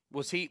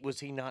 Was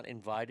he not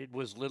invited?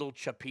 Was little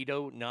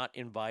Chapito not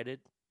invited?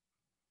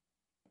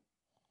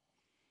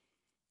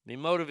 The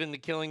motive in the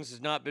killings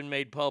has not been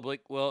made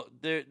public. Well,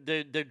 they're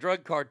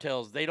drug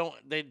cartels. They don't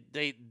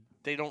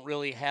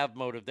really have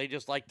motive. They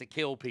just like to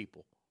kill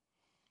people.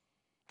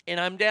 And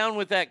I'm down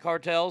with that,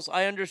 cartels.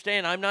 I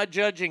understand. I'm not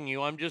judging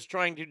you. I'm just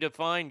trying to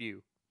define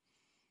you.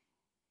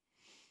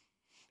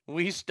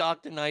 We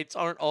Stocktonites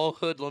aren't all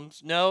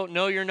hoodlums. No,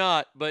 you're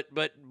not. But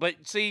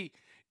see,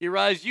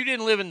 Urias, you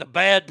didn't live in the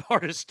bad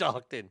part of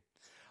Stockton.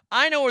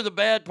 I know where the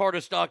bad part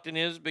of Stockton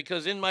is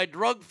because in my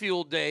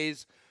drug-fueled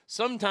days,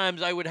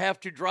 sometimes I would have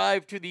to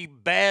drive to the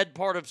bad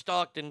part of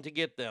Stockton to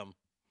get them.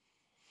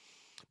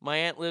 My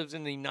aunt lives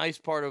in the nice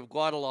part of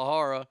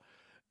Guadalajara,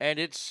 and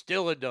it's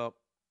still a dump.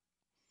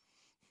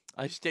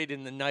 I stayed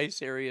in the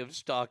nice area of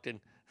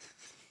Stockton.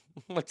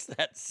 What's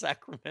that,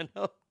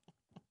 Sacramento?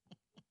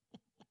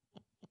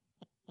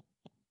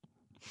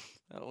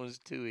 That was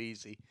too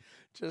easy.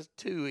 Just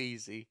too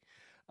easy.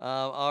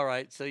 All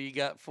right, so you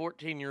got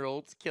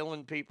 14-year-olds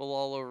killing people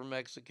all over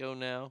Mexico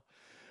now.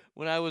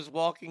 When I was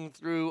walking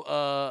through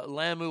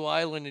Lamu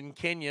Island in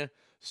Kenya,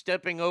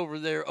 stepping over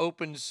their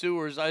open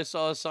sewers, I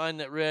saw a sign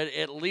that read,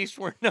 "At least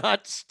we're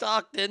not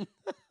Stockton."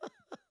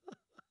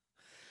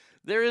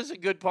 There is a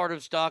good part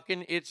of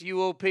Stockton. It's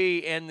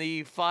UOP and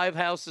the 5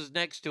 houses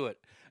next to it.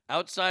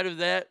 Outside of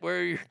that,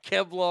 wear your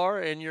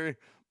Kevlar and your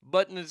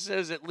button that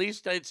says, "At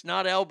least it's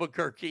not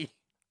Albuquerque."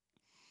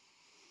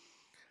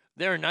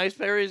 There are nice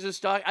areas of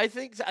Stockton. I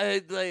think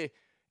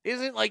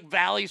isn't like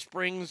Valley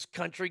Springs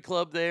Country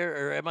Club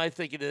there, or am I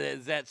thinking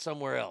is that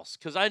somewhere else?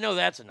 Because I know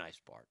that's a nice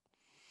part.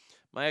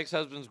 My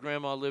ex-husband's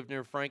grandma lived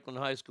near Franklin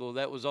High School.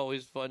 That was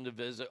always fun to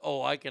visit.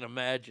 Oh, I can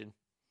imagine.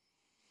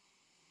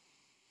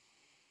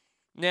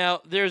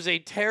 Now, there's a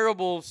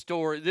terrible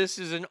story. This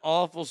is an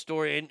awful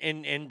story,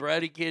 and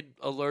Brady Kid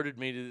alerted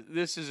me to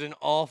this. Is an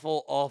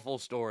awful, awful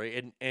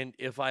story. And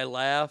if I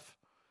laugh,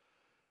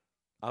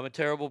 I'm a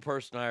terrible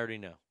person. I already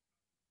know.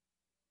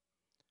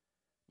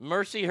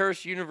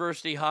 Mercyhurst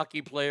University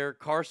hockey player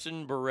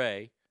Carson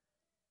Bure,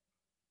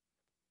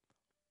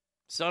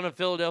 son of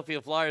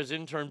Philadelphia Flyers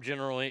interim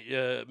general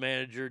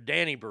manager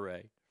Danny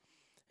Bure,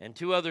 and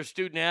 2 other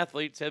student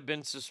athletes have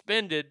been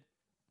suspended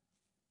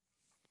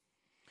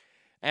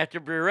after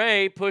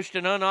Bure pushed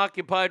an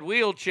unoccupied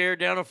wheelchair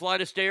down a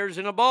flight of stairs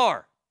in a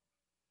bar.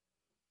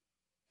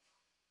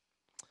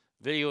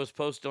 Video was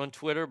posted on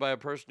Twitter by a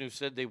person who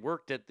said they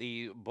worked at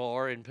the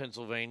bar in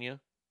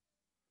Pennsylvania.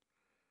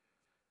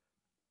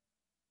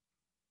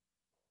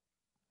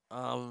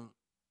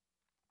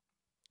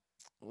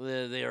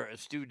 They are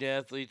student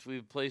athletes.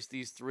 We've placed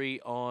these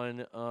 3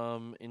 on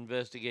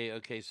investigate.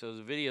 Okay, so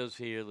the video's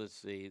here. Let's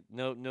see.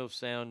 No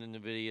sound in the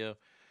video.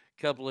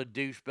 Couple of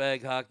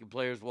douchebag hockey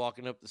players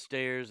walking up the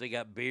stairs. They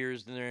got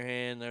beers in their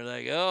hand. They're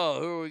like, "Oh,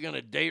 who are we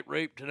gonna date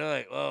rape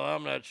tonight?" Well,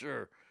 I'm not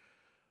sure.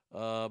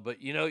 But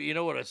you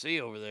know what I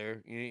see over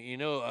there.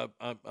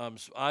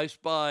 I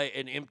spy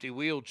an empty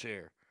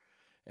wheelchair.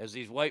 As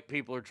these white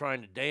people are trying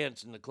to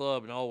dance in the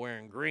club and all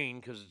wearing green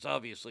because it's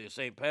obviously a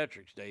St.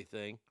 Patrick's Day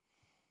thing.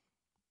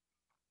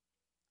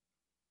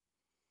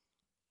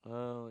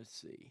 Let's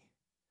see.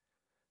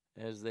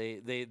 As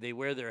they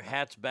wear their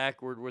hats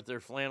backward with their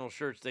flannel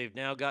shirts, they've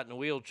now gotten a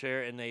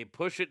wheelchair and they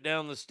push it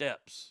down the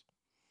steps.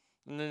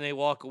 And then they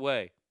walk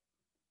away.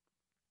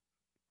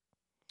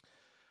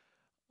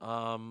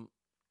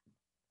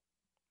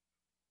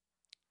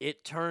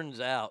 It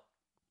turns out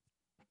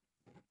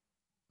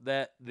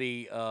that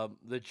the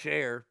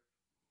chair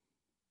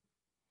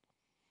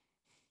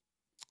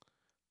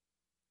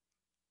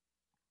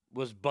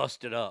was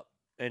busted up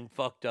and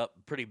fucked up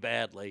pretty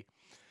badly.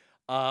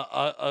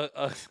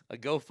 A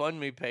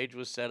GoFundMe page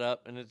was set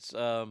up, and it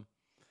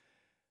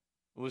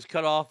was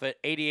cut off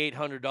at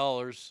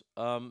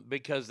 $8,800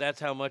 because that's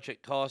how much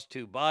it cost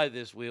to buy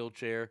this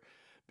wheelchair.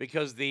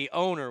 Because the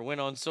owner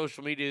went on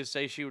social media to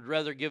say she would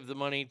rather give the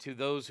money to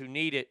those who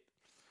need it.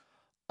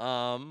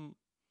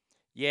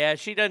 Yeah,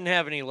 she doesn't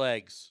have any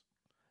legs.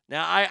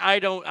 Now I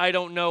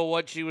don't know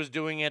what she was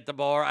doing at the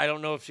bar. I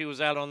don't know if she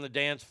was out on the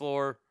dance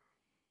floor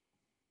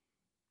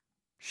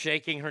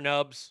shaking her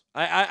nubs.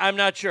 I'm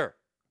not sure.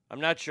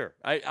 I'm not sure.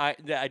 I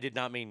did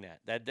not mean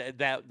that.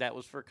 That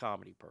was for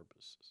comedy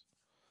purposes.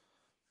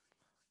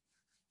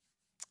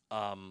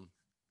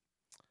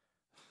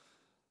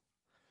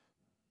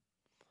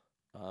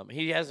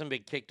 He hasn't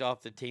been kicked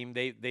off the team.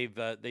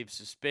 They've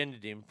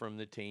suspended him from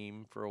the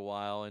team for a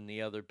while, and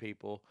the other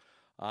people.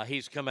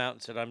 He's come out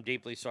and said, "I'm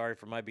deeply sorry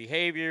for my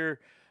behavior.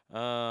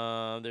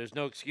 There's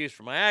no excuse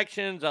for my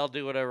actions. I'll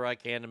do whatever I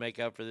can to make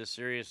up for this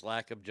serious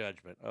lack of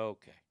judgment."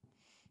 Okay.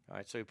 All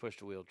right, so he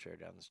pushed a wheelchair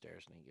down the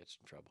stairs, and he gets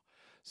in trouble.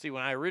 See,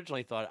 when I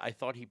originally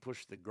thought he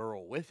pushed the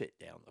girl with it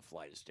down the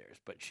flight of stairs,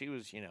 but she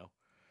was,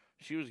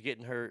 she was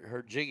getting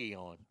her jiggy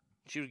on.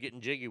 She was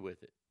getting jiggy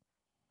with it.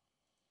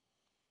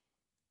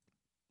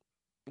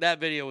 That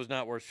video was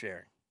not worth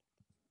sharing.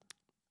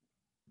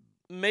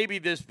 Maybe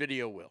this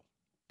video will.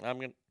 I'm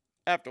going to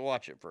have to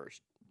watch it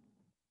first.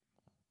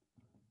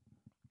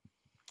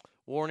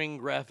 Warning,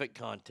 graphic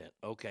content.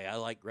 Okay, I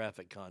like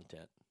graphic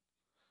content.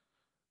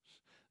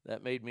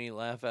 That made me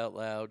laugh out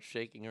loud,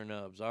 shaking her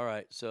nubs. All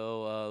right,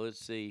 so let's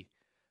see.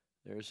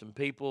 There's some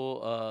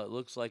people.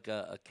 Looks like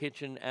a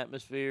kitchen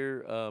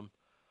atmosphere.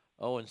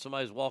 And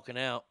somebody's walking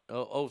out.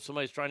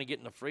 Somebody's trying to get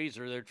in the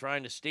freezer. They're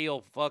trying to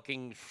steal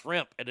fucking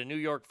shrimp at a New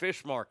York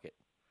fish market.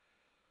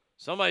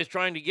 Somebody's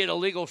trying to get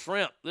illegal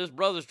shrimp. This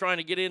brother's trying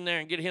to get in there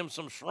and get him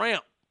some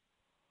shrimp.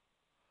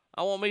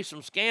 I want me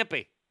some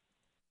scampi.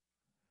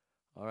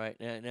 All right.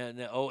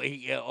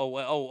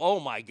 Oh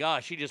my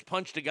gosh. He just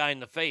punched a guy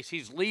in the face.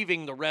 He's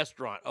leaving the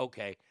restaurant.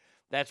 Okay.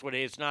 That's what it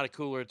is. It's not a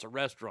cooler. It's a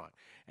restaurant.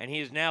 And he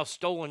has now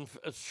stolen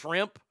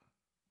shrimp.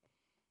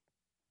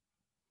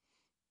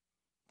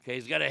 Okay,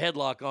 he's got a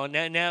headlock on.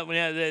 Now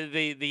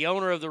the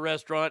owner of the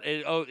restaurant,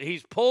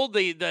 he's pulled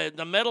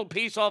the metal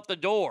piece off the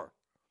door.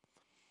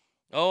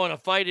 Oh, and a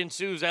fight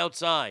ensues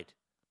outside.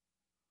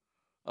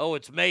 Oh,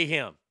 it's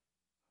mayhem.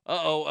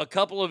 A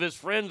couple of his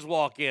friends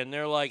walk in.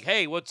 They're like,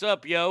 "Hey, what's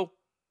up, yo?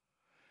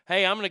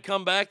 Hey, I'm going to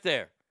come back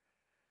there.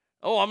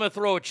 Oh, I'm going to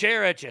throw a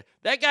chair at you."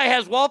 That guy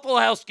has Waffle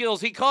House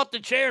skills. He caught the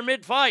chair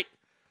mid-fight.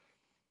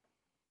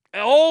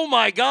 Oh,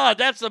 my God,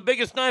 that's the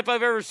biggest knife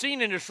I've ever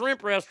seen in a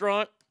shrimp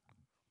restaurant.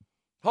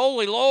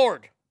 Holy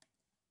Lord.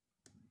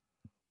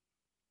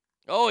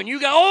 Oh, and you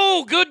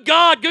got, good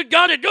God.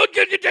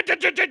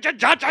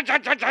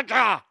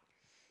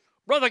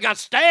 Brother got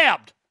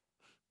stabbed.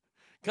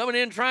 Coming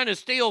in trying to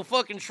steal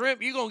fucking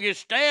shrimp, you going to get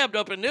stabbed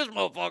up in this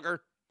motherfucker.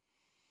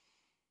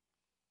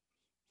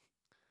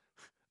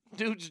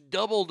 Dude's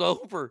doubled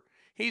over.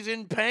 He's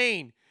in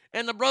pain.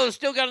 And the brother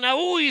still got a knife.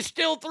 Oh, he's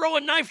still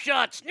throwing knife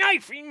shots.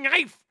 Knife.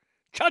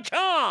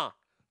 Cha-cha.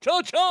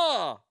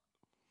 Cha-cha.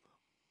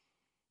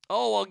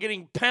 Oh, while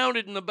getting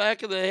pounded in the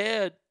back of the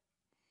head.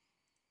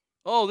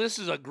 Oh, this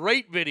is a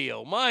great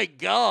video. My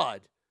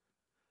God.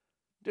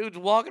 Dude's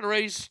walking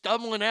around, he's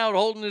stumbling out,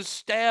 holding his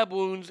stab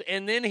wounds,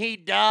 and then he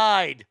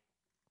died.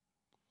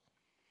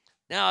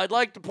 Now, I'd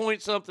like to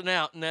point something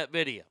out in that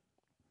video.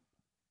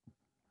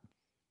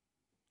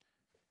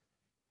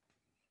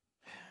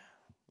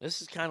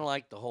 This is kind of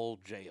like the whole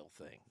jail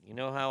thing. You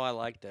know how I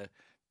like to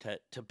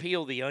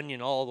peel the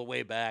onion all the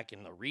way back,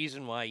 and the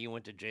reason why you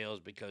went to jail is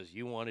because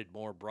you wanted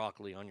more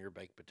broccoli on your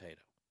baked potato.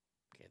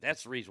 Okay,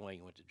 that's the reason why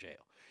you went to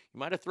jail. You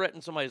might have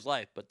threatened somebody's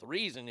life, but the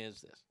reason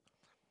is this.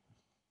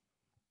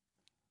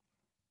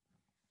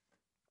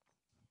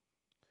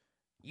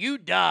 You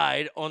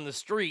died on the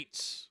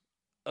streets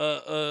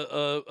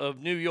of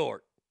New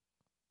York.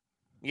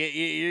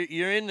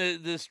 You're in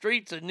the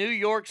streets of New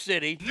York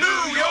City. New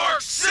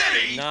York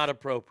City! Not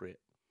appropriate.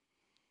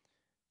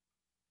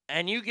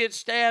 And you get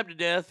stabbed to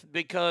death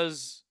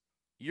because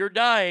you're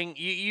dying.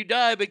 You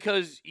die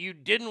because you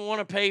didn't want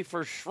to pay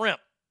for shrimp.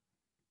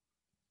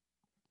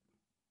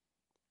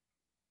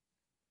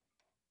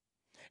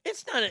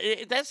 That's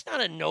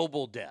not a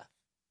noble death.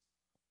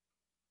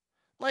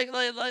 Like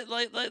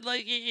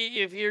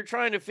if you're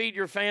trying to feed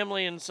your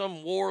family and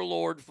some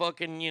warlord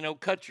fucking,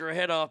 cut your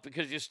head off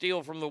because you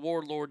steal from the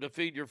warlord to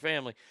feed your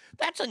family.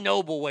 That's a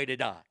noble way to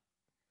die.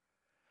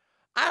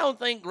 I don't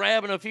think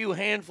grabbing a few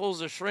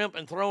handfuls of shrimp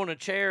and throwing a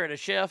chair at a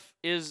chef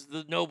is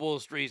the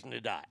noblest reason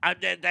to die.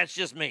 That's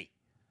just me.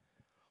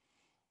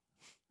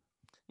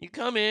 You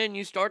come in,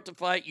 you start the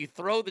fight, you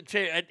throw the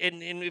chair,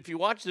 and if you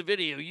watch the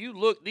video,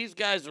 these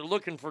guys are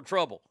looking for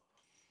trouble.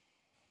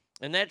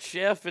 And that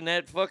chef and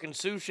that fucking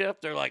sous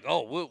chef, they're like,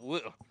 "Oh,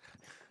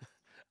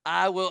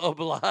 I will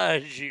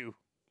oblige you."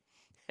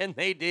 And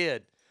they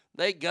did.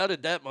 They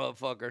gutted that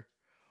motherfucker.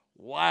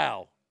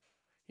 Wow.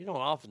 You don't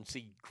often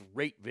see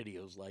great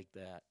videos like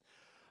that.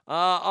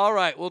 All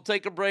right, we'll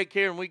take a break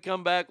here, and we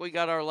come back. We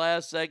got our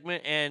last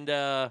segment, and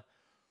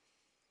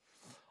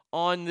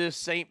on this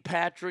St.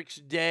 Patrick's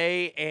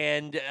Day,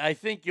 and I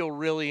think you'll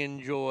really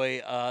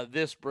enjoy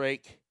this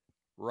break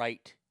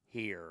right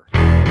here.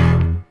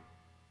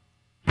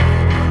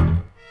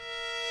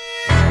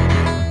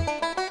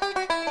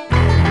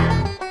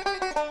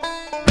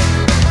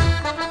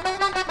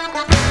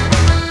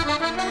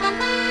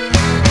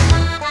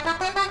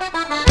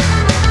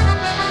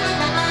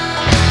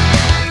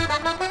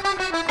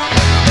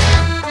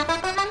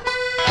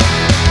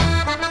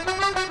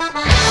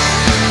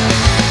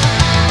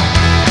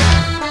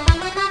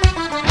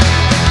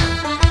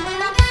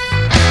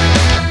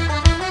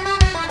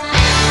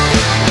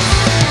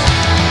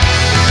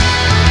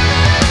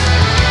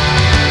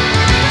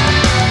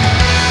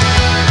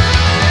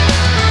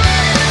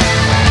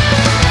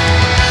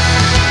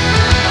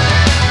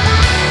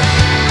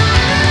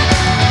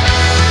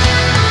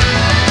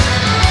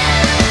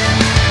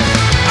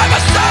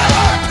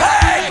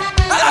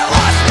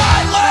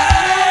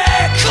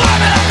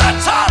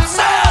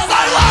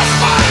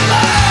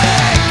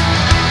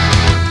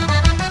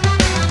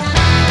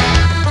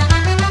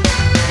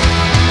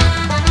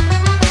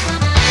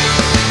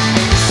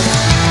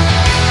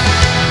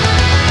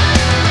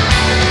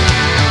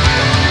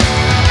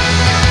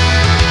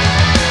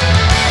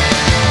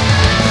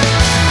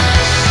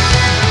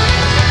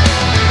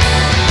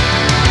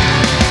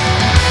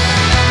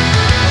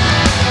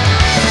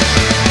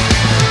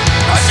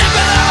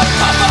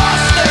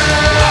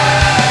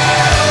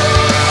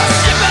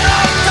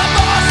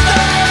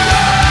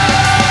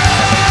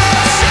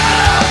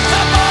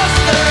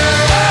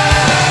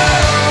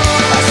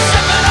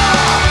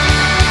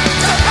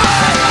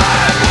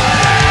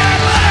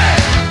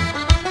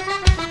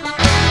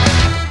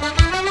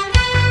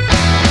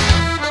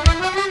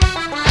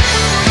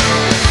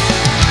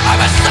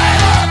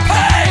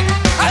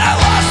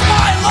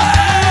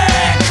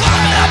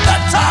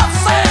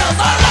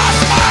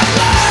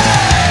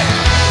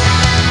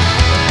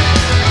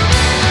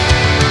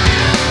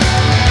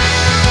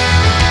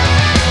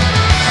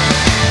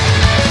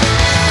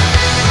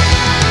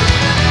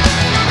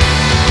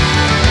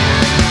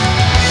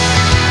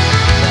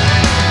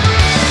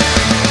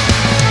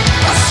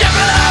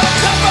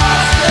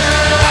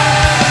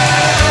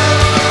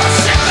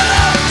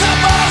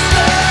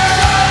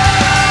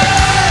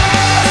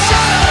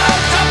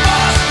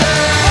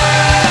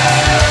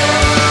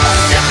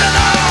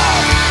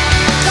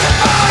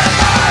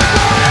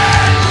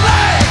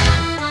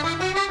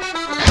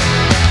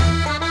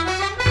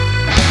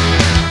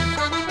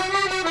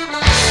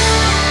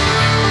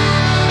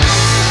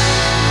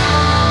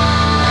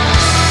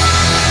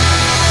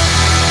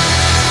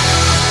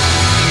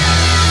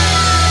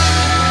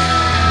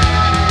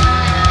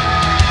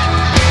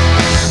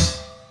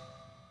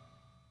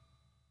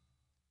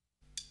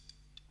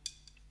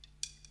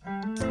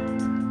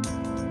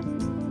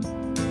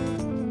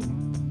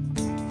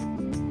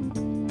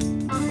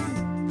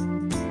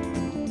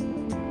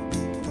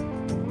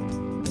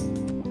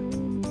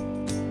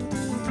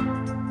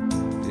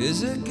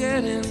 Is it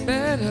getting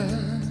better?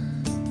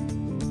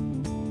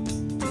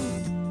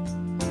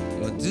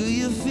 Or do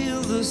you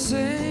feel the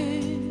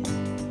same?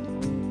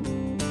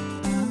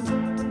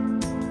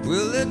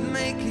 Will it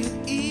make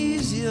it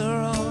easier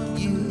on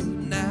you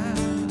now?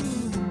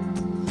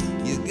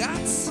 You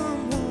got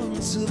someone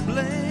to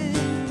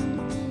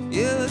blame.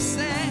 You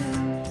said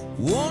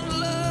one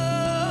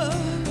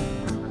love,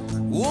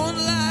 one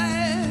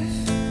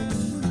life.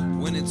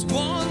 When it's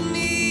one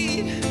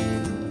need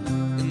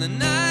in the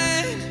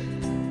night,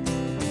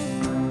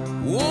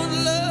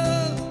 one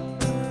love,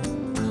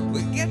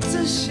 we get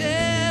to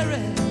share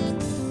it.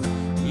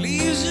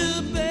 Leaves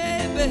you,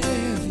 baby,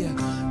 if you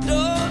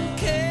don't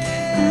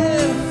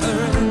care for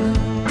it.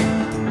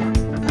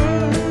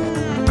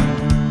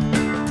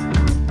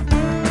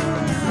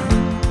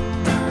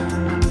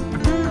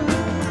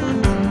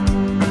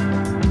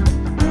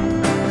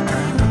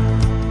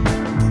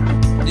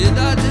 Did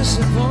I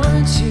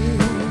disappoint you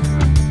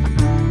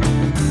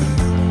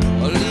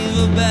or leave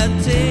a bad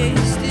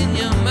taste in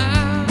your mouth?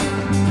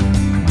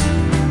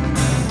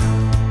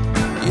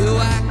 You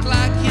act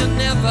like you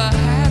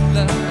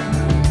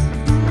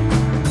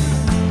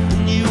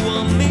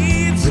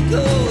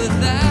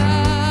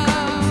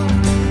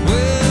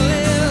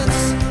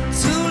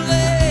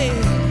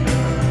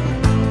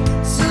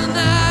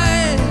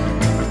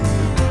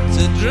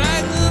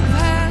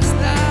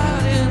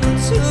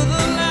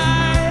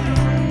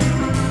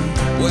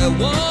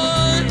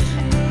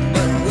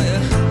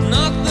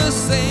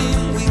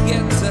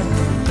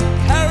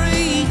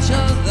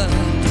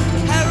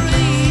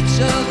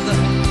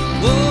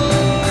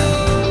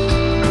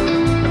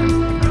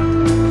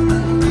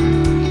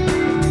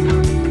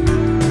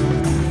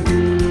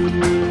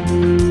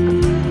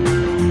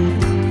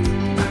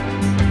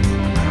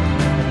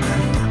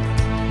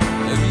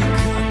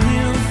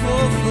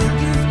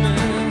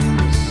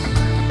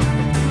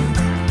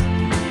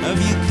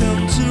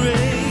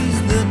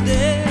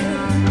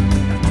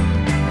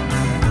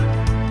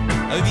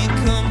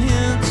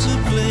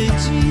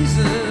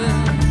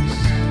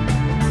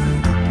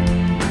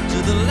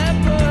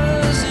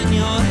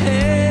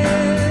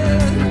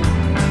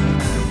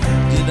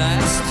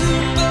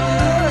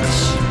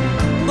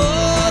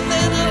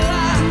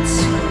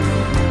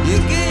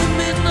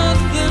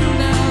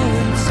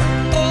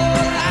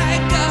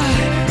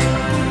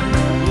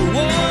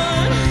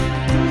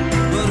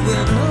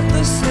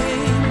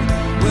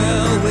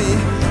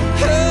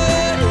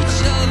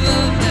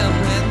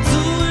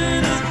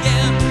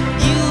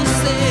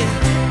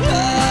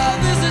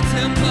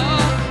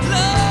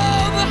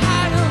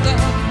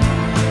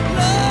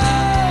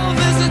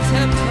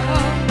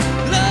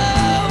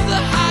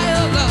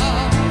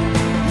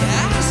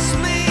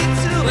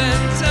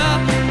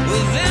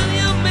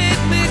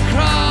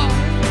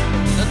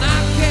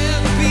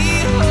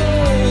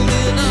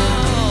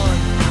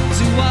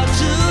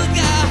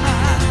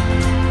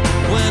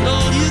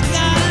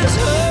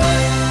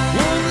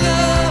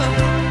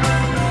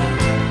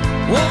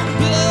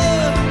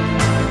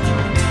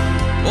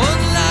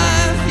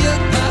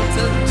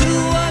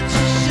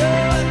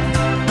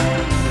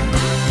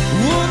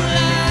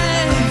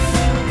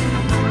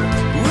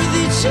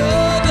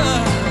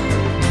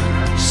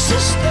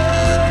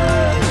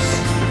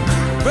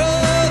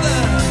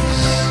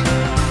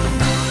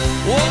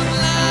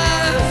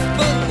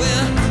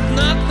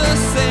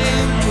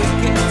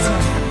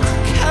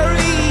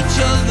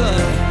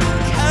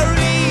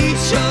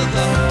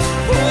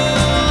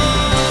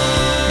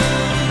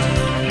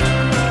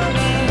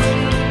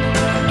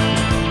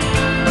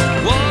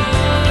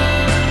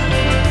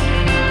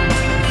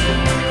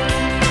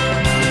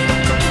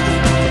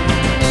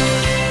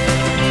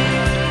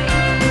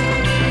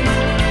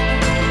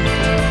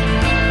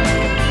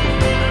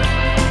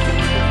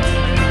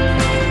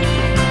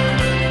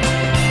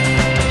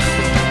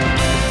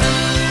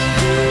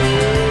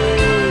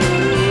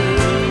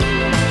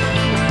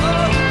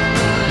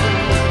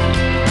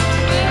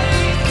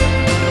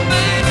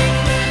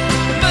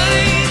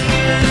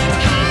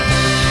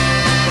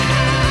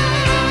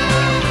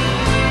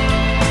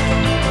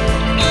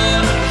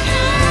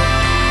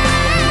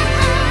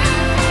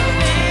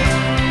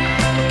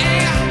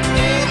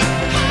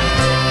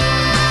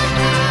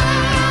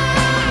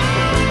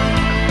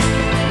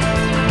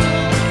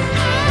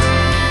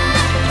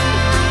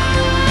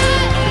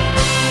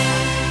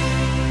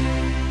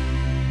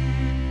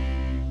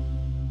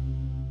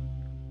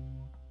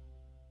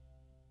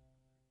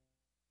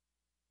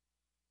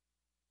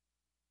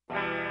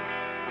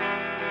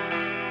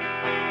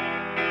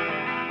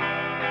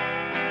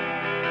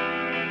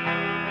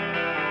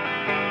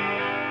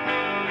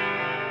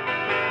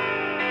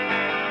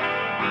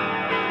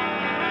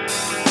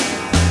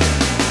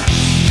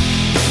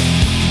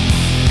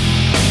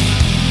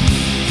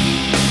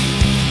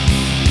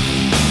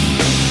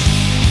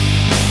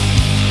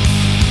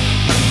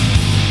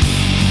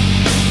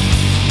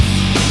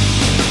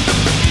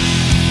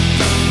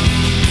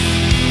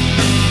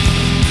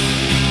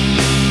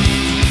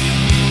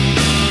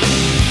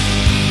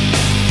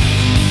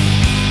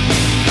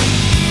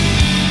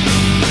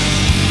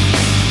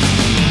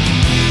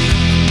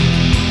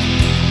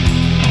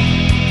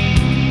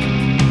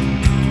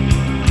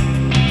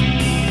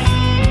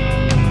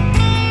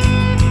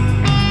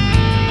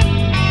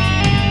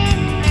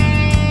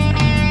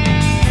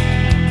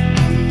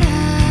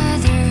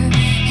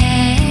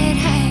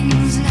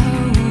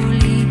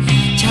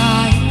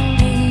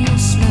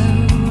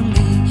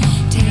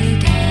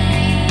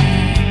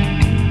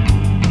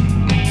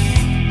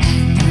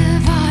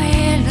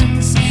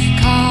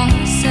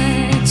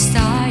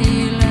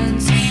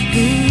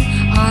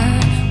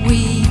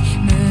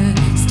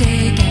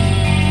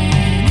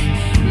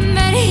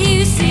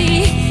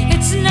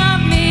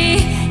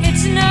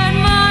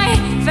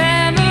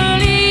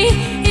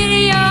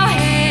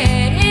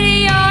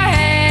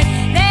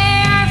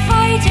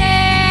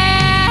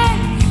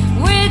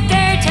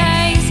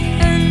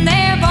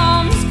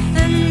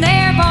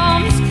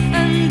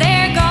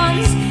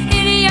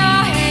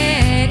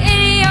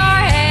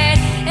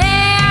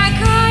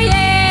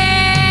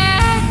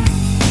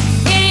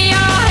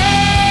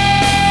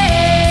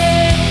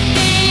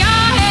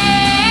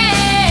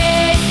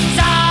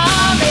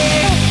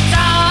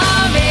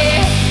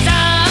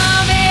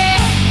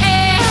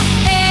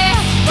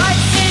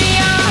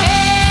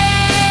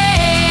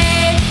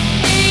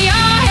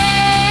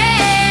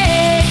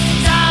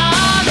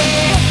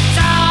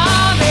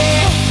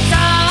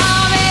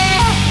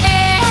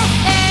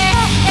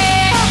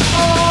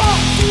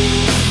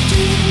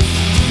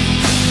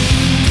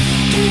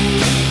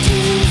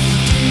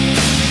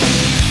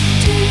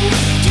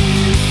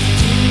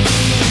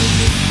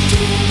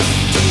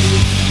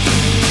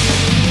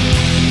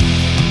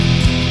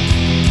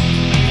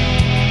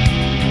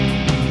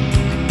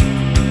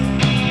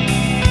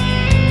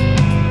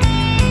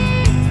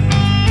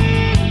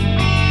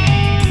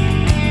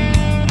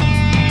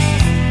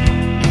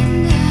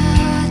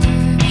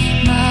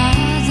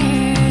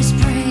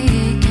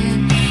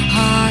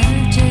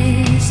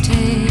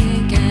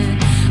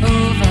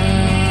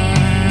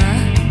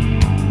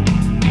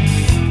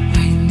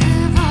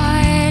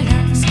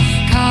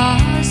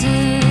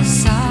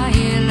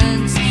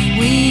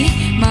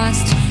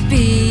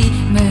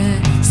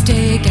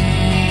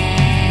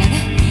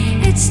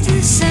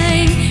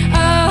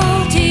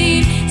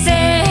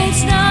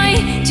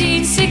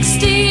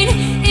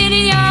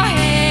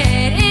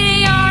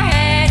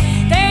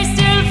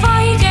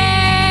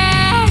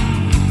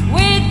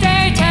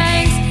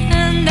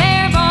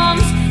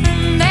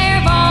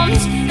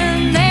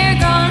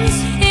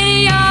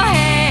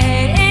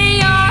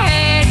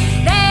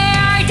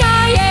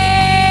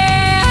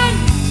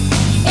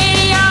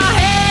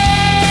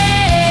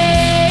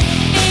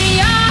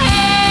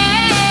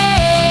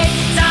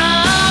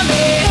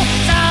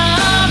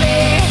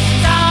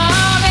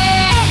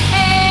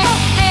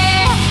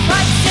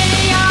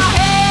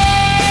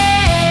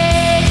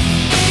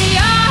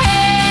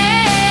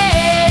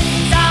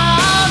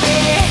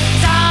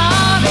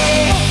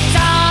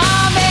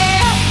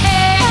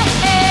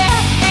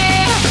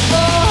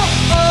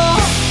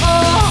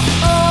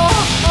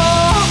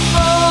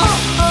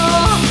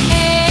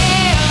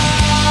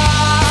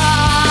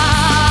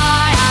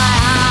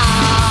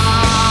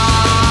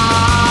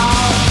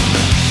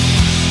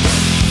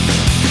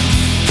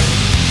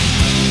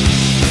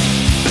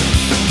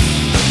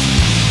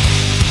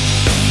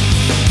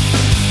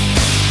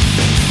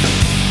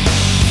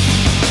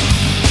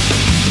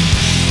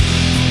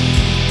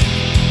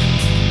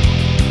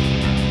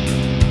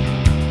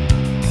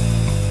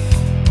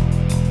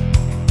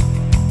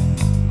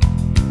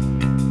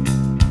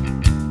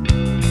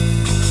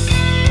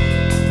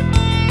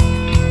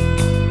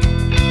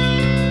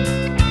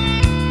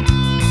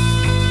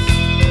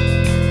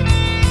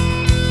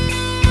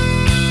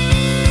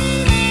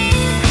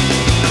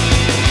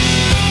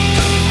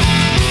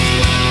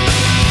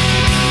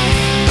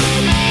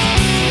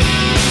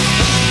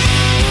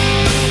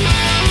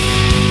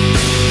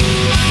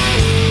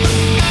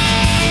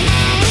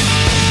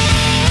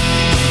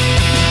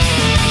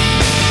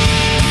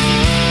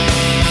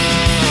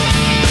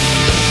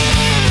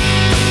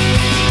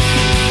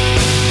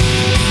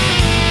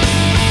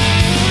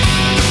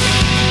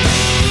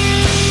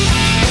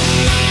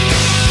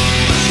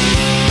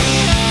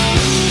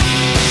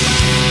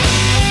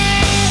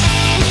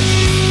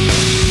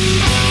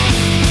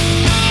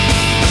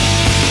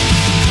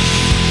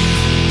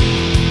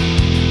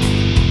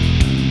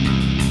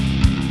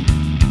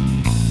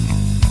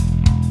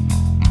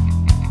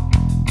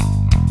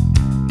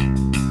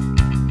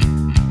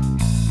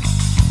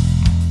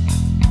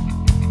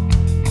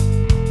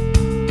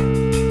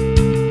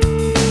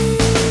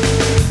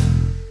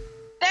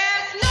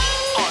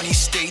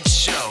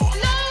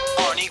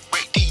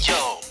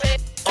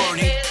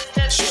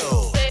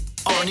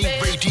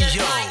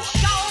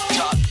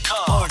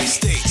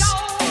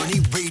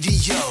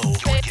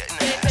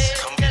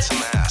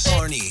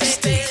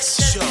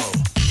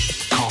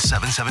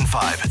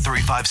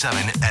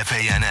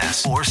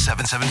 877-FANS or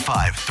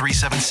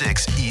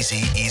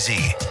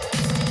 775-376-EASY-EASY.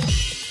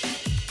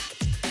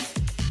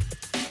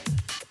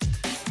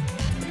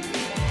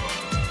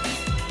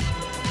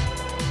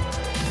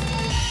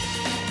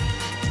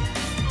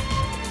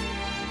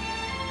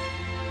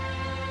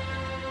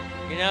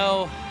 You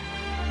know,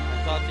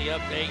 I thought the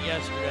update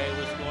yesterday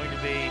was going to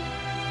be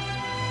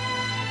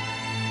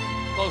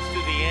close to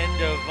the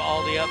end of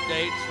all the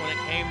updates when it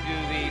came to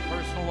the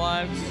personal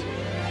lives.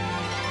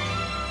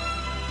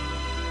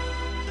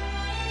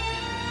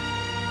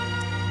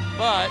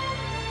 But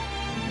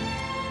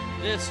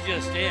this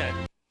just in.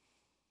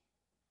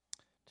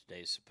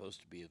 Today's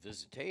supposed to be a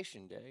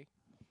visitation day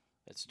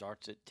that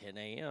starts at 10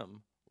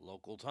 a.m.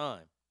 local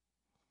time.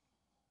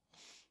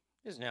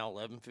 It's now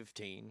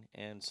 11:15,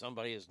 and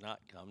somebody has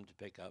not come to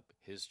pick up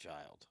his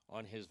child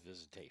on his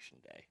visitation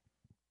day.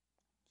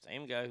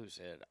 Same guy who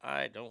said,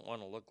 I don't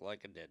want to look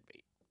like a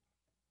deadbeat.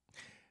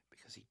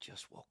 Because he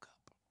just woke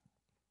up.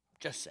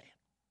 Just saying.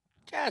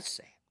 Just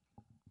saying.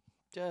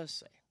 Just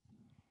saying.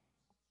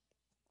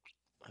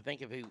 I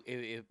think if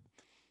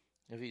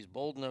he's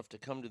bold enough to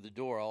come to the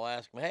door, I'll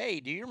ask him,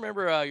 hey, do you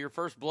remember your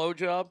first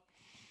blowjob?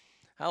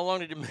 How long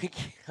did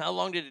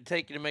it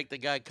take you to make the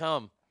guy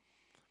come?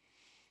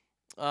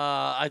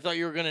 I thought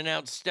you were going to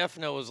announce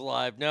Stefano was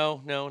live.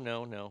 No.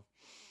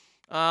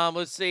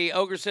 Let's see.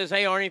 Ogre says,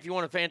 hey, Arnie, if you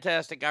want a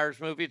fantastic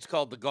Irish movie, it's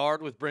called The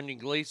Guard with Brendan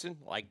Gleeson.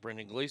 Like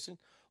Brendan Gleeson.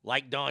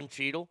 Like Don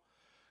Cheadle.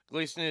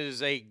 Gleeson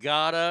is a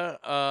Garda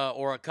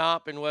or a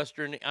cop in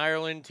Western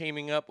Ireland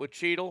teaming up with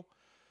Cheadle.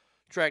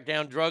 Track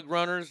down drug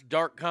runners.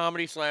 Dark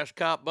comedy /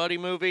 cop buddy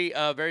movie.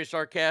 Very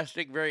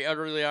sarcastic. Very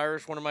utterly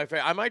Irish. One of my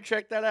favorite. I might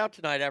check that out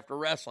tonight after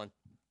wrestling.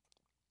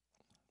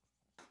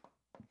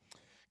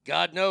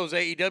 God knows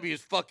AEW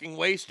is fucking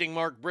wasting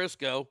Mark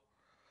Briscoe.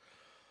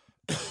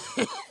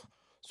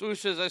 Swoosh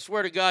says, I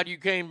swear to God,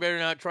 UK better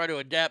not try to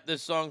adapt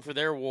this song for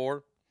their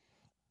war.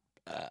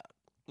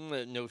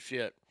 No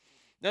shit.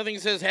 Nothing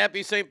says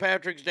Happy St.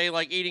 Patrick's Day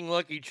like eating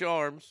Lucky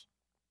Charms.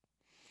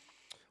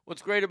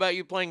 What's great about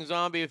you playing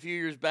Zombie? A few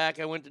years back,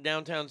 I went to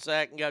downtown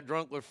Sac and got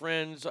drunk with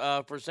friends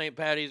for St.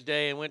 Patty's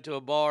Day and went to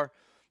a bar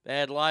that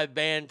had live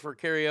band for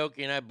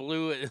karaoke, and I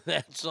blew it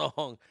that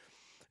song.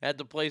 Had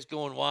the place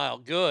going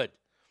wild. Good.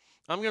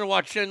 I'm going to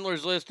watch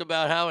Schindler's List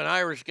about how an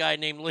Irish guy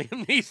named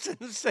Liam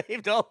Neeson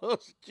saved all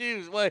those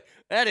Jews. Wait,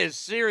 that is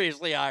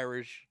seriously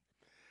Irish.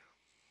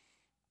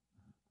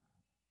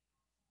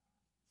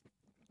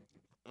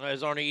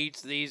 As Arnie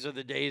eats, these are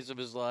the days of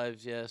his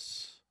lives,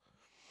 yes.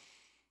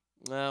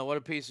 What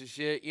a piece of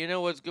shit. You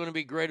know what's going to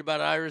be great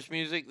about Irish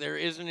music? There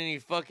isn't any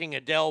fucking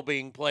Adele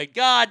being played.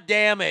 God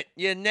damn it.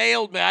 You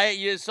nailed me. I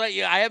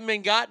haven't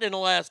been gotten in the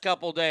last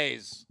couple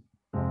days.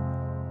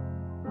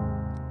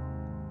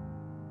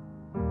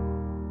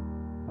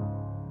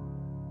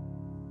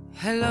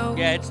 Hello.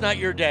 Yeah, it's not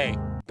your day.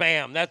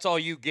 Bam, that's all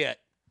you get.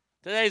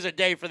 Today's a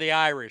day for the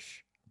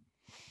Irish.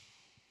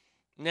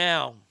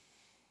 Now,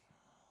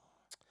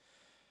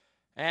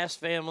 Ass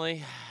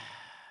Family,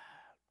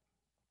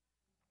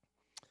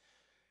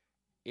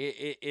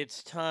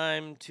 it's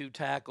time to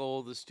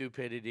tackle the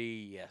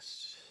stupidity,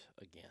 yes,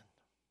 again.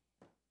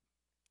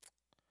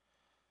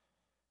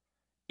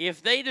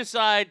 If they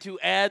decide to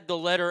add the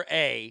letter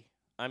A,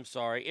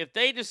 if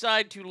they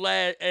decide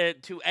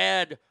to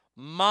add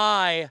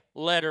my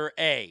letter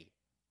A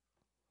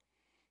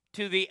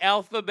to the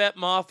alphabet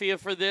mafia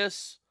for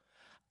this,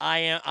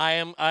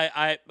 I'm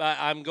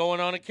going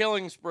on a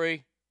killing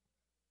spree.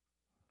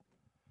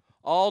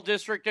 All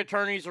district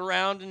attorneys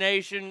around the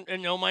nation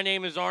know my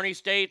name is Arnie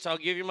States. I'll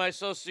give you my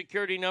social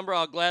security number.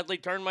 I'll gladly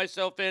turn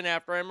myself in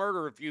after I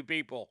murder a few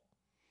people.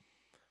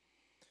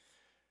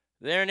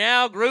 There are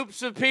now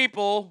groups of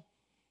people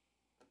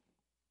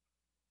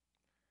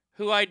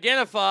who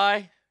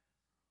identify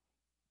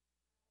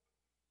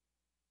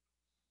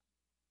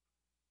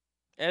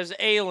as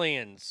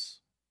aliens.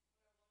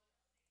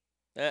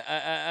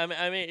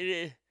 I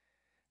mean,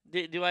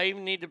 do I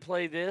even need to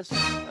play this?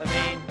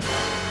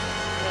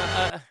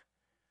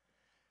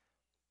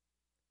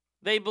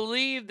 They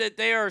believe that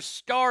they are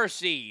star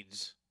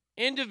seeds,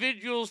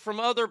 individuals from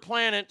other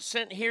planets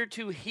sent here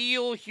to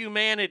heal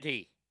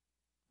humanity.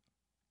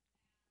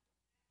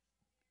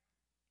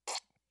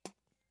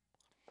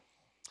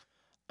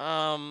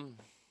 No,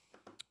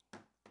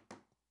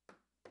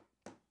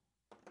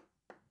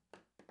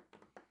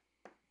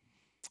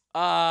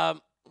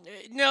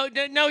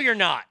 you're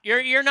not.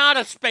 You're not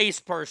a space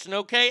person,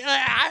 okay?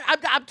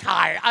 I'm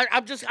tired.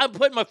 I'm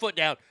putting my foot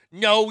down.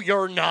 No,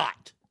 you're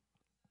not.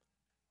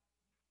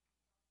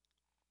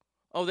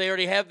 Oh, they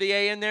already have the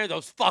A in there?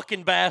 Those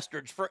fucking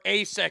bastards for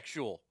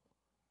asexual.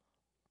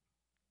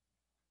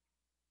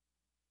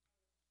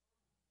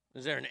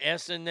 Is there an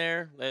S in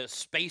there? The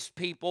space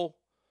people?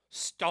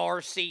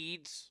 Star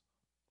seeds?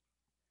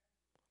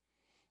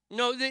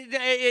 No,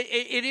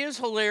 it is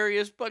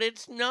hilarious, but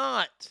it's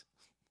not.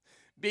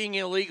 Being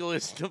illegal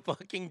isn't a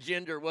fucking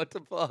gender. What the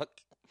fuck?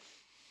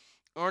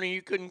 Arnie,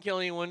 you couldn't kill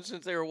anyone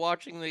since they were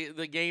watching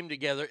the game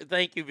together.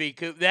 Thank you, V.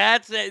 Coop.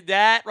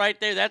 That right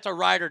there, that's a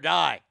ride or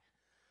die.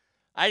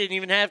 I didn't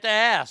even have to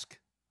ask.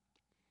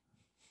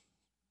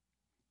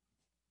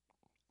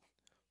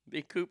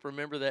 Big Coop,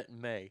 remember that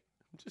in May.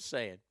 I'm just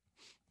saying.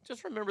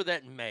 Just remember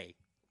that in May.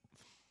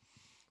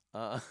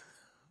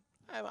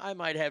 I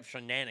might have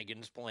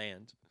shenanigans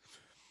planned.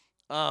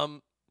 No,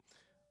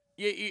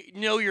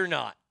 you're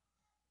not.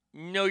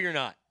 No, you're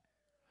not.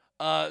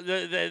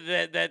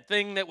 That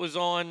thing that was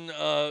on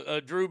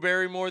Drew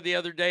Barrymore the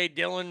other day,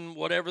 Dylan,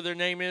 whatever their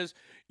name is,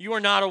 you are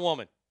not a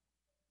woman.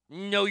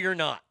 No, you're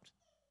not.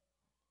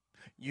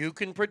 You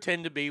can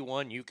pretend to be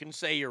one. You can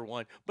say you're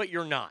one, but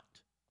you're not.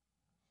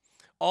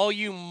 All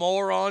you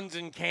morons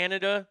in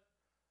Canada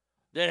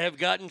that have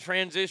gotten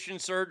transition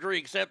surgery,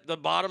 except the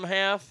bottom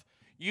half,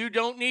 you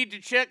don't need to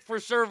check for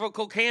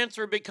cervical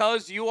cancer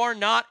because you are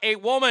not a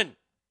woman.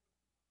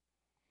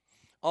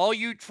 All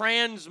you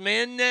trans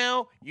men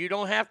now, you do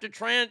not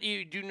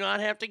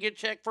have to get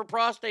checked for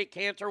prostate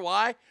cancer.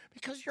 Why?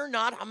 Because you're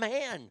not a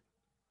man.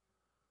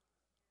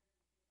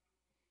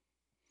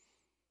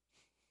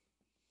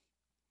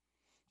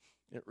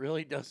 It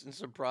really doesn't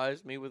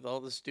surprise me with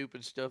all the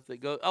stupid stuff that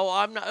goes. Oh,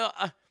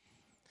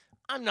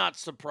 I'm not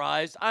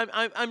surprised.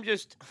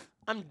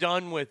 I'm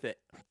done with it.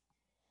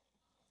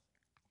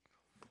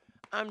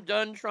 I'm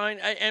done trying.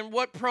 And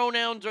what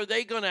pronouns are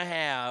they going to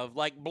have?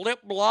 Like blip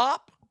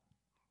blop?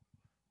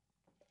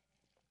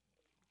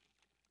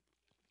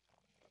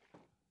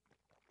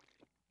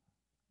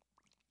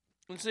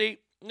 And see,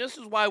 this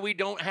is why we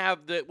don't have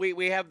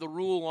we have the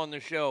rule on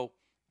the show.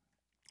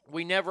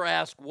 We never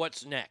ask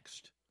what's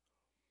next.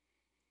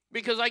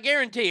 Because I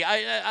guarantee,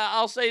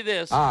 I'll say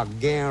this. I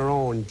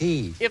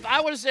guarantee. If I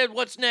would have said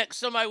what's next,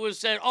 somebody would have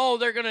said, "Oh,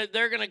 they're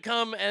gonna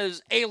come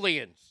as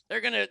aliens.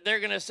 They're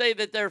gonna say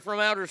that they're from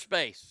outer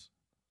space."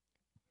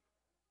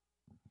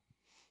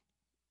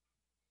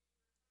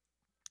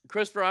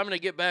 Christopher, I'm gonna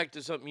get back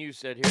to something you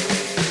said here.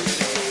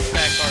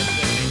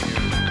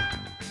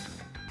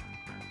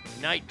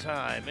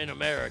 Nighttime in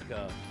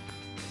America.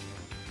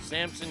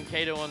 Samson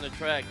Cato on the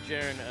track.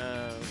 Jaron,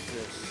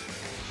 this.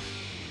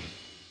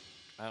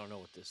 I don't know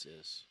what this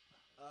is.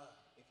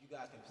 If you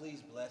guys can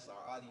please bless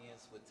our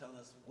audience with telling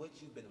us what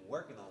you've been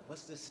working on.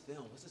 What's this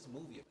film? What's this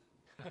movie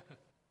about?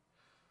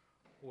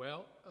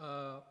 Well,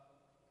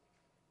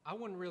 I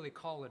wouldn't really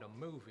call it a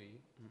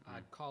movie.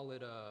 I'd call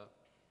it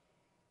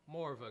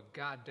more of a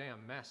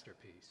goddamn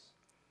masterpiece.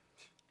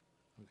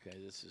 Okay,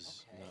 this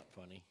is not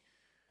funny.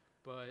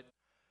 But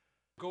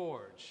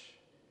Gorge.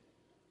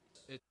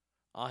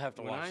 I'll have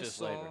to watch this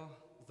later.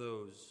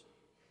 Those.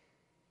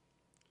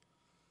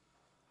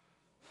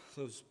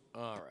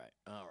 All right.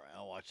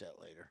 I'll watch that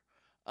later.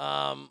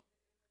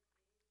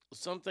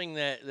 Something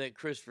that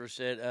Christopher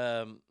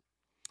said,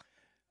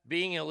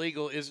 being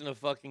illegal isn't a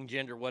fucking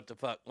gender. What the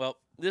fuck? Well,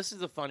 this is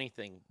the funny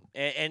thing.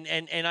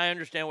 And I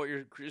understand what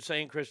you're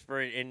saying,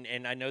 Christopher,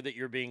 and I know that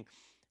you're being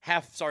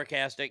half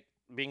sarcastic,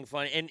 being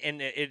funny,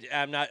 and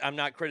I'm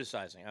not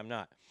criticizing. I'm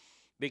not.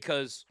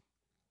 Because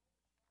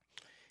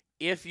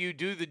if you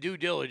do the due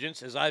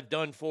diligence, as I've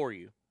done for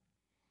you,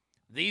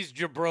 these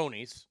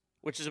jabronis,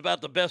 which is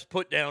about the best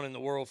put down in the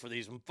world for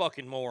these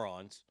fucking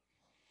morons,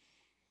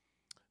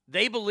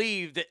 they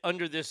believe that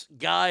under this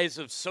guise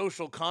of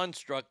social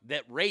construct,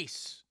 that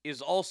race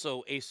is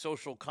also a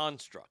social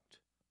construct.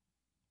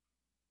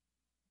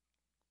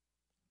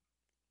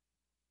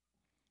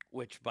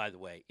 Which, by the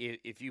way,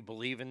 if you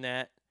believe in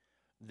that,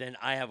 then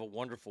I have a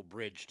wonderful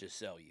bridge to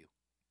sell you.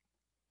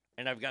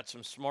 And I've got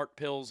some smart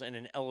pills and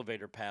an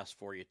elevator pass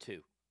for you,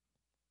 too.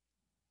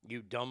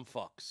 You dumb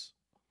fucks.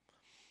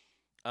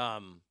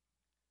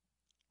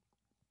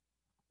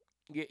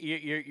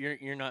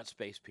 You're not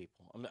space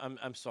people.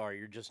 I'm sorry,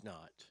 you're just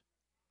not.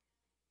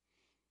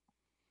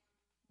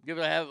 Give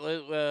it a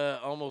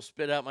have. Almost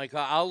spit out my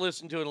car. I'll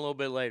listen to it a little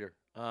bit later.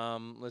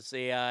 Let's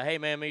see. Hey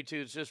man, me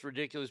too. It's just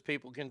ridiculous.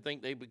 People can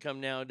think they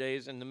become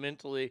nowadays, and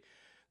the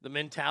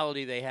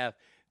mentality they have.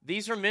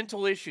 These are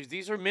mental issues.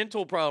 These are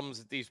mental problems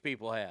that these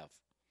people have.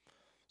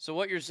 So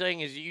what you're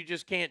saying is you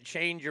just can't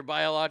change your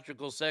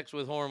biological sex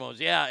with hormones.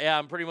 Yeah,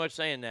 I'm pretty much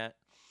saying that.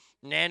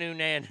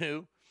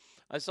 Nanu.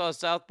 I saw a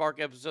South Park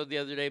episode the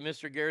other day.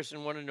 Mr.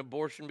 Garrison wanted an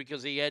abortion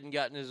because he hadn't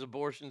gotten his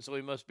abortion, so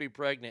he must be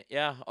pregnant.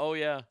 Yeah, oh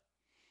yeah.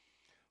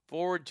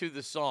 Forward to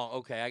the song.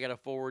 Okay, I got to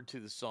forward to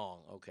the song.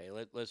 Okay,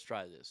 let's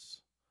try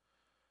this.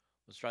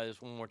 Let's try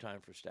this one more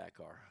time for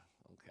Stackar.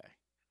 Okay.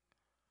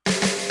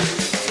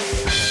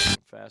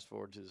 Fast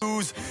forward to the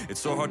song. It's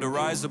so hard to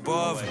rise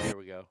above. Oh, wait, here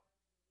we go.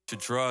 To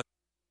trust.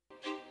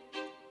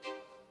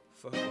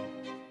 Fuck.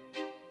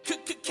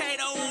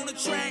 Kato on the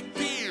track,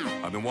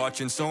 I've been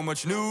watching so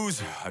much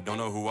news, I don't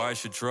know who I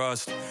should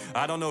trust.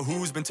 I don't know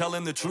who's been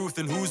telling the truth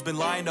and who's been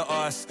lying to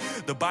us.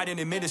 The Biden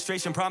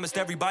administration promised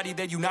everybody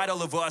they'd unite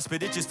all of us,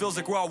 but it just feels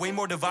like we're all way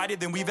more divided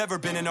than we've ever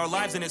been in our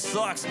lives, and it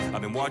sucks.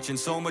 I've been watching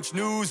so much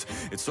news,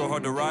 it's so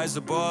hard to rise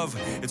above.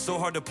 It's so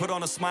hard to put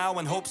on a smile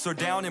when hopes are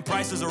down and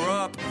prices are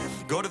up.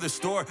 Go to the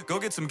store, go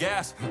get some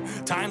gas.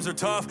 Times are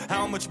tough,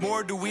 how much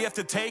more do we have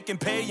to take and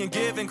pay and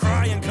give and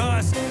cry and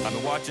cuss? I've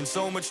been watching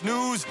so much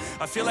news,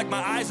 I feel like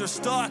my eyes are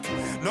stuck.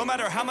 No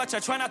matter how much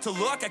much, I try not to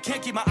look. I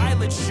can't keep my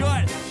eyelids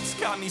shut. It's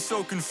got me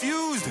so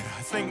confused.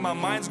 I think my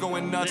mind's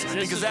going nuts. This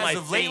Because is as my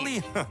of theme.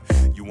 lately,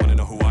 you wanna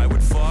know who I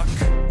would fuck?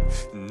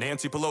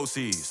 Nancy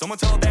Pelosi. Someone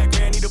tell that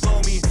granny to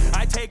blow me.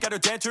 I'd take out her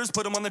dentures,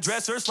 put them on the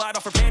dresser, slide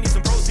off her panties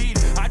and proceed.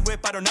 I'd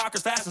whip out her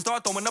knockers fast and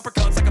start throwing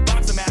uppercuts like a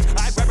boxing match.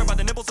 I'd grab her by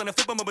the nipples and I'd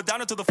flip them up and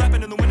down until they're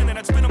flapping in the wind, and then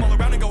I'd spin them all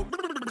around and go.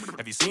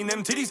 Have you seen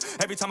them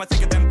titties? Every time I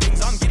think of them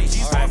things, I'm giddy.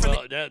 She's All right, far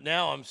from well,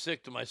 now I'm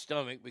sick to my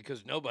stomach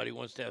because nobody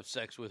wants to have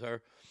sex with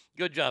her.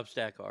 Good job,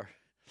 Stackar.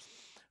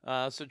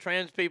 So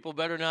trans people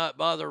better not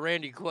bother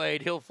Randy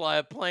Quaid. He'll fly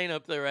a plane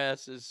up their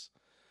asses.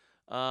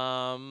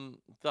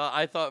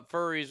 I thought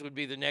furries would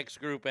be the next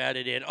group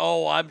added in.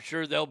 Oh, I'm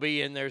sure they'll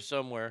be in there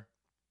somewhere.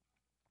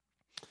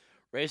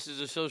 Race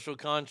is a social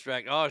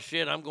construct. Oh,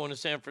 shit, I'm going to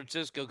San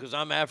Francisco because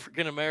I'm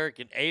African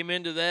American.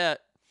 Amen to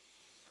that.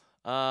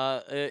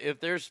 If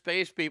there's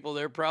space people,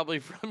 they're probably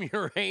from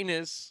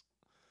Uranus.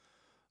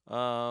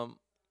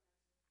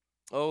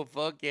 Oh,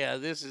 fuck yeah,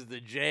 this is the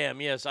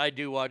jam. Yes, I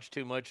do watch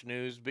too much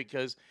news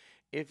because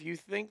if you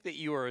think that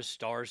you are a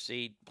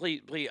starseed,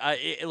 please,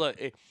 look,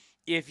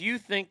 if you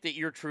think that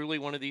you're truly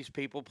one of these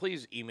people,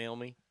 please email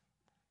me,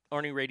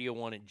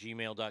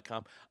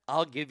 ArnieRadio1@gmail.com.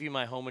 I'll give you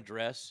my home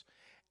address,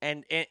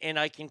 and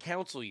I can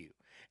counsel you.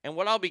 And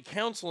what I'll be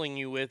counseling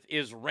you with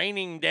is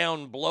raining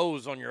down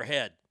blows on your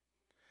head.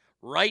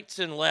 Rights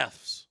and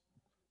lefts.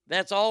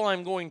 That's all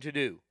I'm going to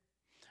do.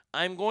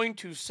 I'm going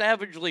to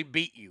savagely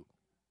beat you.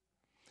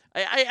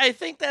 I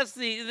think that's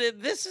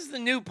this is the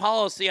new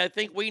policy I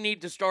think we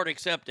need to start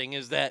accepting,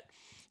 is that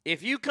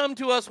if you come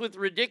to us with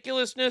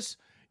ridiculousness,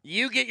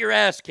 you get your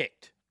ass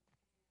kicked.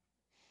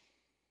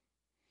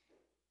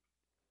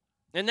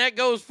 And that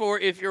goes for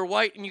if you're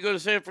white and you go to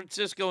San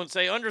Francisco and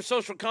say, under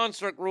social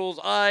construct rules,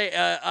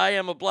 I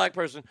am a black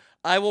person,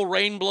 I will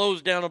rain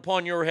blows down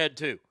upon your head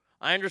too.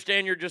 I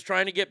understand you're just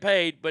trying to get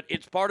paid, but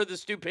it's part of the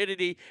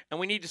stupidity,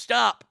 and we need to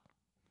stop.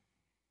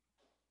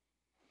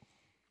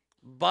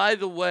 By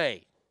the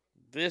way,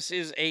 this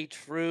is a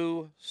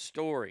true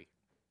story.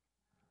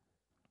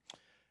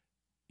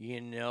 You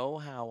know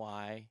how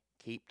I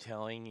keep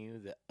telling you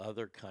that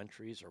other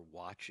countries are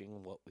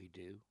watching what we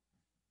do?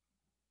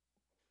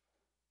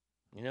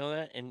 You know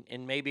that?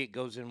 And maybe it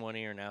goes in one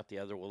ear and out the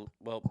other.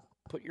 Well,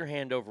 put your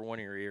hand over one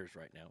of your ears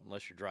right now,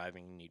 unless you're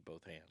driving and need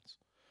both hands,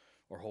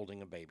 or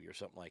holding a baby or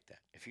something like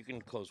that. If you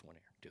can close one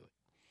ear, do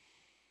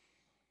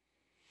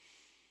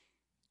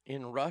it.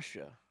 In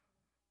Russia,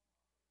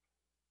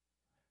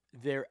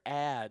 they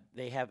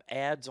have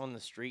ads on the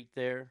street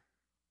there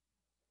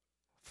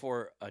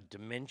for a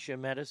dementia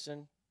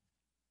medicine.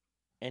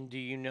 And do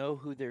you know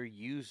who they're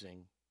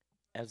using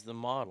as the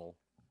model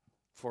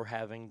for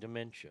having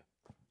dementia?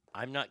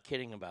 I'm not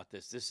kidding about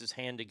this. This is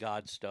hand to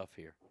God stuff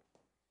here.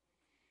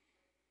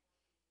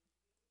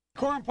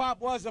 Corn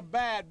Pop was a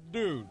bad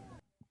dude.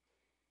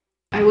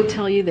 I will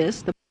tell you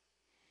this.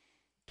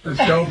 Let's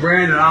go,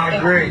 Brandon. I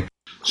agree.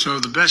 So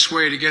the best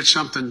way to get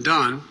something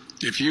done,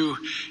 if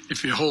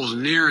it holds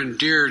near and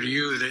dear to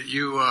you that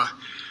you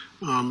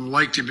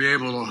like to be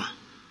able to,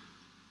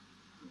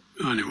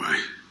 anyway.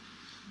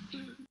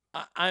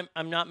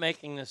 I'm not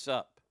making this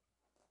up.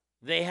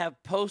 They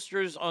have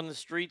posters on the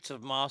streets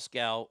of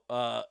Moscow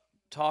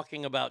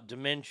talking about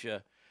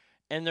dementia,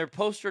 and their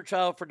poster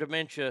child for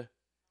dementia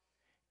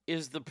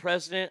is the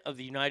President of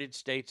the United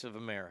States of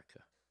America.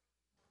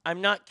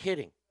 I'm not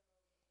kidding.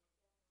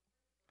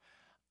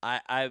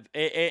 And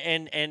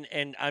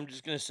I'm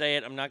just going to say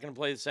it. I'm not going to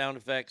play the sound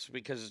effects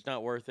because it's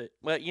not worth it.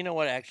 Well, you know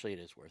what? Actually, it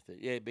is worth it.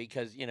 Yeah,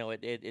 because, you know,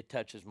 it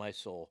touches my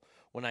soul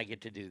when I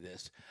get to do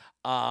this.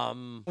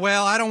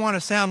 Well, I don't want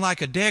to sound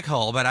like a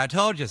dickhole, but I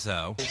told you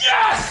so.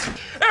 Yes!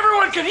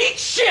 Everyone can eat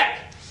shit!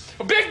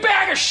 A big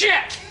bag of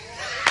shit!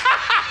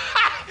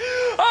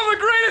 I'm the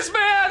greatest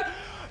man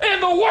in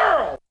the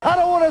world! I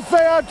don't want to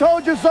say I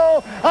told you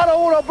so. I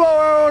don't want to blow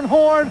our own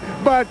horn,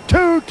 but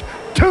toot,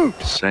 toot.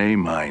 Say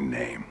my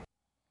name.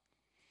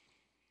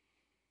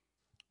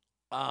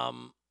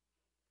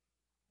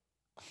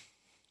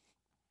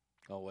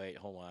 Oh, wait,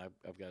 hold on.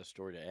 I've got a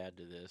story to add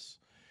to this.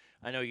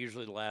 I know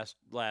usually the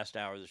last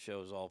hour of the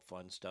show is all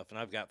fun stuff, and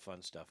I've got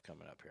fun stuff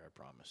coming up here, I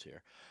promise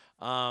here.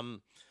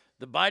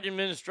 The Biden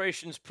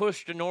administration's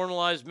push to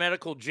normalize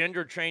medical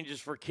gender changes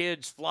for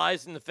kids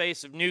flies in the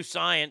face of new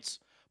science,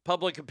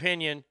 public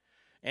opinion,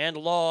 and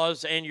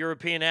laws and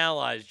European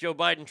allies. Joe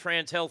Biden,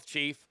 trans health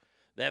chief,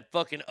 that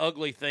fucking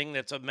ugly thing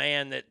that's a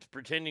man that's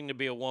pretending to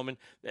be a woman,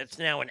 that's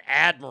now an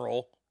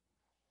admiral,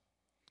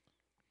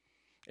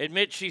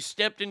 admits she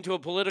stepped into a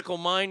political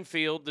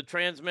minefield. The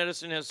trans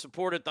medicine has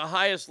support at the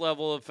highest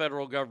level of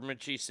federal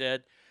government, she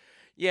said.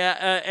 Yeah,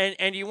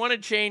 and you want to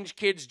change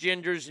kids'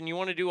 genders and you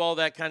want to do all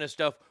that kind of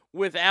stuff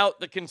without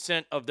the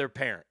consent of their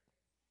parent.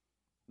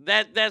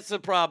 That's the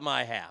problem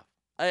I have.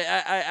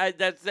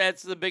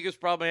 That's the biggest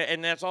problem,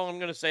 and that's all I'm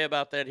going to say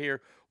about that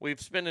here.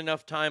 We've spent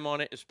enough time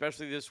on it,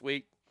 especially this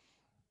week.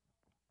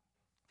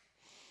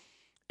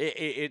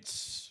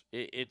 It's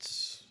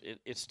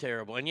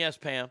terrible. And yes,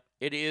 Pam,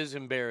 it is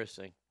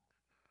embarrassing.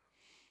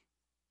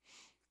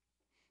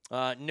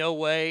 No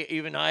way.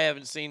 Even I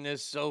haven't seen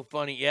this. So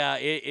funny. Yeah,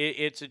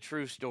 it's a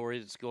true story.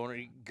 It's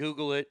going.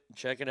 Google it.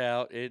 Check it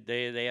out.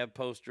 They have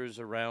posters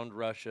around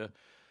Russia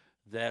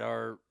that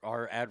are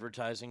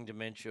advertising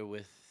dementia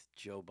with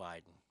Joe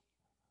Biden.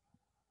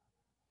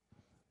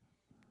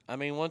 I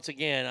mean, once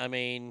again,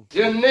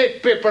 You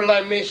need people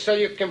like me so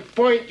you can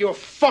point your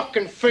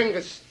fucking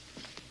fingers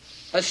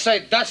and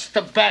say, that's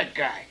the bad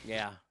guy.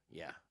 Yeah.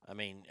 I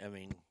mean,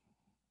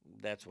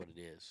 that's what it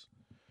is.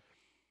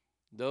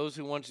 Those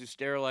who want to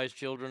sterilize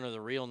children are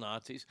the real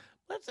Nazis.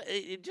 Let's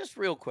just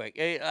real quick.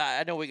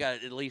 I know we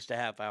got at least a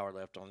half hour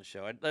left on the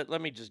show.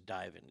 Let me just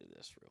dive into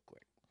this real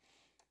quick.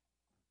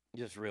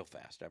 Just real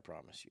fast, I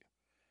promise you.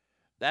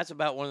 That's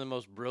about one of the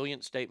most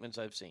brilliant statements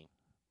I've seen.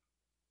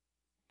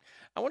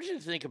 I want you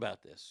to think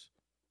about this.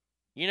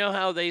 You know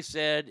how they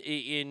said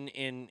in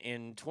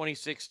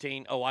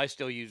 2016, I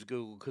still use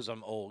Google because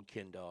I'm old,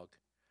 Ken Dog.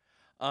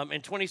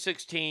 In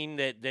 2016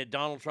 that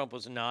Donald Trump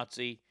was a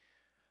Nazi.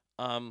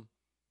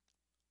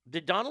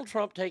 Did Donald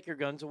Trump take your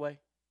guns away?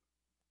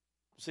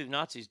 See, the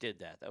Nazis did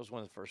that. That was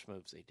one of the first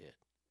moves they did.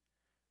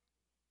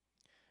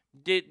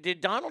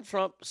 Did Donald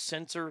Trump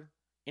censor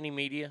any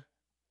media?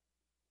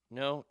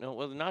 No.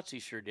 Well, the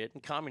Nazis sure did,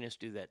 and communists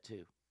do that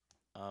too.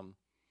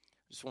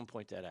 Just want to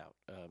point that out.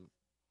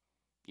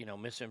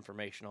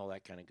 Misinformation, all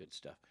that kind of good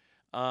stuff.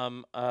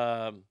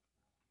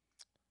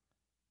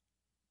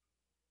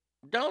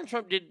 Donald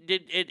Trump did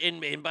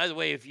and by the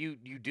way, if you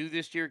do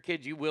this to your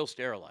kids, you will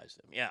sterilize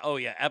them. Yeah. Oh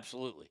yeah,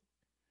 absolutely.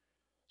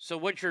 So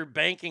what you're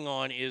banking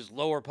on is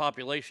lower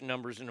population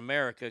numbers in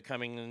America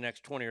coming in the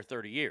next 20 or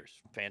 30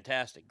 years.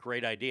 Fantastic.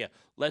 Great idea.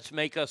 Let's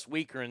make us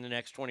weaker in the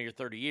next 20 or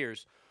 30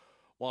 years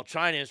while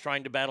China is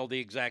trying to battle the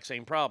exact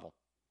same problem.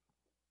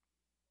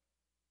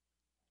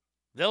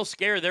 They'll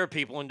scare their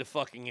people into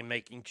fucking and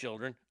making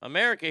children.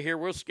 America here,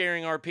 we're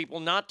scaring our people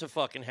not to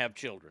fucking have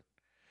children.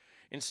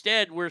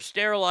 Instead, we're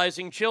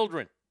sterilizing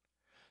children.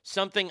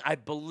 Something I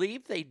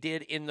believe they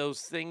did in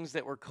those things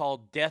that were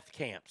called death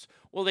camps.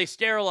 Well, they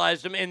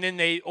sterilized them and then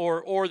they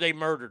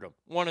murdered them.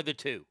 One of the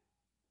two.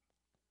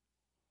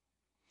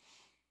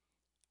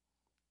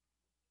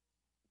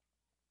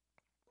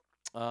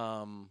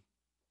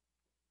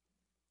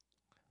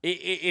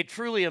 It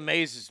truly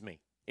amazes me.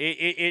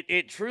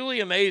 It truly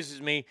amazes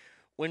me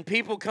when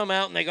people come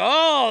out and they go,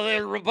 "Oh,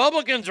 the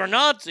Republicans are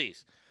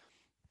Nazis."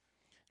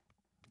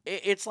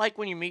 It's like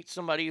when you meet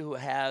somebody who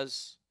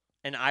has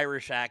an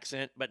Irish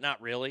accent, but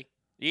not really.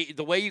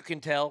 The way you can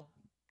tell,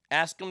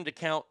 ask them to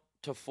count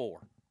to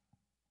 4.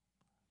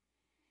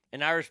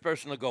 An Irish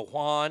person will go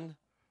 1,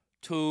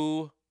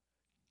 2,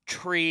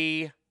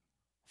 3,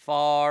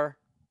 4.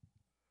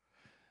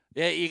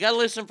 Yeah, you got to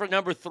listen for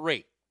number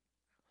 3.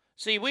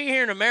 See, we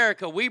here in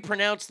America, we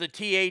pronounce the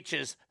TH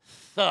as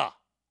th.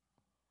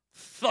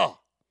 Th.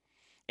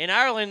 In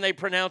Ireland, they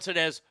pronounce it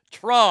as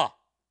tra.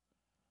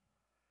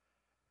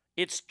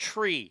 It's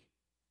tree.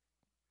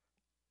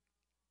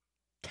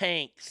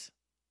 Tanks.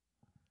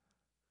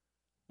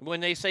 When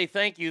they say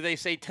thank you, they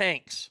say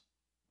tanks.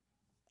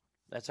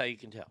 That's how you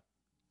can tell.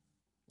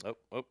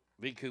 Oh,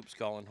 V Coop's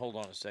calling. Hold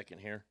on a second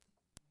here.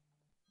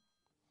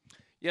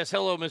 Yes,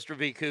 hello, Mr.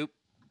 V Coop.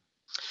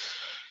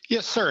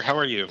 Yes, sir. How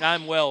are you?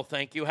 I'm well,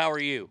 thank you. How are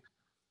you?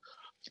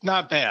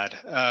 Not bad.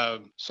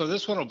 So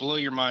this one will blow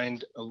your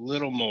mind a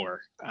little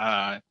more.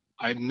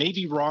 I may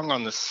be wrong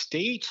on the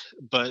state,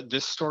 but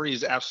this story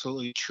is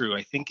absolutely true.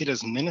 I think it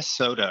is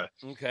Minnesota.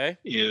 Okay.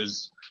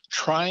 Is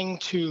trying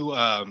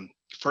to,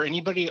 for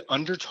anybody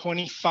under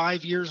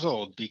 25 years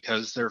old,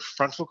 because their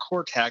frontal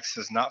cortex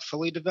has not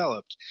fully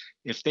developed,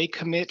 if they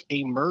commit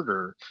a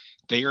murder,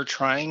 they are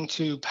trying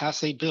to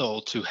pass a bill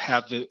to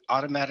have it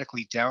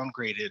automatically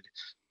downgraded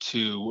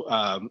to,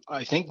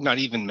 I think, not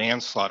even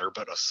manslaughter,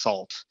 but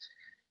assault.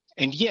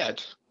 And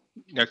yet,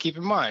 now keep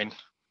in mind,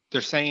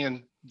 they're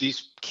saying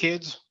these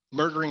kids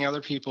murdering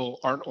other people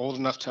aren't old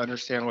enough to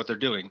understand what they're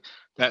doing.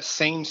 That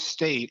same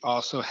state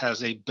also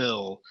has a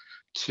bill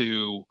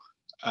to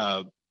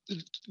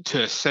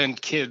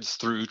send kids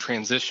through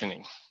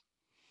transitioning.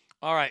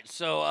 All right,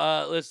 so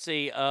let's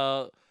see.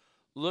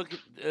 Look,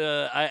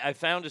 I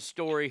found a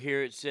story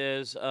here. It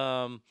says,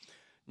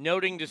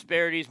 noting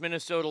disparities,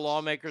 Minnesota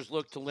lawmakers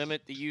look to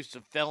limit the use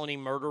of felony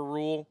murder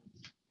rule.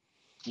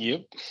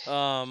 Yep.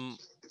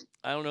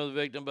 I don't know the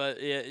victim, but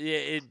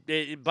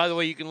by the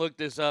way, you can look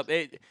this up.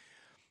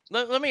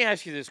 Let me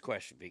ask you this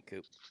question, V.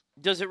 Coop.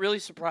 Does it really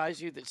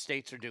surprise you that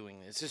states are doing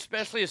this,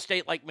 especially a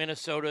state like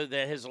Minnesota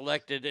that has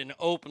elected an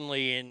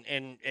openly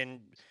and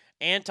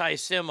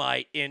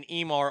anti-Semite in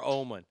Emar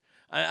Oman?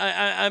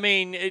 I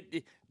mean,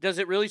 does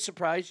it really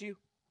surprise you?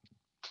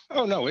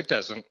 Oh, no, it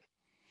doesn't.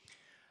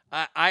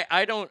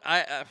 I don't.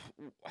 I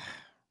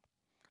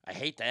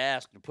hate to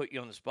ask, to put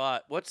you on the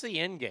spot. What's the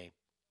end game?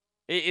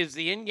 Is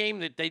the end game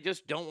that they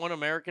just don't want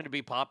America to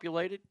be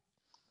populated?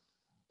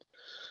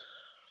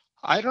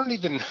 I don't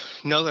even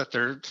know that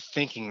they're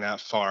thinking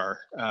that far.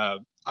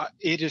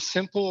 It is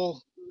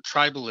simple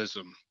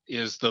tribalism.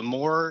 Is the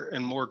more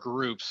and more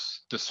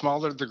groups, the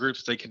smaller the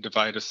groups they can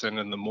divide us in,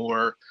 and the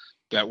more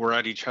that we're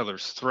at each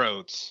other's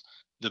throats,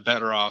 the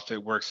better off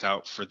it works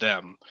out for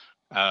them.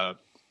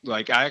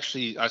 Like I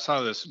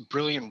saw this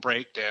brilliant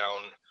breakdown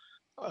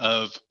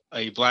of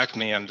a black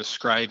man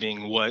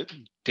describing what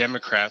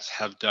Democrats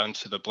have done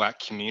to the black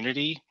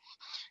community,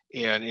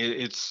 and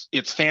it's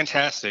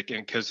fantastic.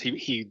 And because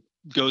he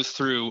goes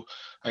through,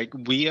 like,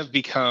 we have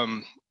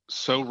become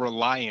so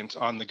reliant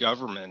on the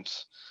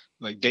government,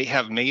 like they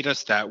have made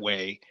us that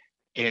way,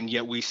 and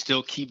yet we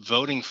still keep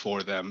voting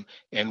for them.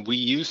 And we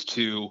used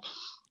to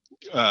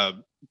a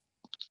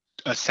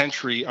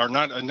century, or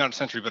not a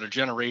century, but a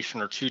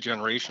generation or 2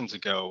 generations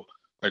ago,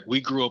 like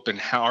we grew up in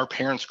our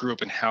parents grew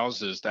up in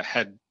houses that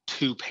had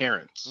 2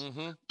 parents,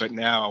 but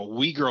now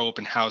we grow up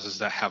in houses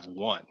that have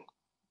 1.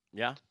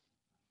 Yeah,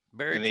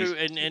 very true.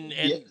 And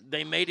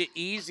they made it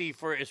easy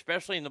for,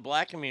 especially in the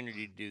black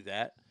community, to do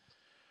that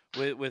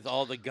with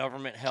all the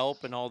government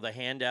help and all the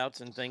handouts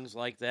and things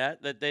like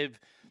that. That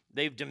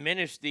they've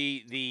diminished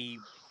the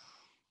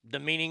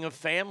meaning of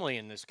family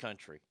in this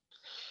country.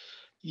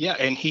 Yeah,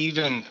 and he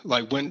even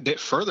went a bit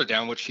further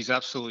down, which he's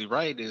absolutely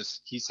right,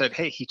 is he said,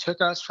 hey, he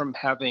took us from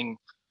having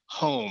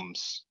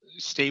homes,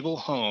 stable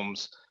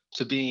homes,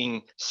 to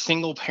being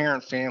single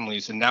parent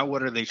families. And now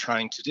what are they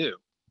trying to do?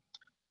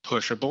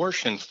 Push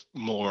abortion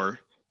more,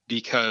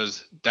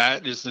 because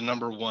that is the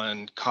number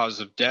one cause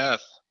of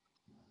death.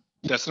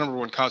 That's the number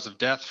one cause of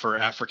death for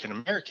African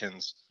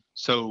Americans.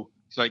 So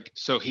they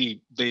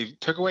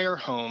took away our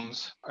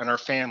homes and our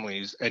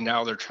families, and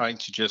now they're trying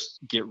to just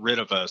get rid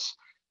of us.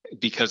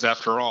 Because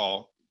after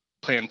all,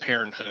 Planned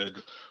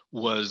Parenthood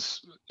was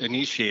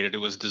initiated, it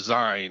was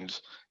designed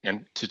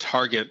and to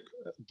target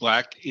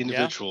black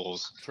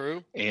individuals,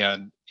 true,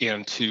 and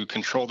to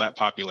control that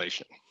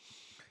population.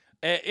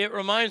 It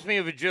reminds me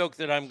of a joke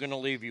that I'm going to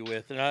leave you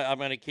with, and I'm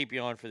going to keep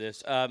you on for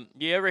this.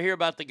 You ever hear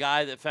about the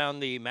guy that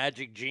found the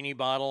magic genie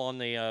bottle on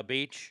the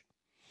beach?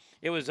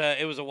 It was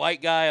a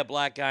white guy, a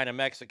black guy, and a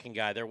Mexican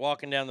guy. They're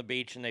walking down the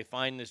beach, and they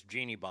find this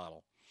genie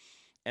bottle,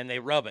 and they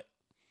rub it.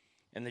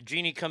 And the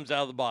genie comes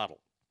out of the bottle.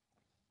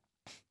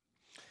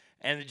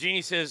 And the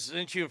genie says,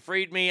 since you have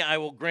freed me, I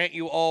will grant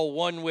you all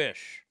one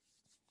wish.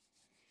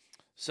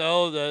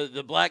 So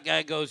the black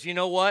guy goes, you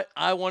know what?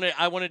 I want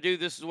to do,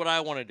 this is what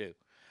I want to do.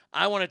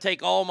 I want to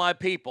take all my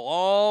people,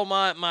 all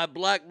my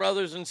black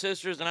brothers and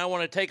sisters, and I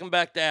want to take them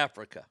back to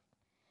Africa.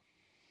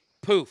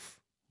 Poof.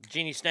 The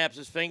genie snaps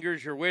his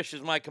fingers. Your wish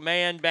is my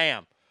command.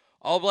 Bam.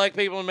 All black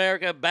people in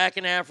America back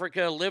in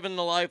Africa living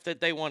the life that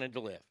they wanted to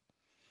live.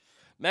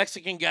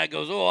 Mexican guy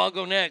goes, oh, I'll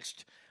go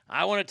next.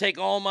 I want to take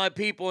all my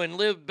people and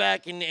live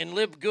back and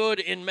live good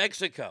in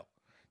Mexico.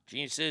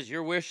 Genie says,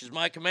 your wish is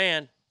my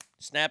command.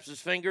 Snaps his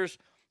fingers.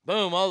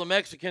 Boom, all the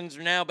Mexicans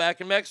are now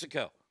back in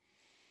Mexico.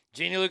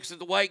 Genie looks at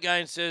the white guy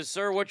and says,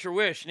 sir, what's your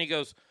wish? And he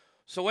goes,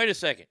 so wait a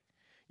second.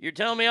 You're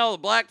telling me all the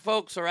black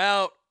folks are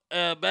out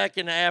back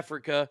in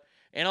Africa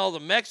and all the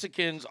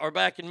Mexicans are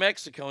back in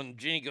Mexico? And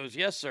Genie goes,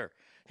 yes, sir.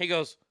 He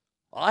goes,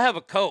 well, I have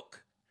a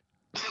Coke.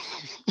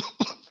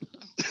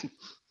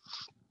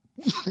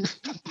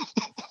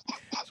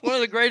 It's one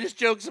of the greatest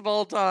jokes of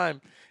all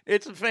time.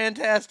 It's a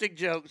fantastic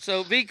joke.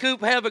 So, V.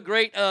 Coop, have a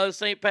great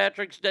St.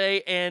 Patrick's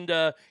Day,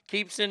 and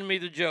keep sending me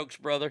the jokes,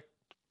 brother.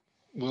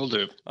 Will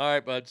do. All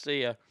right, bud.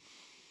 See ya.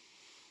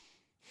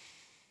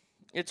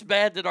 It's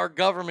bad that our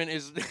government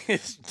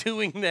is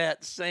doing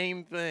that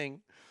same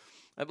thing.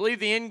 I believe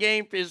the end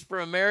game is for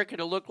America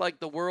to look like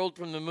the world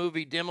from the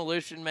movie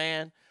Demolition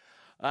Man.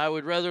 I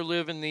would rather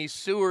live in the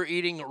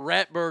sewer-eating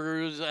rat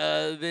burgers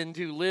than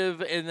to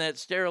live in that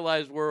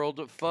sterilized world.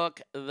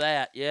 Fuck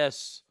that.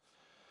 Yes.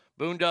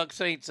 Boondock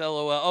Saints,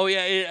 LOL. Oh,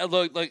 yeah,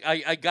 look,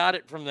 I got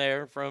it from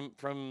there,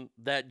 from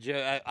that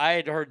joke. I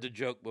had heard the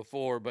joke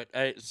before, but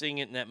seeing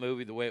it in that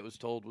movie, the way it was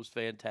told, was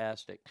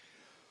fantastic.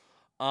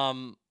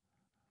 I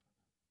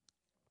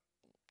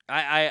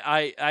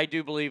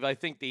do believe, I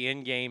think the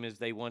end game is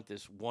they want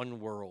this one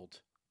world.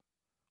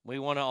 We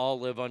want to all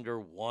live under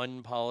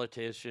one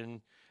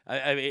politician.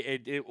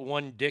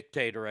 One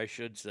dictator, I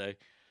should say.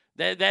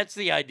 That's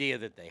the idea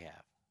that they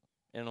have.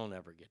 And it'll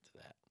never get to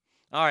that.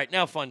 All right,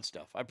 now fun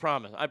stuff. I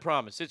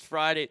promise. It's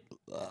Friday.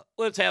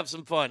 Let's have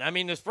some fun. I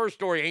mean, this first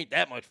story ain't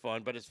that much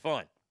fun, but it's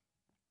fun.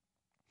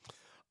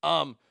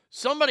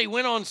 Somebody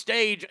went on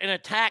stage and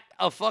attacked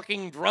a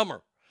fucking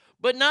drummer.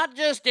 But not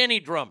just any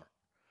drummer.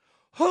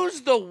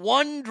 Who's the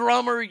one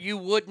drummer you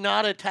would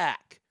not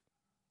attack?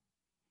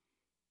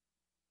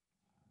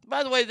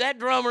 By the way, that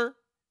drummer...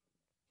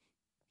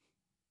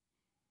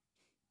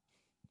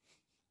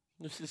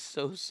 This is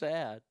so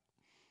sad.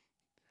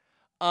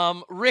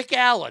 Rick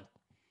Allen,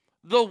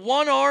 the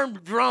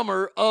one-armed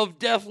drummer of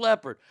Def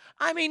Leppard.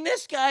 I mean,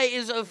 this guy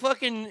is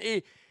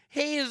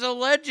he is a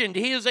legend.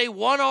 He is a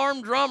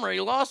one-armed drummer. He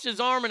lost his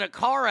arm in a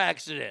car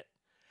accident.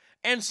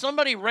 And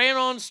somebody ran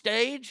on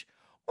stage?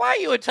 Why are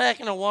you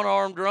attacking a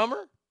one-armed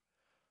drummer?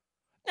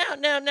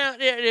 Now,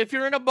 if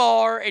you're in a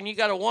bar and you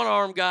got a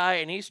one-armed guy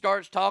and he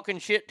starts talking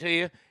shit to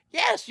you,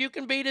 yes, you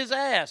can beat his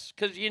ass.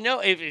 Because, you know,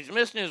 if he's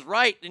missing his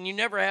right, then you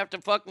never have to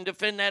fucking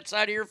defend that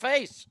side of your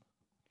face.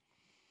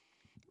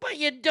 But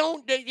you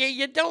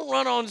don't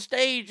run on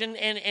stage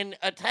and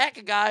attack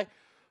a guy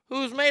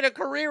who's made a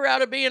career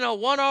out of being a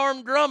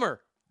one-armed drummer.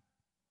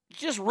 It's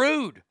just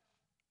rude.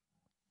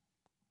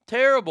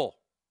 Terrible.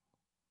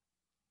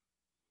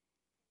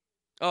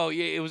 Oh,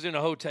 yeah, it was in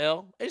a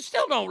hotel. It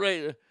still don't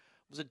really...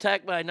 Was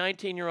attacked by a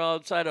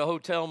 19-year-old outside a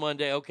hotel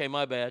Monday. Okay,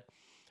 my bad.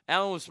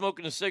 Allen was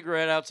smoking a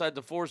cigarette outside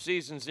the Four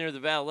Seasons near the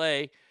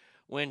valet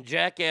when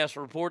Jackass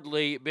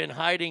reportedly been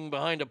hiding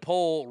behind a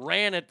pole,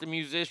 ran at the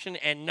musician,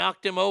 and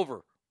knocked him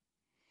over.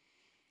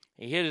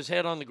 He hit his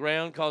head on the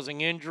ground,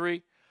 causing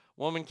injury.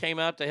 Woman came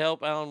out to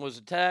help. Allen was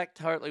attacked.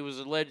 Hartley was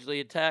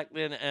allegedly attacked,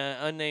 then an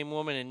unnamed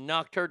woman, and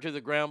knocked her to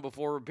the ground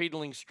before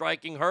repeatedly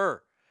striking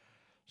her.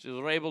 She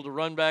was able to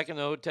run back in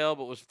the hotel,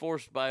 but was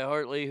forced by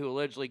Hartley, who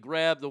allegedly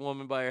grabbed the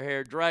woman by her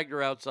hair, dragged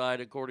her outside,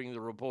 according to the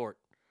report.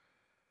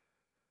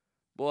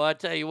 Boy, I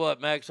tell you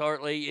what, Max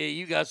Hartley,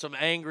 you got some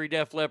angry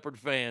Def Leppard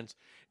fans.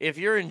 If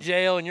you're in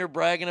jail and you're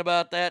bragging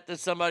about that to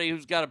somebody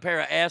who's got a pair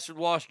of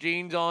acid-wash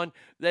jeans on,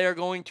 they are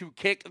going to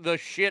kick the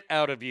shit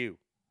out of you.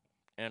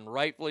 And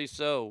rightfully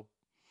so.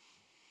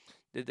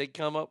 Did they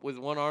come up with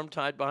one arm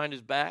tied behind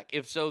his back?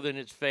 If so, then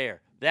it's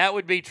fair. That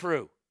would be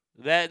true.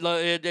 That,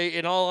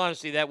 in all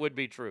honesty, that would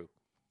be true.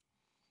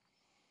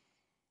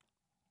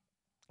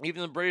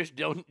 Even the British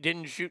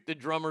didn't shoot the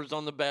drummers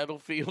on the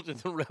battlefield in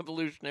the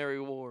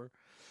Revolutionary War.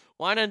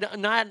 Why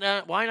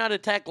not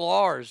attack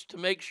Lars to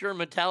make sure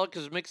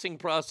Metallica's mixing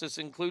process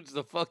includes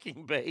the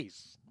fucking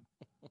bass?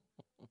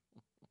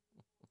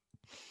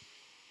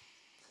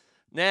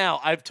 Now,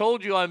 I've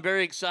told you I'm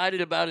very excited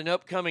about an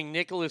upcoming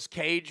Nicolas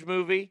Cage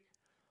movie,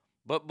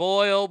 but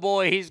boy, oh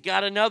boy, he's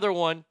got another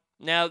one.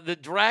 Now, the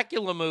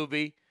Dracula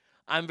movie,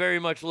 I'm very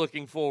much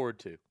looking forward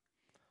to.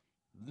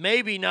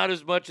 Maybe not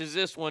as much as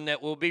this one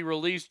that will be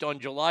released on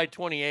July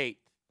 28th.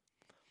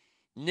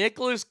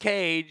 Nicolas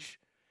Cage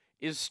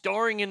is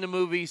starring in the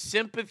movie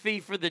Sympathy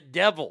for the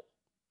Devil.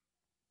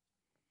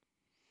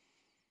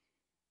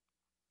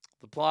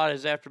 The plot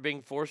is after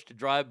being forced to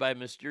drive by a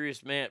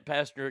mysterious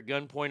passenger at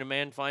gunpoint, a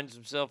man finds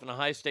himself in a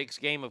high-stakes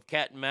game of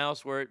cat and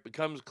mouse where it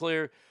becomes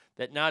clear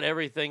that not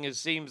everything as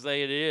seems that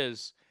it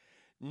is.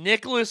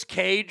 Nicolas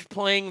Cage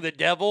playing the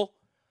devil.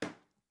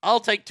 I'll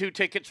take 2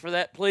 tickets for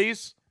that,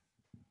 please.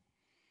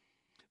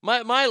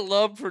 My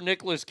love for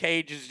Nicolas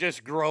Cage is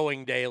just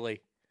growing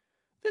daily.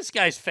 This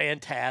guy's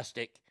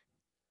fantastic.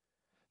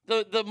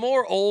 The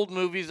more old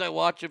movies I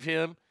watch of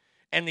him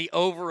and the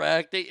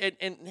overacting,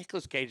 and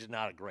Nicolas Cage is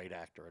not a great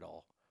actor at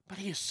all, but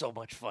he is so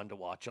much fun to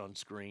watch on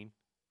screen.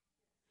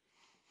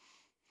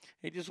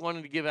 He just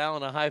wanted to give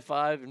Alan a high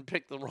five and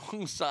picked the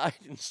wrong side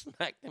and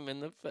smacked him in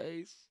the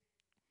face.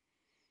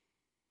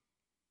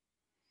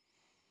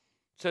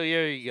 So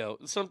there you go.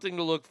 Something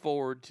to look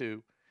forward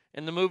to.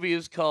 And the movie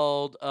is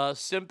called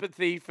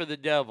Sympathy for the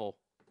Devil.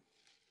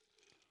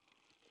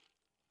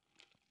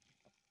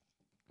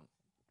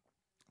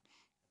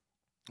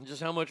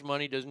 Just how much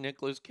money does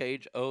Nicolas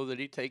Cage owe that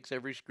he takes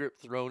every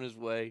script thrown his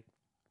way?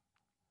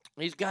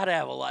 He's got to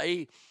have a lot.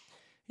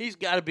 He's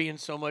got to be in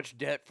so much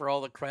debt for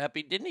all the crap.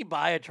 Didn't he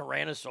buy a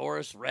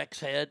Tyrannosaurus Rex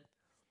head?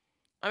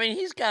 I mean,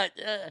 he's got...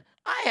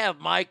 I have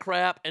my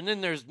crap, and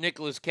then there's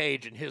Nicolas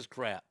Cage and his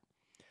crap.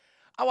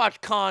 I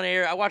watched Con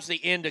Air. I watched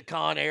the end of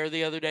Con Air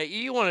the other day.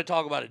 You want to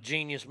talk about a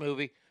genius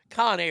movie?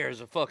 Con Air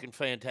is a fucking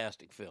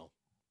fantastic film.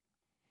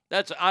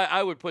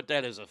 I would put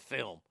that as a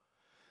film.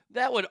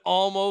 That would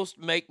almost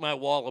make my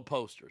wall of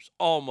posters.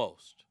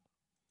 Almost.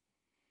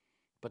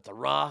 But The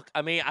Rock,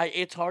 I mean,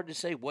 it's hard to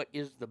say what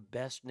is the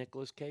best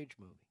Nicolas Cage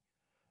movie.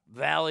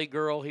 Valley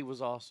Girl, he was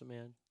awesome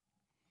in.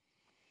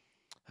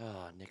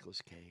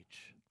 Nicolas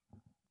Cage.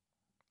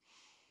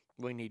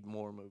 We need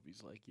more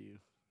movies like you.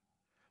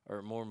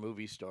 Or more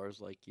movie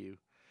stars like you.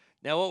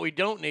 Now, what we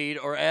don't need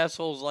are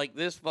assholes like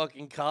this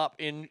fucking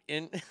cop in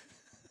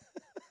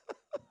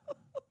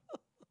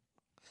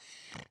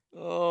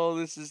Oh,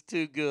 this is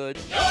too good.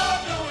 You're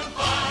doing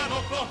fine,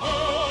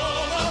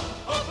 Oklahoma,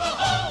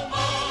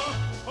 Oklahoma.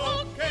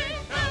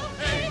 O-K-L-A-H-O-M-A,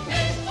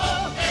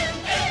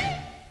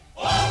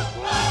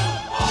 Oklahoma.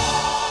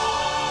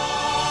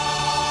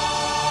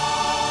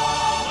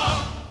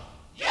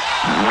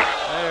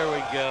 Yeah! There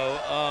we go.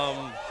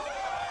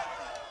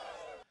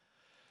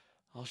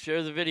 I'll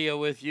share the video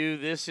with you.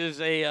 This is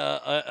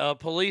a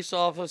police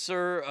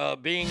officer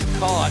being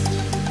caught.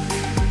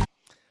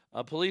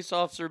 A police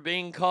officer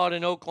being caught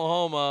in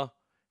Oklahoma,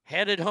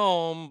 headed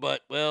home, but,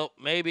 well,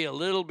 maybe a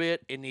little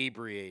bit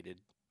inebriated.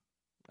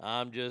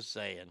 I'm just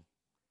saying.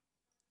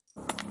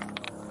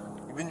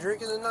 You been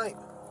drinking tonight?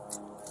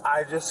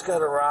 I just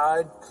got a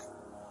ride.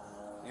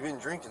 You been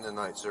drinking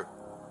tonight, sir?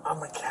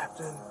 I'm a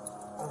captain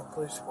on the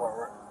police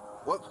department.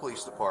 What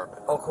police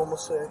department? Oklahoma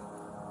City.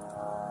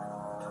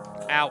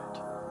 Out.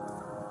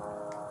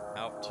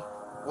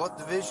 What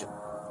division?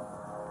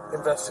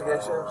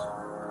 Investigations.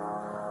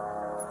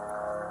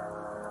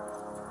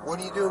 What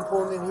are you doing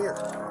pulling in here?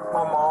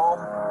 My mom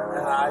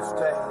and I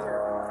stay here.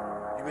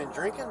 You been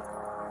drinking?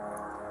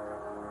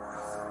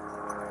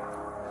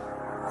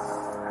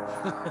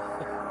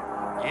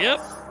 Yep.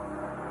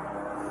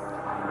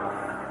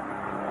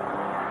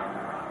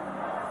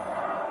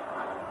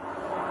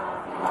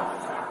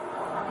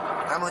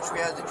 How much we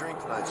had to drink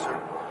tonight, sir?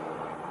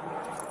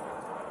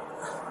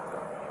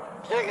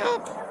 Pick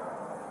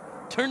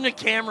up. Turn the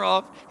camera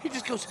off. He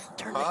just goes,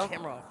 turn the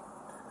camera off.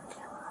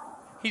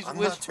 He's I'm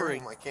whispering. not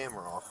turning my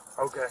camera off.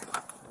 Okay.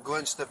 Go ahead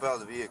and step out of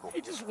the vehicle.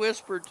 He just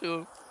whispered to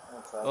him.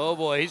 Oh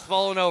boy, he's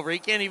falling over. He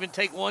can't even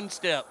take one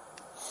step.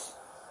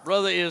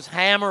 Brother is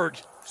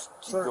hammered.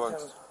 Sir, going.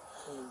 can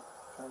you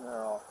turn that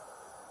off?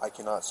 I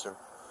cannot, sir.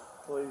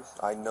 Please.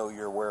 I know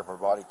you're aware of our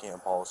body cam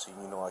policy.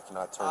 You know I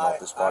cannot turn off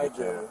this body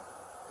camera. do,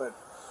 but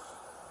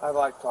I'd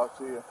like to talk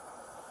to you.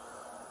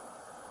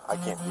 I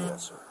can't do that,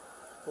 sir.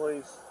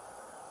 Please.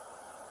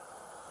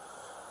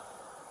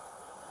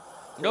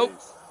 Nope.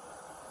 Please.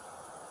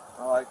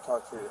 I'd like to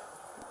talk to you.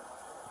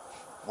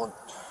 Well,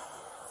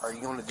 are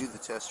you going to do the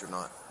test or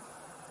not?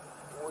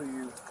 Will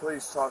you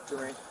please talk to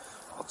me?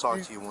 I'll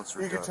talk to you once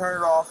we're You done. can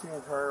turn it off, you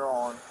can turn it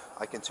on.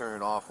 I can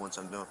turn it off once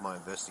I'm done with my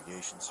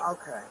investigation, sir.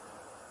 Okay.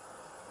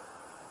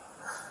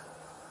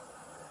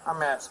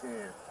 I'm asking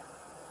you.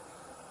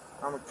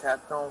 I'm a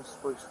captain on this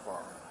police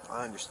department.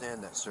 I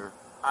understand that, sir.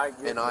 I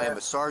get and I am that.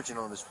 a sergeant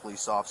on this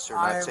police officer,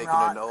 and I I've am taken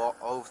not- an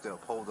oath to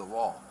uphold the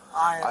law.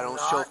 I don't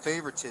am show not-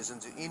 favoritism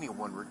to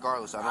anyone,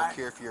 regardless. I don't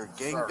care if you're a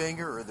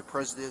gangbanger or the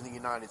President of the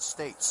United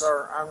States.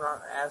 Sir, I'm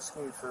not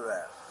asking you for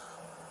that.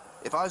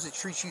 If I was to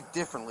treat you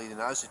differently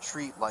than I was to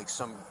treat like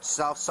some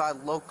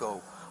Southside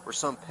loco or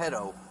some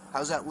pedo,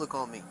 how's that look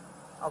on me?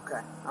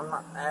 Okay, I'm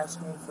not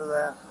asking you for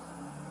that.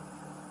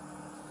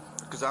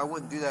 Because I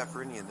wouldn't do that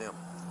for any of them.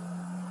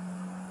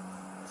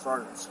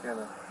 Sergeant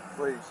Skinner,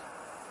 please.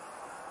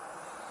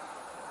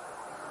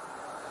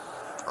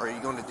 Are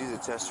you going to do the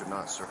test or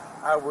not, sir?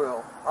 I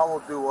will. I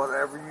will do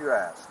whatever you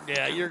ask.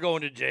 Yeah, you're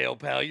going to jail,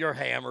 pal. You're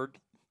hammered.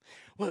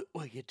 What?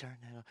 You turn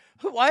that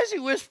off? Why is he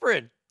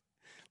whispering?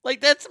 Like,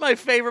 that's my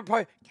favorite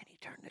part. Can you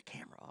turn the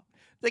camera off?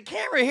 The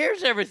camera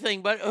hears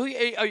everything, but are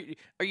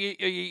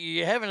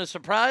you having a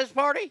surprise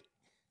party?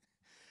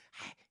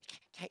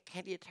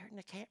 Can you turn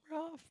the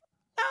camera off?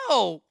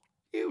 No,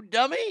 you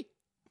dummy.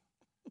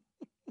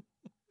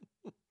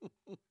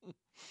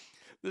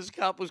 This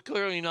cop was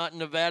clearly not in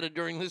Nevada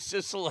during the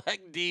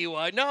Sisolak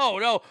DUI.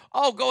 No.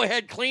 Oh, go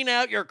ahead, clean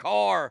out your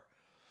car.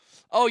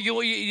 Oh, you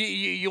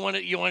want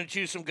to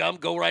chew some gum?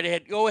 Go right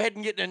ahead. Go ahead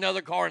and get in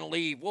another car and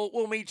leave.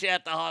 We'll meet you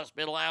at the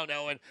hospital. I don't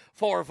know, in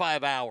 4 or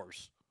 5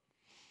 hours.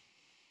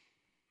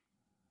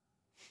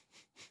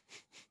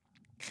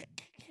 Can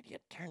you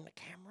turn the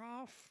camera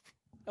off?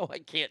 No, I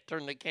can't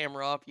turn the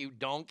camera off, you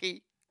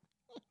donkey.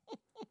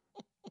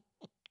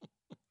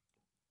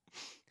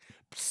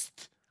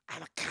 Psst,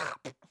 I'm a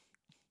cop.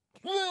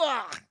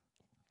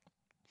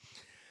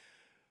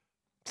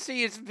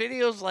 See, it's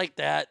videos like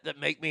that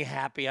make me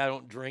happy I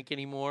don't drink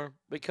anymore,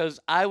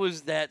 because I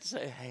was that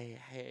hey,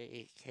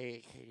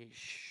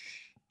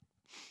 shh.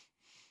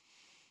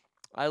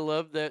 I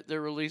love that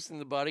they're releasing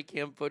the body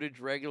cam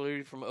footage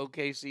regularly from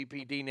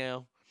OKCPD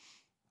now.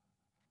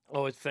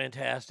 Oh, it's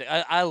fantastic.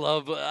 I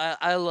love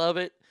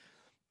it.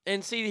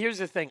 And see, here's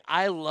the thing.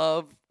 I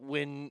love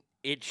when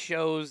it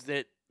shows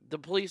that the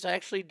police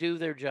actually do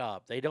their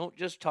job. They don't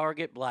just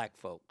target black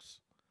folks.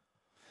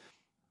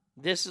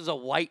 This is a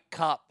white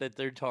cop that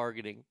they're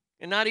targeting.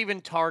 And not even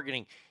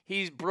targeting.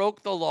 He's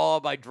broke the law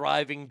by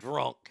driving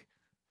drunk.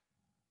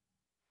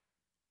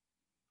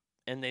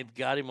 And they've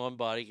got him on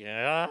body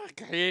cam.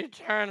 Can you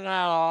turn that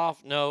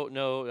off? No,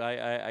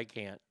 I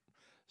can't.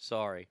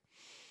 Sorry.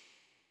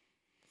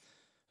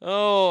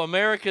 Oh,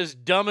 America's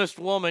dumbest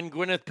woman,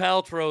 Gwyneth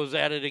Paltrow's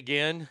at it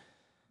again.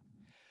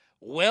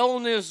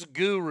 Wellness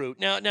guru.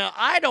 Now,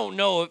 I don't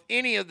know if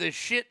any of the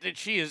shit that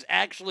she has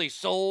actually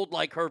sold,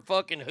 like her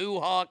fucking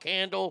hoo-ha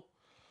candle,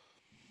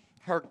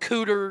 her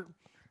cooter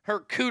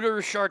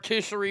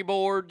charcuterie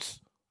boards.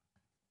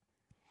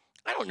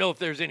 I don't know if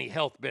there's any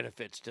health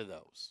benefits to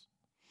those.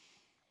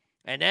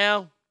 And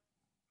now,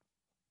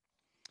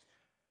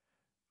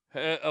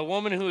 a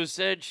woman who has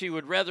said she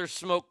would rather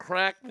smoke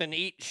crack than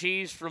eat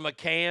cheese from a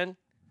can.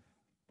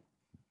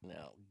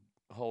 Now,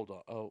 hold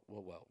on. Oh,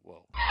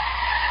 whoa.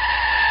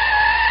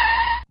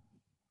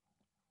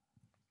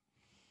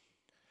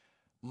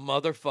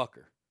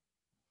 Motherfucker.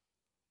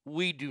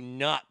 We do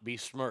not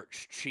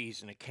besmirch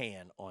cheese in a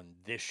can on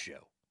this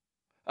show.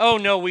 Oh,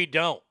 no, we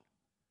don't.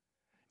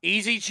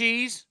 Easy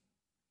cheese?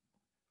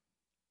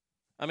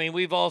 I mean,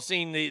 we've all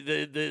seen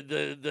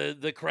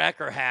the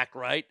cracker hack,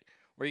 right?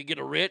 Where you get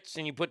a Ritz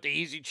and you put the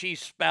easy cheese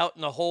spout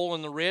in the hole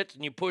in the Ritz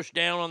and you push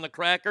down on the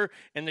cracker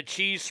and the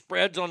cheese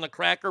spreads on the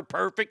cracker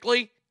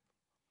perfectly.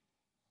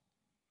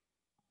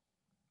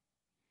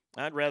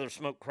 I'd rather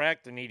smoke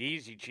crack than eat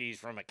easy cheese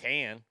from a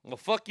can. Well,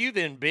 fuck you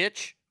then,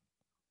 bitch.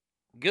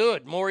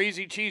 Good. More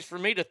easy cheese for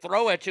me to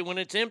throw at you when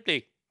it's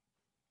empty.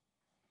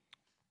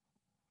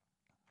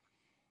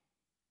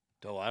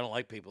 Though I don't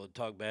like people that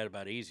talk bad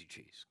about easy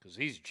cheese, because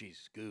easy cheese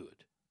is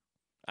good.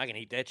 I can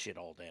eat that shit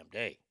all damn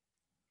day.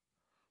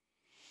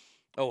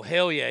 Oh,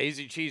 hell yeah,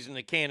 easy cheese in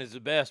the can is the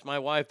best. My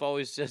wife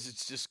always says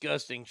it's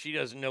disgusting. She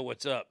doesn't know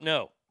what's up.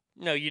 No,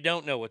 you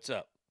don't know what's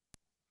up.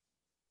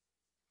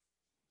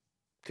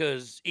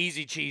 Because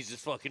easy cheese is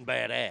fucking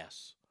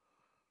badass.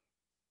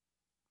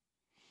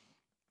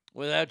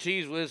 Without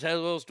cheese whiz,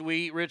 how else do we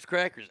eat Ritz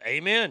crackers?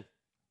 Amen.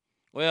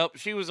 Well,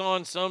 she was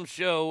on some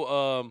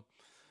show,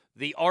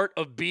 The Art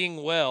of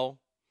Being Well,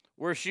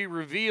 where she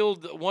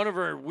revealed one of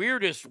her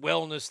weirdest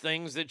wellness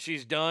things that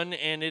she's done,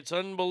 and it's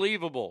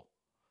unbelievable.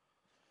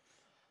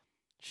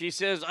 She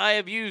says, I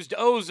have used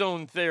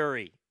ozone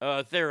therapy.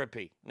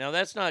 Now,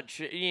 that's not,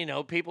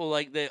 people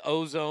like the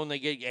ozone, they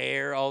get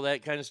air, all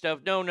that kind of stuff.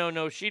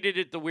 No. She did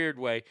it the weird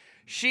way.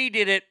 She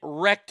did it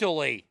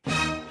rectally.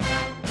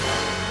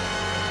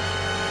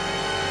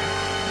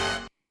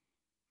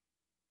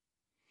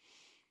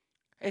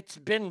 It's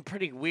been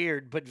pretty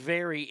weird, but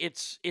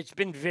it's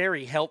been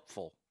very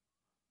helpful.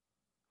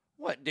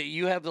 What, do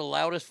you have the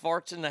loudest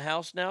farts in the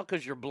house now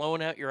because you're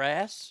blowing out your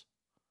ass?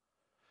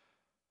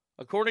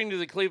 According to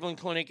the Cleveland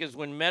Clinic, is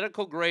when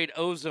medical-grade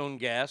ozone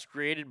gas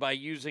created by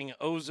using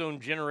ozone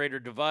generator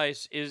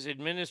device is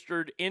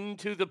administered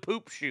into the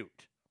poop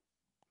chute.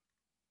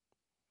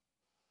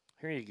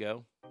 Here you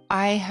go.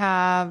 I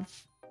have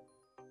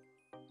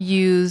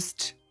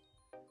used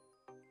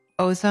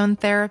ozone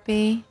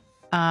therapy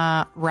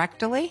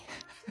rectally.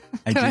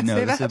 I do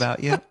know this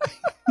about you.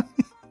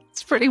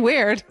 It's pretty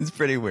weird. It's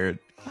pretty weird.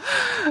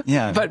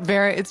 Yeah. But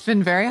it's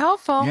been very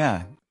helpful.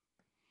 Yeah.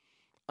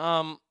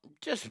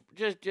 Just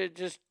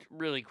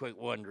really quick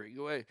wondering.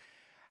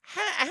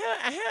 How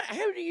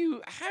do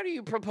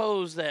you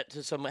propose that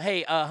to someone?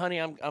 Hey, honey,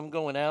 I'm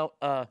going out.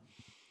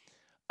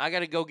 I got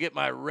to go get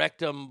my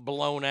rectum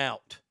blown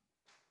out.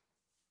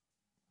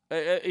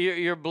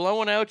 You're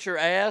blowing out your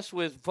ass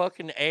with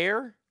fucking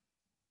air?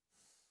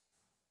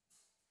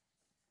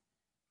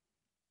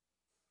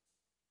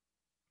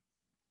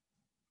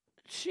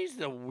 She's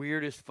the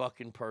weirdest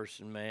fucking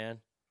person, man.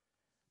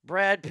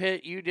 Brad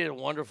Pitt, you did a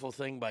wonderful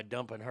thing by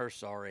dumping her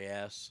sorry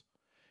ass.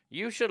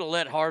 You should have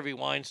let Harvey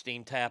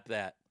Weinstein tap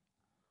that.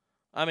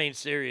 I mean,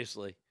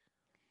 seriously.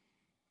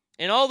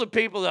 And all the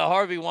people that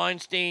Harvey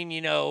Weinstein,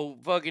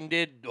 fucking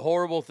did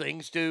horrible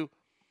things to,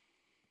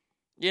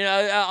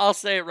 I'll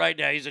say it right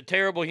now. He's a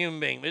terrible human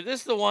being. But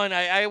this is the one,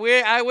 I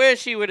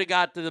wish he would have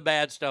got to the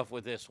bad stuff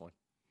with this one.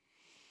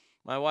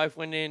 My wife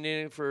went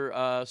in for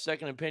a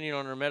second opinion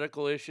on her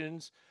medical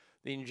issues.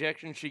 The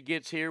injection she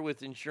gets here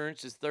with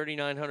insurance is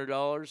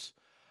 $3,900.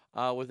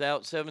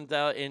 Without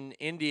 $7,000 in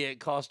India, it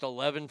cost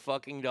 $11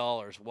 fucking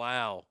dollars.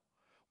 Wow.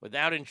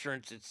 Without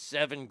insurance, it's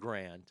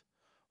 $7,000.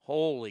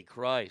 Holy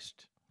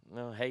Christ.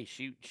 No, hey,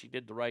 she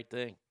did the right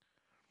thing.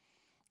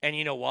 And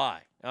you know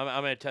why? I'm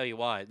going to tell you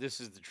why.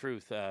 This is the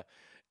truth.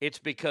 It's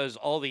because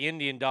all the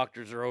Indian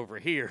doctors are over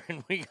here,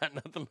 and we got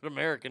nothing but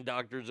American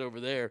doctors over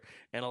there,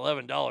 and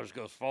 $11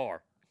 goes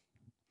far.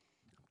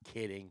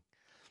 Kidding.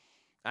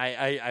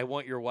 I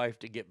want your wife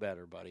to get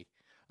better, buddy.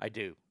 I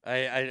do.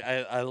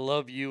 I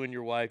love you and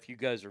your wife. You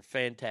guys are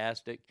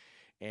fantastic,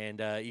 and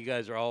you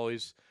guys are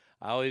always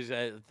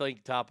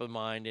think top of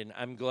mind, and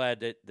I'm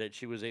glad that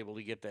she was able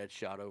to get that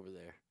shot over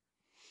there.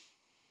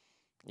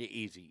 Yeah,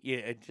 easy.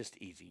 Yeah, just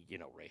easy,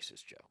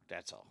 racist joke.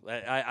 That's all.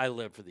 I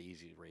live for the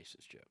easy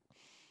racist joke.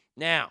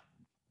 Now,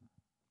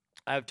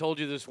 I've told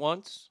you this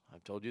once.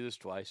 I've told you this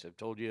twice. I've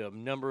told you a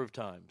number of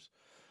times.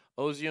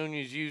 Ozone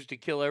is used to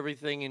kill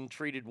everything in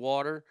treated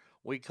water.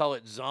 We call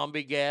it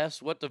zombie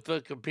gas. What the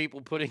fuck are people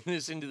putting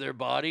this into their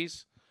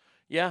bodies?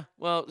 Yeah,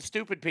 well,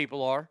 stupid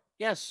people are.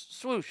 Yes,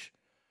 swoosh.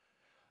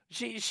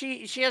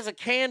 She has a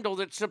candle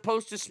that's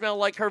supposed to smell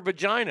like her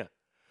vagina,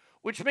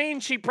 which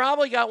means she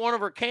probably got one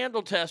of her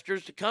candle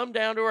testers to come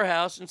down to her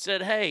house and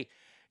said, hey,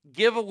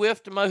 give a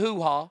whiff to my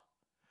hoo-ha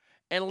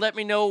and let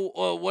me know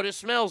what it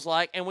smells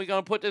like, and we're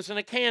going to put this in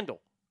a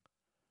candle.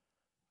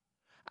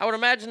 I would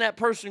imagine that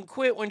person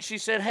quit when she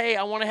said, hey,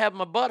 I want to have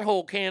my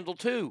butthole candle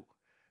too.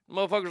 The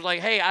motherfucker's like,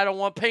 hey, I don't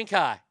want pink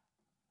eye.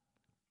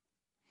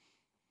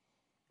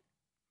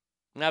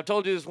 Now, I've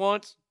told you this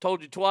once,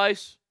 told you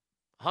twice,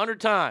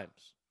 100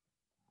 times.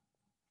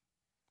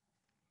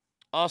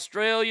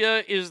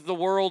 Australia is the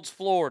world's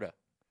Florida.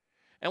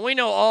 And we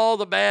know all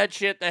the bad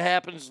shit that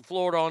happens in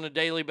Florida on a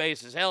daily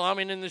basis. Hell, I'm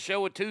in the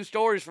show with 2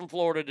 stories from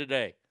Florida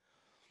today.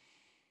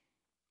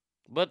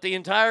 But the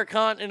entire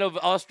continent of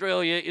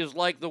Australia is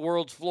like the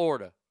world's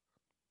Florida.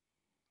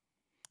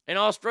 An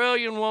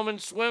Australian woman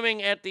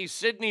swimming at the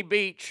Sydney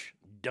beach,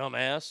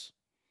 dumbass,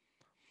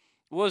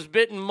 was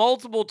bitten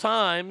multiple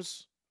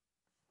times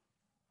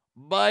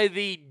by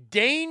the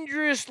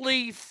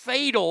dangerously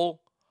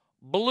fatal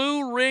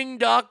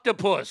blue-ringed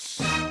octopus.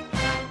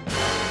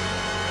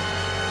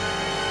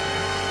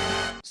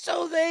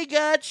 So they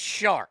got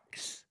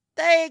sharks.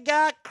 They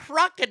got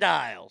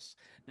crocodiles.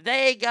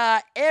 They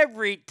got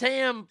every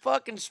damn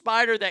fucking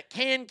spider that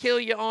can kill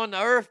you on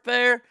the earth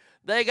there.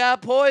 They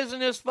got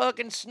poisonous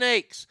fucking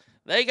snakes.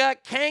 They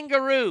got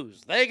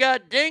kangaroos. They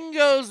got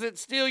dingoes that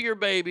steal your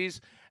babies.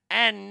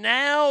 And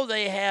now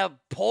they have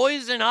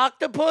poison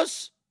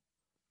octopus?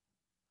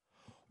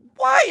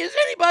 Why is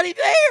anybody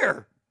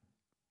there?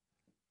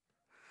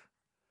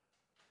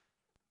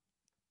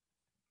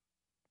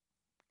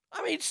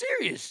 I mean,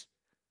 serious.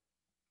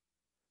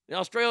 The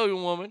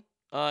Australian woman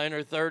in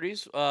her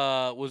 30s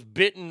was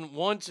bitten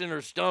once in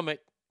her stomach.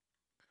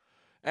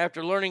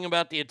 After learning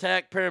about the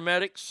attack,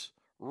 paramedics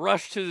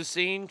rushed to the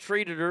scene,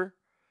 treated her.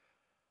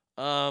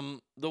 The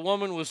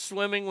woman was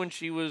swimming when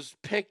she was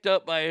picked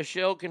up by a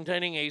shell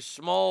containing a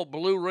small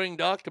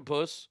blue-ringed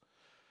octopus.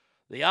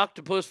 The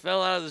octopus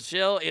fell out of the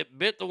shell. It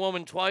bit the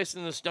woman twice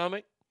in the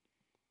stomach.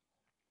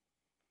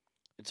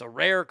 It's a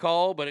rare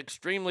call, but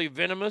extremely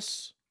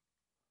venomous.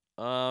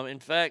 In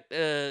fact,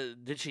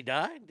 did she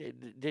die?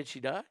 Did she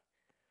die?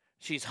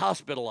 She's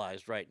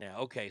hospitalized right now.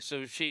 Okay,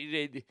 so she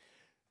did.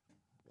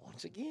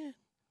 Once again,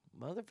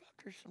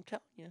 motherfuckers, I'm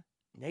telling you,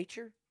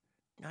 nature,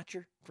 not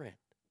your friend.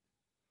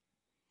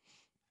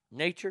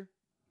 Nature,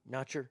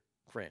 not your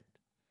friend.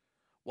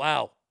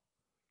 Wow.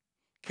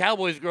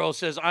 Cowboys girl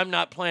says, I'm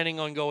not planning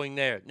on going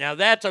there. Now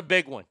that's a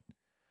big one.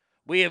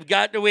 We have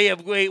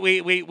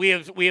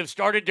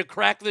started to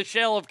crack the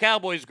shell of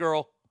Cowboys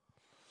girl.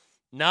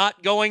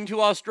 Not going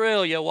to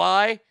Australia.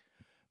 Why?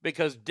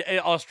 Because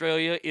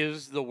Australia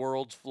is the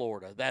world's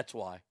Florida. That's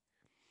why.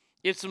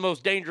 It's the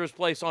most dangerous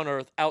place on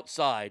earth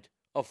outside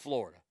of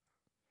Florida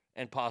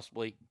and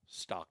possibly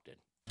Stockton.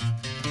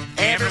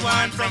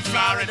 Everyone from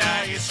Florida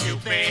is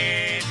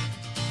stupid.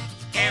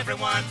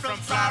 Everyone from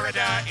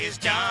Florida is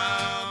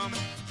dumb.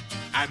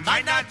 I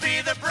might not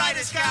be the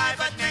brightest guy,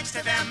 but next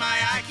to them my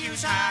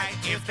IQ's high.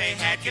 If they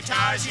had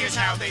guitars, here's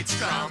how they'd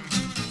strum.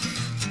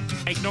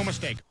 Make no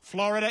mistake,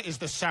 Florida is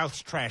the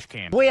South's trash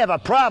can. We have a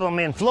problem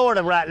in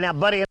Florida right now,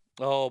 buddy.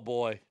 Oh,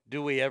 boy.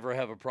 Do we ever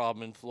have a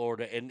problem in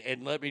Florida? And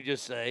let me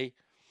just say,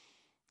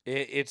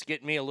 it's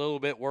getting me a little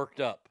bit worked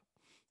up.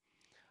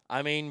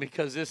 I mean,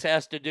 because this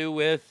has to do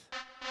with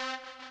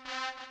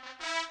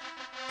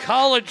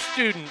college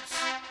students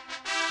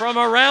from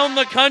around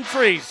the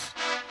countries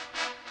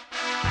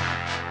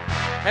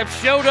have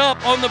showed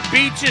up on the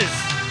beaches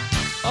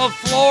of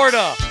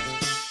Florida.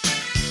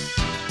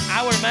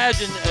 I would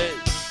imagine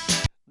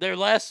their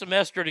last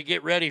semester to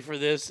get ready for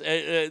this.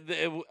 They've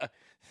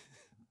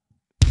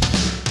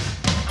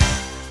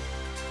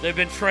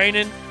been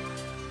training.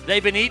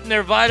 They've been eating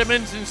their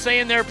vitamins and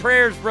saying their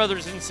prayers,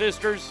 brothers and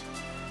sisters.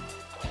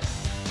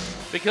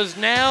 Because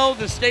now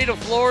the state of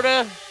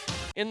Florida,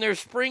 in their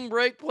spring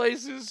break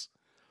places,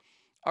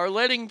 are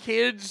letting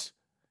kids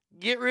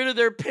get rid of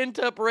their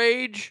pent-up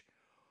rage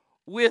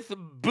with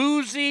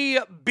boozy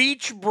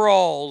beach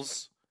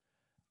brawls.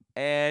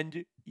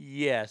 And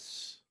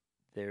yes,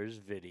 there's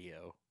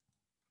video.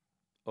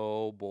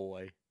 Oh,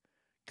 boy.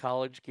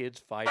 College kids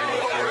fighting.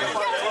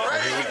 Oh,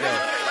 here we go.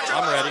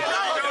 I'm ready.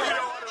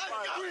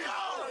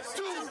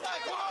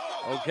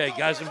 Okay,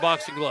 guys in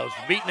boxing gloves,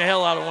 beating the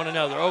hell out of one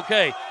another.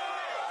 Okay.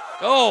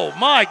 Oh,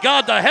 my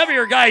God, the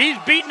heavier guy, he's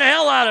beating the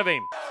hell out of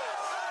him.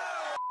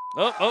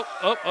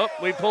 Oh.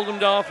 We pulled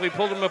him off. We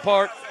pulled him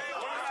apart.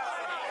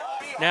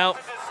 Now.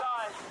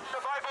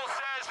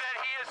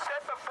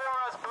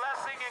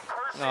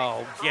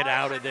 Oh, get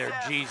out of there,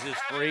 Jesus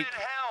freak.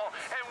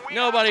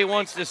 Nobody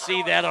wants to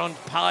see that on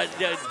pod.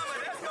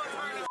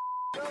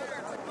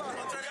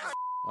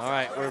 All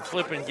right, we're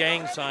flipping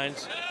gang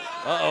signs.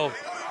 Uh-oh.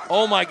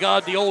 Oh, my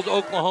God, the old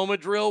Oklahoma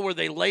drill where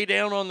they lay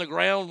down on the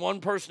ground. One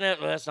person,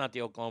 that's not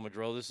the Oklahoma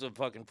drill. This is a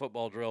fucking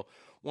football drill.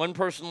 One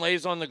person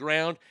lays on the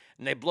ground,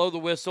 and they blow the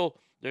whistle.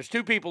 There's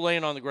two people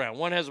laying on the ground.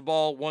 One has a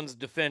ball, one's a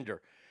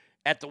defender.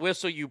 At the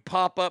whistle, you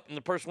pop up, and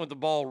the person with the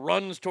ball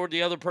runs toward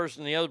the other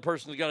person. The other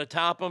person's got to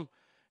top them,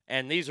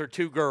 and these are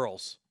two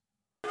girls.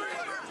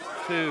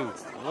 2,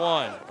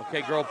 1.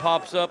 Okay, girl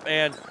pops up,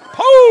 and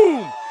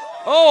boom!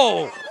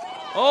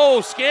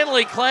 Oh,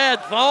 scantily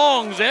clad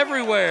thongs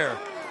everywhere.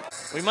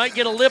 We might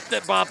get a lip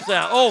that bops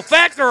out. Oh,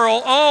 fat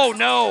girl. Oh,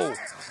 no.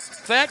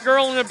 Fat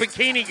girl in a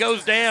bikini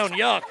goes down.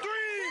 Yuck.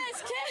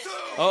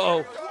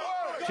 Uh-oh.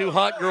 Two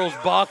hot girls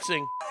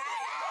boxing.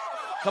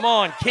 Come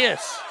on,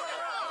 kiss.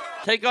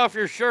 Take off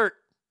your shirt.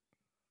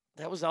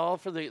 That was all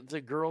for the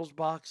girls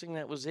boxing?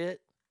 That was it?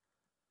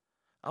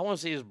 I want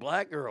to see this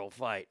black girl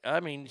fight. I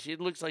mean, she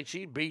looks like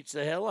she beats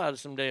the hell out of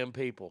some damn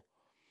people.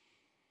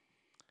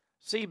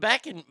 See,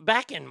 back in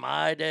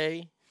my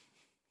day,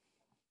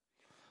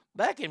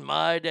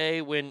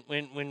 when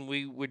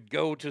we would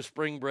go to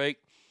spring break,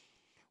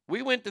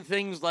 we went to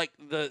things like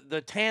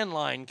the tan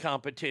line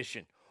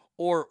competition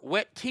or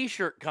wet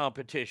t-shirt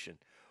competition,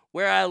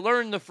 where I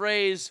learned the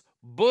phrase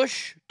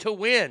 "bush to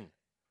win,"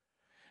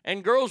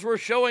 and girls were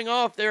showing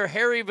off their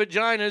hairy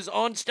vaginas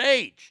on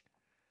stage.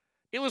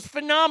 It was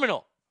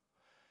phenomenal.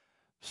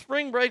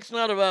 Spring break's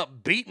not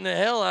about beating the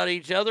hell out of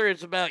each other.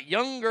 It's about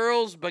young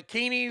girls,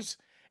 bikinis,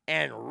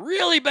 and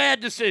really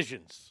bad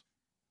decisions.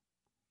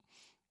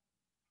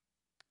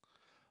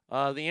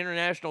 The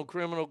International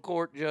Criminal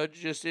Court judge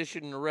just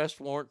issued an arrest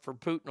warrant for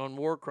Putin on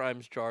war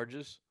crimes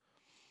charges.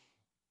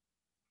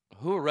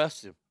 Who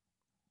arrests him?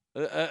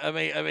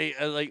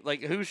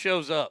 Like who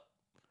shows up?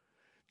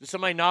 Does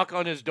somebody knock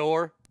on his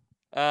door?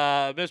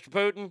 Mr.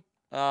 Putin,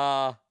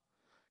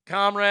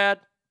 comrade,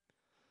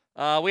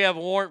 we have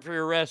a warrant for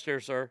your arrest here,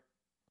 sir.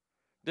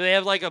 Do they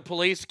have like a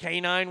police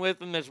canine with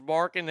him that's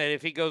barking that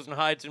if he goes and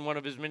hides in one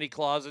of his many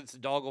closets, the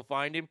dog will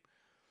find him?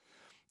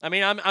 I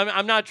mean,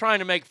 I'm not trying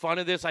to make fun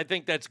of this. I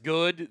think that's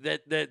good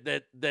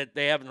that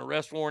they have an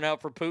arrest warrant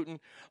out for Putin.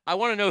 I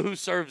want to know who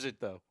serves it,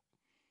 though.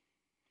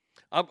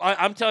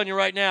 I'm telling you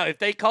right now, if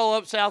they call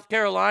up South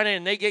Carolina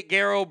and they get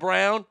Garrow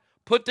Brown,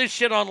 put this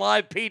shit on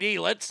live PD.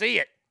 Let's see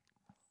it.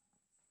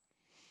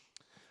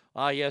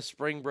 Yes,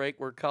 spring break,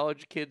 where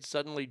college kids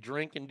suddenly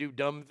drink and do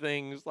dumb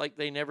things like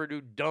they never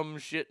do dumb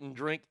shit and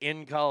drink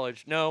in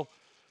college. No,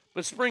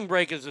 but spring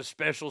break is a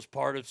special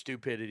part of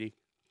stupidity.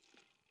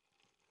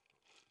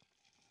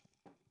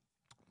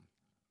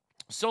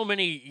 So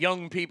many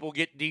young people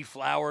get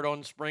deflowered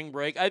on spring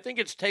break. I think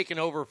it's taken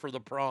over for the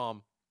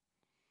prom.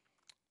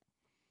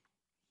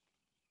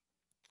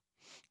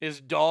 Is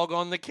Dog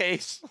on the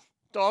case?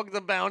 Dog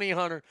the bounty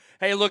hunter.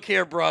 Hey, look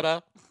here,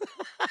 brother.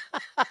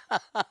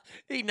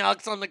 He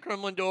knocks on the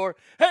Kremlin door.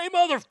 Hey,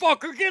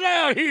 motherfucker, get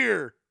out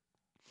here.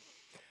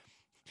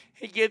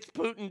 He gets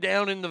Putin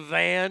down in the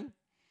van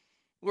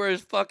where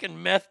his fucking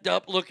methed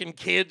up looking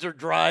kids are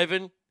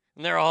driving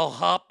and they're all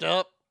hopped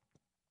up.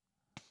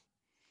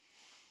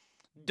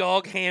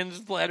 Dog hands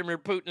Vladimir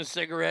Putin a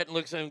cigarette and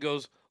looks at him and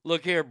goes,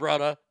 look here,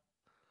 brother.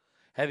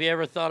 Have you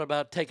ever thought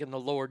about taking the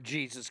Lord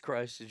Jesus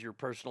Christ as your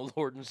personal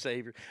Lord and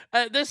Savior?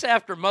 This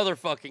after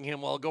motherfucking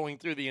him while going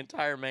through the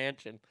entire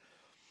mansion.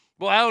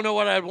 Well, I don't know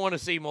what I'd want to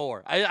see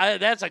more.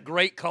 That's a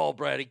great call,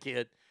 Brady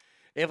Kid.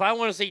 If I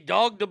want to see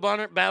Dog the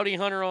Bounty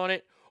Hunter on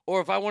it,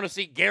 or if I want to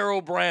see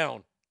Garrow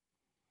Brown.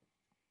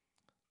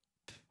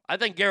 I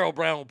think Garrow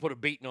Brown will put a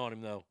beating on him,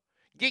 though.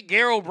 Get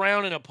Garrow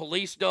Brown and a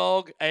police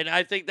dog, and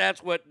I think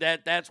that's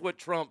what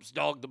trumps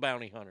Dog the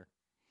Bounty Hunter.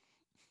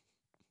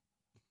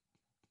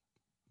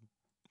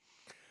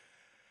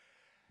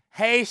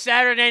 Hey,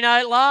 Saturday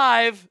Night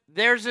Live,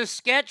 there's a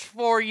sketch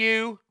for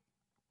you.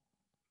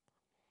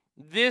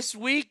 This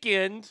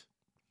weekend,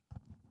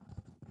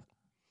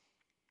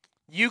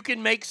 you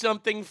can make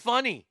something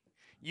funny.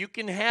 You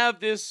can have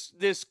this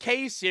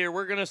case here.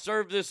 We're going to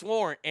serve this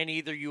warrant, and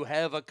either you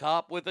have a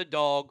cop with a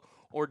dog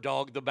or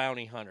Dog the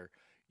Bounty Hunter.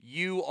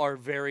 You are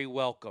very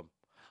welcome.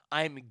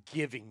 I'm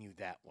giving you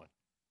that one.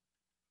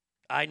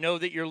 I know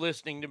that you're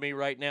listening to me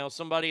right now.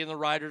 Somebody in the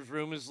writer's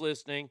room is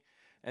listening,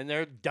 and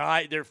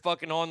they're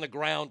fucking on the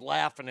ground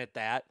laughing at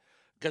that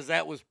because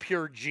that was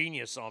pure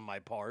genius on my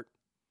part.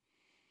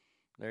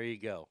 There you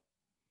go.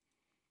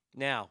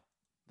 Now,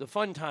 the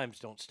fun times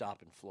don't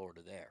stop in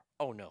Florida there.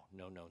 Oh, no,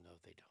 they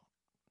don't.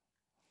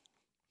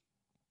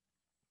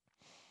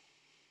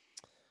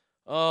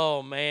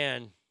 Oh,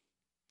 man.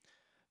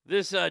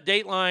 This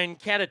Dateline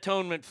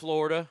Catatonement,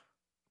 Florida.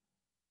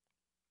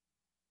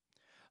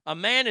 A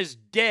man is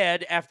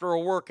dead after a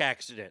work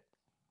accident.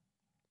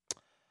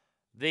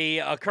 The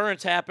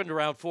occurrence happened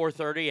around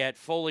 4:30 at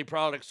Foley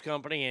Products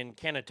Company in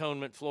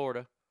Cantonment,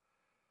 Florida.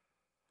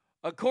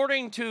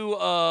 According to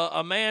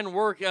a man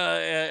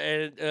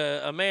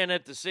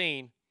at the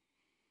scene,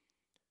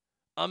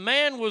 a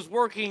man was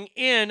working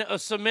in a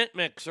cement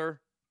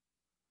mixer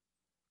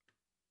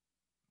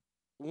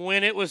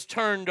when it was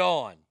turned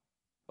on.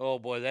 Oh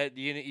boy, that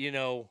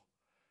you're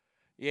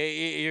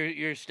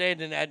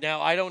standing at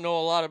now. I don't know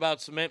a lot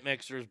about cement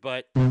mixers,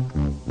 but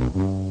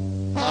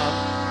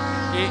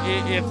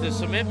if the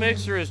cement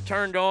mixer is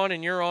turned on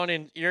and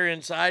you're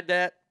inside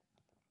that,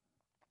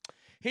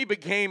 he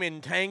became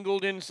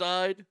entangled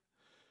inside.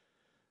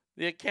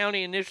 The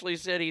county initially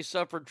said he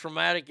suffered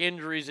traumatic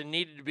injuries and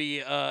needed to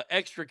be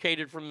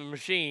extricated from the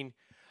machine.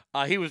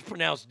 He was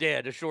pronounced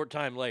dead a short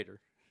time later.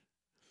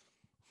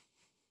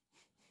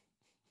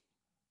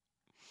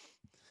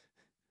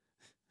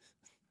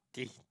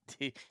 Do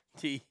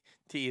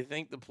you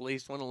think the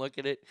police want to look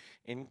at it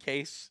in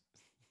case?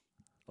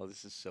 Oh,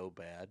 this is so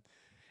bad.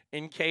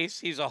 In case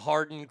he's a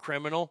hardened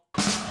criminal.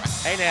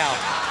 Hey, now,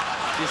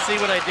 you see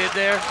what I did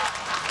there?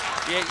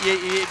 Do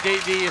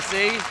you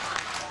see?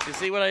 You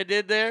see what I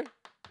did there?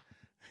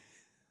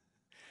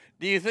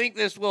 Do you think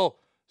this will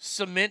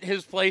cement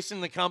his place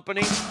in the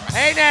company?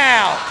 Hey,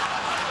 now!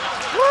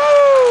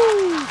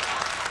 Woo!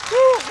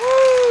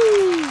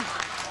 Woo-hoo!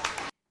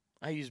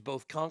 I use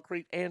both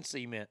concrete and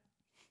cement.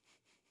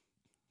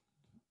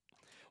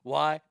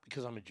 Why?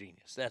 Because I'm a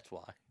genius. That's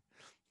why.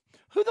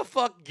 Who the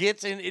fuck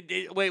gets in?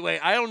 Wait.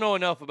 I don't know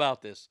enough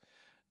about this.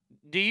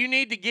 Do you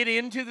need to get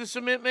into the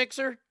cement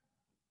mixer?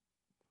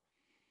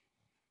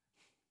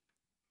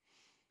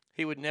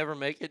 He would never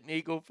make it in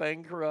Eagle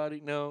Fang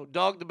Karate. No.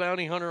 Dog the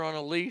Bounty Hunter on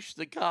a leash.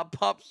 The cop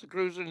pops the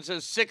cruiser and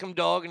says, "Sick him,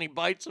 dog," and he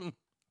bites him.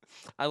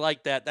 I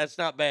like that. That's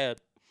not bad.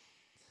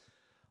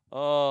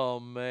 Oh,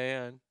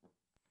 man.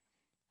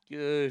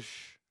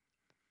 Gosh.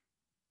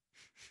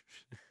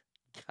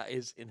 Guy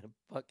is in a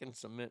fucking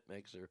cement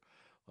mixer.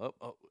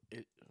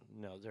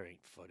 No, there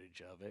ain't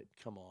footage of it.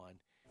 Come on.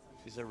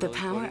 Is there really the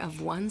power footage?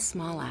 of one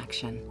small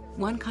action,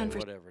 one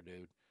conversation. Whatever,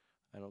 dude.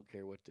 I don't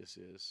care what this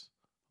is.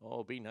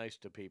 Oh, be nice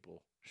to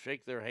people.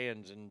 Shake their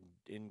hands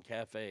in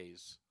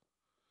cafes.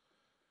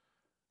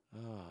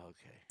 Oh,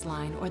 okay.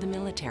 Line or the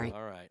military.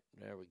 All right,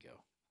 there we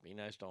go. Be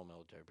nice to all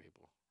military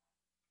people.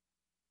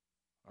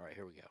 All right,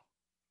 here we go.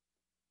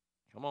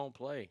 Come on,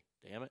 play.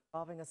 Damn it.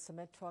 Involving a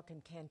cement truck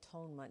in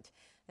Cantonment.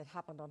 It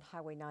happened on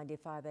Highway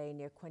 95A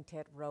near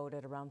Quintet Road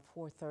at around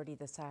 4:30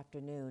 this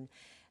afternoon.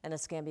 An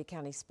Escambia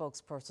County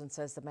spokesperson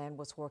says the man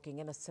was working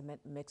in a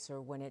cement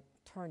mixer when it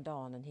turned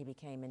on and he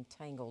became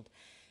entangled.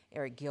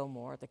 Eric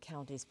Gilmore, the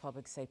county's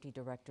public safety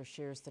director,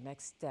 shares the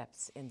next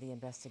steps in the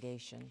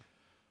investigation.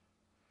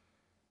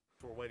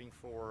 We're waiting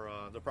for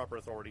the proper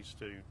authorities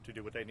to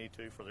do what they need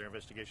to for their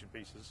investigation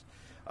pieces.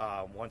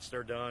 Once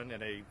they're done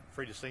and they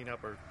free the scene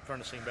up or turn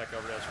the scene back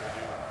over to us, we'll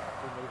do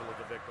removal of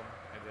the victim,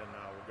 and then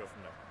we'll go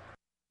from there.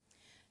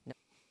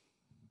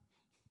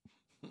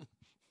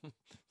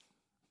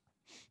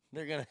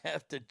 They're going to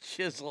have to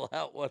chisel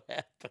out what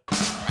happened.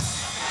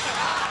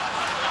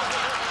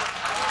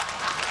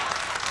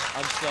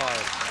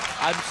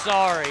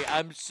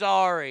 I'm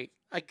sorry.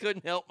 I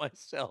couldn't help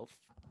myself.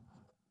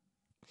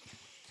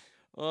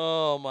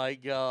 Oh, my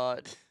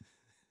God.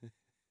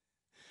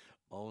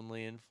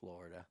 Only in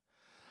Florida.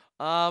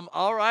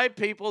 All right,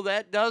 people,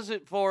 that does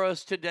it for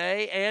us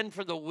today and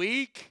for the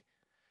week.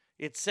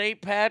 It's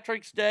St.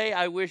 Patrick's Day.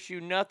 I wish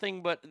you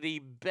nothing but the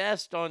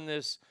best on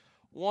this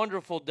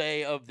wonderful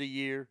day of the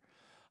year.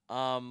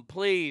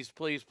 Please,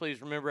 please,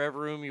 please remember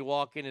every room you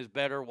walk in is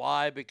better.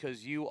 Why?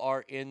 Because you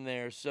are in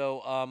there.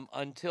 So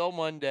until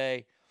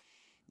Monday,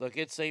 look,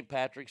 it's St.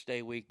 Patrick's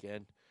Day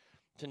weekend.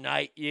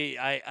 Tonight,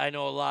 I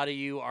know a lot of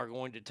you are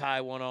going to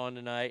tie one on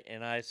tonight,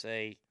 and I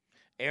say,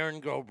 Aaron,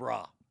 go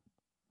brah.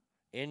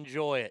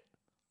 Enjoy it.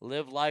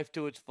 Live life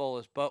to its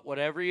fullest. But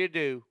whatever you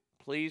do,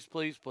 please,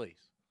 please,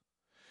 please,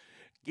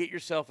 get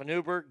yourself an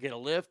Uber, get a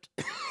Lyft,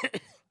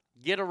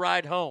 get a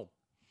ride home,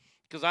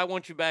 because I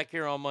want you back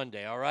here on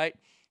Monday, all right?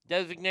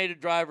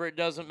 Designated driver, it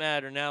doesn't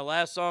matter. Now,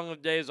 last song of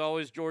the day is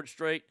always George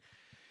Strait.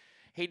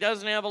 He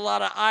doesn't have a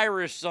lot of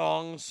Irish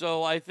songs,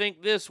 so I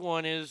think this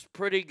one is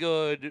pretty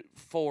good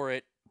for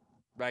it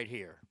right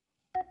here.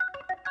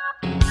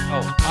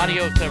 Oh,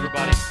 adios,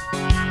 everybody.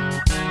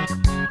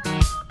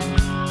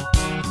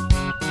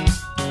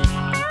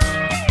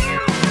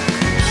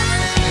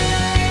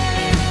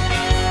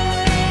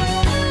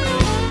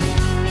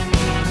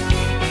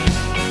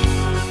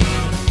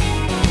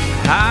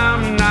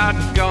 I'm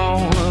not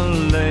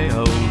gonna lay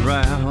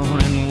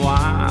around and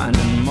whine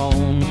and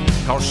moan,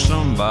 'cause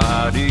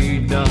somebody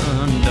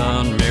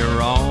done me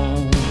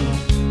wrong.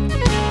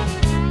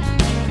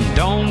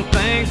 Don't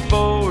think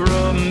for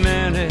a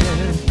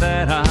minute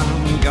that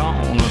I'm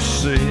gonna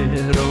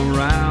sit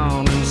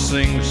around and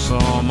sing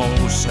some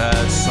old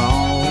sad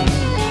song.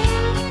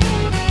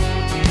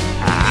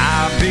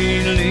 I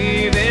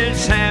believe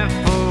it's half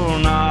full,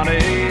 not a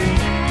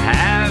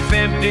half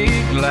empty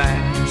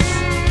glass.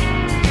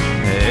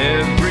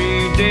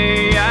 Every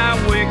day I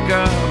wake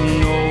up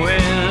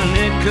knowing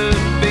it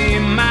could be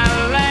my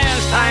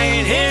last. I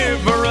ain't here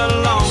for a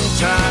long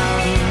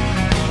time,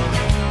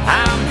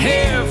 I'm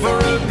here for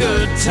a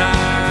good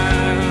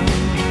time.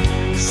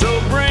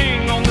 So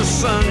bring on the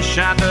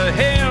sunshine, to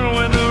hell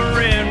with the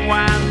red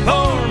wine,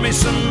 pour me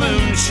some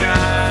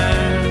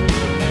moonshine.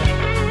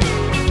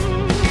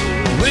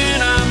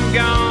 When I'm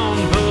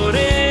gone, put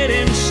it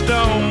in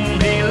stone,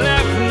 he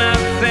left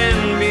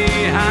nothing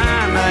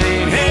behind. I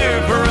ain't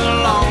here for a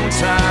long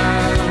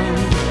time,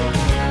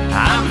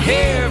 I'm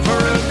here for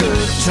a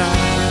good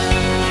time.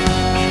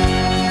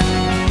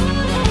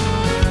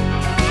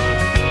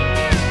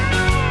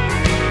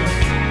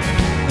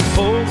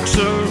 Folks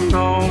are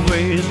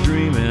always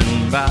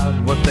dreaming about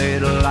what they'd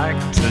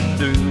like to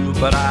do,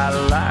 but I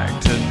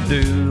like to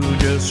do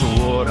just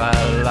what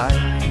I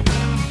like.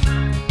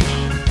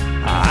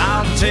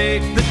 I'll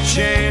take the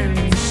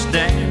chance,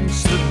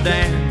 dance the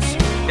dance.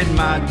 It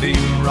might be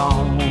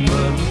wrong,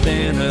 but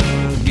then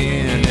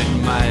again it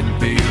might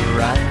be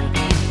right.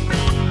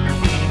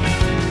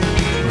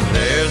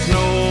 There's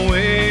no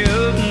way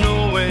of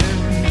knowing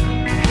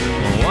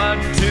what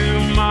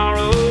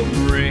tomorrow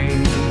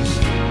brings.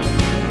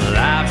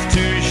 Life's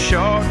too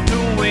short to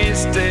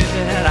waste it.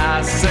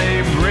 I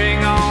say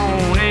bring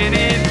on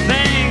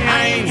anything.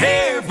 I ain't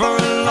here for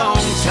a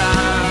long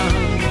time,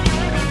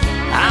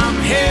 I'm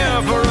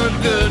here for a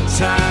good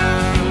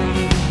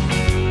time.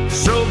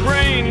 So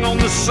bring on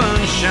the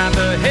sunshine,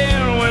 to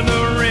hell with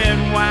the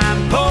red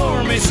wine,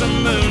 pour me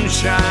some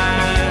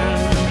moonshine.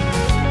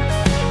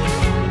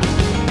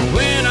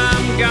 When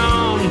I'm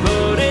gone,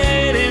 put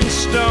it in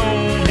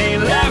stone, he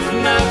left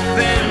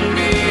nothing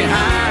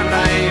behind.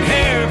 I ain't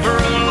here for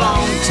a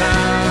long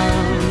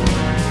time,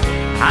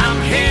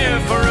 I'm here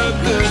for a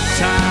good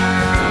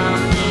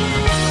time.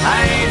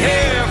 I ain't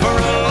here for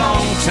a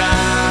long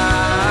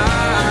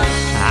time,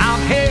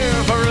 I'm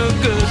here for a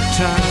good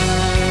time.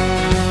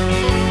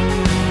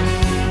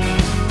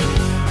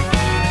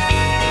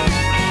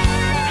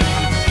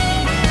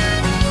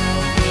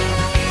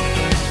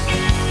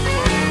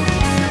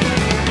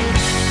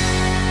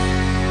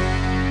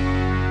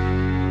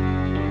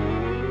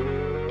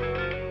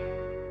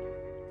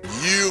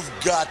 You've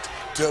got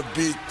to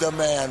beat the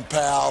man,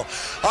 pal.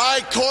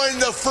 I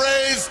coined the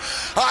phrase,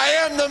 I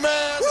am the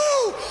man.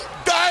 Woo!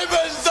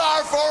 Diamonds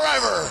are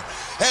forever,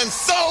 and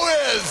so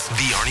is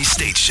The Arnie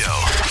State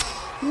Show.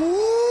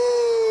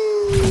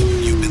 Woo!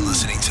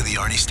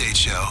 State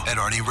Show at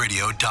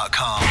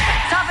ArnieRadio.com.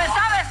 Stop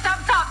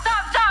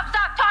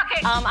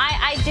talking.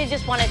 I did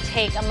just want to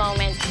take a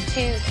moment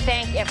to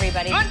thank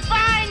everybody.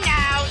 Goodbye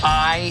now.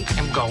 I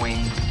am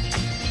going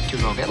to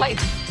go get laid.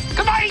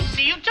 Goodbye.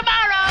 See you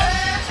tomorrow.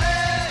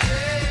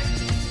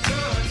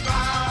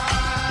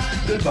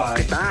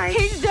 Goodbye. Bye.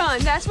 He's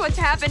done. That's what's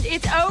happened.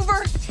 It's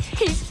over.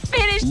 He's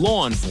finished.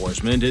 Law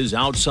enforcement is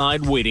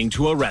outside waiting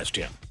to arrest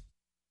him.